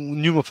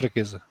nenhuma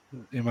fraqueza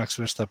em Max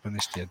Verstappen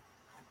este ano.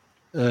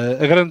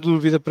 A grande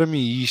dúvida para mim,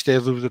 e isto é a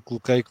dúvida que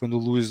coloquei quando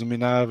o Lewis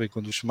dominava e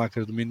quando o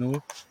Schumacher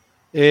dominou,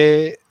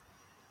 é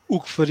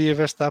o que faria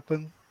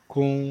Verstappen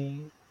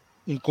com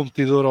um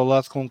competidor ao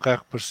lado com um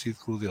carro parecido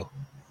com o dele,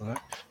 não é?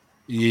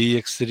 E aí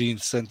é que seria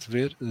interessante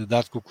ver,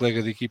 dado que o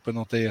colega de equipa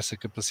não tem essa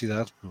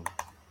capacidade por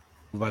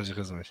várias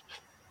razões.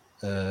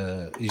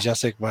 E já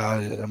sei que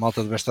a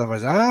malta do Verstappen vai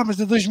dizer, mas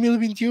de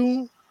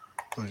 2021,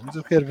 pois, mas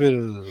eu quero ver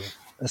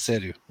a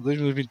sério.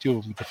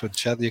 2021 muito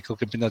fechado, e aquele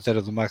campeonato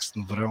era do Max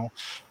no verão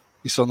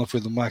e só não foi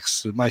do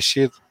Max mais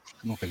cedo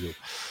porque não calhou.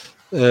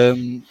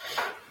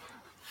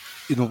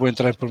 E não vou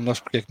entrar em pormenores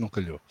porque é que não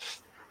calhou.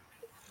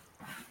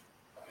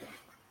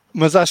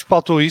 Mas acho que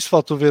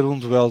faltou ver um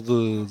duelo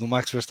do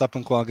Max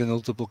Verstappen com alguém na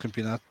luta pelo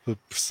campeonato para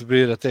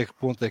perceber até que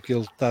ponto é que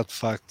ele está de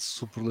facto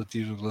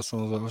superlativo em relação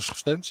aos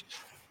restantes,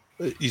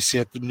 e se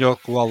é melhor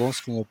que o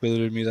Alonso, como o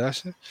Pedro Hermida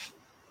acha.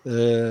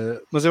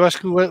 Mas eu acho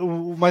que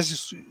o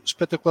mais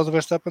espetacular do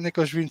Verstappen é que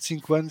aos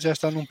 25 anos já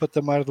está num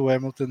patamar do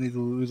Hamilton e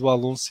do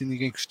Alonso e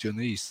ninguém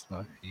questiona isso,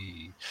 não é?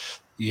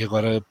 E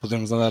agora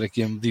podemos andar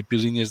aqui a medir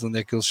pilinhas de onde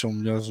é que eles são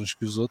melhores uns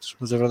que os outros,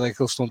 mas a verdade é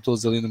que eles estão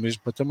todos ali no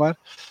mesmo patamar.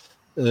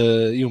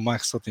 E o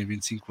Max só tem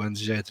 25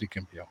 anos e já é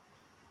tricampeão.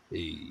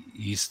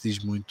 E isso diz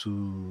muito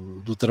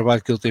do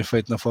trabalho que ele tem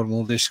feito na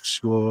Fórmula 1 desde que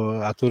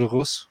chegou à Toro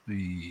Rosso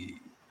e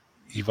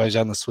vai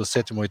já na sua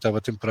 7ª ou 8ª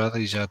temporada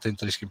e já tem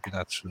 3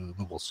 campeonatos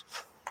no bolso.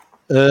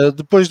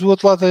 Depois do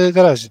outro lado da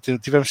garagem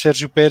tivemos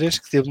Sérgio Pérez,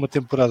 que teve uma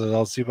temporada de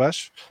altos e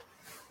baixos,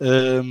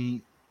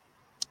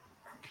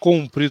 com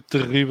um período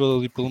terrível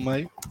ali pelo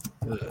meio,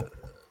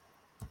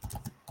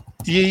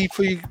 e aí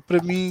foi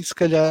para mim se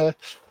calhar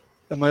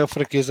a maior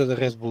fraqueza da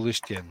Red Bull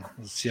este ano,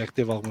 se é que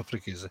teve alguma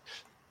fraqueza,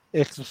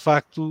 é que de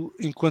facto,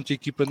 enquanto a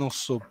equipa não se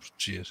soube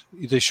proteger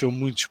e deixou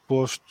muito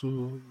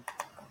exposto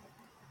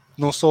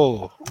não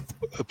só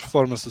a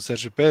performance do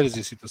Sérgio Pérez e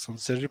a situação do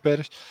Sérgio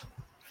Pérez,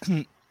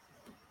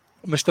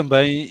 mas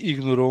também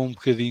ignorou um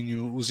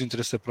bocadinho os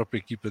interesses da própria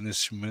equipa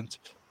nesses momentos,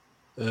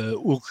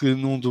 o que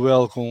num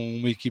duelo com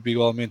uma equipa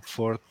igualmente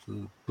forte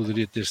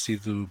poderia ter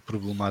sido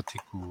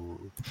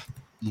problemático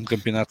num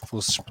campeonato que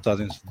fosse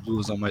disputado entre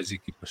 2 ou mais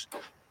equipas.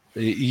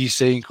 E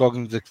isso é a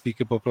incógnita que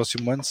fica para o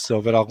próximo ano. Se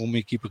houver alguma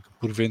equipa que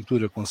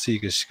porventura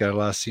consiga chegar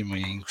lá acima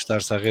e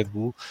encostar-se à Red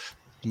Bull,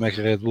 como é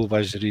que a Red Bull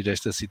vai gerir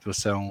esta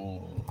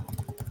situação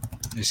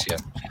nesse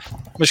ano?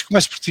 Mas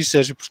começo por ti,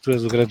 Sérgio, porque tu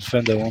és o grande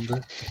fã da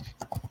Honda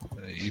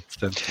e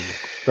portanto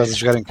estás a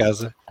jogar em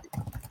casa.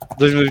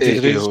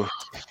 2023,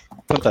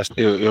 fantástico.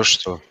 Eu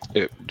estou.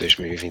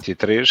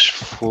 2023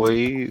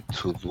 foi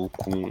tudo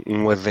com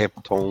um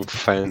adepto ou um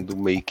fã de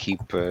uma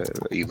equipa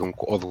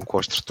ou de um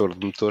construtor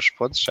de motores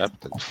pode já.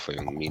 Portanto, foi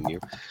um domínio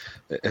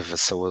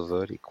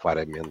avassalador e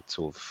claramente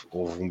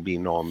houve um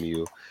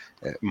binómio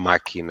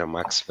máquina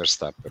Max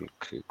Verstappen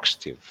que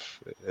esteve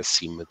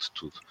acima de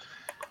tudo.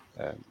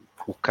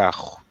 O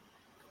carro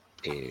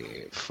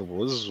é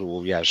famoso,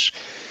 aliás,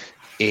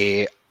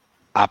 é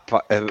a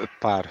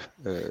par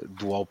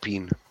do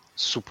Alpine,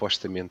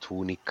 supostamente o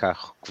único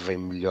carro que vem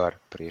melhor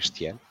para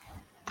este ano,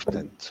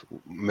 portanto,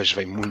 mas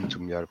vem muito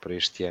melhor para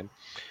este ano.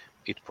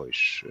 E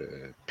depois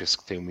penso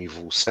que tem uma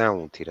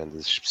evolução, tirando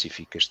as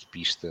específicas de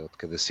pista ou de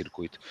cada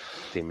circuito,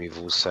 tem uma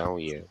evolução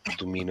e é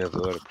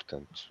dominador,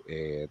 portanto,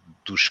 é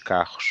dos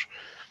carros.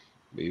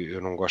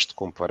 Eu não gosto de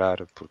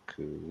comparar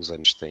porque os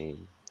anos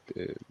têm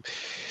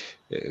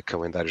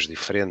calendários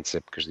diferentes,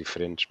 épocas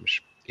diferentes,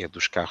 mas é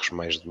dos carros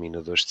mais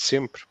dominadores de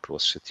sempre,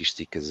 pelas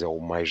estatísticas é o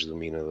mais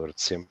dominador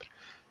de sempre,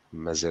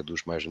 mas é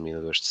dos mais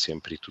dominadores de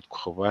sempre e tudo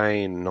correu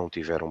bem, não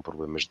tiveram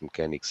problemas de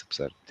mecânicos,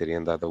 apesar de terem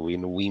andado ali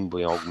no limbo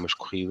em algumas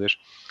corridas,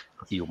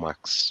 e o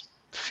Max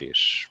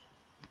fez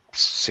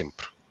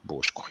sempre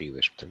boas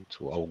corridas,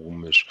 portanto,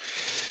 algumas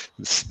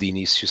de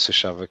início se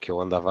achava que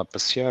ele andava a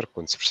passear,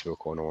 quando se percebeu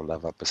que ele não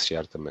andava a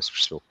passear, também se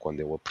percebeu que quando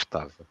ele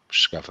apertava,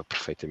 chegava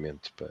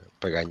perfeitamente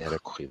para ganhar a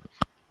corrida.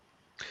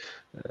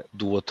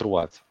 Do outro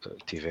lado,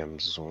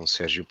 tivemos um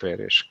Sérgio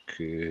Pérez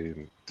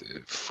que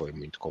foi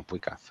muito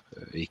complicado.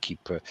 A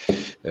equipa,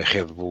 a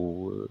Red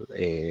Bull,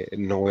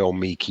 não é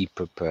uma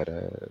equipa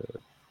para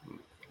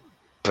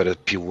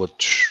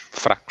pilotos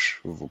fracos,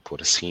 vou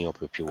pôr assim, ou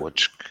para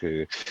pilotos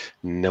que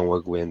não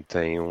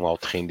aguentem um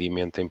alto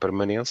rendimento em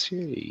permanência,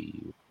 e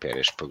o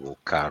Pérez pagou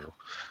caro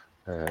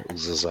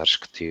os azares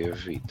que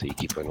teve e a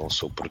equipa não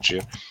soube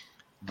proteger.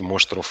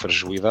 Demonstrou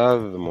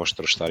fragilidade,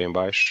 demonstrou estar em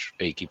baixo,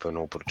 a equipa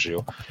não o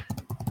protegeu.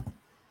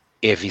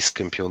 É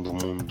vice-campeão do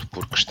mundo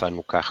porque está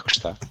no carro que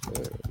está.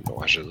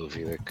 Não haja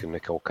dúvida que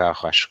naquele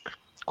carro acho que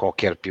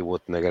qualquer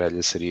piloto na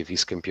grelha seria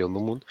vice-campeão do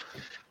mundo.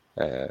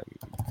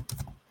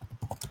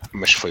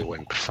 Mas foi o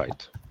ano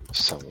perfeito.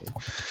 São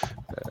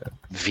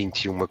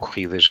 21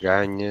 corridas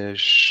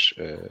ganhas,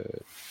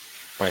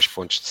 mais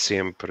pontos de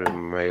sempre,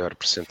 maior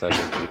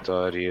percentagem de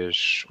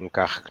vitórias, um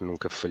carro que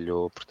nunca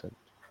falhou, portanto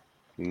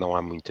não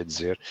há muito a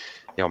dizer.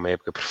 É uma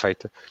época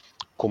perfeita.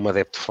 Como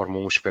adepto de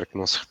Fórmula 1 espero que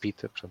não se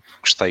repita. Portanto,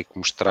 gostei que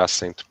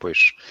mostrassem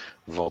depois,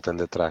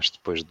 voltando atrás,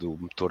 depois do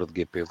motor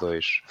de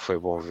GP2, foi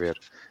bom ver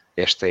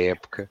esta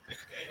época.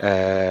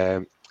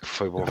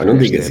 Foi bom ver. Não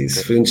digas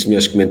isso, foi um dos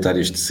melhores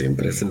comentários de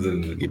sempre, essa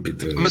do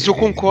GP2. Mas eu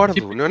concordo.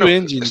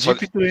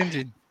 GP2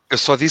 Engine. Eu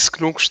só disse que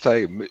não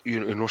gostei.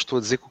 Eu não estou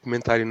a dizer que o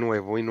comentário não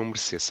é bom e não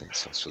merecessem.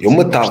 Eu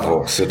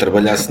matava, se eu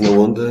trabalhasse na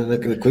Honda,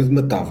 naquela coisa,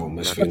 matava.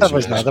 Mas não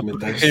estavas nada,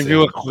 porque quem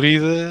viu a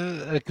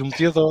corrida, aquilo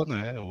metia dó, não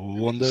é?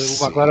 O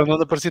McLaren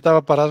Honda parecia que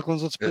estava parado quando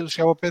os outros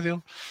chegavam ao pé dele.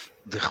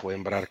 De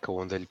relembrar que a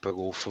Honda lhe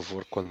pagou o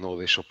favor quando não o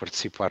deixou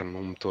participar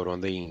num motor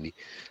Honda Indy.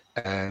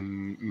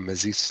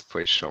 Mas isso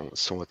depois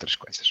são outras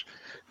coisas.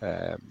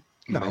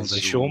 Não,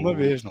 deixou uma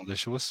vez, não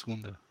deixou a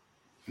segunda.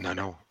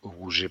 Não,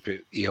 o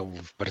GP,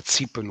 ele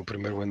participa no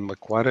primeiro ano de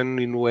McLaren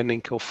e no ano em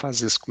que ele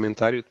faz esse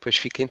comentário depois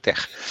fica em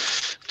terra.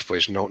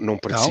 Depois não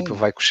participa,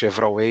 vai com o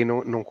Chevrolet e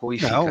não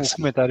qualifica. Não, o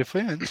comentário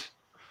foi antes.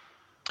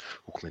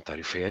 O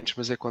comentário foi antes,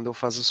 mas é quando ele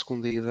faz a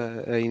segunda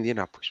ida a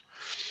Indianápolis.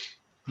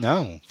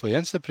 Não, foi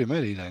antes da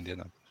primeira ida a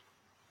Indianápolis.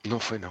 Não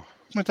foi, não.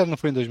 O comentário não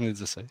foi em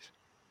 2016?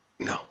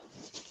 Não.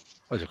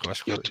 Olha, que eu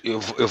acho que foi. Eu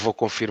vou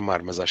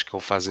confirmar, mas acho que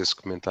ele faz esse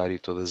comentário e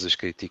todas as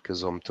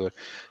críticas ao motor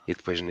e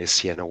depois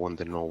nesse ano a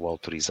Honda não o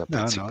autoriza a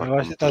participar. Não, eu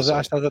acho que estás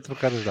a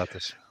trocar as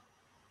datas.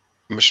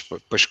 Mas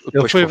depois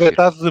ele foi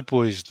vetado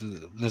depois,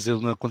 mas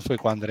ele quando foi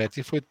com a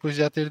Andretti foi depois de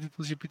já ter dito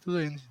o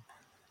GP2 Engine.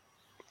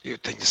 Eu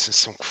tenho a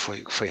sensação que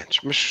foi antes,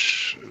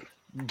 mas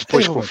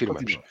depois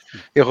confirmamos.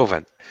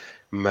 Irrelevante.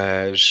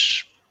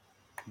 Mas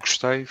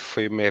gostei,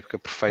 foi uma época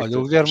perfeita. Olha,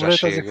 o Guilherme Moreira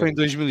está a dizer que foi em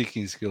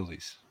 2015 que ele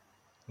disse.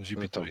 O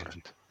GP2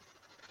 Engine.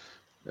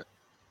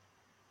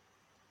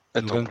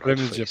 No Grande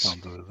Prémio do Japão,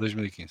 de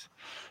 2015.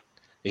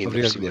 Ainda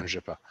por cima no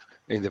Japão.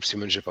 Ainda por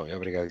cima no Japão.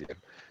 Obrigado,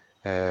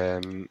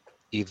 Guilherme.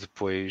 E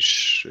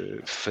depois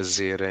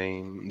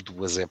fazerem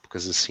 2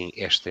 épocas assim,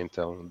 esta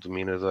então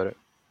dominadora.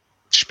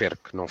 Espero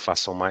que não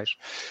façam mais.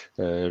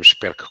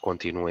 Espero que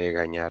continuem a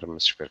ganhar,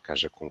 mas espero que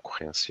haja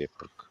concorrência,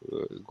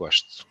 porque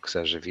gosto que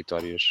seja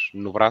vitórias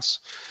no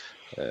braço.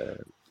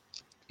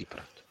 E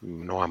pronto.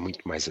 Não há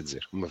muito mais a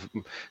dizer.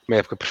 Uma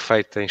época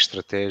perfeita em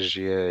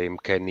estratégia, em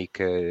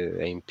mecânica,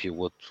 em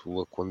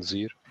piloto a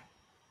conduzir.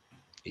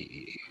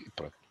 E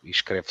pronto, e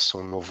escreve-se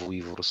um novo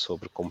livro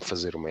sobre como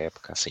fazer uma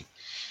época assim.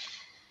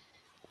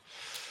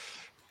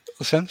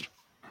 Alexandre?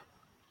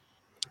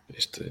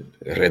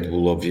 A Red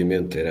Bull,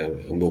 obviamente, era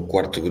o meu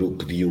quarto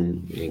grupo de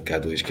em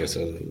K2, que é só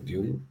de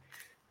um.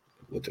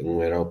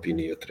 Um era a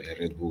Alpine e outro é a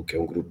Red Bull, que é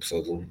um grupo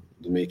só de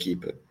uma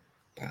equipa.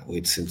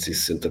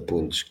 860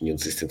 pontos,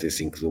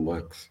 575 do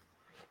Max,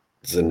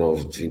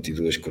 19 de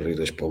 22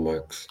 corridas para o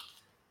Max.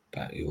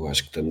 Eu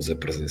acho que estamos a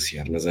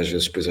presenciar, mas às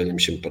vezes depois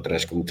olhamos sempre para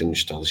trás com muita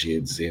nostalgia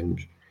e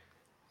dizemos,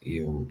 e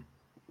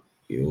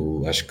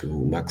eu acho que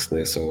o Max não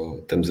é só,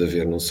 estamos a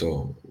ver não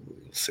só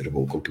ser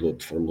bom como piloto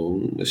de Fórmula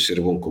 1, mas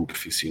ser bom como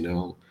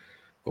profissional,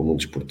 como um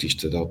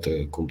desportista de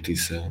alta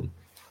competição,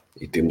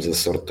 e temos a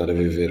sorte de estar a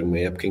viver uma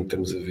época em que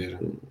estamos a ver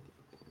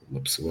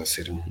uma pessoa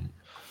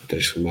a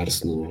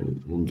transformar-se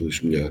num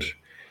dos melhores,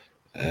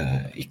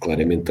 e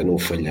claramente a não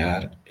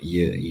falhar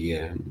e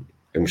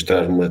a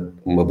mostrar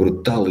uma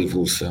brutal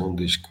evolução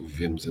desde que o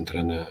vemos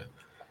entrar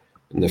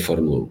na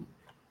Fórmula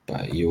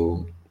 1.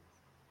 Eu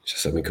já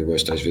sabem que eu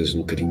gosto às vezes um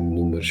bocadinho de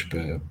números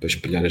para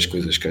espelhar as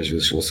coisas que às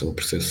vezes não são a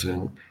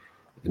percepção.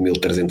 De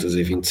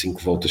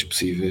 1325 voltas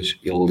possíveis,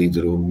 ele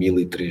liderou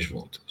 1003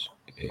 voltas.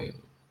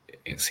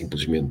 É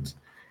simplesmente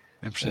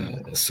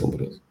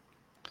assombroso.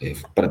 É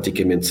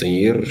praticamente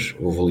sem erros.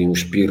 Houve ali um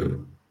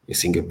espirro em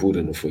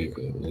Singapura, não foi?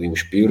 Ali um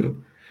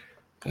espirro.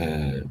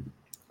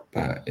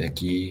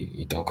 Aqui,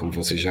 e tal como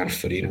vocês já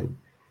referiram,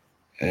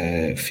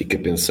 fica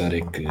a pensar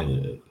é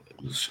que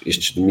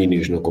estes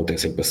domínios não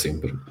acontecem para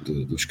sempre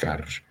dos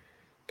carros.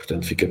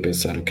 Portanto, fica a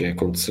pensar o que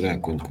acontecerá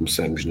quando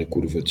começarmos na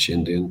curva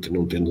descendente,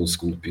 não tendo um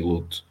segundo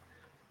piloto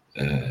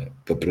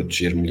para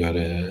proteger melhor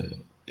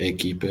a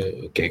equipa,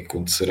 o que é que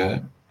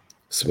acontecerá?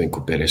 Se bem que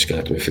o Pérez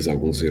também fez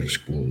alguns erros,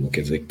 que não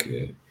quer dizer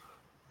que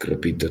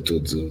repita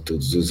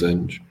todos os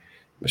anos,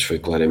 mas foi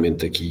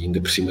claramente aqui, ainda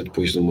por cima,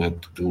 depois de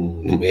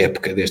uma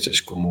época destas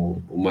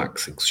como o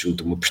Max, em que se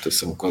junta uma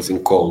prestação quase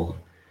incólume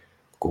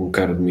com um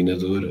carro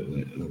dominador,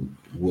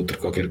 o outro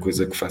qualquer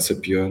coisa que faça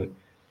pior,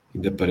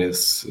 ainda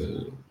parece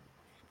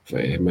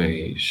é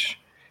mais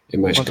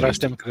o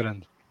contraste é muito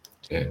grande.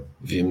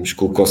 Vimos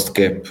que o cost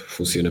cap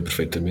funciona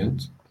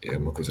perfeitamente, é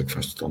uma coisa que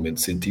faz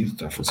totalmente sentido,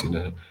 está a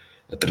funcionar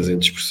a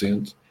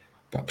 300%.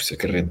 Por isso é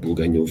que a Red Bull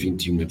ganhou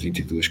 21 a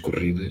 22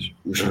 corridas.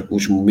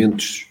 Os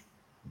momentos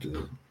de,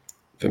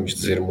 vamos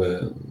dizer,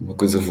 uma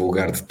coisa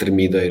vulgar de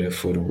tremideira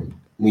foram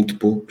muito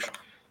poucos,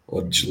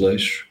 ou de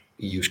desleixo,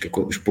 e os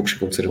poucos que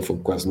aconteceram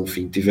foram quase no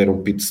fim.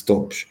 Tiveram pit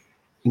stops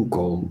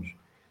incólumes,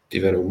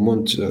 tiveram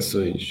montes de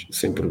ações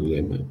sem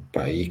problema,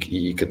 e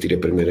que atira a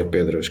primeira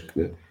pedra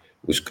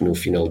os que no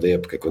final da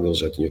época, quando eles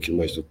já tinham aquilo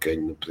mais do que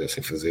ganho, não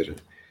pudessem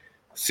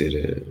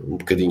ser um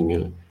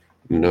bocadinho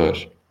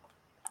menores.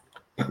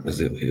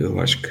 Mas eu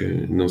acho que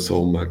não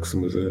só o Max,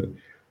 mas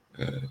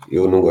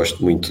eu não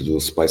gosto muito do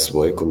Spice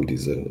Boy, como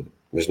diz,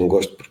 mas não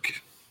gosto porque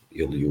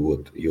ele e o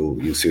outro, e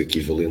o seu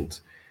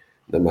equivalente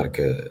da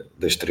marca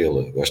da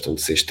estrela, gostam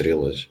de ser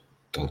estrelas,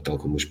 tal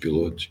como os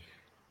pilotos.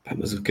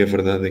 Mas o que é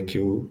verdade é que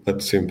eu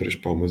bato sempre as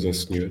palmas ao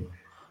senhor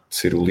de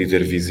ser o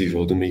líder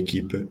visível de uma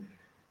equipa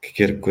que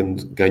quer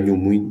quando ganhou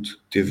muito,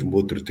 teve um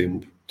outro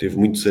tempo, teve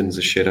muitos anos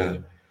a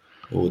cheirar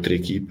a outra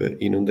equipa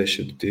e não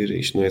deixa de ter.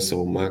 Isto não é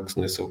só o Max,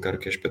 não é só o cara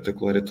que é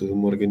espetacular, é toda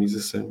uma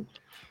organização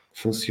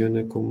que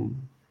funciona como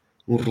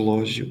um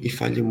relógio e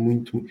falha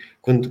muito.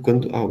 Quando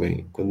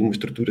uma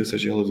estrutura,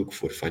 seja ela do que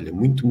for, falha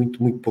muito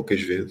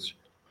poucas vezes,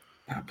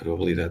 a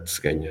probabilidade de se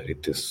ganhar e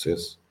de ter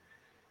sucesso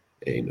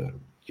é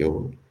enorme.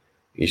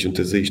 E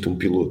juntas a isto um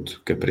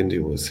piloto que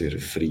aprendeu a ser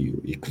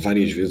frio e que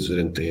várias vezes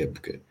durante a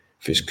época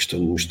fez questão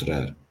de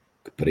mostrar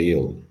que para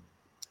ele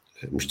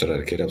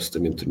mostrar que era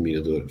absolutamente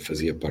dominador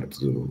fazia parte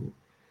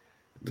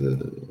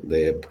da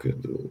época,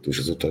 dos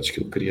resultados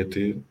que ele queria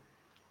ter.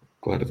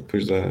 Claro,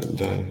 depois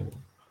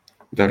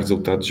dá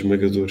resultados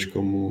esmagadores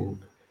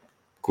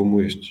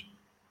como estes.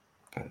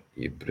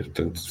 E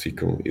portanto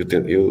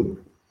eu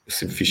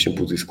sempre fiz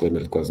o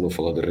disclaimer de quase não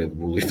falar da Red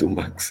Bull e do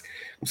Max.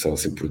 Começava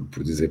sempre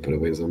por dizer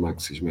parabéns ao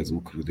Max, fiz mais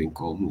uma corrida em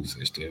Colmos.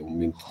 Este é o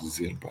momento de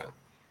dizer,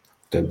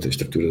 tanto a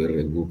estrutura da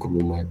Red Bull como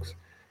o Max.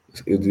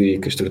 Eu diria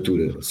que a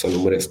estrutura só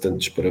não merece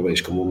tantos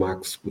parabéns como o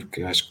Max,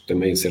 porque acho que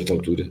também a certa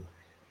altura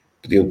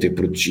podiam ter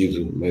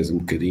protegido mais um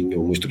bocadinho,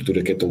 ou uma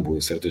estrutura que é tão boa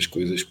em certas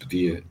coisas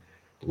podia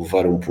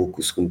levar um pouco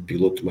o segundo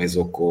piloto mais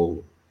ao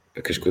colo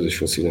para que as coisas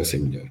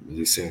funcionassem melhor. Mas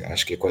isso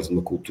acho que é quase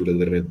uma cultura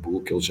da Red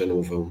Bull que eles já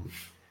não vão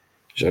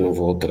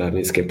alterar,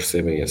 nem sequer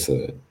percebem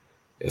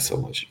essa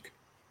lógica.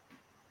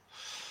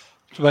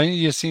 Muito bem,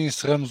 e assim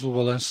encerramos o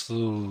balanço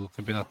do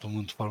Campeonato do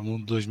Mundo de Fórmula 1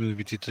 de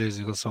 2023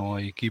 em relação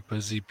a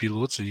equipas e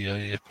pilotos e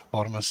a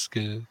performance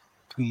que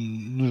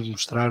nos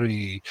mostraram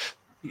e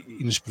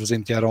nos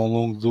presentearam ao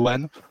longo do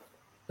ano.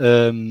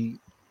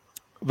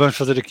 Vamos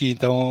fazer aqui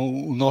então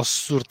o nosso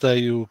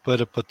sorteio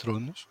para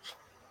patronos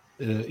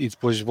e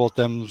depois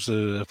voltamos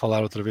a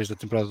falar outra vez da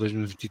temporada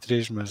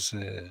 2023, mas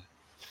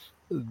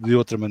de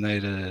outra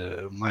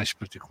maneira mais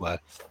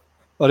particular.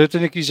 Ora, eu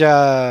tenho aqui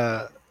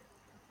já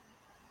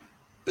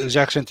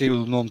acrescentei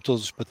o nome de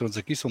todos os patronos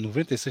aqui, são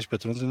 96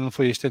 patronos, ainda não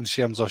foi este ano que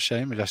chegamos ao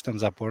 100, mas já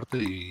estamos à porta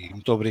e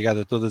muito obrigado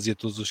a todas e a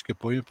todos os que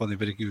apoiam, podem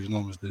ver aqui os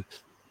nomes de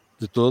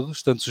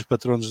todos, tanto os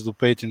patronos do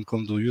Patreon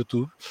como do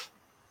YouTube.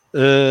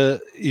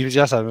 E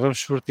já sabem, vamos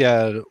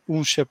sortear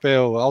um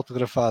chapéu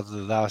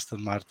autografado da Aston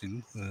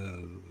Martin,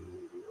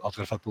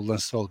 autografado pelo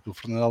Balanço e pelo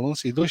Fernando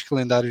Alonso, e 2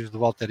 calendários do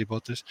Valtteri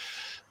Bottas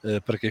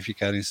para quem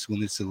ficar em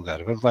segundo e terceiro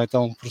lugar. Vamos lá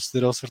então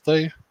proceder ao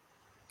sorteio.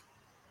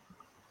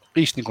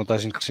 Isto em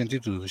contagem crescente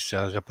e tudo, isto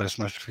já parece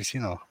mais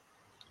profissional.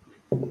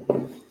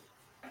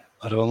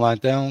 Ora, vamos lá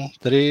então,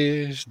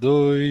 3,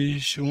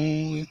 2,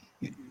 1...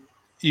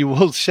 E o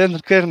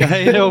Alexandre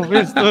Carneiro é o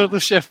vencedor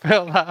do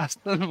chapéu da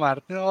Aston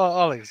Martin.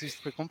 Alex,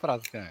 isto foi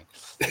comprado, cara.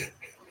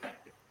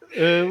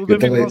 Eu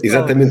estava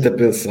exatamente a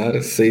pensar,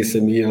 se saísse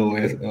a mim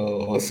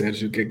ao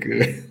Sérgio, o que é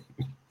que...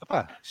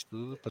 Epá,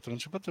 isto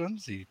patronos são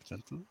patronos e,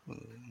 portanto,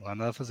 não há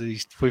nada a fazer.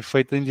 Isto foi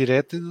feito em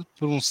direto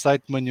por um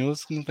site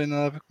manhoso que não tem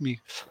nada a ver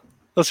comigo.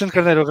 Alexandre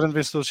Carneiro é o grande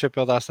vencedor do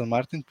chapéu da Aston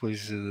Martin,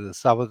 depois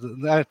sábado,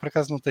 por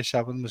acaso não tem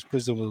sábado, mas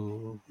depois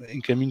eu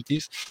encaminho-te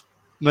isso.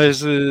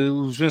 Mas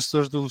os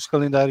vencedores dos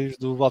calendários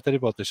do Valtteri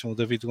Bottas são o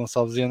David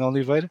Gonçalves e Ana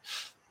Oliveira.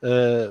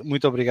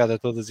 Muito obrigado a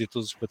todas e a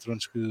todos os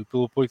patronos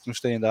pelo apoio que nos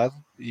têm dado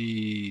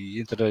e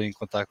entrarei em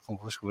contato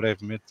convosco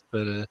brevemente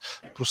para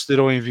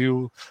proceder ao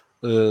envio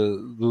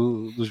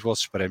dos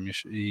vossos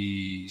prémios.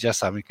 E já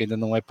sabem que ainda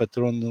não é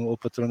patrono ou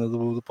patrona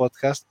do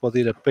podcast, pode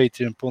ir a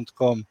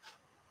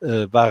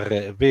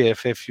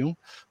patreon.com/BFF1,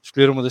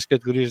 escolher uma das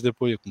categorias de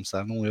apoio, a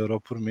começar €1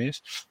 por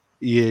mês.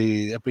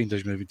 E em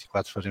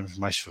 2024 faremos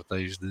mais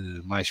sorteios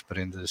de mais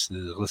prendas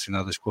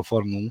relacionadas com a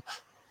Fórmula 1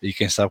 e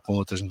quem sabe com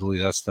outras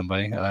modalidades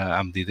também,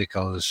 à medida que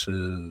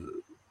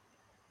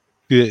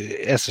que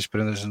essas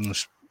prendas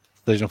nos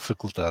sejam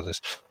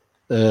facultadas.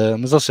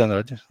 Mas Alexandre,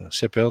 olha, o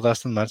chapéu da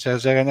Aston Martin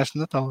já ganhaste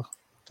no Natal,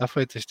 está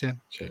feito este ano.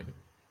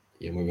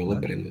 E é uma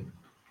bela prenda.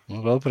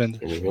 Uma bela prenda.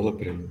 É uma bela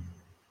prenda.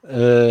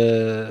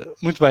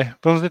 Muito bem,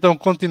 vamos então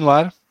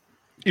continuar.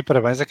 E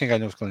parabéns a quem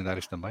ganhou os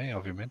calendários também,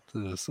 obviamente.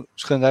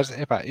 Os calendários,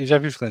 eu já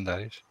vi os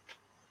calendários.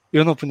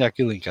 Eu não punha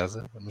aquilo em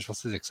casa, mas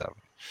vocês é que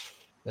sabem.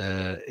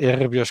 É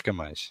rabiosca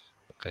mais,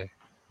 ok?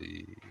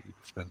 E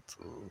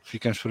portanto,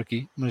 ficamos por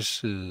aqui,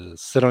 mas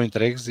serão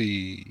entregues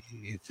e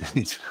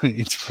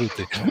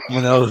desfrutem.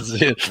 Manela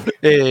dizer,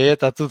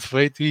 está tudo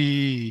feito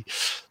e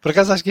por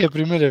acaso acho que é a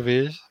primeira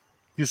vez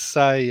que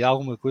sai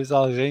alguma coisa a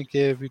alguém que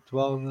é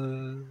habitual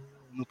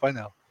no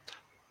painel.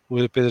 O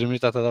Pedro Amir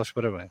está a dar os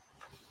parabéns.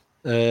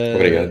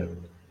 Obrigado.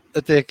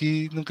 Até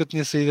aqui nunca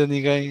tinha saído a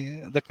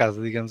ninguém da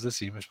casa, digamos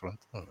assim, mas pronto.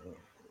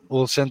 O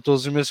Alexandre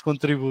todos os meses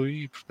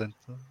contribui e, portanto,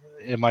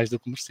 é mais do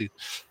que merecido.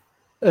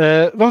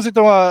 Vamos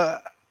então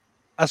à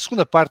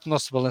segunda parte do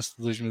nosso balanço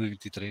de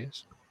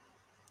 2023.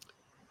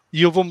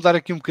 E eu vou mudar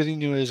aqui um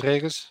bocadinho as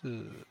regras,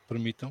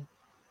 permitam,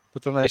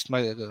 para tornar isto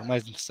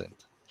mais interessante.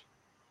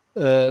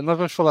 Nós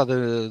vamos falar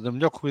da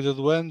melhor corrida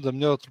do ano, da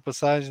melhor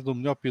ultrapassagem, do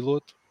melhor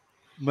piloto,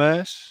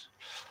 mas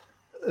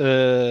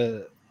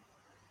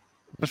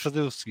vamos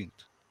fazer o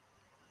seguinte.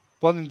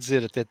 Podem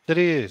dizer até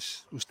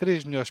os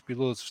 3 melhores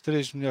pilotos, as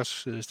 3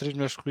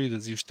 melhores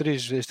corridas e as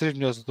 3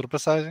 melhores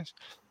ultrapassagens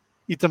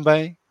e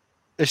também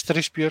as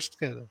 3 piores de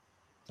cada.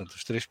 Portanto,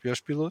 os 3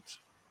 piores pilotos,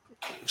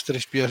 as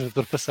 3 piores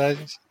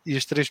ultrapassagens e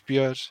as 3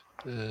 piores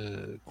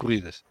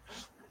corridas.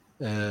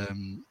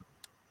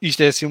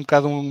 Isto é assim um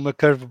bocado uma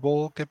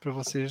curveball que é para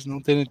vocês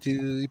não terem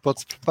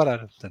hipótese de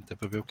preparar. Portanto, é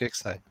para ver o que é que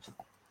sai.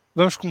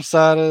 Vamos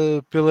começar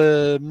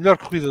pela melhor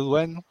corrida do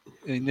ano,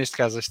 neste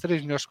caso as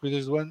 3 melhores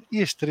corridas do ano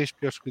e as 3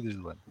 piores corridas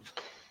do ano.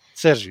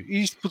 Sérgio,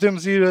 isto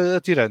podemos ir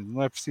atirando,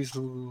 não é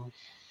preciso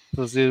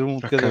fazer um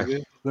de cada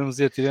vez, podemos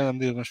ir atirando à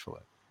medida que vamos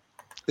falar.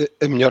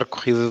 A melhor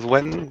corrida do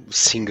ano,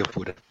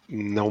 Singapura.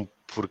 Não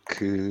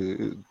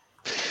porque,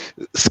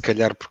 se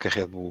calhar porque a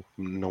Red Bull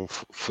não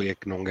foi a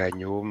que não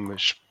ganhou,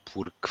 mas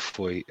porque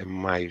foi a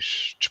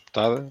mais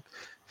disputada.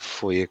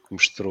 Foi a que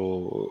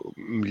mostrou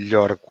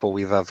melhor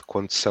qualidade de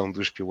condução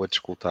dos pilotos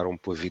que lutaram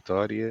pela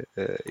vitória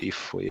e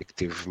foi a que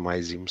teve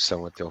mais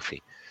emoção até ao fim.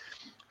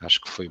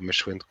 Acho que foi uma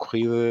excelente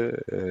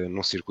corrida,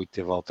 num circuito que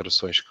teve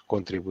alterações que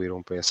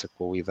contribuíram para essa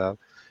qualidade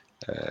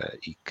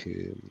e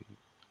que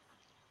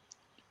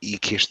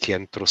este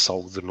ano trouxe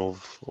algo de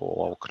novo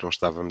ou algo que não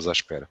estávamos à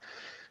espera.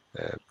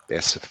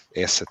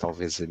 Essa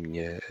talvez a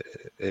minha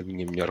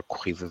melhor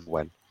corrida do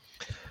ano.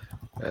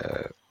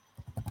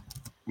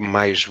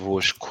 Mais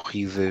boas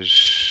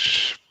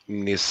corridas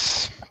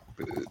nesse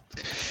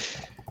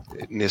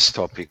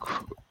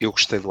tópico. Eu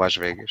gostei de Las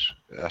Vegas.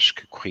 Acho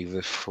que a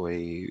corrida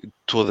foi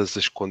todas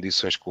as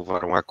condições que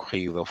levaram à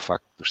corrida, o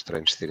facto dos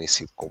treinos terem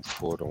sido como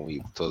foram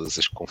e de todas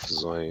as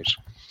confusões.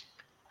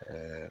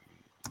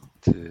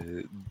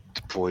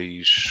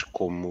 Depois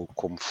como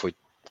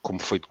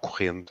foi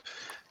decorrendo.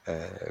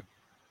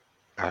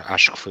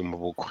 Acho que foi uma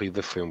boa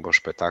corrida, foi um bom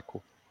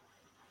espetáculo.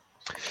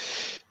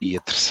 E a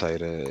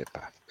terceira,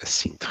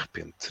 assim de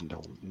repente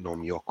não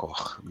me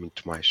ocorre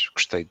muito mais.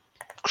 Gostei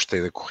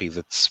da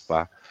corrida de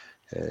Spa,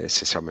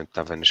 Essencialmente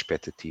estava na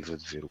expectativa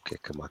de ver o que é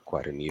que a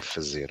McLaren ia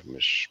fazer,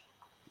 mas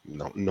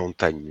não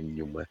tenho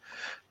nenhuma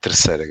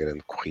terceira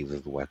grande corrida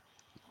do ano.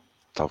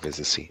 Talvez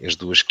assim. As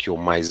duas que eu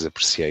mais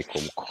apreciei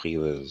como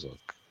corridas, ou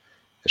que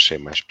achei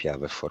mais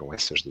piada, foram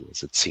essas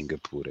duas, a de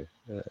Singapura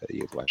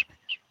e a de Las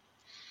Vegas.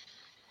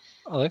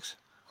 Alex?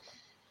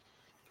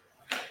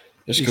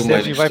 Acho E que eu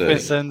mais Sérgio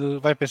gostei.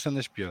 vai pensando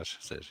nas piores,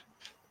 Sérgio.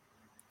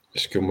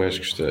 Acho que eu mais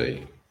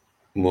gostei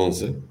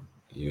Monza,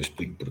 e eu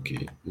explico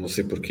porquê. Não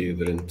sei porquê,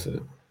 durante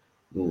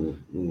o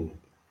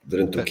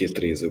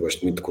Q3 eu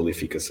gosto muito de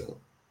qualificação.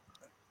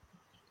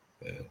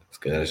 Se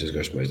calhar às vezes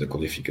gosto mais da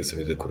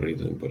qualificação e da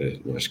corrida, embora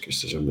não acho que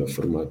este seja o melhor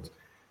formato.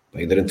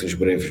 E durante uns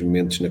breves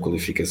momentos na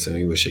qualificação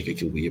eu achei que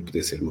aquilo ia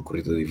poder ser uma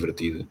corrida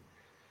divertida,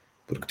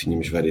 porque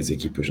tínhamos várias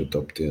equipas no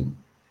top 10.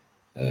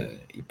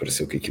 E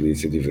pareceu que aquilo ia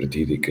ser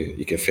divertido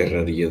e que a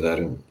Ferrari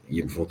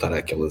ia voltar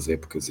àquelas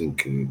épocas em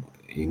que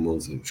em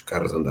Monza os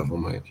carros andavam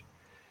mais.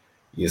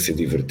 Ia ser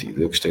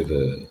divertido. Eu gostei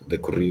da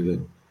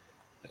corrida,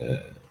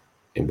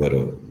 embora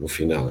no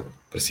final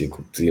parecia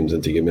que dizíamos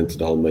antigamente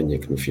da Alemanha,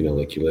 que no final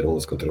aquilo era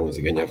 11 contra 11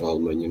 e ganhava a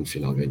Alemanha, no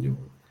final ganhou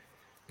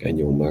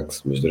o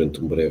Max, mas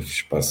durante um breve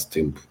espaço de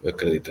tempo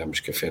acreditámos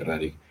que a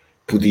Ferrari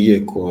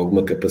podia, com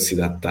alguma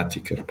capacidade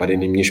tática, reparem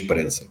na minha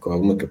esperança, com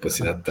alguma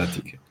capacidade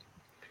tática,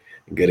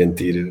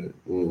 garantir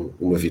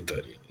uma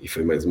vitória. E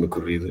foi mais uma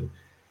corrida,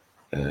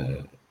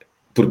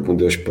 porque me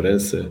deu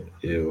esperança,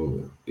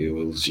 eu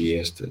elegi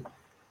esta,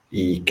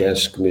 e que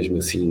acho que mesmo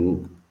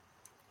assim,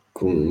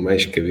 com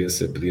mais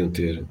cabeça, podiam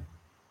ter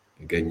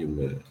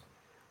ganho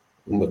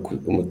uma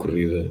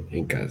corrida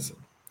em casa.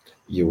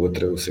 E a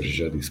outra, o Sérgio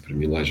já disse, para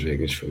mim Las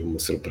Vegas foi uma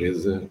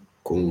surpresa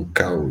com um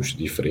caos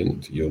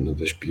diferente, e eu uma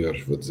das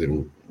piores, vou dizer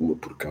uma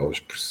por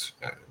caos, por isso,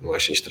 não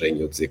achem estranho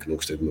eu dizer que não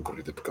gostei de uma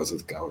corrida por causa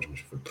de caos,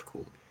 mas foi porque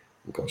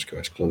um caos que eu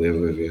acho que não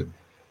deve haver.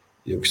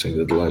 Eu gostei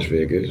da de Las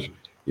Vegas,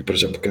 e para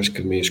já porque acho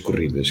que as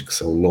corridas que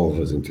são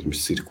novas em termos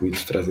de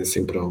circuito trazem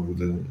sempre algo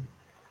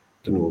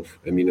de novo.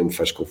 A mim não me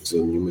faz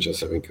confusão nenhuma, já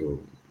sabem que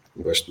eu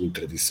gosto muito de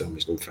tradição,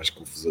 mas não me faz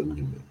confusão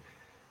nenhuma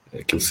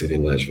aquilo ser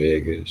em Las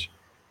Vegas,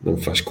 não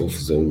me faz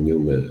confusão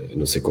nenhuma, a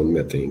não ser quando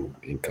metem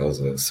em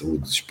causa a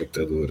saúde dos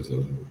espectadores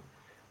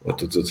ou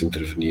todos os outros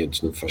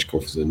intervenientes, não me faz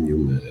confusão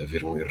nenhuma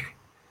haver um erro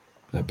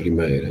à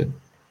primeira.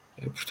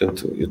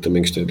 Portanto, eu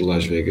também gostei de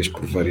Las Vegas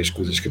por várias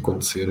coisas que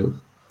aconteceram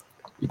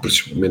e por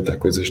experimentar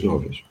coisas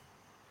novas.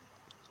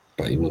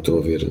 E não estou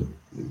a ver.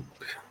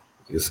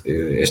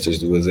 Estas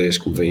duas é as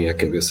que me vêm à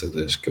cabeça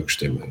das que eu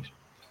gostei mais.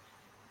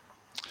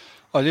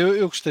 Olha,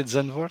 eu gostei de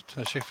Zandvoort,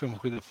 achei que foi uma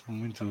corrida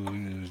muito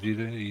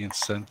gira e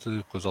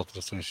interessante, com as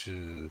alterações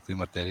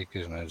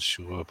climatéricas, né? De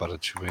chuva, para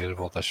de chover,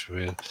 volta a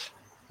chover.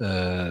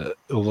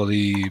 Houve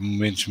ali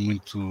momentos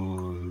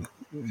muito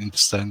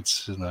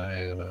interessantes, não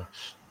é?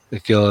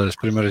 Aquelas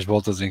primeiras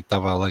voltas em que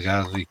estava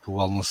alagado e que o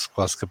Alonso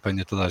quase que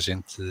apanha toda a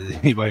gente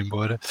e vai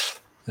embora.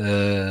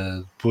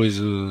 Depois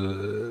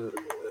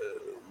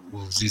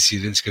os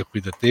incidentes que a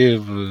corrida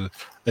teve,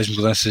 as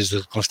mudanças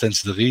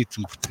constantes de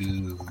ritmo, porque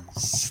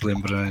se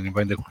lembrarem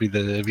bem da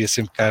corrida havia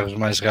sempre carros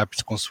mais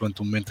rápidos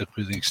consoante o momento da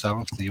corrida em que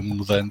estavam, que iam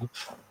mudando,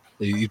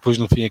 e depois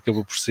no fim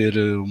acabou por ser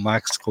o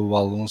Max com o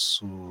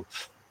Alonso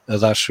a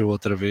dar show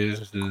outra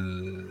vez,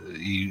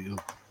 e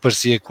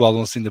parecia que o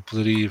Alonso ainda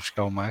poderia ir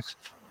buscar o Max.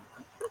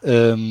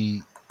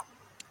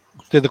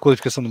 Gostei da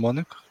qualificação do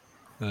Mónaco,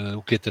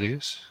 o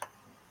Q3.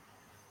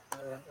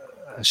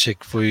 Achei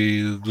que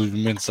foi dos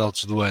momentos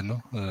altos do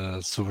ano,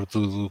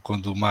 sobretudo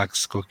quando o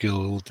Max, com aquele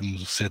último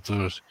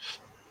setor,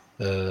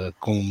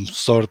 com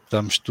sorte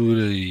à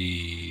mistura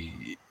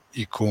e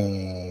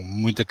com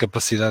muita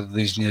capacidade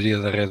de engenharia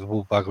da Red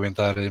Bull para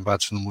aguentar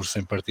embates no muro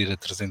sem partir a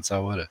 300 à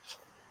hora,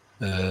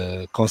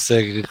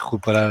 consegue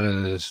recuperar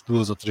as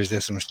 2 ou 3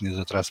 décimas que tinha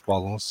de atraso para o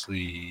Alonso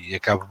e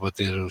acaba por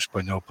bater o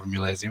espanhol por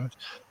milésimas.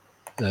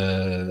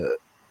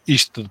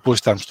 Isto depois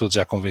estamos todos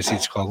já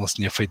convencidos que o Alonso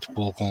tinha feito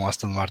pole com o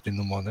Aston Martin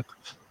no Mónaco.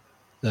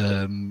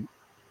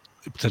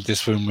 Portanto,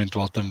 esse foi um momento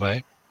alto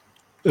também.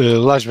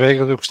 Las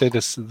Vegas, eu gostei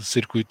desse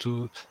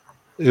circuito.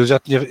 Eu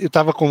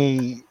estava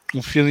com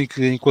um feeling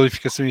que em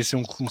qualificação ia ser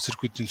um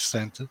circuito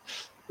interessante,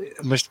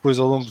 mas depois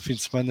ao longo do fim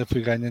de semana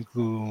fui ganhando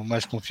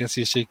mais confiança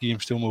e achei que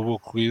íamos ter uma boa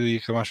corrida e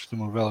acabámos por ter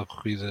uma bela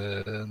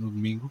corrida no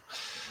domingo.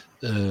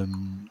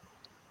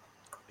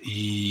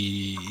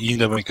 E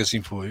ainda bem que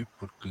assim foi,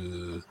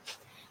 porque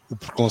o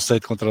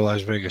preconceito contra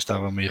Las Vegas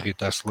estava-me a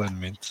irritar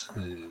solenemente,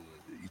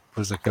 e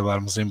depois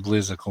acabarmos em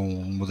beleza com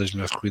uma das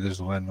melhores corridas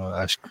do ano,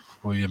 acho que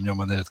foi a melhor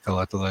maneira de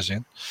calar toda a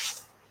gente.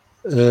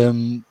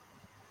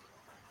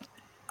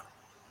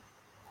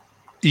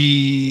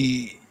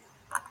 E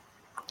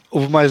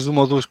houve mais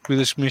uma ou duas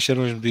corridas que me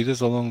encheram as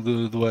medidas ao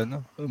longo do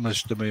ano,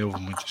 mas também houve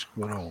muitas que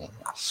foram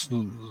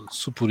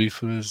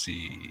suporíferas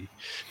e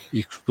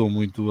custou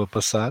muito a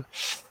passar.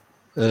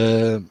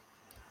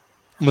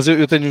 Mas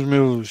eu tenho os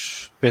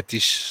meus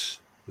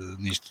fetiches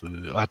nisto.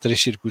 Há 3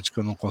 circuitos que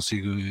eu não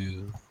consigo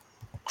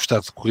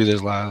gostar de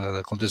corridas lá,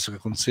 aconteça o que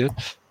acontecer: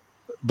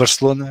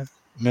 Barcelona,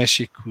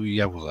 México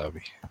e Abu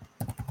Dhabi.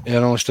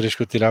 eram as 3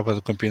 que eu tirava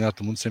do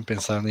Campeonato do Mundo sem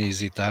pensar nem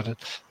hesitar,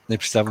 nem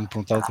precisava me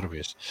perguntar outra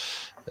vez.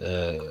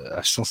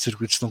 Acho que são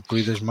circuitos que são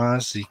corridas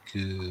más e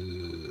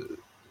que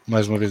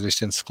mais uma vez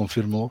este ano se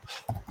confirmou,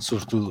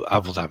 sobretudo a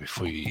Abu Dhabi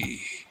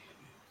foi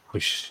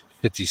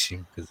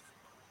chatíssimo.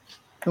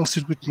 É um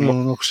circuito que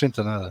não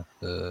acrescenta nada.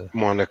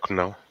 Mónaco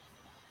não.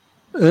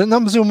 Não,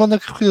 mas o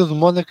Mónaco, a corrida do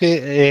Mónaco por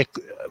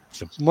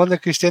exemplo, o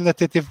Mónaco este ano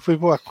até foi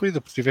boa a corrida,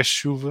 porque tiveste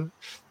chuva,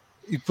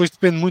 e depois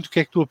depende muito do que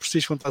é que tu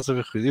aprecias quando estás a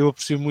ver a corrida. Eu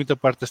aprecio muito a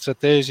parte da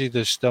estratégia e da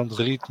gestão de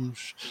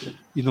ritmos,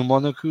 e no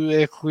Mónaco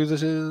é a corrida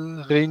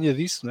rainha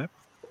disso, não é?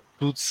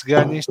 Tudo se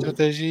ganha em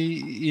estratégia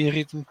e em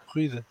ritmo de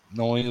corrida,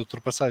 não em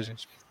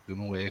ultrapassagens, porque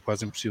não é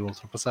quase impossível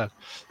ultrapassar.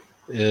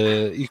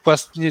 E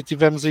quase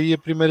tivemos aí a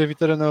primeira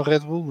vitória na Red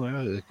Bull, não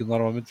é? Que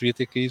normalmente devia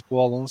ter caído para o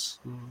Alonso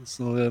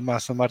se a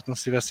Massa Martin não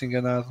se tivesse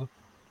enganado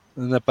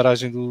na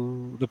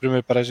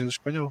primeira paragem do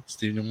espanhol. Se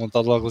tinham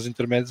montado logo os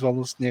intermédios, o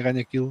Alonso tinha ganho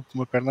aquilo com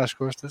uma perna às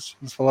costas,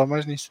 não se falava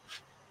mais nisso.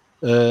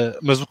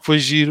 Mas o que foi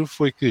giro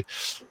foi que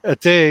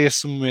até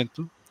esse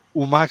momento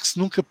o Max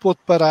nunca pôde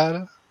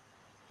parar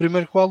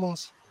primeiro que o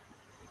Alonso.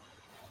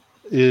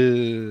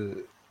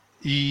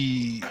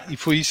 E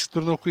foi isso que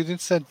tornou a corrida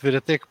interessante, ver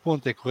até que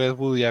ponto é que o Red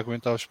Bull ia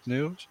aguentar os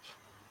pneus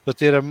para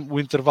ter o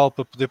intervalo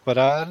para poder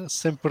parar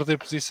sem perder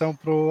posição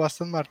para o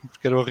Aston Martin,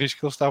 porque era o risco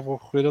que eles estavam a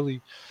correr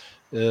ali.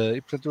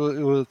 E portanto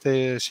eu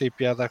até achei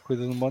piada a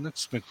corrida no Mónaco,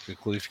 se bem que a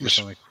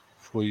qualificação é que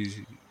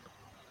foi.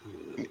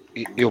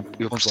 Eu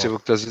percebo o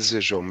que estás a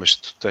dizer, João, mas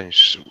tu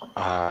tens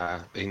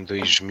em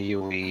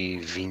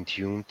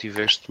 2021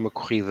 tiveste uma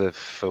corrida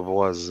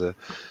fabulosa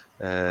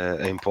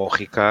em Paul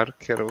Ricard,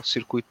 que era o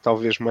circuito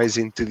talvez mais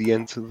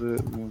entediante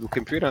do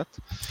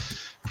campeonato.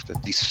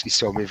 Portanto,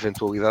 isso é uma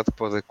eventualidade que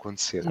pode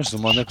acontecer. Mas o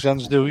Mónaco já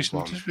nos deu isto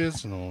muitas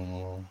vezes.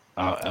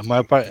 A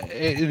maior parte,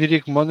 eu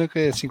diria que o Mónaco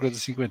é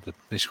 50-50.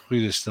 Tens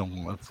corridas que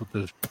são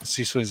absolutas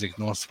decisões em que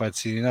não se vai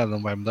decidir nada,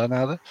 não vai mudar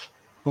nada,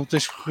 como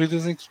tens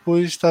corridas em que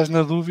depois estás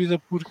na dúvida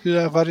porque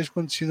há várias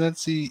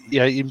condicionantes e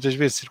muitas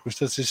vezes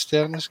circunstâncias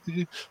externas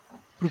que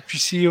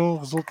propiciam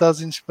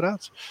resultados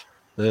inesperados.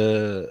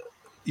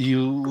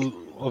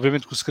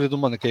 Obviamente que o segredo do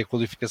Mónaco é a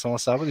qualificação a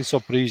sábado e só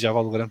por aí já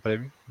vale o grande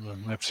prémio,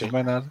 não é preciso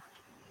mais nada.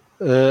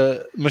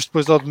 Mas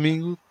depois ao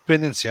domingo,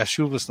 dependendo se há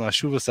chuva, se não há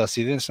chuva, se há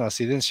acidentes, se não há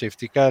acidentes,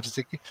 safety cars,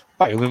 aqui.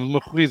 Eu lembro de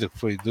uma corrida que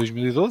foi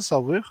 2012,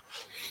 salvo erro,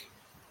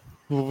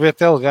 o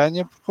Vettel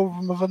ganha porque houve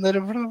uma bandeira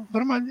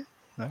vermelha,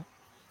 não é?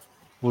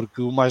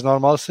 Porque o mais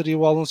normal seria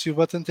o Alonso e o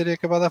Button terem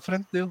acabado à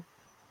frente dele,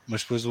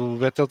 mas depois o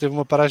Vettel teve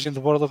uma paragem de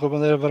borda com a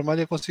bandeira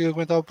vermelha e conseguiu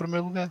aguentar o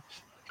primeiro lugar.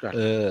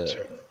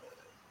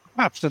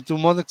 Portanto, o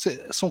Mónaco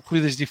são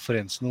corridas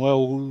diferentes, não é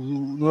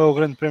o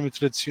grande prémio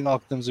tradicional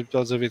que estamos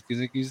habituados a ver de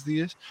 15 em 15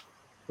 dias,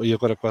 e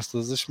agora quase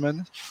todas as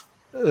semanas,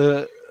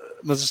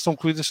 mas são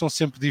corridas são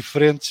sempre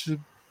diferentes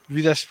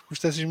devido às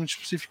circunstâncias muito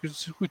específicas do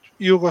circuito.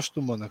 E eu gosto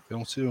do Mónaco, é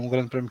um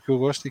grande prémio que eu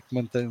gosto e que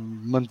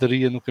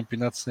manteria no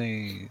campeonato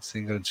sem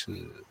grandes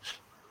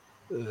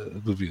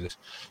dúvidas.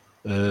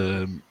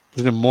 Por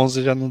exemplo,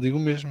 Monza já não digo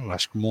o mesmo,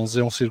 acho que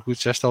Monza é um circuito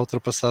que já está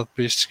ultrapassado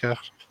para estes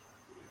carros.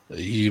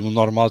 E o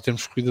normal é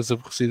termos corridas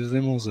aborrecidas em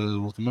Monza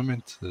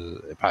ultimamente.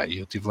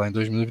 Eu estive lá em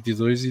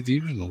 2022 e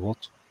digo, não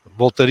volto.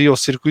 Voltaria ao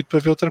circuito para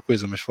ver outra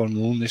coisa, mas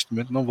Fórmula 1 neste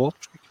momento não volto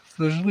porque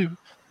aquilo é livre.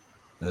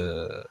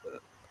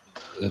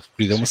 A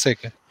corrida é uma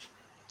seca.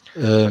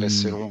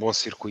 Parece ser um bom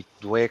circuito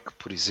do EC,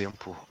 por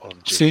exemplo, ou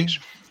de sim.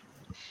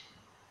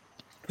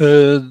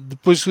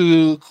 Depois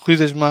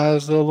corridas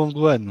mais ao longo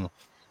do ano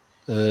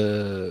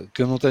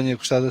que eu não tenha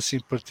gostado assim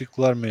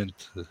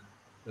particularmente.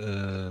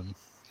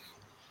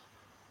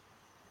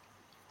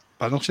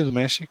 Não gostei do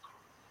México,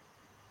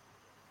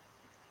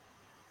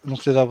 não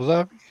gostei da Abu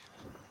Dhabi.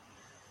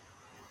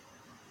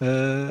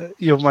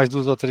 E houve mais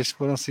 2 ou 3 que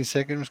foram assim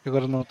secas, mas que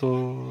agora não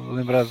estou a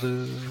lembrar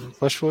de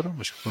quais foram,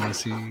 mas que foram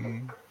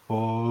assim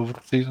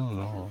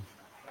aborrecido,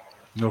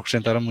 não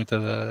acrescentaram muita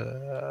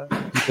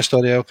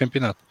história ao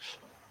campeonato.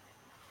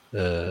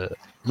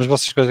 Mas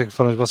vocês, quais é que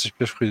foram as vossas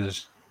piores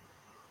corridas?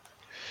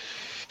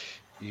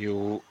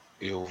 Eu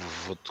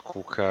vou-te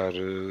colocar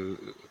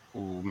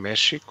o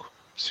México,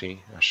 sim,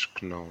 acho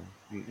que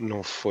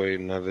não foi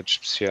nada de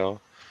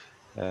especial.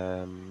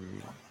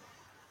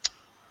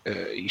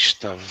 E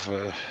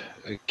estava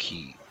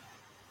aqui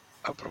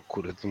à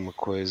procura de uma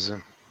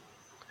coisa.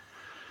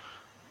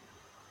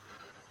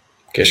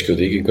 Queres que eu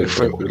diga enquanto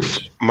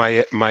procuras?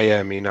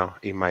 Miami, não.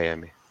 E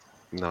Miami.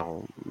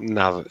 Não,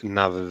 nada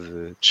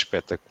de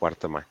espetacular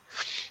também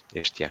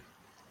este ano.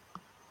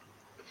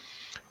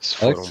 Se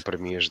foram para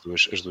mim as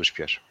duas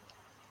piores.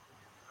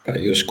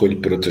 Eu escolho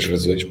por outras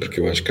razões,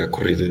 porque eu acho que há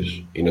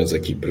corridas, e nós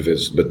aqui por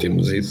vezes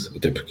debatemos isso,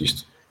 até porque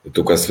isto, eu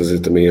estou quase a fazer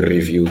também a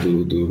review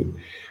do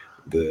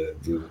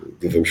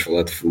Vamos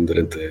Falar de Fundo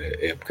durante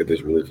a época de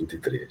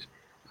 2023.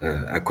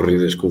 Há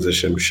corridas que uns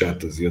achamos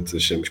chatas e outros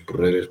achamos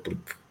porreiras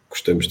porque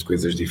gostamos de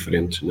coisas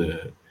diferentes,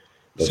 de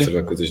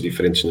observar coisas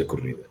diferentes na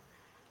corrida.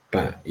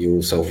 E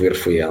o salvo erro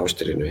foi a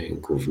Áustria, não é? Em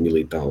que houve 1000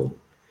 e tal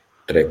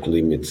track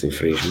limits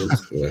infringement.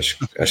 Eu acho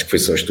que foi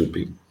só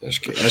estúpido.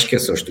 Acho que é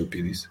só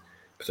estúpido isso.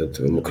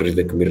 Portanto, é uma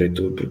corrida que me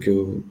irritou porque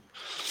eu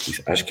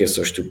acho que é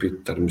só estúpido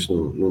estarmos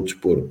num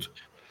desporto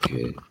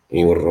que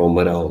em honra ao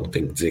Amaral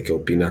tem que dizer que é o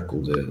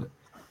pináculo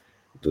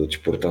do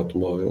desporto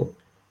automóvel,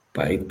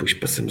 pá, e depois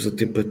passamos o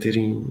tempo a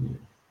terem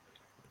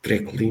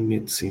track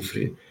limits,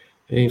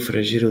 a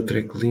infringir o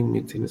track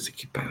limit e não sei o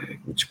que, pá,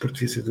 o desporto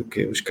devia ser do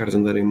quê? Os carros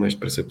andarem o mais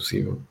depressa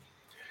possível.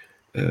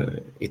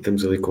 E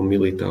estamos ali com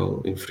 1000 e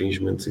tal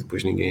infringements e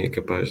depois ninguém é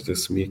capaz de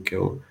assumir que é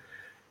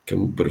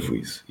um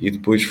parvoíce. E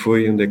depois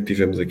foi onde é que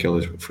tivemos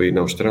foi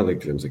na Austrália que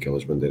tivemos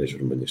aquelas bandeiras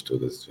vermelhas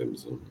todas,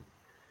 tivemos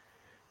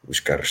os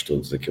carros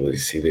todos, aquele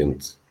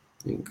incidente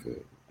em que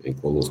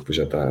o Alonso depois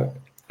já está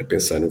a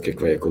pensar no que é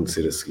que vai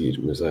acontecer a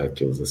seguir, mas há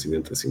aqueles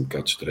acidentes assim um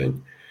bocado estranhos.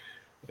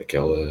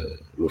 Aquela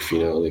no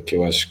final é que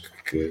eu acho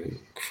que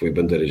foi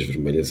bandeiras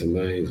vermelhas a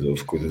mais,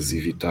 houve coisas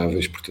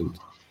evitáveis, portanto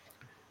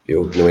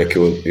não é que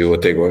eu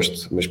até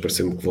gosto, mas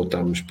parece-me que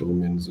voltámos pelo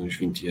menos uns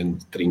 20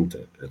 anos,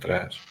 30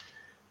 atrás,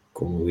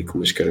 com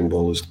umas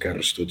carambolas de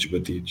carros todos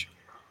batidos,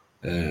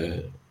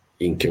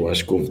 em que eu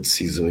acho que houve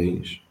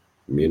decisões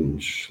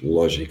menos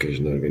lógicas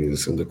na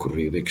organização da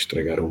corrida e que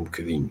estragaram um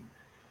bocadinho.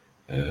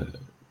 Eles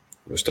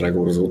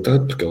estragam o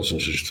resultado porque eles são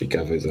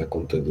justificáveis à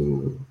conta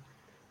do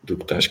que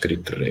está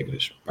escrito de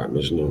regras. Pá,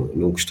 mas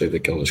não gostei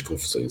daquelas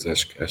confusões.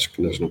 Acho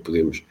que nós não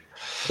podemos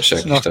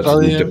achar que isto está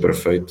tudo muito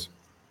perfeito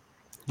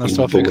e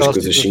pôr umas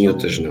coisas sim,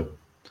 outras não.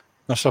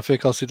 Nós só foi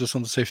aquela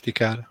situação do safety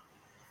car,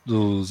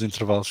 dos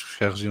intervalos que os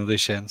carros iam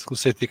deixando, que o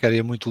safety car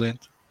ia muito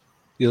lento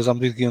e eles, à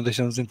medida que iam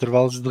deixando os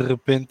intervalos, de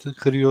repente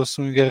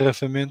criou-se um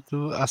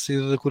engarrafamento à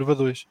saída da curva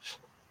 2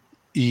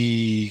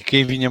 e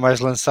quem vinha mais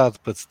lançado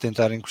para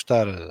tentar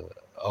encostar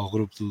ao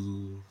grupo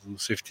do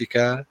safety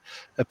car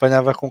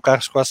apanhava com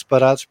carros quase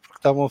parados porque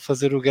estavam a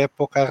fazer o gap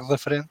para o carro da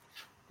frente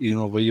e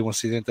não havia um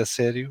acidente a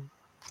sério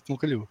porque não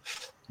calhou.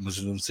 Mas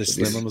não sei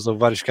se lembram, mas houve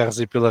vários carros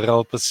aí pela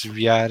rala para se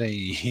desviarem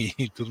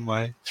e tudo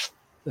mais.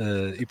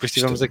 E depois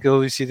tivemos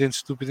aquele incidente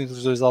estúpido entre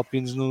os dois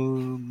alpinos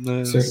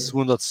na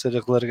segunda ou terceira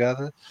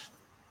relargada.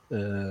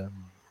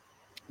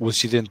 O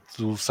acidente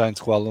do Sainz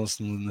com o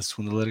Alonso na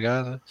segunda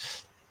largada.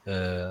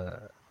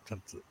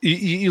 Portanto,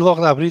 e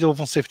logo na abril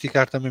houve um safety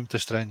car também muito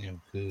estranho.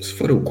 Se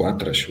foram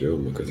 4, acho eu,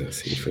 uma coisa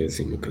assim. Foi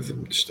assim uma coisa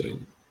muito estranha.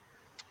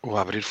 O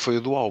a abrir foi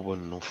o do Albon,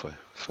 não foi?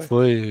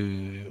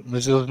 Foi,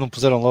 mas eles não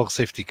puseram logo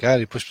safety car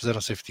e depois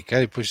puseram safety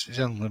car e depois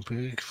já não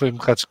lembro, que foi um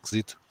bocado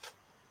esquisito.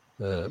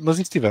 Mas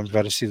isso tivemos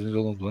várias decisões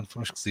ao longo do ano,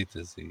 foram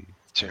esquisitas e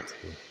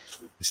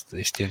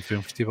este ano foi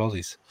um festival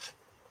disso.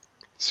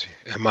 Sim.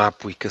 A má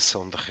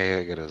aplicação de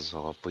regras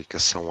ou a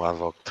aplicação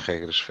ad hoc de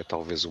regras foi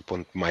talvez o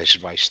ponto mais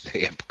baixo da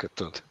época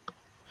toda.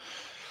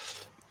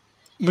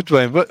 Muito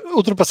bem,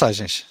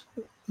 ultrapassagens.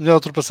 Melhor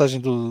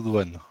ultrapassagem do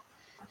ano.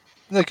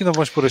 Aqui não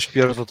vamos pôr as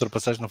piores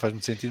ultrapassagens, não faz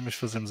muito sentido, mas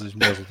fazemos as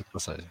melhores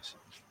ultrapassagens.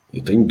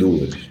 Eu tenho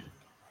 2.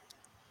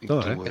 Então,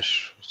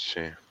 2,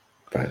 sim.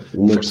 Pá,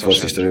 uma que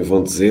vocês também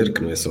vão dizer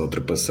que não é só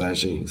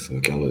ultrapassagem, são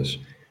aquelas,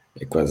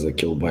 é quase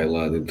aquele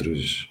bailado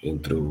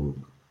entre o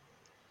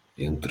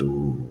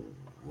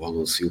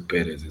Alonso e o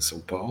Pérez em São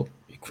Paulo,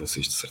 e que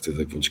vocês de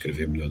certeza que vão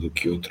descrever melhor do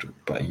que outro.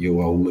 Pá, e há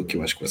uma que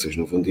eu acho que vocês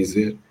não vão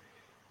dizer,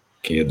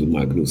 que é do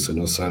Magnussen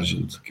ao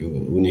Sargent, que a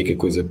única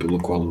coisa pela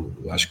qual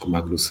eu acho que o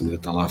Magnussen ainda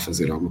está lá a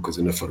fazer alguma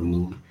coisa na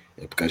Fórmula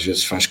 1 é porque às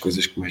vezes faz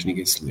coisas que mais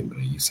ninguém se lembra,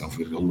 e salvo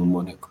ele no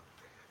Mónaco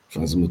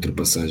faz uma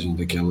ultrapassagem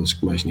daquelas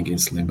que mais ninguém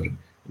se lembra.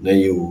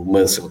 Nem o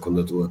Mansell, quando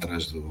andou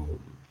atrás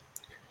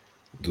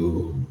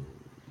do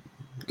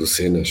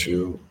Senna, acho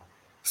eu,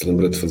 se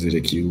lembra de fazer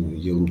aquilo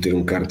e ele meter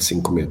um carro de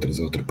 5 metros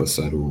a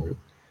ultrapassar o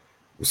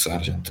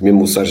Sargent.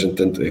 Mesmo o Sargent,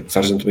 o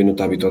Sargent também não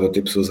está habituado a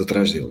ter pessoas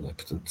atrás dele, né?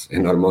 Portanto é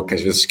normal que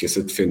às vezes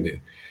esqueça de defender.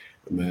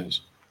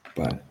 Mas,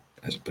 pá,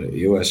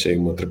 eu achei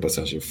uma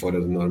ultrapassagem fora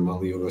do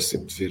normal e eu gosto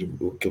sempre de ver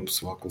aquele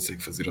pessoal que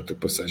consegue fazer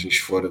ultrapassagens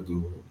fora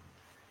do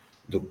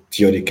que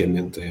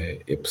teoricamente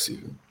é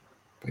possível.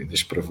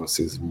 Deixo para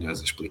vocês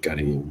melhores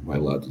explicarem o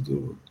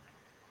bailado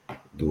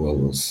do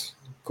Alonso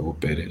com o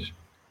Pérez.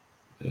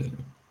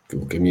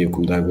 O caminho que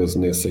me dá gozo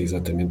nessa é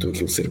exatamente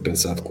aquilo ser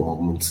pensado com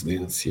alguma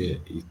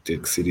antecedência e ter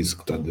que ser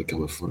executado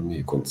daquela forma e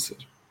acontecer.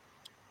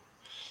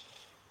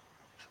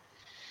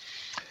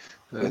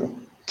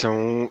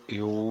 Então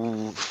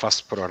eu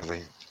faço por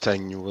ordem.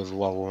 Tenho a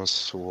do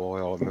Alonso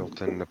ao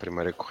Hamilton na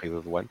primeira corrida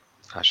do ano.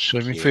 Acho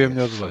para que mim foi a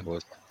melhor do ano.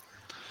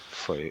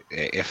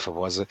 É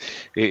famosa.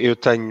 Eu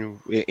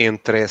tenho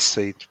entre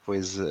essa e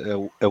depois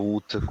a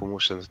luta, como o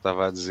Alexandre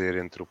estava a dizer,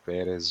 entre o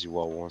Pérez e o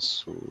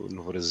Alonso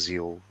no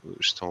Brasil,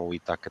 estão ali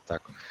taco a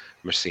taco.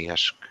 Mas sim,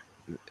 acho que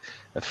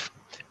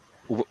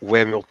o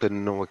Hamilton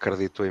não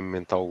acreditou em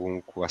momento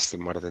algum que o Aston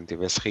Martin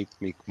tivesse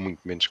ritmo e que muito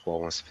menos que o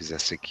Alonso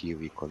fizesse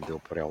aquilo, e quando deu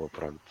por ela,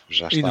 pronto,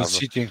 já estava. E no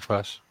sítio em que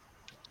faz.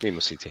 E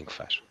no sítio em que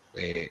faz.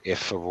 É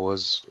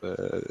famoso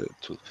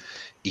tudo.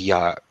 E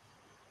há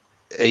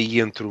aí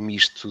entre o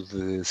misto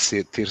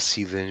de ter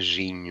sido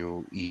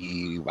anjinho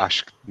e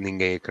acho que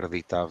ninguém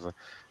acreditava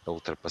a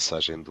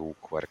ultrapassagem do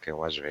Leclerc em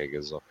Las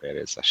Vegas ao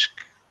Pérez. Acho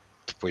que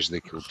depois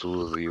daquilo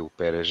tudo e o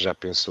Pérez já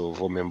pensou,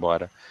 vou-me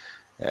embora,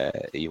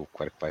 e o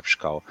Leclerc vai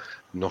buscar.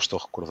 Não estou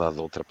recordado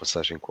da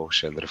ultrapassagem com o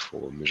Alexandre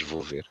Foa, mas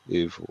vou ver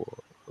e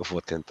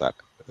vou tentar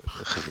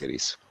rever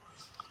isso.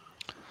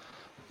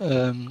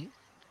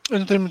 Eu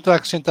não tenho muito a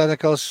acrescentar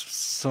naquelas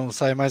que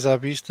saem mais à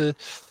vista.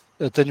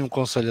 Eu tenho um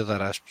conselho a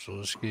dar às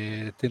pessoas, que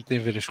é tentem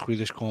ver as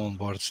corridas com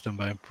onboards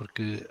também,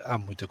 porque há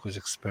muita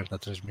coisa que se perde na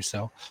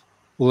transmissão.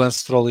 O Lance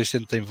Stroll este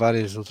ano tem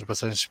várias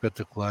ultrapassagens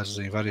espetaculares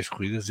em várias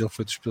corridas. Ele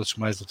foi dos pilotos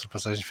que mais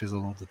ultrapassagens fez ao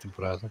longo da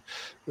temporada,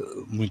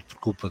 muito por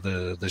culpa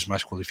das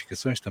más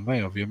qualificações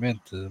também,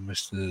 obviamente,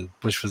 mas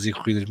depois fazia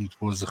corridas muito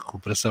boas de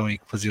recuperação e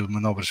que fazia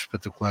manobras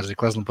espetaculares e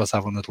quase não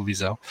passavam na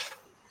televisão.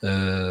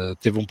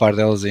 Teve um par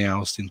delas em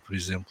Austin, por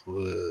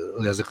exemplo.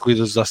 Aliás, a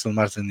corrida dos Aston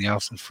Martin em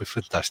Austin foi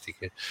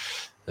fantástica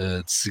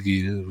de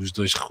seguir. Os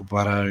dois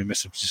recuperaram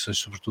imensas posições,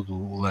 sobretudo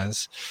o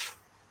Lance,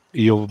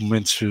 e houve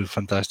momentos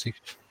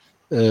fantásticos.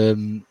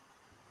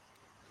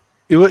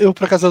 Eu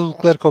por acaso, do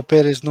Leclerc ao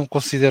Pérez não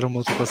considero uma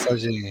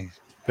ultrapassagem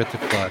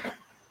espetacular.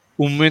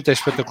 O momento é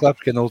espetacular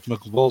porque é na última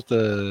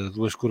volta,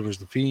 2 curvas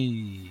do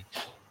fim.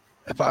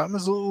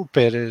 Mas o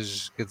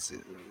Pérez, quer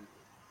dizer,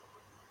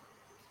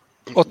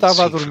 ou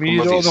estava a dormir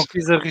ou não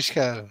quis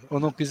arriscar.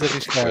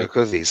 Foi o que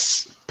eu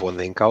disse.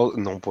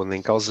 Não pondo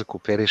em causa que o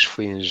Pérez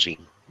foi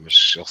anjinho.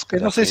 Mas ele se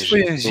calhar eu não sei se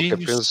foi anjinho,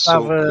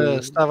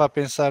 estava a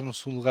pensar no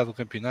segundo lugar do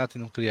campeonato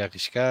e não queria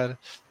arriscar.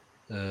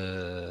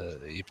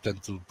 E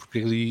portanto, porque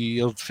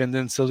ele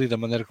defendendo-se ali da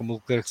maneira como o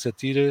Leclerc se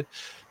atira,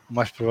 o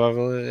mais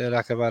provável era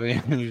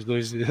acabarem os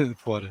dois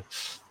fora.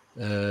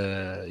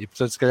 E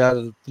portanto, se calhar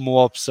tomou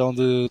a opção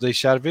de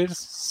deixar ver.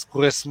 Se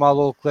corresse mal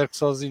o Leclerc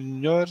sozinho,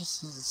 melhor.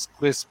 Se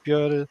corresse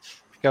pior,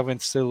 ficava em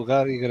terceiro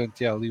lugar e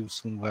garantia ali o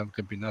segundo lugar no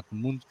campeonato do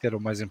mundo, que era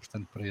o mais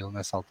importante para ele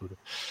nessa altura.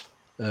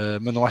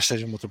 Mas não acho que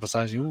seja uma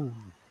ultrapassagem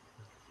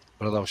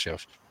para dar os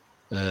céus.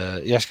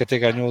 E acho que até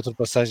ganhou a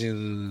ultrapassagem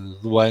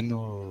do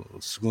ano,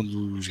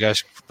 segundo os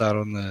gajos que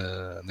votaram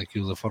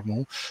naquilo da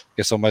Fórmula 1,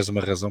 que é só mais uma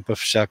razão para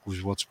fechar com os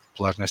votos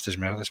populares nestas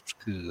merdas,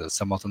 porque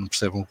se a malta não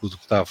percebe o que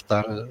está a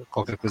votar,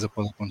 qualquer coisa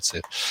pode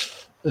acontecer.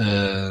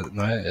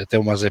 Não é? Até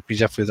o Mazepin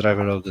já foi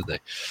driver of the day.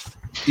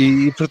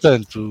 E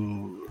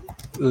portanto,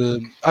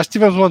 acho que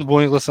tivemos um ano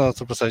bom em relação às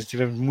ultrapassagens,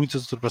 tivemos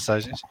muitas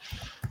ultrapassagens.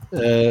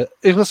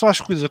 Em relação às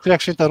corridas, eu queria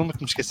acrescentar uma que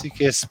me esqueci,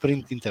 que é a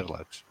sprint de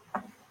Interlagos.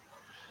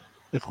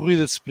 A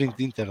corrida de sprint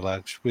de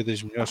Interlagos foi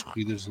das melhores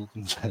corridas dos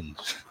últimos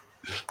anos.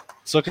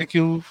 Só que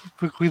aquilo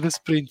foi corrida de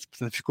sprint,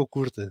 portanto ficou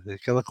curta.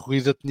 Aquela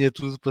corrida tinha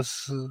tudo para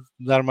se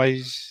dar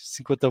mais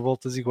 50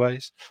 voltas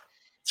iguais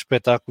de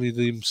espetáculo e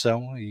de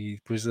emoção, e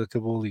depois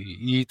acabou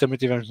ali. E também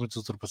tivemos muitas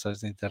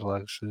ultrapassagens em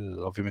Interlagos.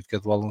 Obviamente que a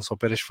do Alonso ao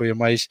Pérez foi a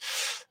mais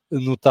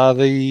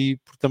notada, e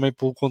também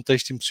pelo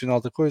contexto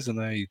emocional da coisa,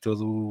 não é? E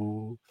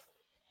todo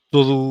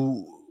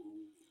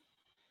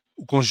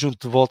o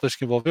conjunto de voltas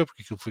que envolveu,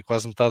 porque aquilo foi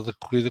quase metade da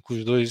corrida com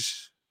os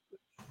dois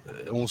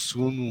a um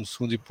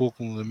segundo e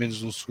pouco, a menos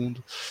de um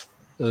segundo,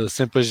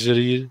 sempre a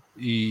gerir,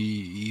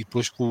 e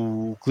depois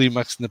com o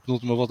clímax na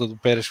penúltima volta do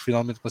Pérez,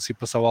 finalmente conseguiu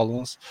passar o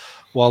Alonso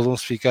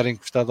ficar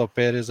encostado ao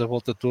Pérez a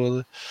volta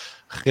toda,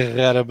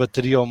 recarregar a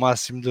bateria ao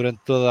máximo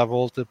durante toda a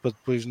volta, para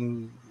depois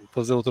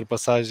fazer a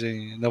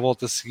ultrapassagem na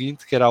volta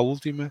seguinte, que era a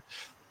última,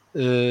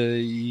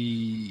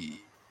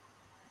 e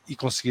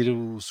conseguir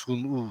o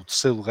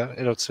terceiro lugar,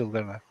 era o terceiro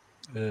lugar, não é?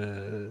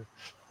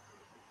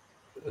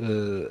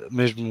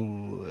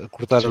 Mesmo a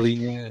cortar a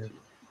linha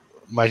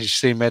mais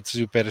 100 metros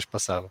e o Pérez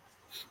passava.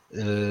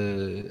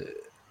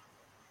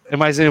 É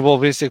mais a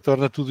envolvência que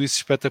torna tudo isso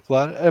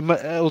espetacular.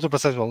 A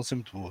ultrapassagem do Alonso é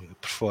muito boa,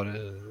 por fora,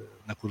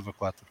 na curva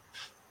 4.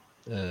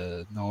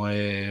 Não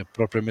é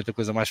propriamente a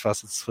coisa mais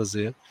fácil de se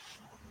fazer,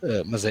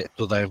 mas é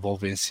toda a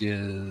envolvência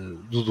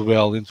do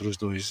duelo entre os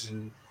dois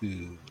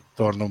que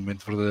torna o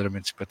momento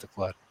verdadeiramente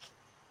espetacular.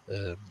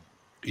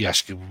 E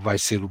acho que vai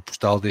ser o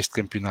postal deste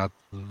campeonato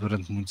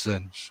durante muitos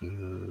anos.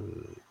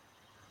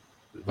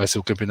 Vai ser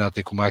o campeonato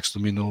em que o Max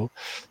dominou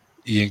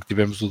e em que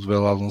tivemos o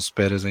duelo Alonso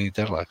Pérez em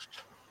Interlagos.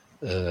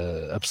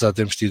 Apesar de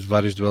termos tido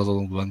vários duelos ao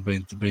longo do ano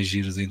bem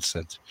giros e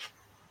interessantes.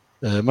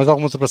 Mais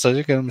alguma outra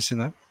passagem que quero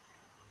mencionar?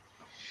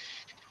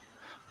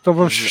 Então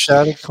vamos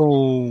fechar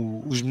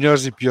com os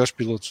melhores e piores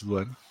pilotos do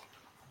ano.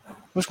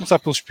 Vamos começar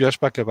pelos piores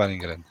para acabar em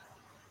grande.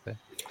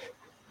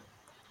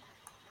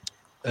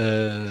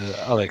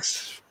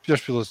 Alex,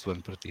 piores pilotos do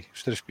ano para ti?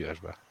 Os 3 piores,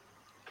 vá.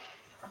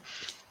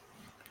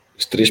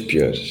 Os 3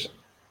 piores.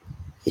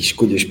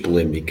 Escolhas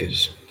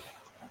polémicas.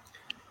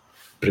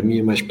 Para mim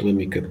a mais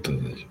polémica de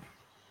todas.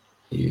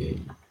 E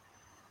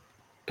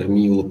para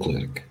mim o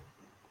Leclerc.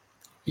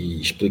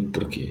 E explico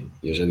porquê.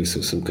 Eu já disse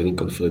isso um bocadinho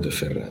quando falei da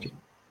Ferrari.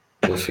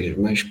 Ele fez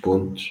mais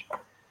pontos,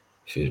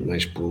 fez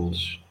mais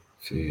pulos,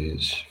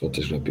 fez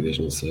voltas rápidas,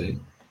 não sei.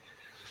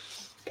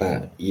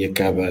 E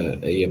acaba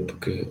a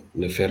época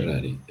na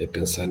Ferrari a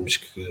pensarmos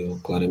que ele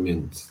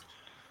claramente,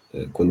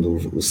 quando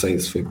o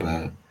Sainz foi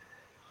para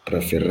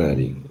a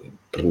Ferrari,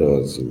 para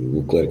nós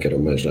o Leclerc era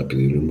o mais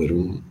rápido e o número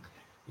 1,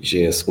 e já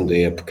é a segunda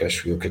época,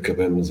 acho eu, que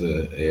acabamos a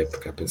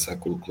época a pensar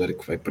que o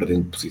Leclerc vai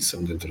perdendo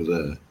posição dentro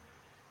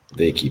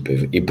da equipa,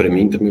 e para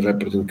mim também vai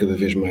perdendo cada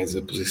vez mais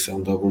a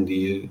posição de algum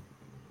dia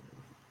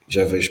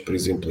Já vejo, por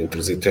exemplo, entre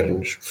os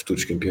eternos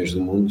futuros campeões do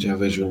mundo, já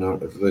vejo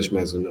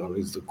mais o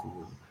Norris do que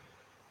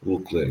o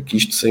Leclerc.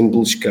 Isto sem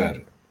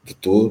beliscar de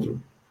todo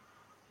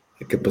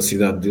a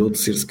capacidade dele de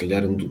ser, se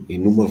calhar, em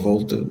numa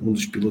volta, um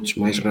dos pilotos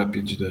mais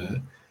rápidos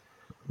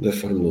da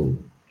Fórmula 1.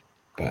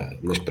 Pá,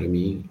 mas para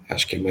mim,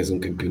 acho que é mais um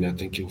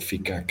campeonato em que ele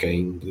fica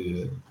aquém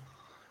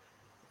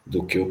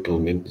do que eu, pelo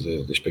menos,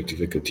 da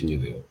expectativa que eu tinha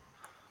dele.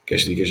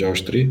 Queres que diga já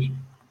aos 3?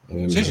 Ou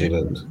vamos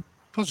rodando?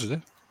 Podes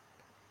dizer.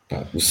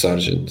 Pá, o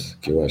Sargent,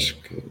 que eu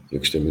acho que eu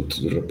gostei muito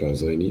do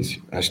rapaz ao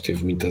início, acho que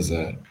teve muito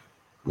azar,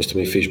 mas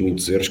também fez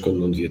muitos erros quando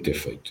não devia ter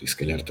feito. E se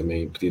calhar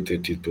também podia ter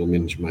tido pelo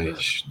menos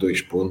mais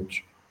 2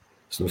 pontos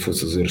se não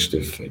fosse os erros que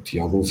teve feito. E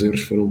alguns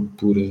erros foram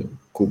pura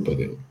culpa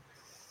dele.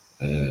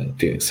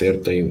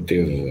 Certo,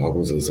 teve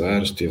alguns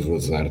azares, teve o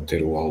azar de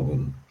ter o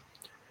Albon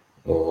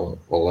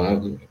ao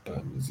lado,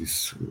 epá, mas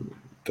isso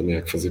também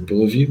há que fazer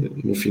pela vida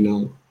e no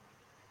final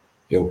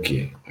é o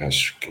que é.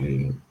 Acho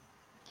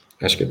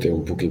que até é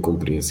um pouco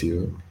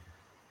incompreensível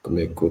como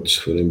é que outros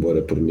se foram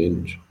embora por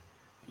menos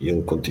e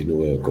ele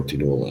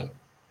continua lá.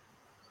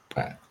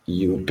 Pá,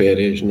 e o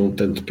Pérez, não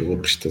tanto pela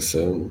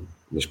prestação,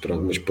 mas por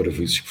algumas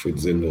parvoíces que foi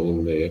dizendo ao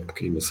longo da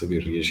época e não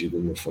saber reagir de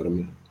uma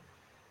forma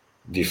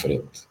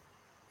diferente.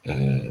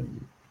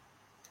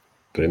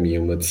 Para mim é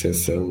uma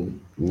decepção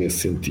nesse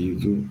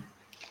sentido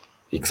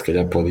e que se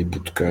calhar pode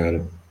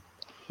hipotecar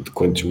de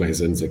quantos mais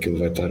anos é que ele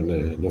vai estar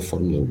na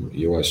Fórmula 1.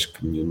 E eu acho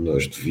que nenhum de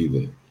nós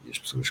duvida, e as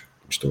pessoas que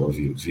me estão a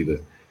ouvir,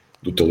 duvida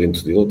do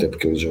talento dele, até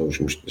porque ele já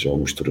o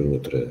mostrou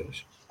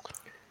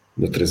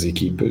noutras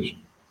equipas.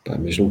 Pá,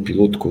 mas um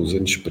piloto com os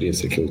anos de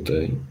experiência que ele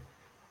tem,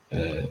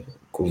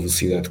 com a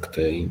velocidade que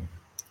tem,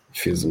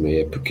 fez uma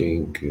época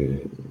em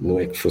que não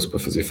é que fosse para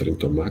fazer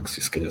frente ao Max,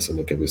 e se calhar só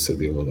na cabeça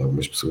dele ou de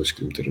algumas pessoas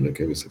que lhe meteram na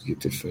cabeça devia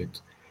ter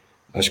feito.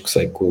 Acho que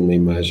sai com uma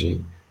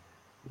imagem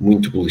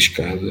muito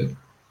beliscada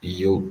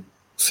e ele,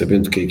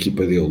 sabendo que a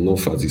equipa dele não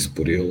faz isso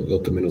por ele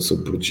também não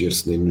soube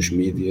proteger-se nem nos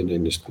mídias, nem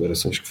nas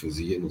declarações que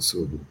fazia, não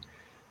soube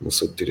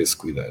ter esse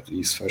cuidado. E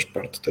isso faz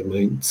parte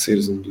também de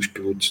seres um dos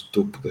pilotos de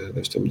topo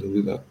desta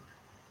modalidade.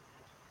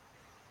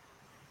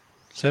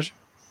 Sérgio?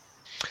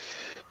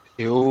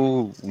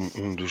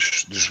 Um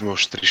dos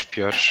meus 3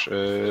 piores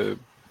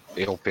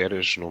é o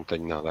Pérez. Não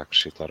tenho nada a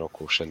acrescentar ao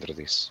que o Alexandre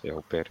disse. É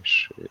o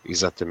Pérez,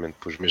 exatamente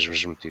por os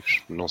mesmos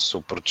motivos. Não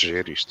sou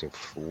proteger, isto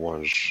esteve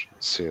longe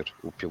de ser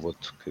o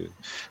piloto que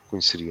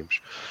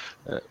conheceríamos.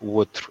 O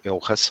outro é o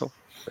Russell,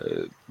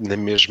 na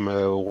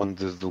mesma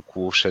onda do que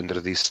o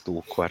Alexandre disse do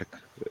Leclerc.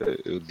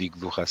 Eu digo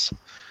do Russell.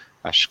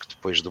 Acho que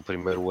depois do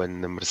primeiro ano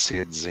na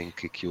Mercedes, em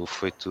que aquilo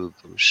foi tudo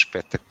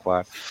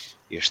espetacular,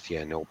 este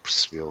ano ele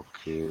percebeu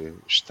que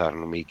estar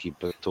numa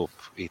equipa de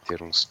topo e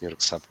ter um senhor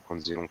que sabe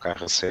conduzir um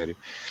carro a sério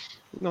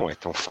não é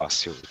tão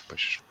fácil.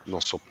 Depois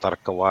não soube estar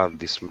calado,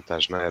 disse muita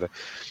asneira.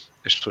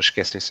 As pessoas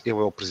esquecem-se, ele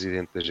é o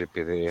presidente da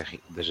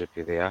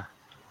GPDA,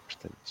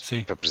 portanto,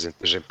 Sim. para presidente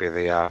da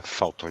GPDA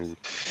faltam-lhe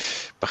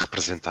para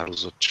representar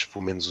os outros,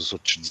 pelo menos os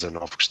outros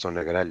 19 que estão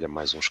na grelha,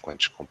 mais uns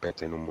quantos que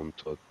competem no mundo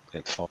todo.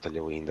 Falta-lhe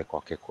ainda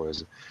qualquer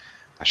coisa.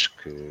 Acho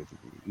que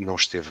não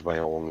esteve bem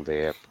ao longo da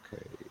época,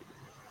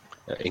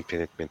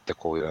 independentemente da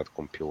qualidade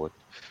como piloto.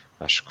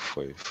 Acho que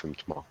foi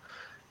muito mal.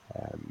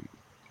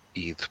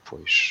 E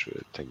depois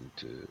tenho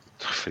de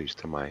referir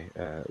também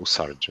o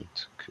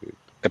Sargent, que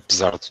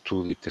apesar de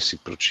tudo e ter sido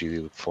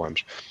protegido do que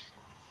falamos,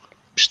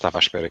 estava à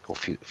espera que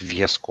ele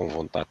viesse com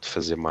vontade de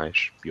fazer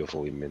mais, e houve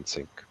ali momentos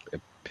em que,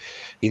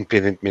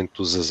 independentemente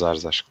dos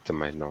azares, acho que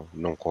também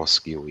não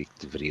conseguiu e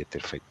que deveria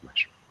ter feito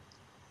mais.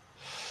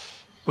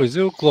 Pois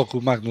eu coloco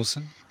o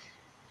Magnussen,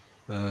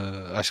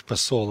 acho que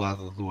passou ao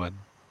lado do ano.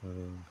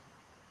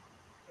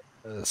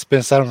 Se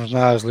pensarmos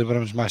nós,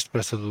 lembramos mais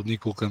depressa do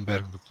Nico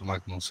Hülkenberg do que do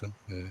Magnussen,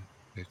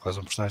 é quase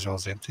um personagem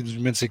ausente, e nos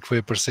momentos em que foi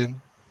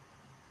aparecendo,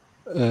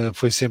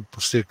 foi sempre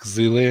por ser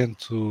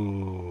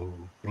quesilento,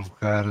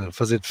 provocar,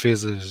 fazer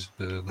defesas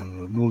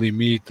no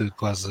limite,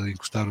 quase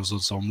encostar os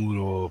outros ao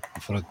muro ou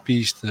fora de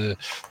pista.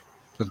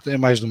 Portanto, é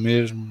mais do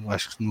mesmo,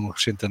 acho que não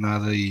acrescenta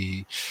nada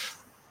e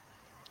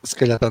se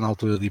calhar está na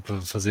altura de ir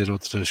para fazer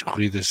outras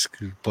corridas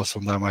que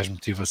possam dar mais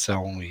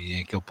motivação e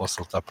em que ele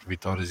possa lutar por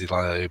vitórias e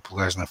lá e por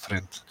gás na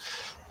frente.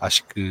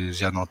 Acho que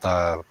já não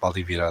está para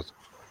ali virado.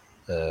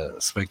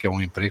 Se bem que é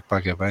um emprego,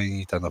 paga bem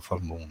e está na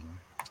Fórmula 1. Não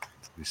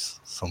é?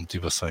 Isso são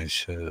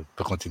motivações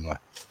para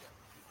continuar.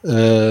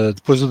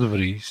 Depois o De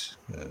Vries,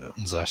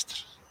 um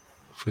desastre.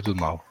 Foi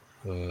tudo mau.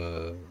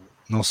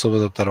 Não soube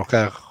adaptar ao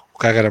carro. O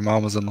carro era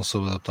mau, mas ele não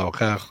soube adaptar ao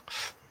carro.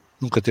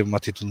 Nunca teve uma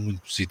atitude muito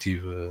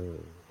positiva.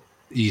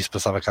 E isso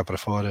passava cá para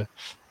fora.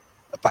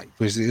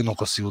 Depois eu não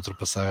consigo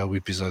ultrapassar o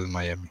episódio de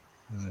Miami.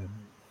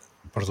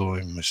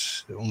 Perdoem-me,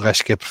 mas um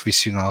gajo que é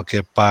profissional, que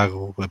é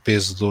pago a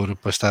peso de ouro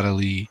para estar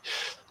ali,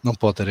 não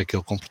pode ter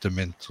aquele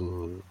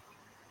comportamento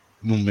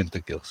num momento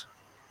daqueles.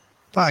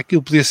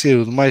 Aquilo podia ser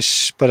o mais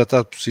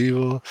disparatado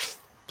possível,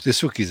 podia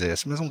ser o que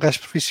quisesse, mas um gajo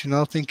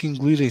profissional tem que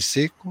engolir em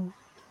seco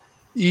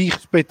e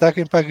respeitar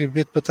quem paga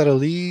bilhete para estar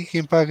ali,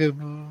 quem paga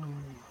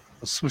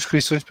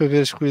subscrições para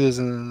ver as corridas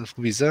na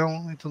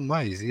televisão e tudo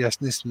mais. E acho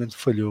que nesse momento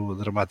falhou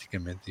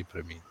dramaticamente e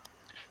para mim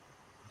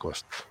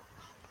gosto.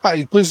 E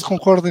depois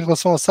concordo em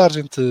relação ao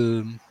Sargent.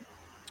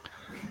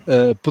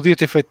 Podia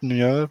ter feito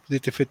melhor, podia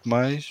ter feito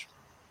mais.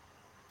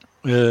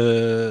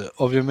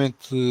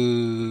 Obviamente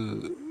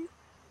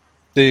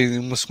tem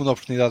uma segunda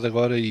oportunidade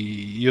agora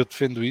e eu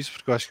defendo isso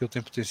porque eu acho que ele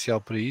tem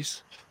potencial para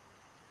isso.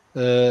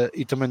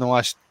 E também não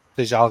acho que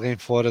esteja alguém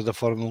fora da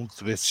Fórmula 1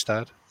 que devesse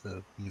estar,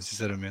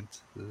 sinceramente.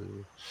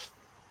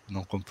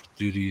 Não compro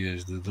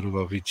teorias de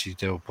Drogovic e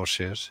Theo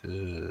Porchers.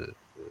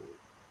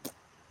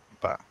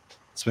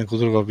 Se bem que o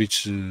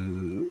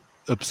Drogovic,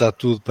 apesar de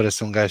tudo,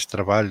 parece um gajo de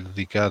trabalho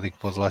dedicado e que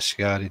pode lá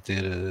chegar e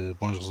ter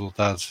bons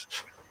resultados,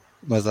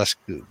 mas acho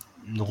que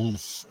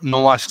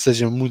não acho que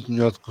seja muito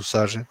melhor do que o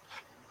Sargent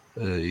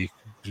e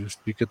que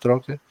justifica a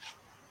troca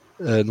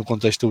no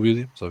contexto do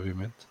Williams,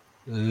 obviamente.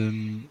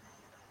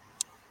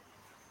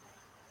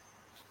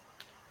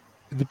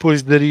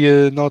 Depois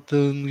daria nota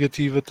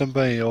negativa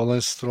também ao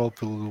Lance Stroll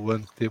pelo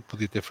ano que teve,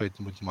 podia ter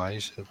feito muito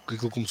mais, porque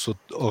aquilo começou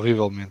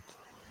horrivelmente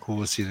com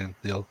o acidente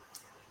dele.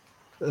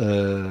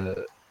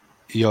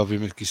 E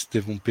obviamente que isso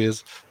teve um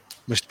peso,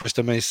 mas depois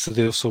também se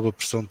deu sob a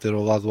pressão de ter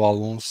ao lado o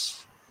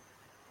Alonso,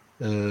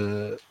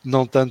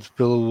 não tanto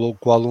pelo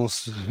que o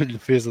Alonso lhe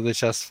fez ou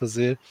deixasse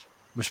fazer,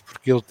 mas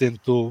porque ele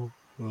tentou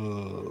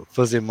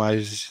fazer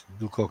mais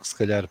do que se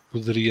calhar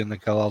poderia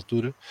naquela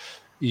altura,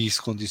 e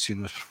isso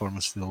condicionou as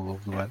performances dele ao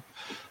longo do ano.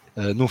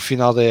 No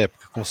final da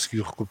época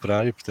conseguiu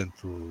recuperar e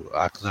portanto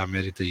há que dar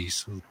mérito a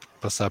isso,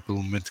 passar pelo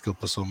momento que ele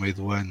passou ao meio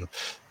do ano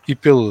e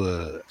pelo,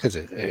 quer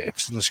dizer, é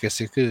preciso não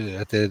esquecer que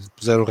até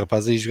puseram o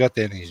rapaz aí jogar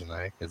ténis, não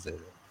é? Quer dizer,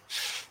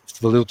 isto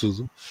valeu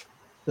tudo.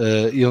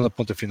 E ele na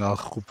ponta final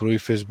recuperou e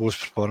fez boas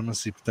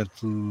performances e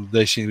portanto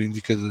deixa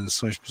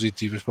indicações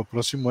positivas para o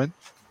próximo ano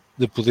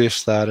de poder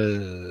estar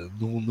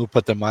no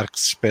patamar que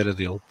se espera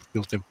dele, porque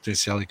ele tem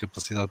potencial e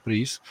capacidade para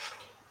isso.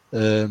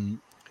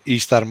 E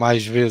estar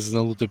mais vezes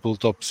na luta pelo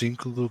top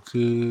 5 do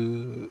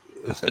que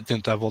a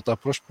tentar voltar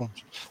para os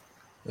pontos,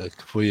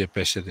 que foi a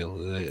pecha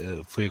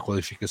dele, foi a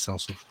qualificação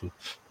sobretudo.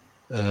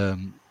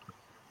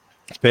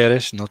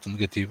 Pérez, nota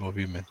negativa,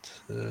 obviamente,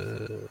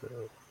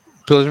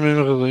 pelas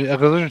mesmas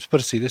razões muito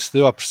parecidas, se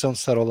deu à pressão de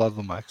estar ao lado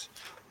do Max,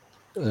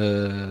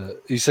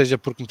 e seja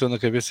porque meteu na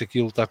cabeça que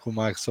ia lutar com o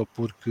Max ou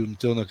porque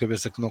meteu na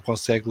cabeça que não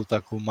consegue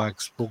lutar com o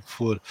Max, pouco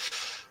for.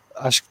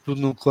 Acho que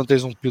tu, quando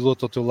tens um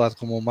piloto ao teu lado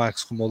como o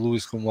Max, como o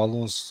Lewis, como o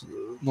Alonso,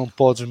 não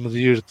podes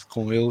medir-te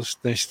com eles,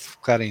 tens de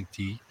focar em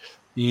ti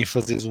e em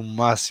fazeres o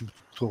máximo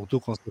que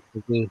tu consegues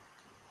fazer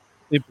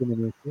em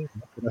permanência,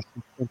 terás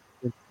 100%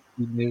 de ti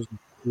mesmo,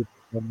 do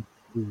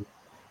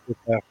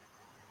carro,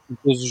 em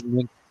todos os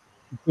momentos.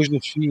 Depois no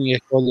fim é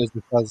que olhas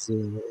e fazes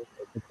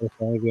a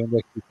comparação e vê onde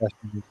é que ficaste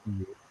no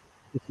fim.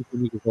 Eu fico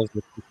comigo a voz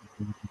da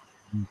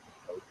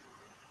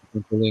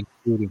tem talento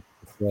puro, em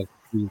capacidade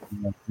de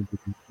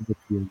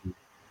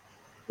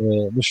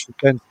mas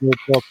focando no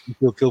próprio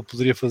naquilo que ele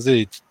poderia fazer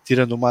e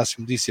tirando o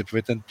máximo disso e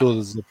aproveitando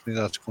todas as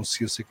oportunidades que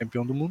conseguiu ser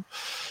campeão do mundo.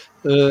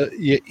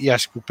 E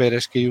acho que o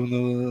Pérez caiu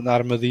na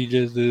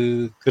armadilha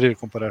de querer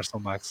comparar-se ao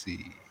Max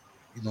e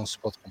não se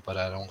pode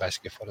comparar a um gajo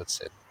que é fora de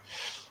série.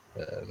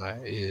 Não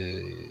é?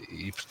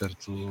 E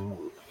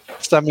portanto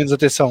prestar menos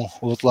atenção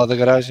ao outro lado da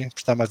garagem,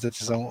 prestar mais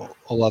atenção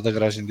ao lado da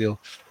garagem dele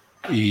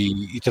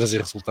e trazer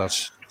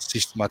resultados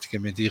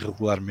sistematicamente e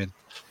regularmente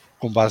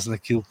com base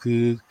naquilo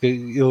que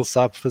ele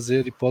sabe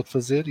fazer e pode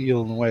fazer, e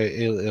ele não é,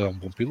 ele é um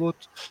bom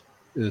piloto,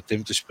 tem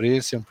muita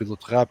experiência, é um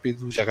piloto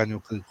rápido, já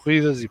ganhou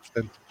corridas e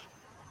portanto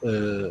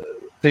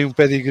tem um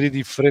pedigree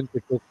diferente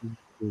daquele que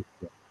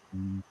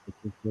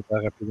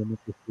está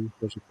rapidamente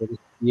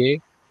e é,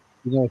 e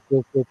não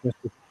aquele que ele pensa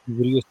que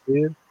deveria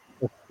ser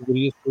ou que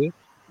poderia ser,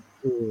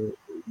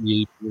 e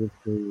aí poderia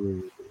ser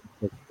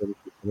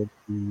diferente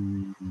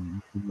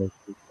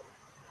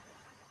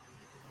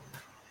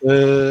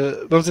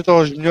vamos então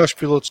aos melhores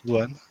pilotos do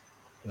ano.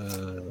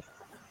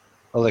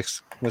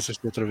 Alex, começas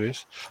tu outra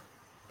vez.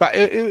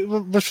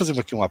 Vamos fazer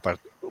aqui uma à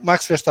parte.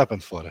 Max Verstappen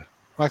fora.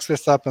 Max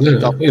Verstappen.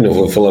 Eu não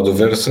vou falar do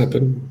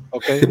Verstappen.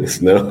 Ok.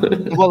 Senão...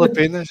 Não vale a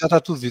pena, já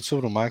está tudo dito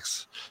sobre o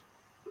Max.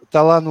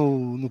 Está lá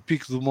no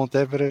pico do Monte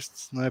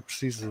Everest, não é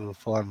preciso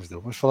falarmos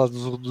dele. Vamos falar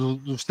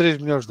dos 3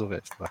 melhores do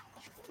resto.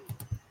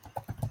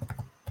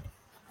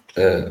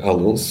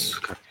 Alonso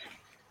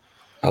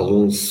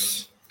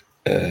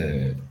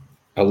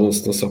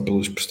não só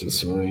pelas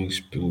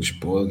prestações, pelos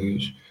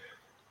pódios,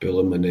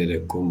 pela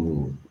maneira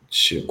como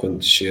quando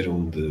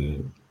desceram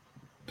de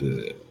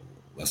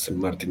Aston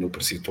Martin não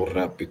parecia tão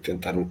rápido,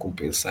 tentaram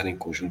compensar em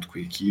conjunto com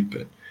a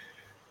equipa,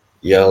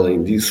 e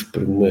além disso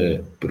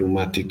por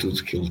uma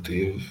atitude que ele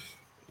teve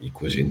e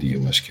que hoje em dia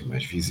eu acho que é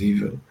mais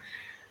visível,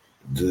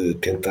 de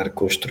tentar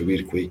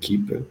construir com a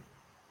equipa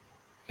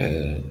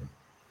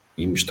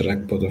e mostrar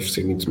que pode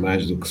oferecer muito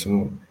mais do que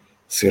só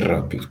ser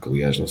rápido, que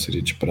aliás não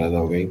seria de esperar de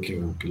alguém que é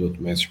um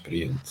piloto mais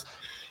experiente.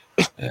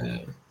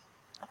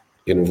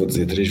 Eu não vou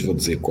dizer 3, vou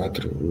dizer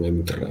 4, não é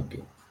muito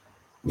rápido.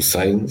 O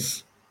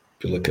Sainz,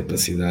 pela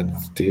capacidade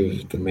que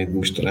teve também de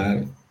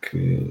mostrar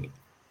que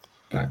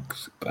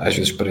às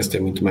vezes parece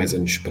ter muito mais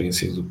anos de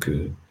experiência do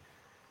que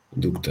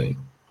tem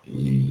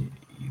e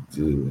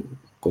de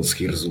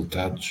conseguir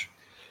resultados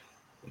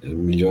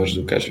melhores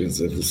do que às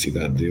vezes a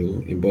velocidade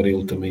dele, embora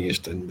ele também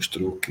este ano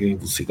mostrou que em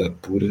velocidade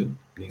pura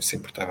nem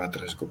sempre estava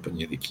atrás da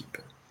companhia de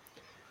equipa.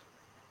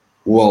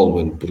 O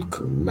Albon,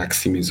 porque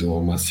maximizou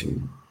ao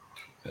máximo,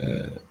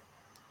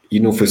 e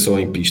não foi só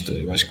em pista,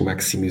 eu acho que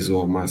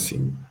maximizou ao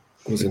máximo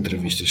com as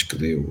entrevistas que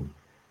deu,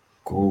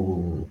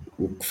 com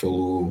o que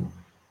falou,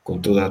 com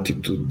toda a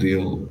atitude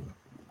dele,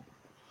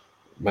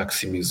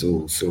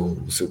 maximizou o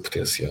seu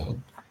potencial.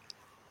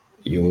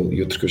 E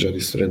outro que eu já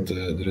disse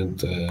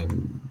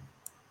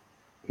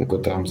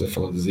enquanto estávamos a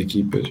falar das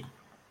equipas,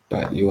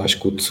 eu acho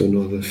que o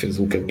Tsunoda fez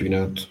um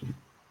campeonato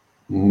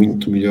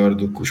muito melhor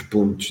do que os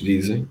pontos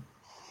dizem,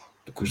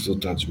 do que os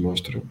resultados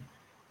mostram.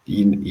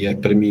 E é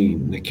para mim,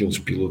 naqueles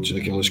pilotos,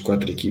 daquelas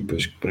 4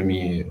 equipas, que para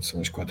mim são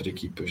as 4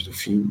 equipas do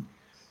fim,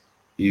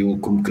 eu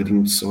com um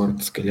bocadinho de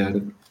sorte, se calhar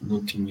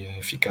não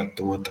tinha ficado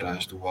tão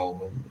atrás do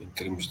Albon em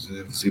termos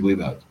de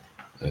visibilidade.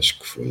 Acho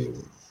que foi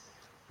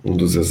um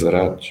dos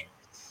azarados.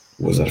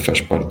 O azar faz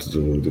parte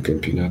do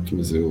campeonato,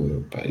 mas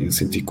eu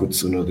senti que o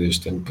Tsunoda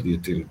este ano podia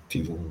ter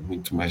tido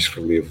muito mais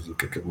relevo do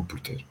que acabou por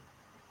ter.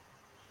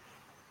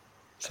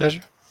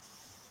 Sérgio?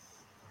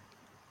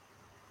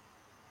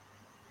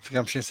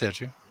 Ficamos sem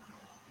Sérgio.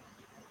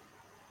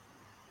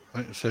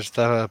 O Sérgio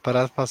está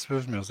parado para ver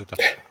os meus, então.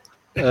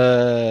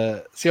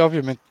 Sim,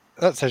 obviamente.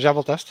 Sérgio, já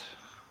voltaste?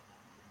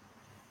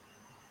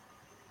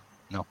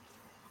 Não.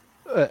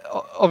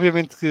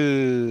 Obviamente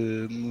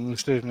que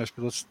nos 3 melhores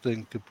pilotos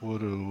tem que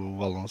pôr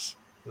o Alonso.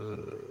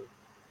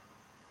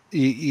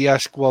 E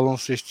acho que o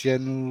Alonso este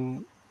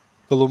ano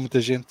falou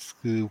muita gente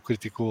que o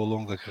criticou ao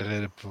longo da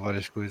carreira por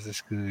várias coisas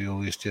que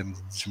ele este ano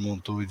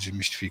desmontou e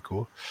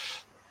desmistificou.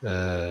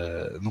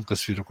 Nunca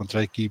se virou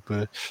contra a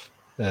equipa,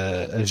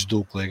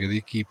 ajudou o colega de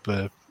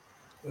equipa,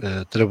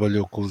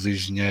 trabalhou com os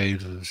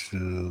engenheiros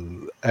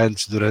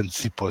antes,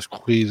 durante e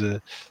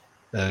pós-corrida,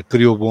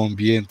 criou bom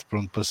ambiente por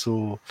onde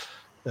passou,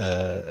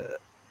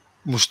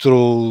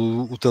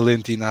 mostrou o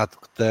talento inato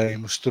que tem,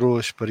 mostrou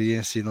a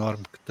experiência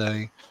enorme que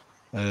tem,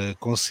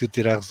 conseguiu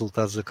tirar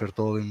resultados a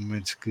cartola em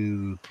momentos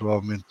que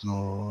provavelmente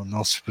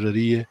não se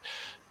esperaria,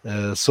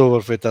 soube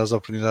aproveitar as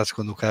oportunidades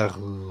quando o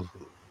carro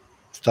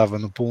estava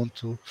no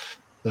ponto,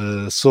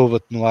 soube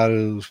atenuar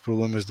os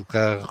problemas do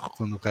carro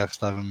quando o carro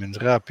estava menos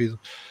rápido.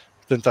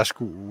 Portanto, acho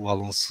que o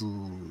Alonso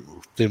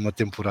tem uma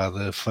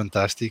temporada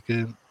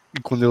fantástica, e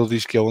quando ele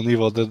diz que é ao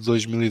nível da de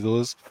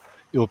 2012,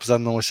 eu, apesar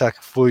de não achar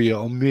que foi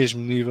ao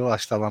mesmo nível,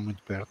 acho que está lá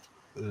muito perto.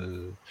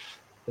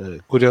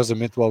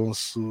 Curiosamente, o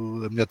Alonso,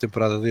 a melhor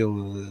temporada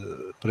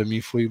dele, para mim,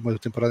 foi uma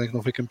temporada em que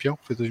não foi campeão,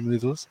 que foi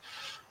 2012.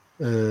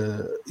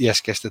 E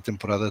acho que esta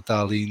temporada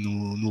está ali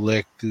no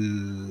leque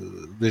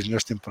das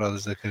melhores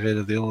temporadas da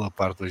carreira dele, a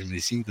par de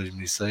 2005,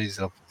 2006,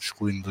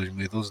 excluindo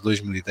 2012,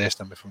 2010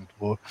 também foi muito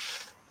boa.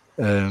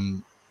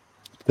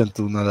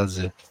 Portanto, nada a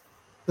dizer.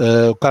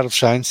 O Carlos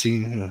Sainz, sim,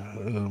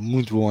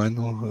 muito bom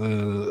ano.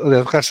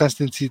 Aliás, o Carlos Sainz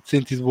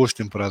tem tido boas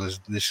temporadas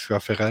desde que foi à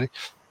Ferrari.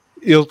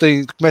 Ele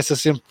começa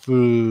sempre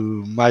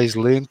mais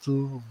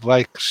lento,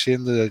 vai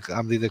crescendo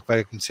à medida que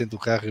vai conhecendo o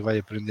carro e vai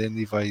aprendendo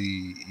e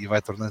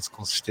vai tornando-se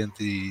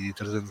consistente e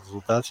trazendo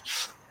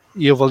resultados.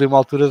 E houve ali uma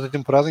altura da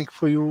temporada em que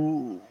foi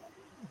o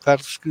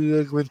Carlos que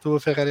aguentou a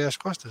Ferrari às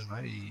costas, não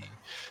é?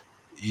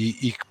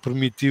 E que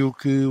permitiu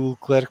que o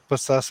Leclerc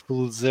passasse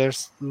pelo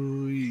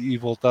deserto e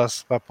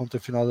voltasse para a ponta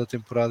final da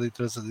temporada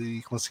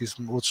e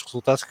conseguisse outros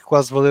resultados que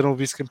quase valeram o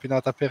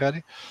vice-campeonato à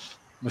Ferrari,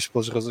 mas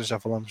pelas razões já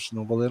falámos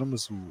não valeram,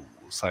 mas o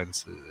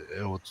Sainz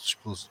é outro dos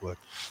pilotos do ano.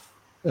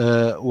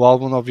 O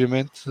Albon,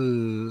 obviamente,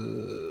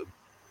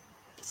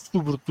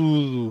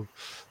 sobretudo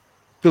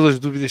pelas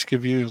dúvidas que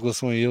havia em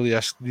relação a ele, e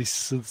acho que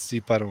se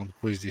dissiparam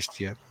depois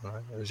deste ano. Não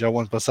é? Já o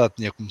ano passado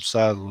tinha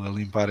começado a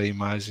limpar a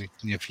imagem que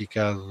tinha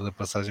ficado da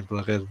passagem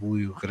pela Red Bull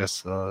e o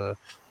regresso à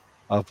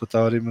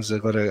AlphaTauri, mas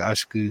agora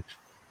acho que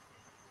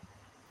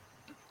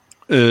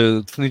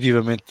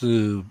definitivamente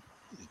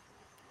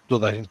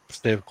toda a gente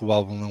percebe que o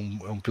Albon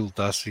é um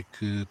pilotaço e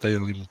que tem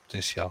ali muito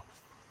potencial.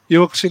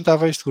 Eu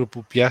acrescentava a este grupo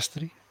o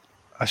Piastri,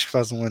 acho que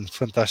faz um ano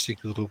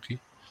fantástico de rookie,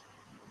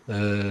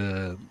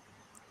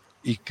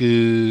 e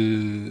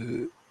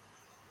que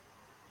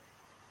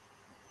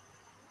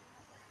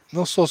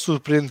não só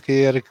surpreende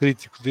quem era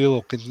crítico dele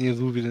ou quem tinha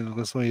dúvida em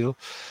relação a ele,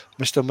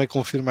 mas também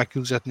confirma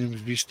aquilo que já tínhamos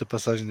visto da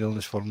passagem dele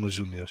nas Fórmulas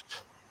Júniores.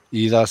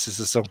 E dá a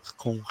sensação que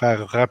com um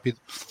carro rápido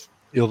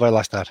ele vai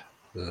lá estar.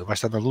 Vai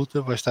estar na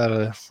luta, vai estar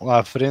lá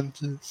à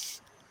frente,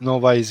 não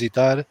vai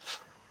hesitar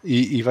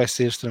e vai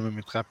ser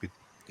extremamente rápido.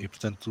 E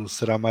portanto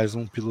será mais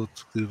um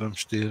piloto que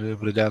vamos ter a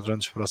brilhar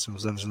durante os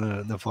próximos anos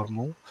na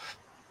Fórmula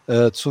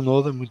 1.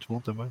 Tsunoda, muito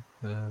bom também.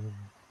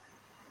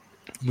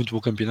 Muito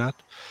bom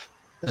campeonato.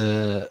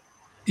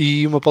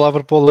 E uma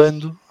palavra para o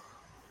Lando,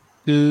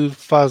 que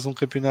faz um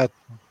campeonato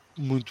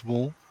muito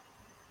bom,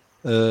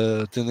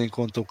 tendo em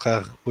conta o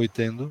carro que foi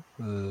tendo.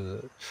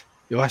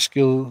 Eu acho que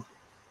ele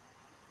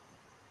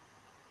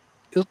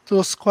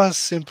trouxe quase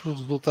sempre o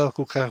resultado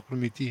que o carro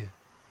permitia.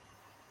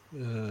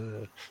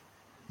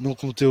 Não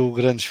cometeu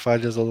grandes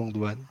falhas ao longo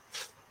do ano.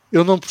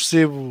 Eu não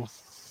percebo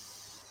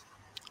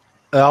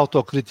a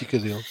autocrítica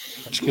dele.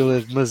 Acho que ele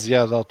é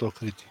demasiado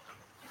autocrítico.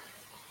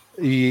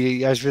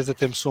 E às vezes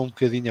até me sou um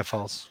bocadinho a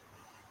falso.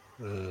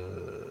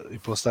 E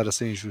posso estar a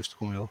ser injusto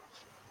com ele.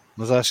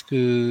 Mas acho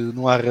que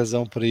não há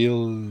razão para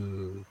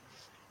ele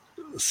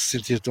se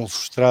sentir tão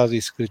frustrado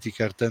e se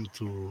criticar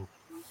tanto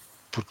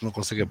porque não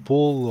consegue a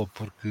pole, ou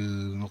porque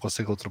não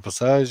consegue a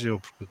ultrapassagem, ou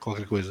porque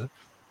qualquer coisa.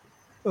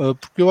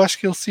 Porque eu acho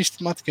que ele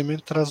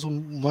sistematicamente traz o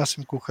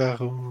máximo que o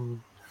carro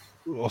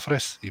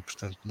oferece e,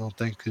 portanto, não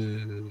tem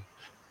que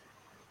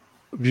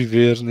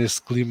viver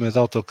nesse clima de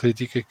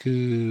autocrítica,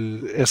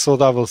 que é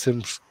saudável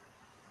sermos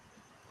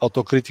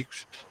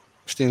autocríticos,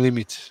 mas tem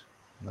limites.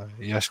 Não é?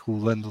 E acho que o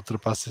Lando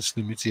ultrapassa esses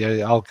limites e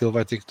é algo que ele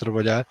vai ter que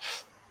trabalhar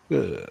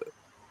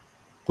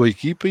com a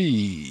equipa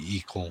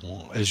e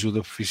com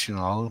ajuda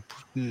profissional,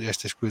 porque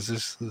estas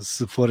coisas,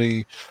 se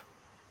forem...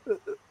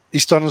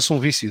 Isto torna-se um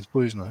vício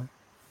depois, não é?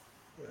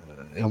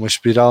 É uma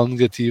espiral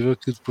negativa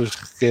que depois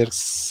requer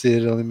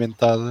ser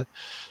alimentada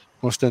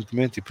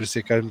constantemente, e por isso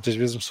é que muitas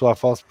vezes me soa a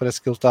falso,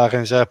 parece que ele está a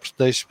arranjar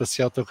pretextos para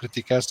se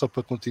autocriticar só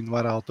para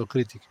continuar a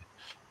autocrítica.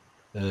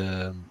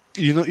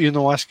 E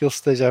não acho que ele se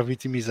esteja a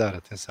vitimizar,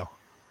 atenção.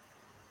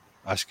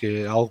 Acho que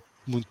é algo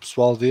muito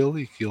pessoal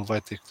dele e que ele vai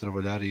ter que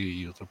trabalhar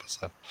e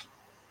ultrapassar.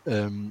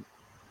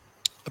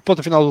 A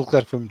ponta final do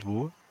Leclerc foi muito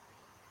boa.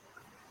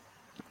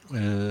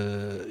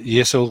 E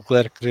esse é o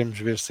Leclerc que queremos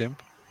ver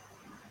sempre.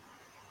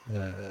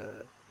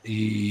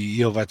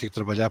 E ele vai ter que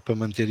trabalhar para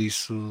manter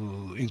isso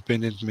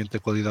independentemente da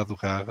qualidade do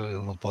carro.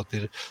 Ele não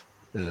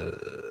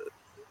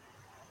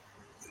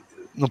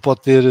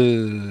pode ter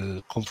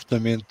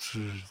comportamentos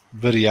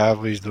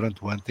variáveis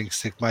durante o ano, tem que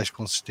ser mais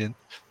consistente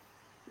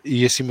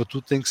e acima de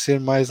tudo tem que ser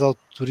mais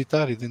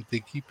autoritário dentro da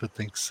equipa,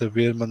 tem que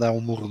saber mandar um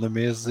murro na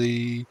mesa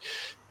e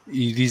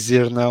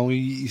dizer não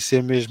e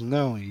ser mesmo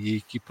não, e a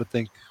equipa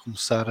tem que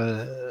começar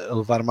a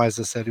levar mais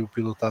a sério o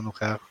pilotar no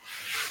carro,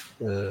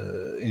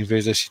 em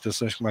vez das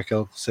situações como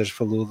aquela que o Sérgio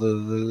falou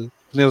de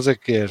pneus é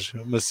que queres,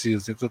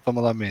 macios, então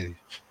toma lá médio.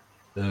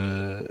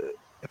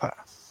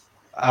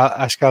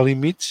 Acho que há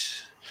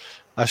limites.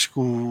 Acho que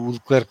o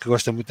Leclerc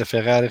gosta muito da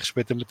Ferrari,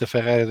 respeita muito a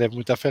Ferrari, deve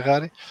muito à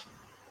Ferrari,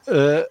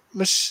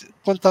 mas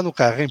quando está no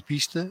carro em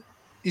pista,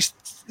 isso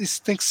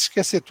tem que se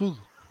esquecer tudo.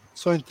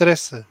 Só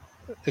interessa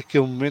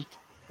aquele momento,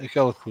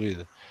 aquela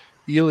corrida.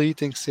 E ele aí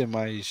tem que ser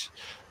mais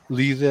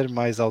líder,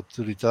 mais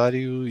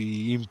autoritário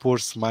e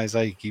impor-se mais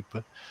à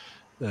equipa,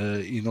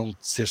 e não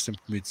ser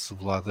sempre comido de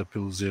cebolada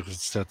pelos erros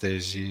de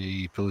estratégia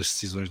e pelas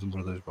decisões do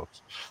número das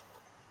boxes.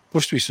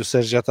 Posto isto, o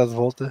Sérgio já está de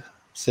volta.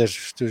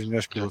 Sérgio, os teus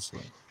melhores pilotos.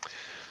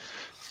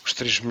 Os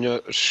 3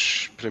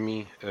 melhores, para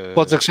mim...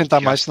 Podes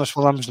acrescentar mais, que nós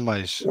falámos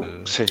demais.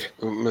 Sim,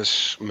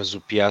 mas o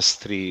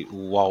Piastri,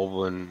 o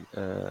Albon,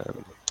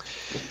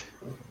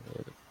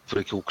 por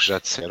aquilo que já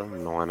disseram,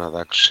 não há nada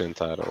a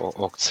acrescentar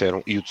ao que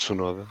disseram, e o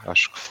Tsunoda,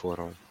 acho que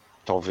foram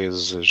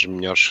talvez as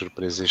melhores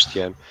surpresas este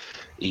ano,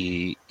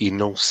 e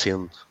não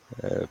sendo,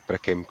 para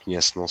quem me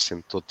conhece, não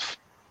sendo todo...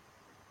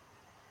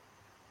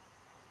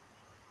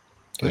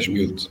 Estás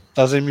mute.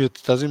 Estás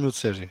em mute,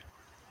 Sérgio.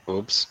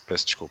 Ups,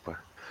 peço desculpa.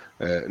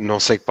 Não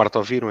sei que parte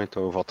ouviram,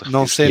 então eu volto a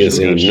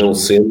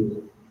repetir.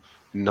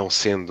 Não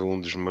sendo um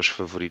dos meus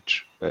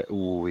favoritos,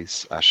 o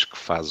Lewis, acho que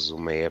faz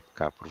uma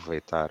época a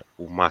aproveitar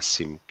o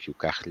máximo que o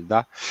carro lhe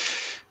dá,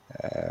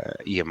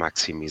 e a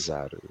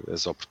maximizar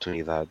as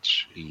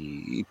oportunidades,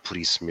 e por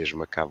isso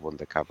mesmo acaba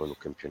onde acaba no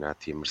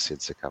campeonato, e a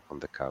Mercedes acaba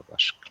onde acaba.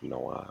 Acho que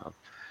não há...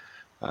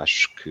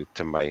 Acho que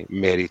também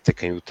mérito a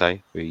quem o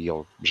tem, e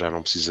ele já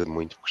não precisa de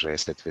muito, porque já é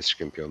 7 vezes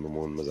campeão do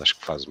mundo, mas acho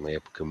que faz uma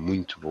época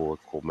muito boa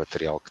com o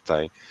material que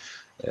tem,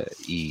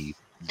 e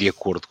de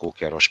acordo com o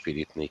que era o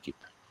espírito na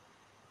equipa.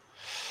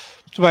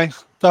 Muito bem,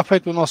 está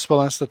feito o nosso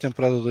balanço da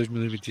temporada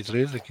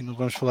 2023, aqui não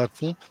vamos falar de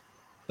fundo.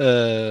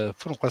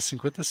 Foram quase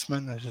 50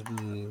 semanas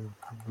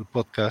de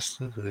podcast.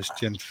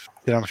 Este ano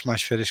tirámos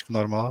mais férias que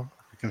normal,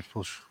 ficamos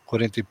pelos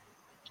 40 e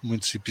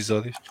muitos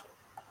episódios.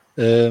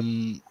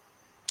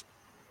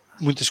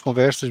 Muitas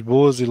conversas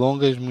boas e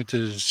longas,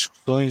 muitas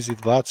discussões e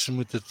debates,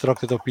 muita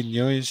troca de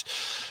opiniões,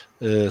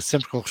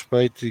 sempre com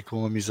respeito e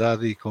com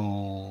amizade e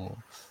com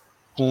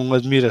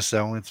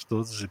admiração entre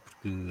todos,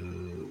 porque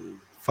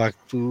de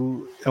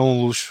facto é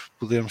um luxo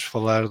podermos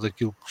falar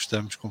daquilo que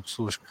gostamos com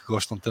pessoas que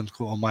gostam tanto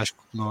ou mais que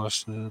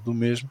nós do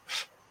mesmo.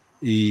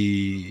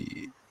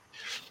 E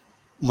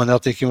o Manel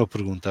tem aqui uma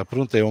pergunta. A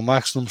pergunta é: o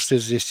Max no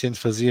Mercedes este ano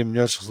fazia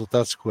melhores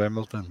resultados que o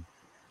Hamilton?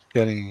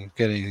 Querem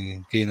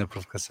cair na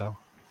provocação?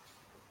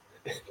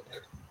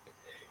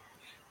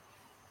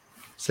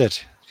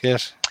 Sérgio,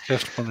 queres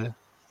responder?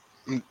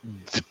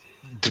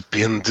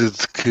 Depende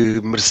de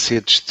que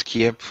Mercedes, de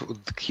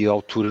que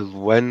altura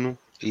do ano,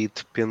 e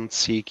depende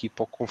se a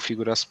equipa o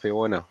configurasse bem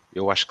ou não.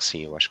 Eu acho que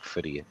sim, eu acho que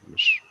faria.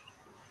 Mas...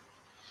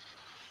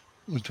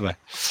 Muito bem.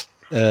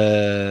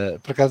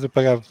 Por acaso eu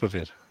pagava para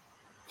ver.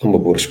 Uma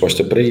boa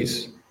resposta para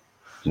isso.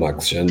 O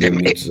Max já andou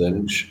muitos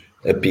anos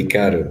a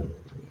picar,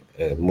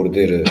 a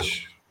morder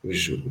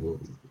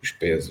os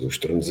pés, os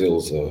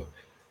tornozelos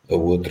a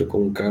outra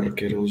com um carro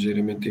que era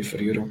ligeiramente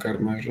inferior ao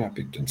carro mais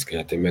rápido. Portanto, se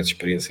calhar tem mais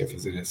experiência em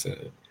fazer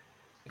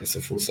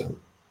essa função.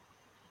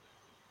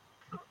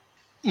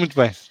 Muito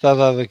bem, está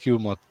dado aqui o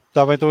mote.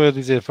 Estava então eu a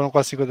dizer, foram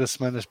quase 50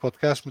 semanas de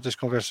podcast, muitas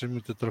conversas,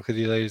 muita troca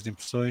de ideias, de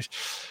impressões,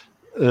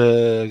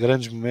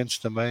 grandes momentos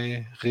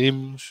também,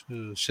 rimos,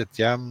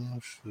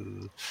 chateámos,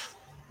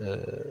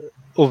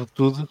 houve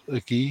tudo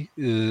aqui,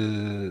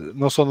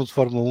 não só no de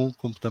Fórmula 1,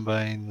 como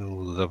também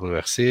no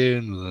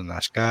WRC, no da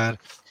NASCAR,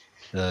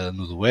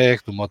 no do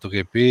WEC, do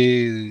MotoGP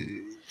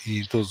e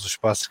em todos os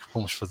espaços que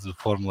fomos fazer de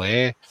Fórmula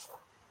E.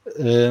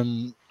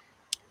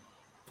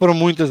 Foram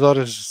muitas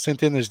horas,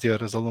 centenas de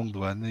horas ao longo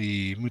do ano,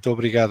 e muito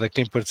obrigado a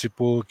quem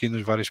participou aqui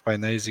nos vários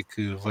painéis e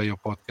que veio ao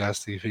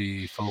podcast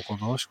e falou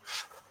connosco.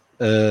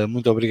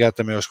 Muito obrigado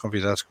também aos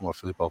convidados como o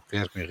Filipe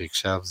Albuquerque, o Henrique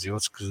Chaves e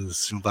outros que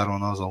se juntaram a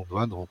nós ao longo do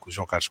ano, o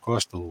João Carlos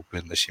Costa, o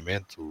Pedro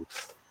Nascimento, o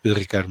Pedro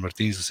Ricardo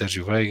Martins, o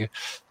Sérgio Veiga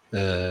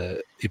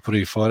e por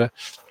aí fora.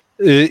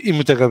 E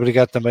muito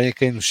obrigado também a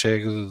quem nos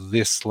chega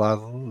desse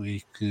lado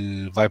e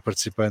que vai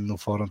participando no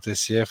Fórum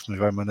TCF, nos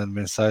vai mandando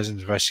mensagens,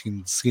 nos vai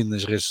seguindo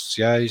nas redes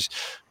sociais,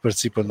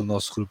 participa no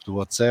nosso grupo do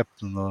WhatsApp,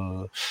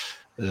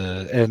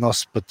 é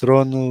nosso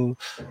patrono,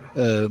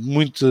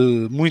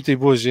 muita e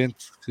boa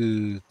gente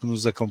que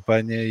nos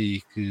acompanha e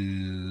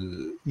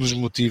que nos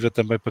motiva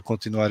também para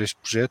continuar este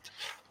projeto.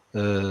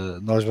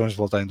 Nós vamos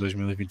voltar em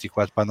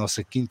 2024 para a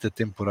nossa 5ª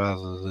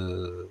temporada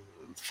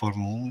de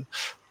Fórmula 1.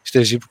 Isto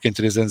é giro porque em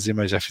 3 anos e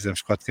meio já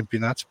fizemos 4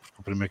 campeonatos, porque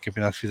o primeiro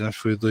campeonato que fizemos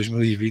foi o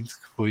 2020,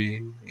 que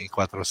foi em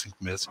 4 ou 5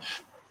 meses.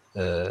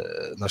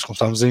 Nós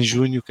começámos em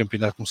junho, o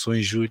campeonato começou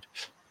em julho,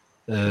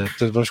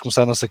 portanto vamos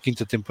começar a nossa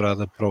 5ª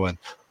temporada para o ano.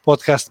 O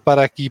podcast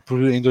para aqui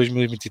em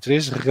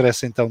 2023,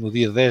 regressa então no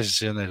dia 10 de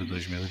janeiro de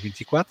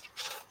 2024.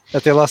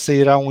 Até lá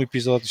sairá um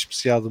episódio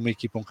especial de Uma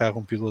Equipa, um Carro,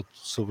 um Piloto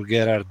sobre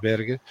Gerhard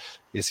Berger.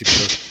 Esse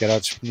episódio ficará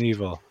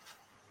disponível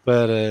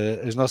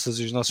para as nossas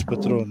e os nossos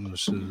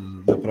patronos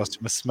na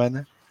próxima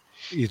semana.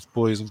 E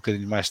depois, um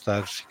bocadinho mais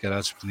tarde,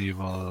 ficará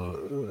disponível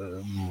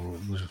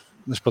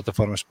nas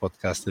plataformas de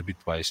podcast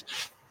habituais.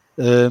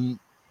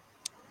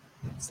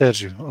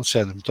 Sérgio,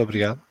 Alexandre, muito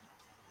obrigado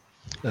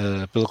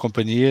pela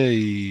companhia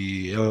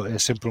e é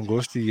sempre um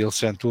gosto. E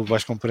Alexandre, tu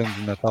vais com prenda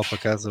de Natal para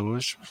casa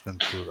hoje,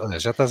 portanto,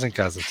 já estás em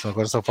casa,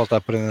 agora só falta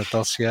a prenda de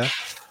Natal chegar.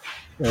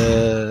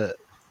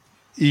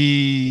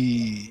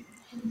 E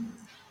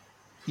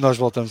nós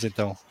voltamos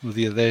então no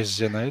dia 10 de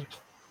janeiro.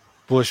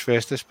 Boas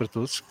festas para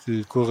todos,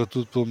 que corra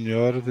tudo pelo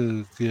melhor,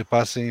 que a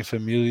passem em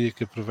família,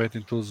 que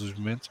aproveitem todos os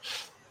momentos,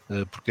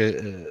 porque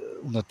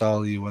o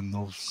Natal e o Ano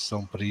Novo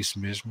são para isso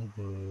mesmo,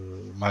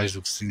 mais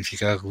do que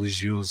significado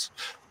religioso,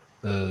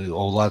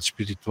 ao lado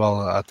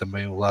espiritual há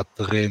também o lado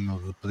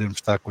terreno de podermos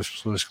estar com as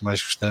pessoas que mais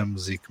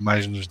gostamos e que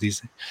mais nos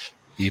dizem,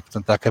 e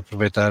portanto há que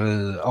aproveitar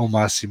ao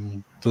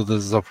máximo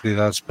todas as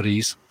oportunidades para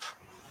isso.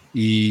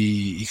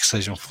 E que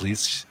sejam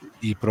felizes,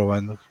 e para o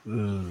ano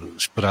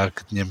esperar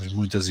que tenhamos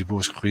muitas e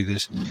boas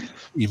corridas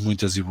e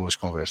muitas e boas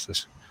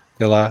conversas.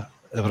 Até lá,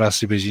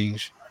 abraços e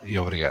beijinhos e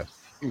obrigado.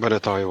 Bom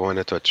Natal e bom ano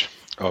a todos.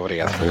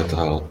 Obrigado. Bom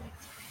Natal.